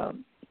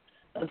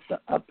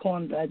a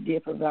poem that I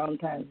did for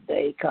Valentine's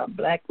Day called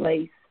Black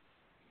Lace,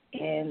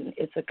 and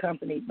it's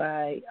accompanied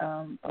by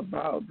a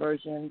borrowed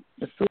version,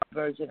 the full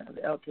version of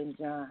Elton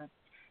John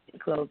to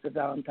close the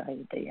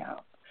Valentine's Day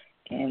out.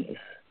 And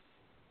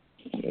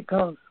here it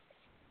goes.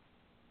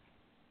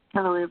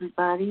 Hello,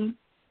 everybody.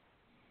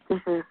 This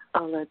is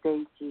Ola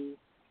Daisy,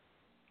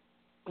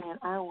 and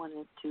I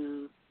wanted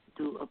to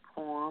do a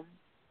poem,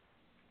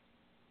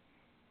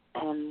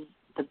 and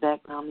the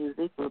background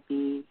music will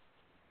be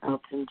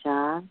Elton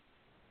John,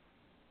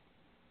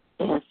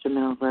 the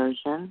instrumental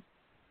version,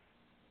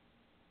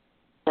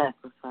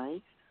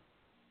 Sacrifice.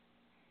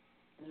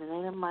 And the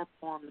name of my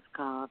poem is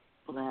called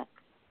Black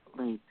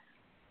Lace.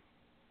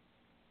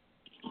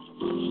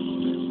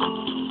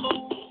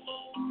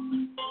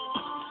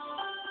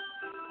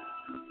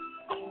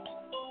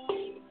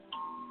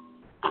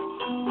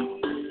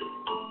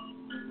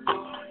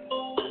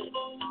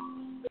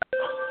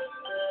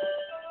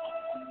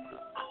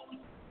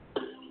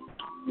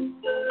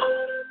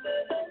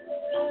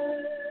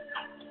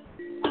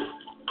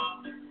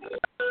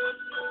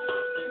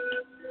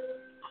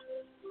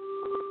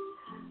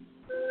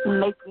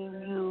 Making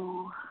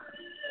you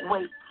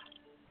wait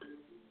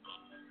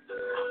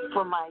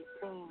for my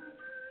things,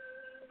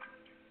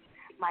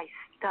 my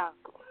stuff.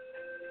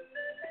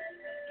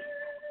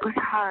 It was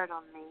hard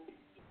on me.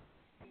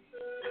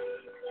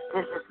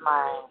 This is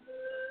my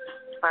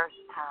first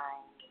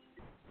time.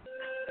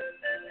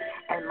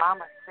 And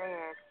Mama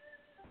said,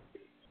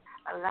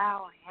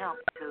 allow him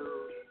to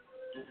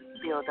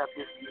build up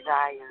his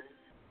desires.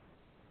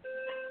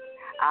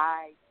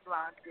 I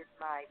flaunted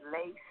my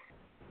lace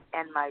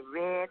and my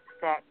red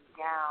satin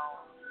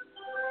gown.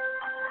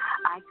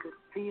 I could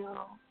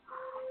feel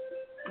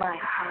my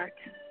heart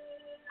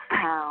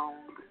pound,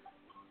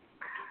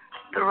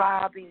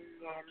 throbbing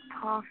and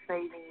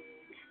pulsating,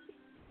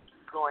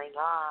 going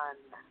on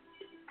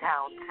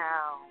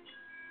downtown.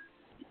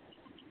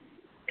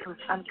 It was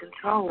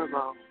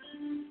uncontrollable.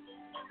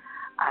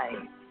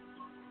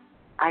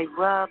 I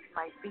rubbed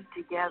my feet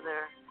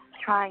together,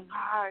 trying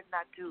hard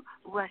not to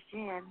rush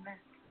in.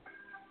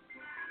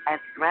 As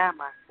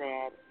Grandma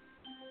said,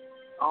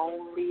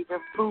 only the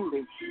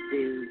foolish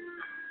do.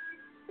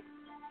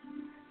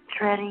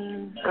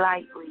 Treading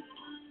lightly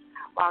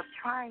while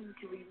trying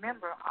to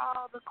remember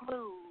all the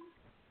clues.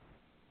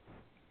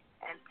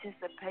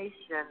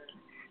 Anticipation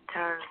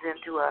turns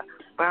into a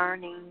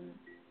burning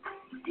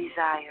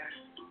desire.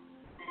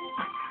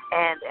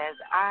 And as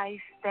I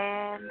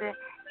stand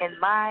in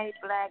my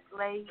black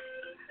lace,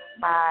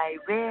 my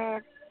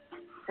red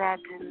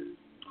satin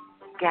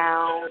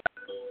gown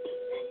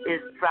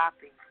is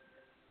dropping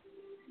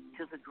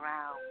to the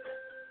ground.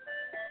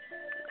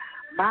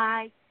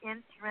 My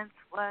entrance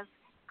was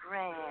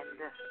grand.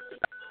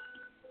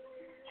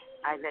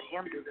 I let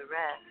him do the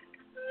rest.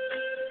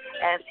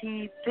 As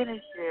he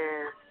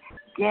finishes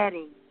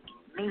getting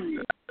me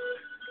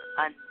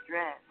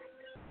undressed,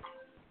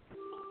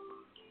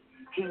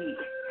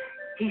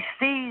 he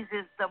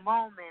seizes the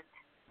moment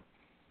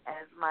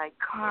as my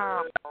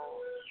caramel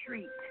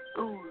treat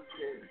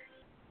oozes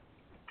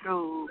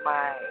through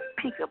my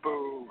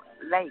peekaboo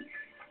lace.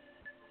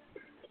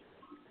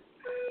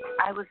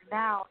 I was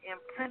now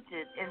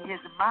imprinted in his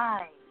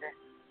mind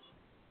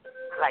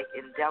like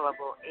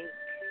indelible ink,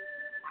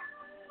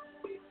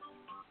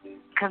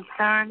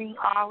 concerning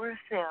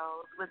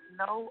ourselves with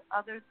no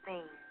other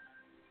thing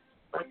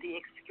but the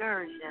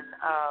excursion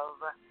of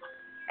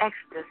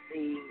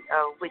ecstasy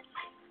of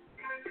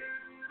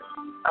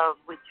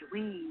which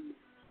we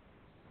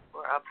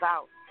were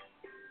about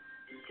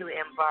to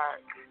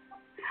embark.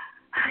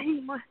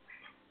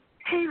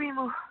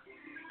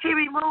 He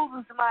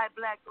removes my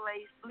black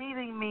lace,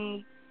 leaving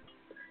me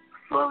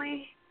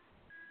fully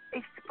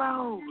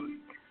exposed,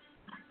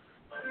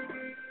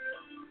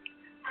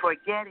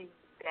 forgetting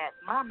that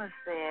Mama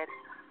said,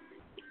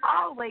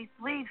 always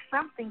leave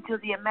something to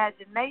the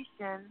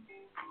imagination.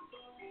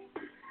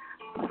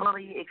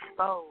 Fully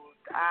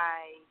exposed,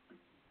 I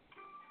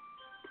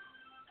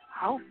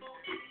hoped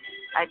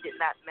I did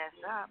not mess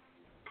up.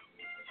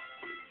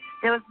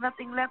 There was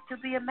nothing left to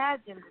be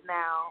imagined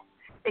now,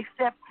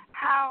 except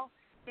how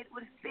it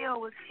would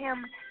feel with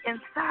him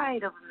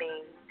inside of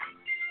me.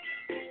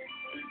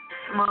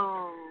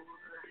 Smooth,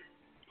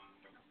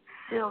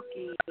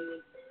 silky,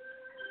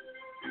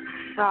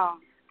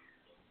 soft,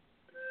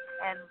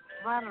 and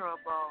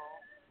vulnerable.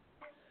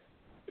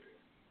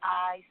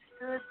 I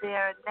stood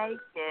there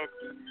naked,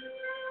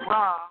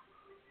 raw,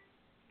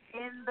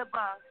 in the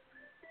bus,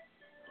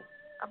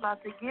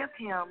 about to give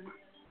him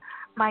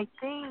my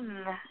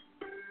thing,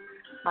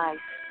 my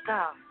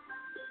stuff.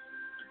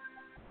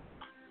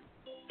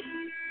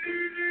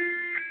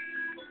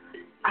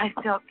 I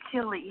felt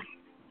chilly,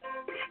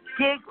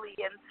 giggly,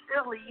 and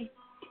silly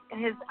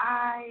in his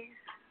eyes.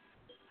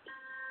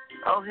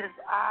 Oh, his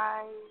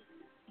eyes,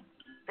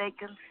 they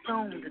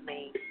consumed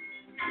me.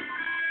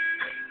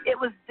 It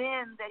was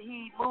then that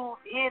he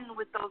moved in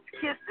with those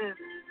kisses.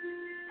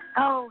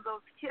 Oh,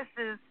 those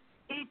kisses,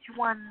 each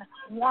one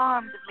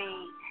warmed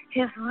me.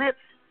 His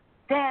lips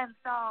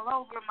danced all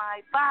over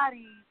my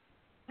body.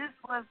 This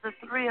was the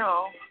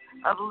thrill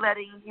of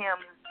letting him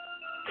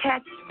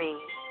catch me.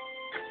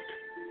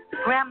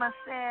 Grandma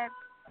said,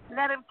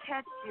 let him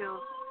catch you.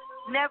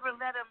 Never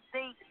let him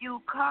think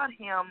you caught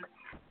him.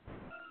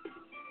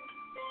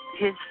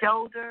 His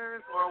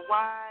shoulders were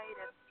wide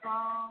and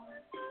strong.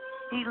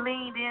 He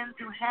leaned in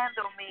to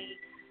handle me.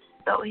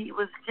 Though he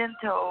was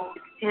gentle,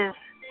 his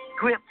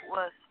grip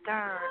was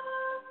stern.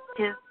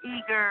 His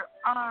eager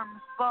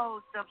arms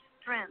bulged of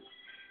strength.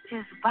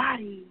 His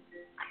body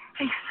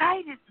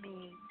excited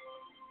me.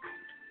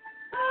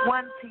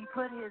 Once he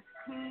put his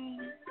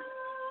teeth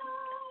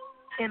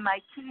in my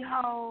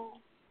keyhole,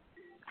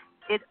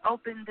 it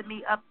opened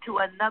me up to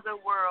another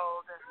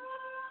world,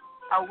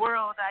 a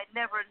world I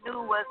never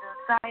knew was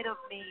inside of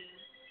me.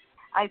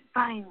 I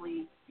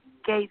finally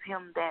gave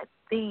him that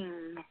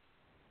thing,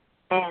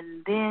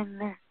 and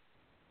then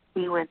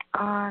he went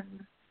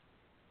on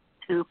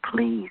to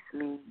please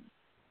me.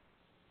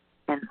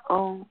 And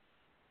oh,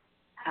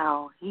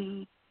 how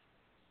he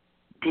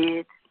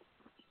did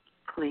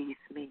please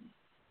me.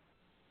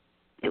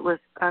 It was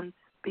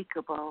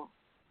unspeakable.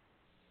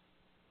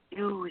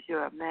 Use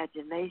your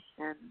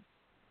imagination.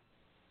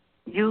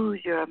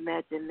 Use your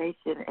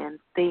imagination and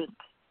think.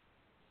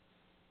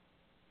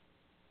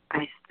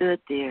 I stood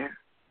there,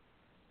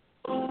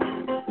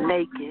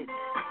 naked,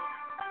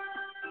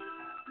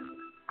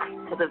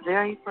 for the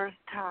very first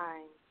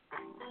time.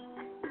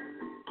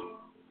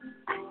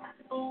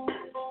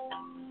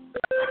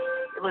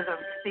 It was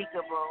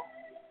unspeakable.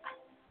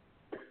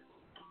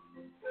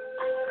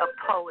 A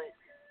poet,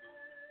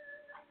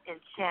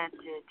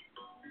 enchanted,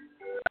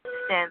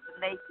 stands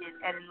naked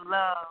and in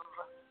love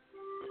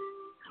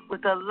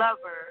with a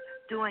lover,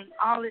 doing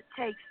all it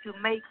takes to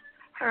make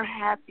her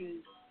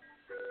happy.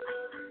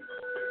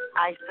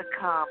 I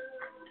succumb,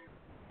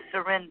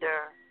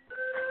 surrender,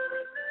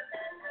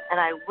 and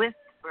I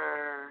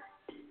whisper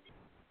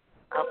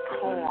a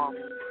poem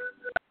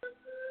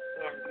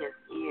in his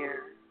ear.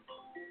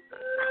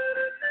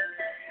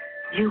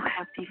 You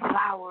have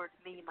deflowered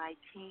me, my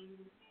king.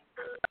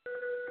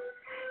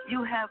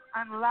 You have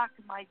unlocked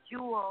my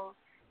jewels.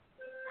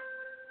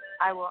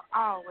 I will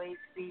always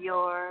be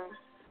yours.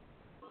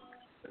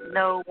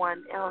 No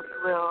one else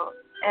will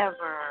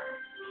ever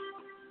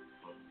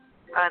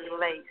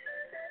unlace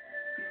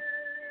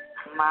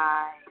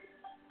my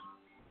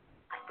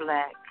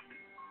black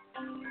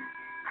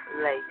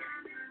lace.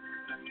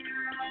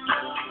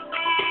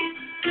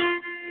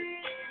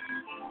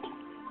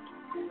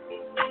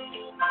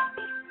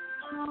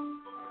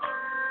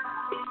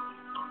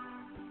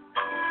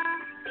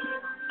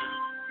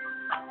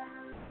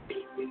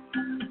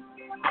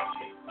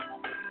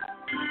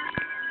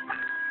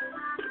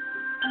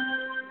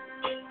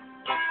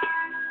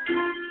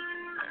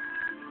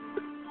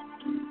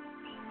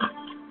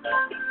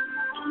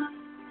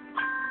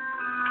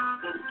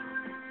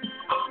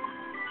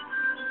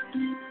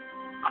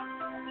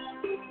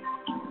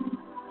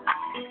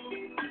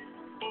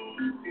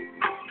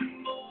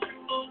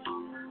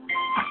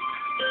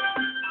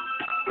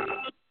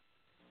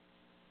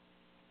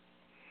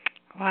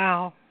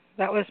 Wow,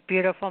 that was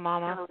beautiful,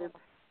 Mama.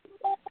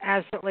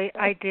 Absolutely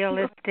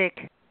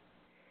idealistic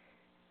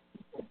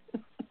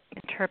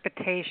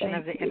interpretation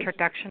of the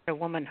introduction to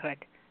womanhood.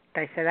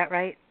 Did I say that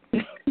right?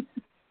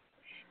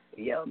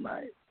 Yeah,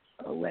 my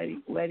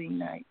wedding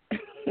night.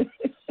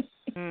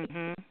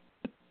 Mhm.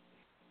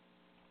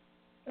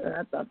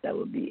 I thought that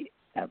would be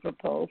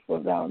apropos for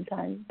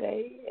Valentine's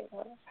Day.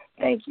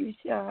 Thank you,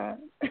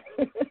 Sean.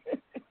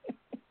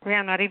 Yeah,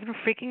 I'm not even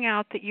freaking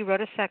out that you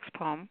wrote a sex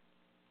poem.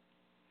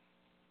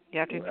 You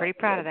have to be pretty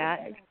proud of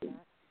that.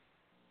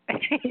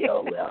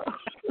 Oh, well,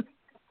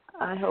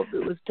 I hope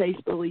it was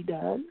tastefully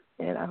done,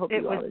 and I hope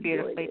it you all was enjoyed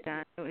beautifully it.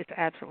 done. It was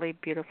absolutely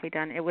beautifully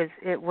done. It was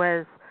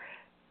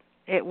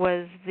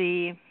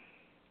the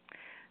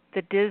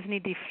Disney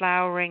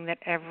deflowering that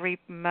every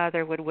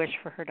mother would wish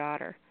for her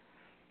daughter.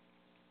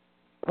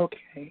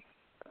 Okay.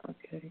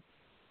 It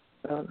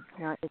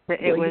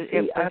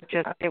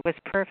was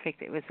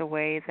perfect. It was the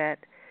way that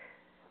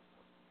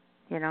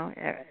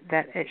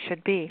that it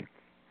should be.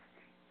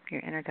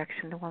 Your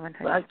introduction to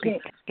womanhood. Well, I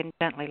can't. Speaking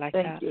gently like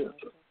Thank that. you.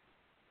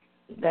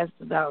 That's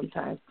the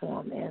Valentine's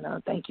poem, and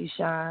thank you,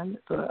 Sean,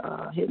 for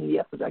hitting me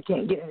up because I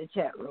can't get in the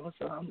chat room,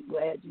 so I'm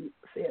glad you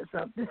said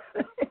something.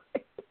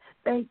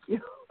 Thank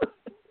you.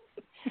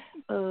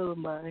 Oh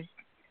my!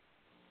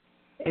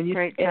 And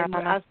Great job,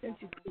 I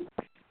sent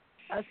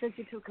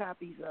you 2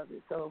 copies of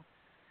it, so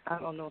I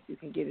don't know if you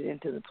can get it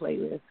into the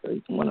playlist, or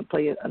you want to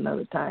play it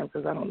another time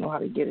because I don't know how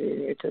to get it in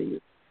there to you.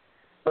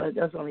 But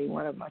that's only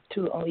one of my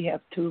 2. I only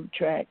have 2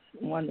 tracks.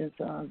 One is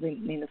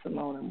Nina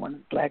Simone, and one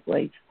is Black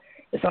Lace.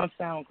 It's on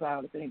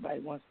SoundCloud if anybody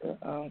wants to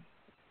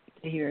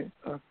hear it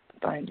or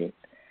find it.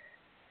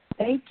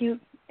 Thank you,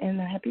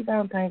 and happy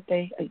Valentine's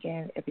Day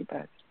again,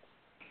 everybody.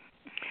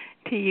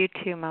 To you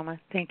too, Mama.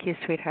 Thank you,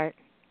 sweetheart.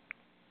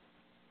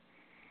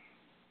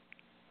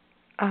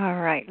 All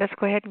right, let's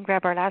go ahead and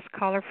grab our last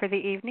caller for the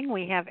evening.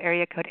 We have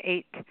area code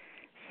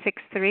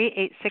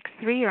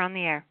 863. You're on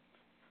the air.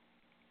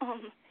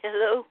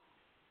 Hello.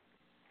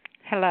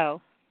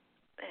 Hello.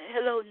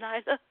 Hello,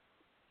 Nyla.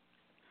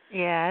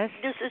 Yes.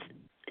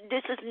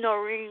 This is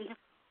Noreen.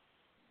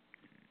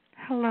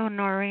 Hello,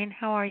 Noreen.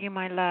 How are you,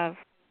 my love?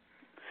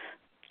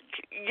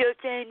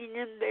 Just hanging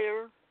in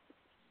there.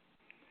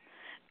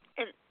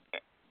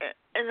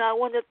 And I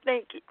want to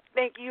thank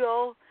you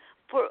all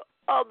for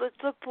all the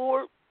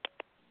support,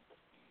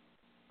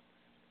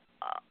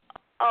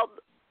 all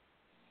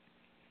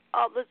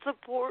the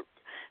support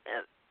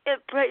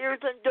and prayers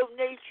and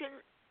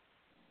donations,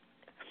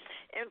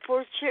 and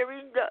for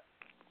sharing the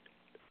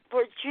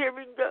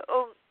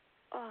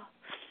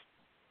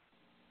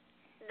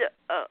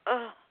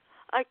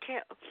I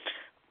can't,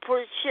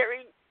 for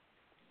sharing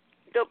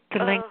the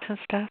links and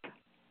stuff.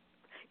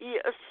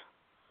 Yes.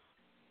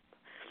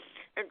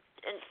 And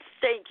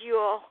thank you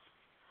all.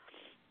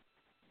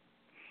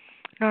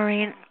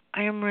 Noreen,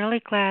 I am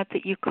really glad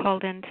that you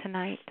called in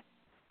tonight.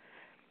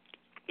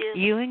 Yes.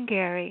 You and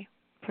Gary,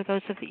 for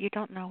those of you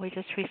don't know, we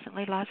just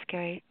recently lost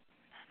Gary.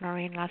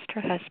 Noreen lost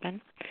her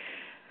husband.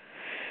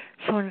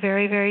 Someone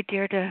very, very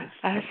dear to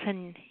us,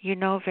 and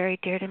very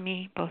dear to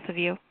me, both of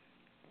you.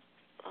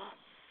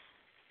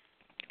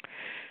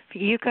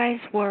 But you guys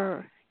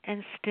were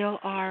and still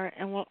are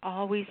and will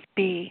always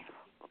be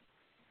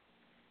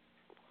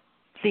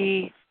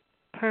the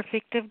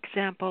perfect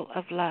example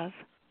of love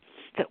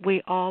that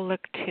we all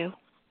look to.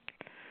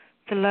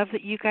 The love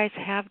that you guys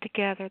have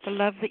together, the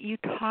love that you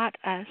taught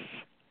us,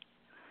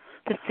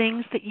 the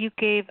things that you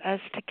gave us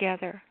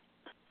together.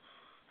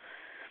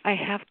 I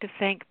have to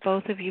thank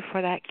both of you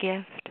for that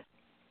gift.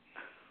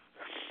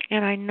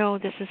 And I know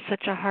this is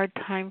such a hard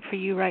time for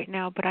you right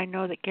now, but I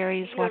know that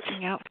Gary is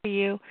watching out for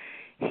you.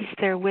 He's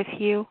there with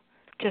you,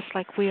 just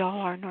like we all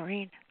are,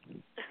 Noreen.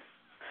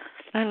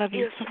 I love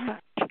you so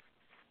much.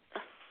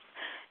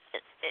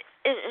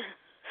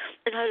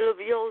 And I love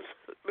you all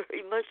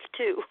very much,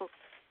 too.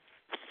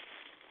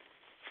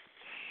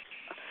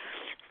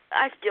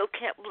 I still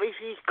can't believe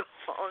he's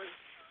gone.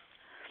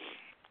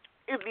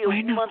 It'll be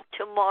a month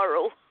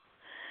tomorrow.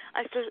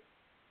 I said,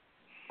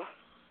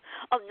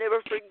 I'll never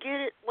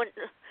forget it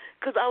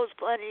because I was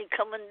planning on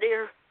coming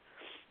there,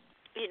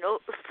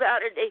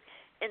 Saturday,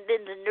 and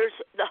then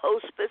the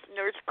hospice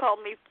nurse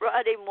called me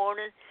Friday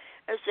morning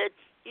and said,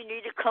 you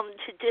need to come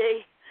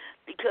today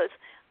because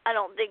I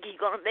don't think he's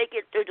going to make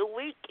it through the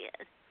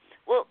weekend.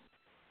 Well,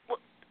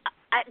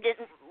 I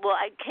didn't. Well,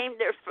 I came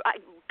there.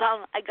 I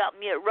got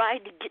me a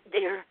ride to get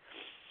there,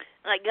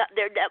 and I got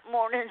there that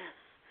morning,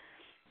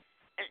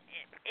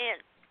 and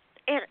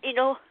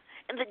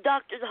and the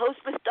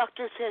hospice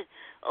doctor said,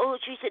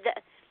 she said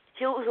that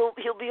he'll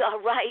be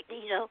all right.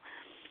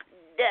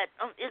 That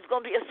it's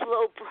going to be a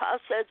slow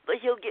process,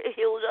 but he'll get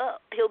healed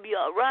up. He'll be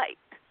all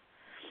right.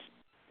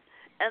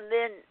 And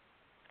then,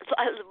 so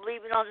I was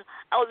believing I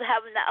was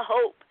having that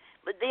hope,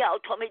 but they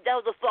all told me that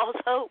was a false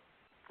hope.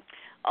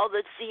 All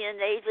the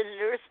CNAs and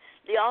nurses,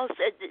 they all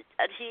said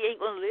that he ain't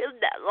going to live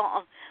that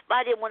long.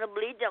 But I didn't want to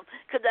believe them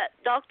because that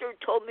doctor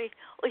told me,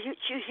 he'll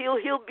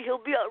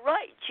be all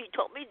right. She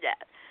told me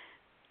that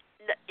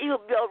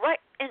he'll be all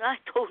right. And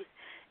I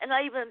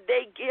even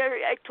begged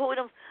Gary. I told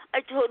him,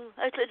 I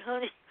said,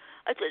 honey,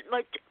 I said,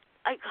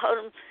 I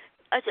called him.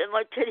 I said,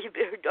 my teddy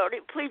bear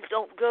darling, please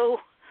don't go.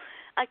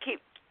 I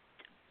keep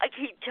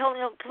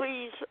telling him,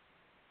 please.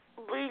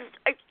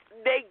 I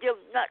begged him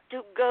not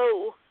to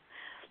go.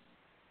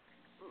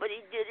 But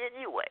he did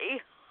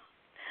anyway.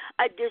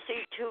 I just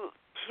see two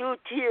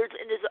tears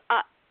in his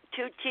eye,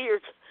 2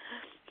 tears,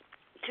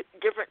 2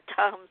 different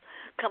times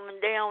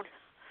coming down,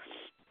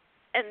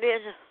 and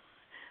then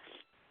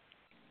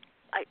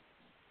I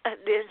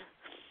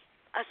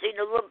seen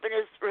a lump in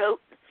his throat.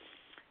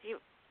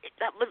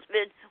 That must have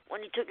been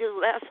when he took his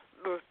last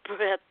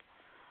breath.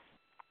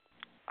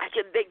 I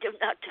just begged him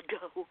not to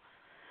go.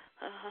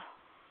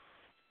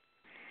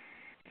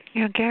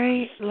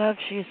 Gary loves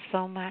you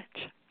so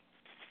much.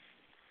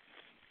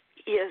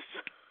 Yes.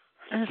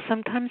 And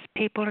sometimes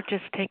people are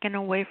just taken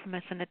away from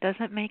us, and it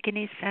doesn't make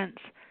any sense.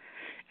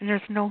 And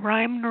there's no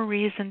rhyme nor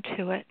reason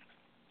to it.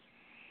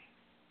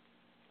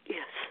 Yes.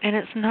 And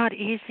it's not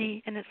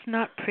easy, and it's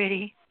not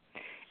pretty.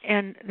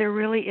 And there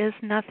really is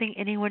nothing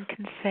anyone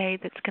can say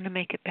that's going to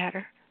make it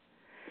better.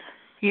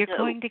 You're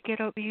going to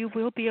you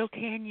will be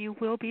okay, and you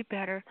will be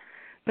better.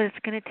 But it's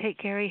going to take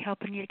Gary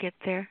helping you to get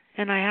there.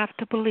 And I have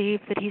to believe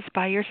that he's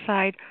by your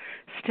side,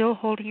 still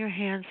holding your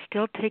hand,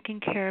 still taking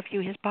care of you.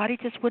 His body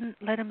just wouldn't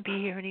let him be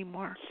here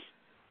anymore.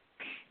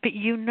 But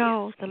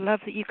the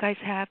love that you guys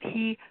have,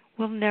 he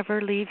will never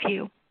leave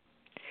you.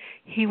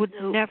 He would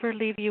never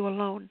leave you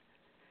alone.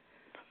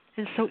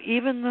 And so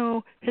even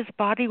though his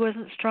body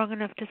wasn't strong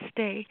enough to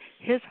stay,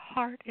 his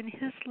heart and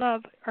his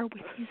love are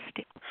with you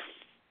still.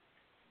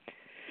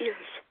 Yes.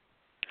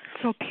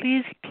 So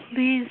please,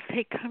 please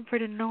take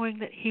comfort in knowing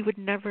that he would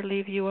never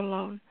leave you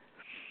alone.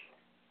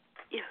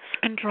 Yes.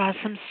 And draw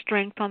some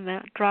strength on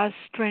that. Draw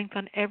strength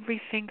on every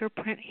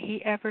fingerprint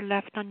he ever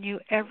left on you,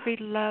 every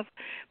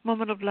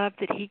moment of love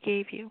that he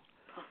gave you.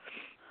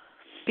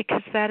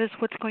 Because that is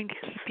what's going to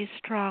keep you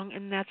strong,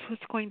 and that's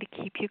what's going to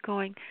keep you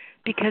going,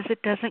 because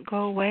it doesn't go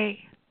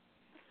away.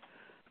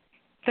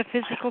 The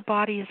physical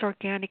body is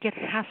organic. It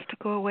has to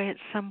go away at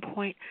some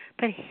point,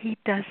 but he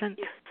doesn't.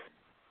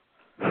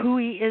 Who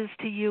he is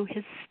to you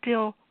is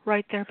still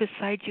right there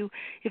beside you.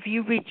 If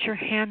you reach your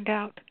hand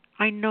out,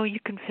 I know you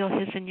can feel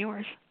his in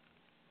yours.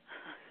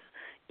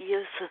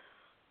 Yes,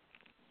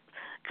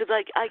 because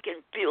I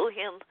can feel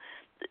him,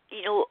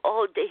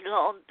 all day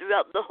long,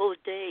 throughout the whole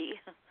day.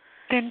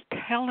 Then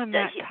tell him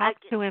that. Talk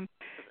to him.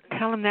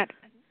 Tell him that.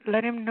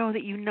 Let him know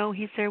that you know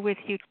he's there with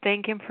you.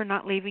 Thank him for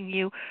not leaving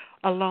you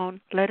alone.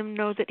 Let him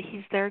know that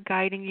he's there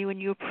guiding you and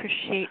you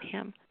appreciate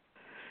him.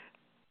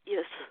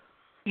 Yes.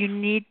 You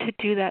need to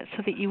do that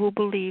so that you will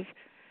believe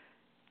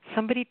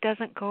somebody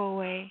doesn't go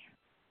away,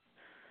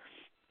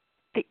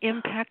 the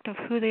impact of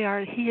who they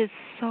are, he is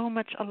so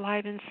much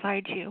alive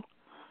inside you.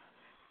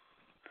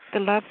 The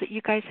love that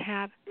you guys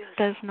have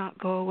does not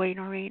go away,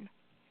 Noreen.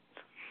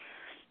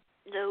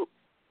 No.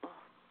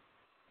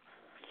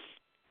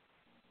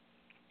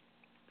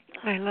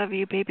 I love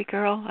you, baby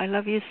girl. I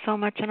love you so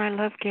much, and I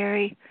love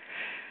Gary.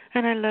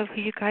 And I love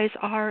who you guys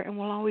are and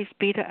will always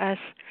be to us.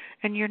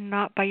 And you're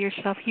not by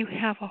yourself. You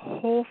have a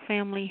whole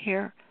family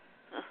here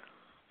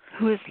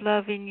who is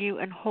loving you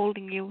and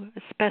holding you,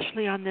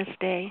 especially on this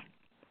day.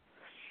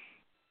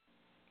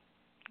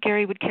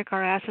 Gary would kick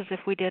our asses if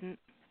we didn't.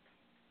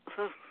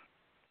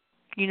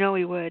 You know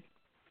he would.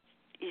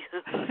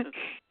 Yeah.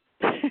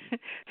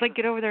 It's like,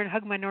 get over there and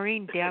hug my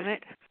Noreen, damn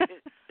it.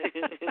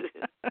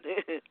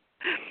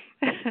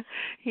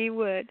 He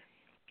would.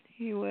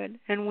 He would.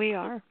 And we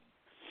are.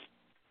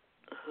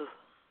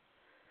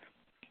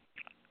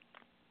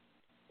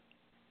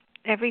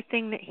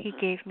 Everything that he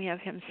gave me of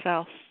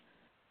himself,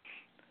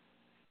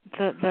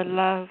 the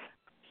love,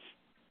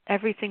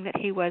 everything that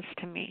he was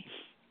to me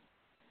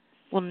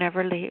will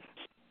never leave.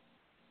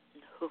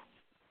 No.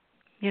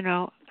 You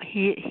know,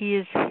 he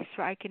is,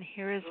 I can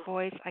hear his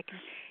voice, I can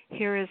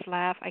hear his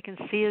laugh, I can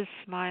see his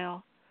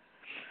smile.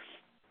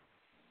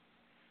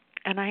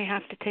 And I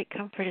have to take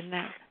comfort in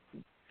that.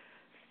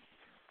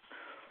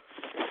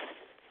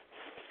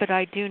 But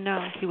I do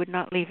know he would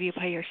not leave you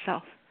by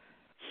yourself.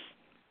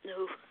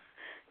 No,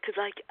 because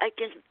I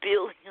can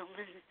feel him,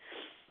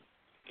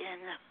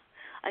 and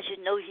I should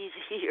know he's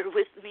here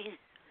with me.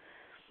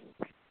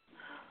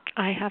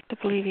 I have to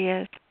believe he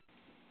is.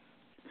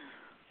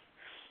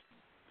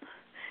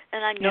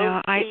 And I know, you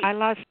know, I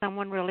lost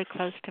someone really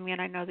close to me,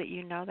 and I know that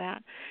you know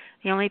that.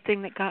 The only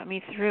thing that got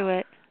me through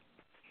it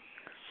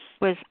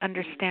was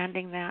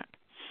understanding that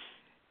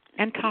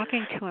and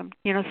talking to him.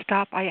 You know,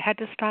 I had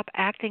to stop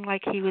acting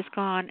like he was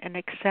gone and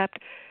accept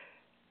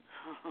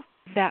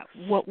that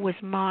what was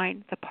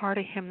mine, the part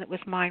of him that was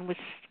mine, was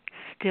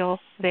still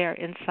there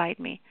inside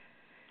me.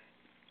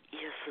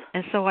 Yes.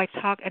 And so I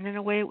talked, and in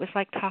a way it was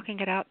like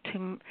talking it out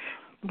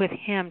with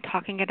him,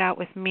 talking it out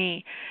with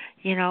me,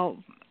 you know,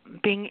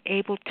 being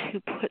able to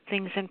put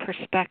things in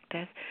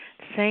perspective,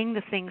 saying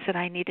the things that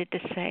I needed to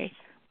say,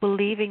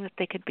 believing that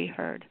they could be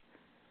heard.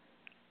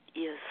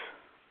 Yes.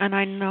 And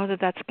I know that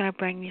that's going to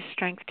bring you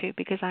strength too,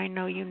 because I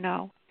know you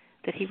know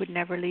that he would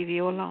never leave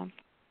you alone.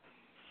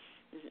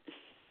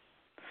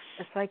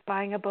 It's like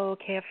buying a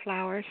bouquet of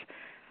flowers.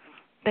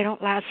 They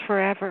don't last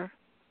forever,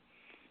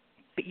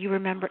 but you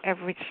remember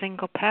every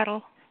single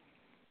petal.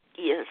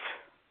 Yes.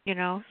 You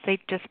know,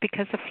 just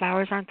because the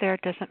flowers aren't there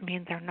doesn't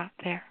mean they're not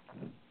there.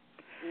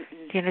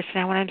 Mm-mm. Do you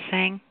understand what I'm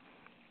saying?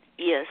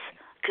 Yes.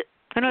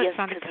 I know yes, it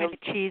sounded kind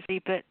of cheesy,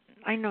 but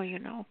I know you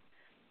know.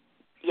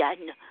 Yeah, I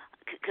know.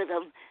 Because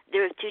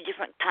there were 2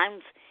 different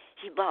times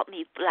he bought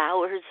me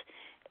flowers.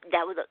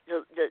 That was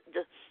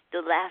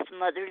the last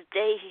Mother's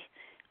Day.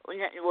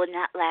 Well,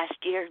 not last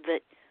year,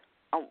 but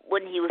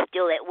when he was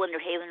still at Winter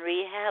Haven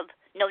Rehab.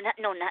 No,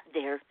 not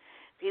there.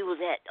 He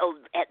was at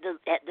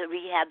the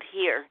rehab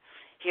here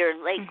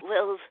in Lake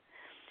Wells,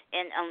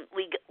 and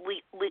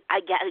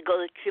I got to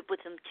go a trip with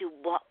him to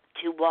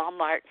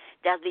Walmart.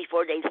 That was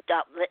before they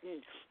stopped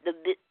letting the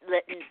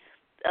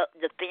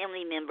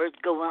family members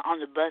go on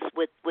the bus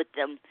with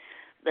them.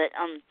 But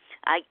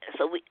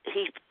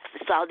he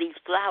saw these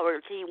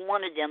flowers. He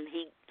wanted them.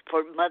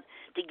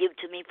 To give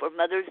to me for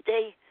Mother's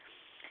Day.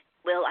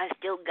 Well, I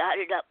still got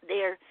it up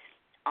there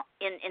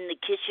in the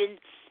kitchen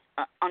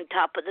on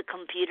top of the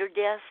computer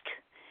desk,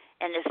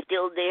 and it's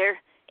still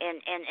there.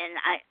 And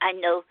I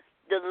know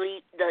the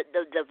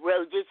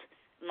roses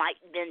might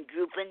have been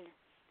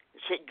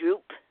should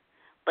droop,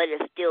 but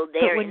it's still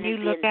there. But when you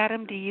look at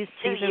them, do you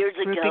see the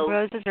drooping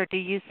roses, or do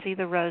you see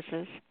the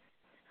roses?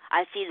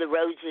 I see the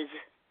roses.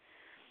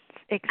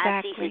 Exactly.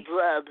 I see his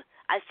love.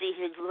 I see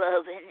his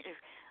love, and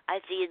I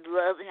see his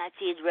love, and I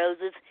see his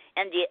roses,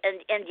 and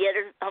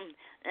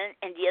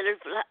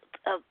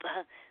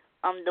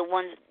the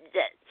ones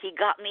that he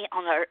got me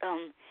on our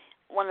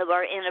one of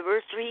our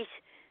anniversaries.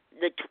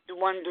 The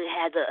one that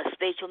has a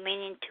spatial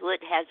meaning to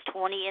it has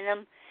 20 in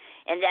them,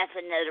 and that's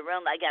another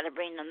room. I got to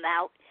bring them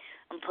out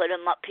and put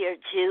them up here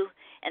too.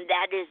 And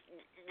that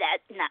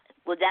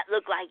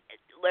look like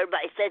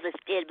everybody says it's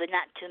dead, but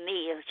not to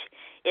me.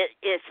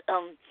 It's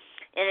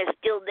and it's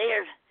still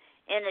there.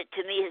 And it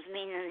to me, his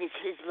meaning is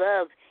his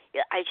love.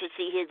 I should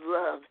see his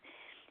love,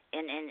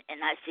 and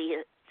I see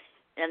it.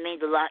 That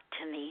means a lot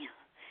to me,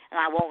 and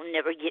I won't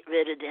never get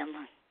rid of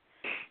them.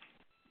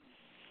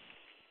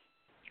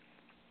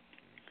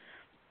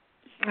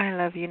 I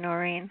love you,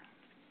 Noreen.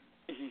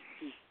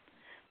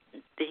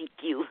 Thank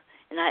you,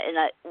 and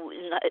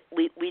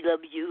we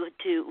love you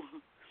too.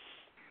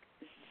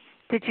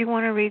 Did you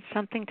want to read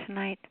something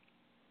tonight?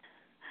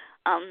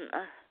 I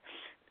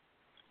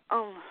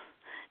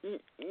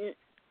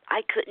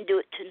couldn't do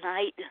it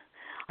tonight.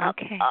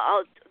 Okay.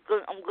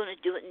 I'm going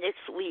to do it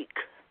next week.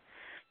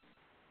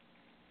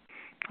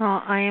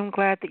 Well, I am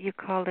glad that you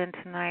called in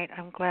tonight.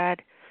 I'm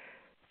glad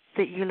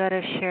that you let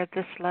us share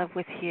this love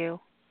with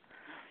you.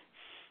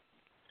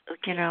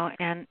 you know,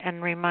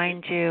 and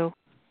remind you,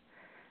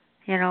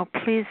 you know,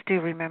 please do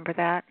remember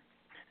that.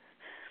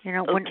 You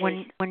know,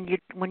 when you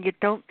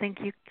don't think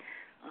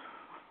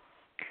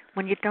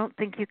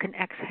you can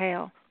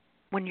exhale,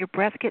 when your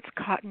breath gets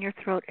caught in your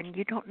throat and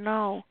you don't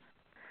know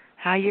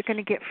how you're going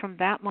to get from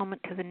that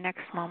moment to the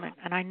next moment.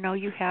 And I know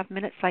you have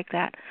minutes like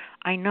that.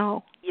 I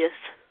know. Yes.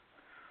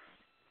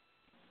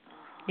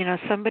 You know,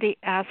 somebody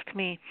asked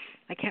me,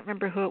 I can't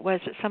remember who it was,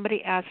 but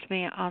somebody asked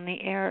me on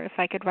the air if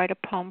I could write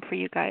a poem for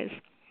you guys.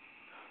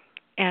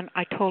 And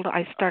I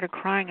started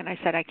crying and I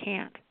said I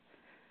can't.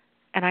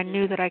 And I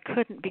knew that I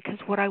couldn't because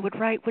what I would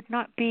write would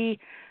not be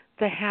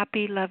the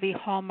happy, lovey,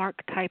 Hallmark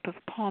type of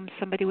poem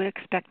somebody would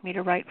expect me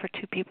to write for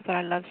two people that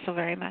I love so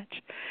very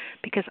much.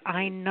 Because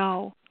I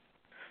know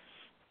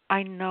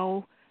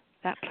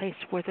that place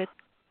where the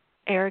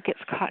air gets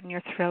caught in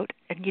your throat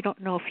and you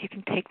don't know if you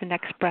can take the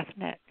next breath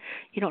in it.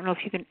 You don't know if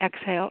you can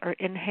exhale or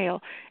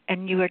inhale.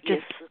 And you are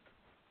just,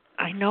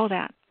 I know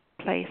that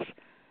place,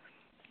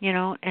 you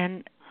know,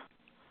 and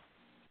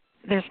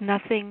there's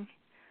nothing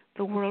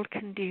the world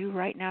can do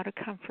right now to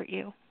comfort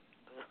you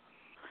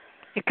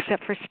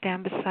except for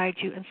stand beside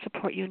you and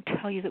support you and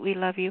tell you that we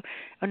love you.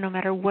 And no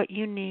matter what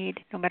you need,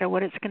 no matter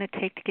what it's going to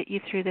take to get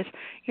you through this,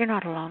 you're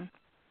not alone.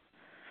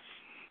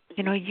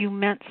 You know,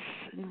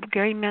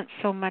 Gary meant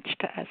so much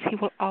to us. He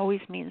will always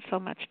mean so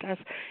much to us.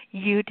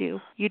 You do.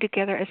 You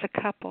together as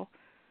a couple,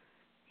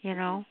 you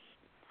know.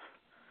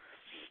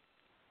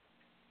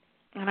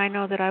 And I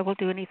know that I will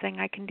do anything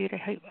I can do to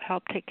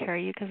help take care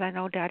of you because I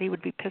know Daddy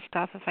would be pissed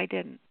off if I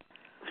didn't.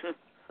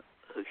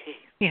 Okay.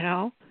 You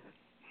know?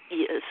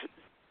 Yes.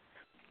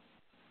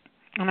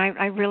 And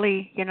I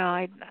really, you know,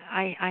 I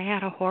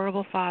had a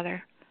horrible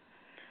father.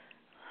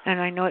 And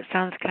I know it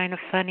sounds kind of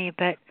funny,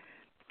 but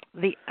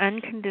the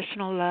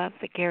unconditional love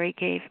that Gary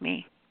gave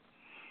me,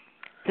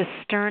 the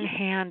stern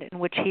hand in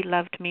which he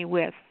loved me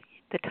with,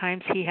 the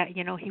times he had,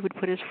 you know, he would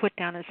put his foot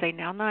down and say,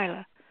 "Now,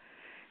 Nyla,"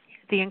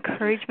 the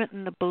encouragement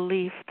and the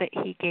belief that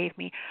he gave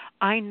me.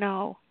 I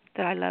know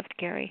that I loved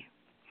Gary.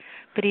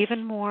 But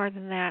even more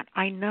than that,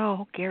 I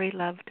know Gary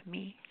loved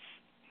me.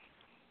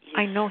 Yes.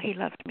 I know he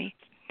loved me.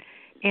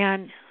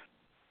 And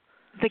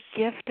the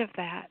gift of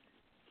that,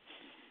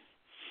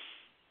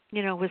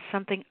 you know, was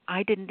something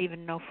I didn't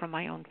even know from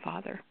my own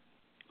father.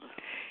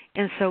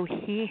 And so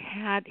he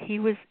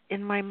was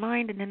in my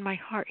mind and in my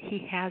heart,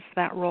 he has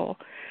that role.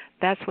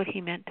 That's what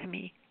he meant to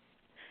me.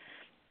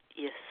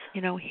 Yes.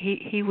 You know,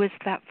 he was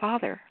that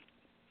father.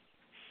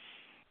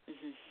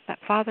 Mm-hmm. That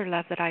father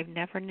love that I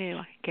never knew.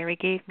 Gary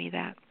gave me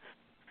that.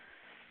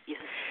 Yes.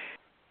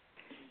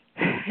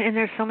 And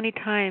there's so many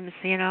times,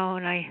 you know,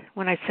 and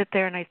when I sit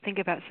there and I think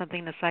about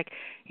something that's like,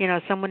 you know,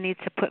 someone needs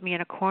to put me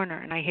in a corner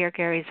and I hear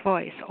Gary's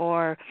voice,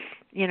 or,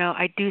 you know,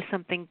 I do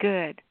something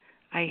good,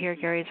 I hear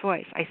Gary's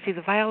voice. I see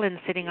the violin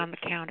sitting on the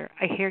counter,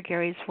 I hear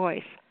Gary's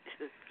voice.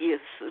 Yes.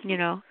 You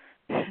know,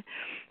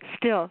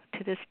 still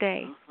to this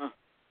day. Uh-huh.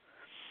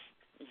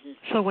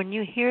 Mm-hmm. So when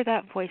you hear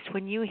that voice,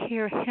 when you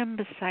hear him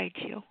beside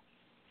you,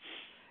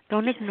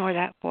 don't ignore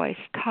that voice.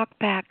 Talk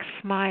back,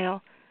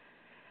 smile.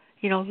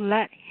 You know,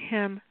 let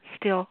him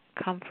still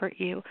comfort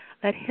you.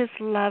 Let his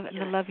love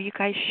and the love you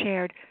guys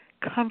shared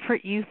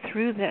comfort you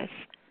through this.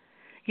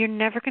 You're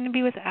never going to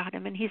be without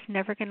him, and he's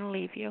never going to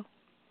leave you.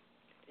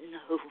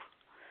 No.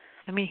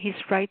 I mean, he's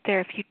right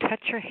there. If you touch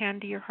your hand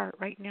to your heart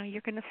right now,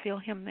 you're going to feel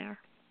him there.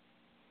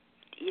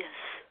 Yes.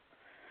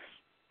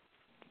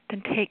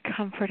 Then take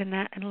comfort in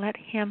that and let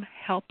him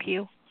help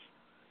you.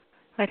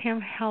 Let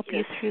him help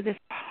you through this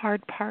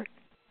hard part.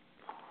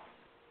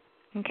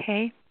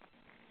 Okay?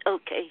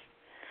 Okay.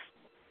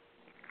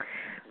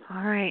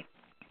 All right.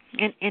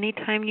 And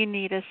anytime you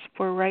need us,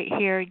 we're right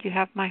here. You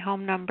have my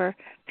home number.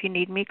 If you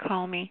need me,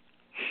 call me.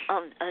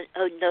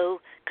 No,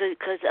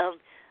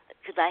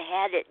 because I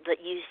had it, but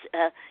you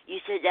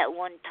said that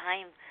one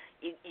time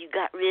you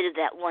got rid of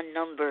that one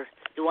number,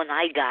 the one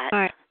I got. All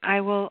right. I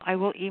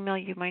will email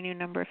you my new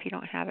number if you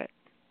don't have it.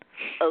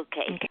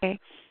 Okay. Okay.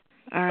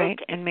 All right.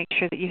 Okay. And make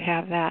sure that you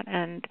have that.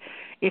 And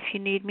if you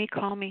need me,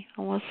 call me,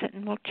 and we'll sit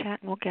and we'll chat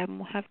and we'll gab and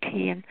we'll have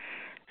tea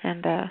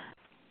and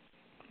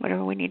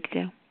whatever we need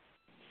to do.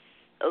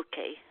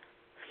 Okay.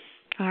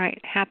 All right.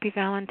 Happy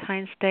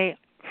Valentine's Day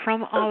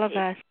from all of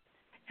us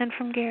and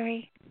from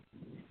Gary.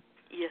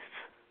 Yes.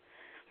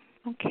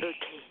 Okay.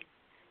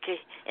 Okay.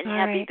 And all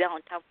happy right.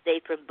 Valentine's Day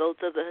from both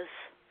of us.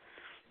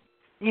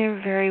 You're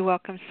very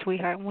welcome,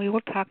 sweetheart. And we will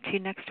talk to you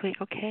next week,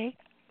 okay?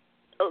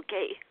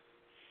 Okay.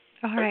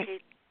 All right.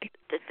 Okay.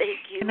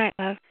 Thank you. Good night,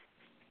 love.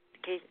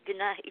 Okay. Good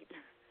night.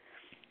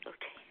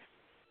 Okay.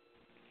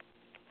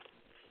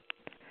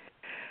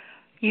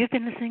 You've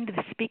been listening to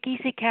the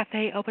SpeakEasy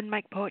Cafe Open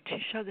Mic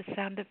Poetry Show, The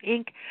Sound of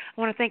Ink.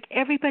 I want to thank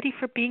everybody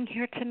for being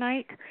here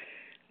tonight,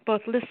 both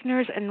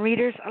listeners and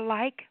readers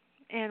alike,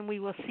 and we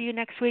will see you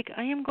next week.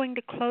 I am going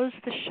to close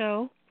the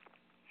show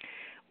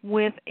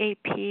with a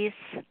piece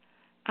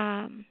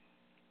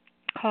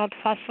called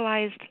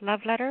Fossilized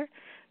Love Letter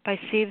by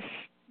Steve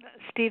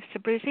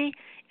Sabruzzi,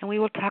 and we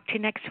will talk to you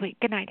next week.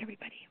 Good night,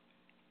 everybody.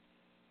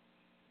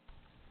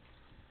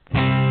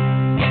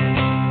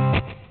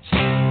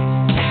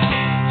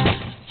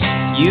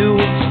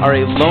 are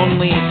a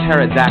lonely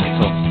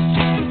pterodactyl.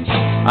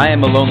 I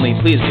am a lonely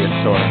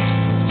plesiosaur.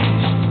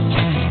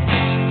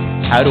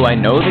 How do I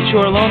know that you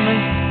are lonely?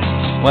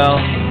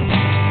 Well,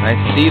 I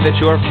see that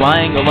you are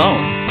flying alone.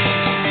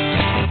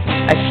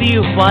 I see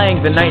you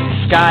flying the night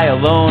sky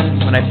alone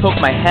when I poke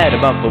my head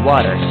above the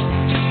water.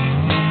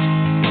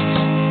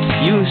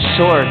 You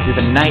soar through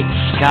the night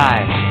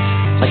sky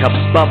like a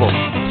bubble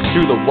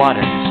through the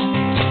waters.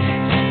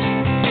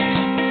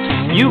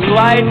 You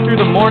glide through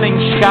the morning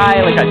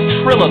sky like a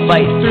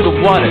trilobite through the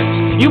waters.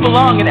 You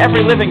belong in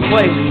every living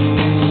place.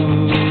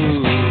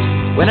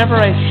 Whenever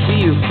I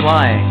see you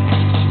flying,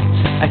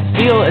 I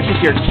feel as if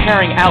you're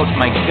tearing out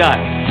my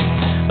guts,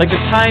 like the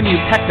time you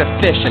pecked a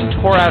fish and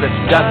tore out its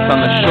guts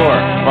on the shore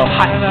while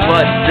hot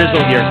blood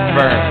drizzled your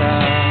fur.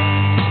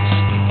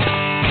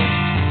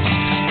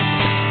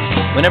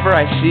 Whenever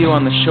I see you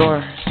on the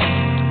shore,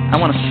 I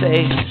want to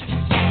say,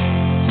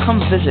 come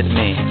visit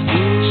me.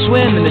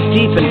 Swim in the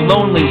deep and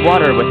lonely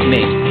water with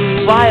me.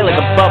 Fly like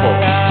a bubble.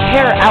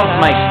 Tear out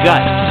my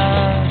guts.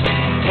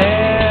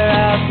 Tear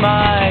out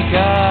my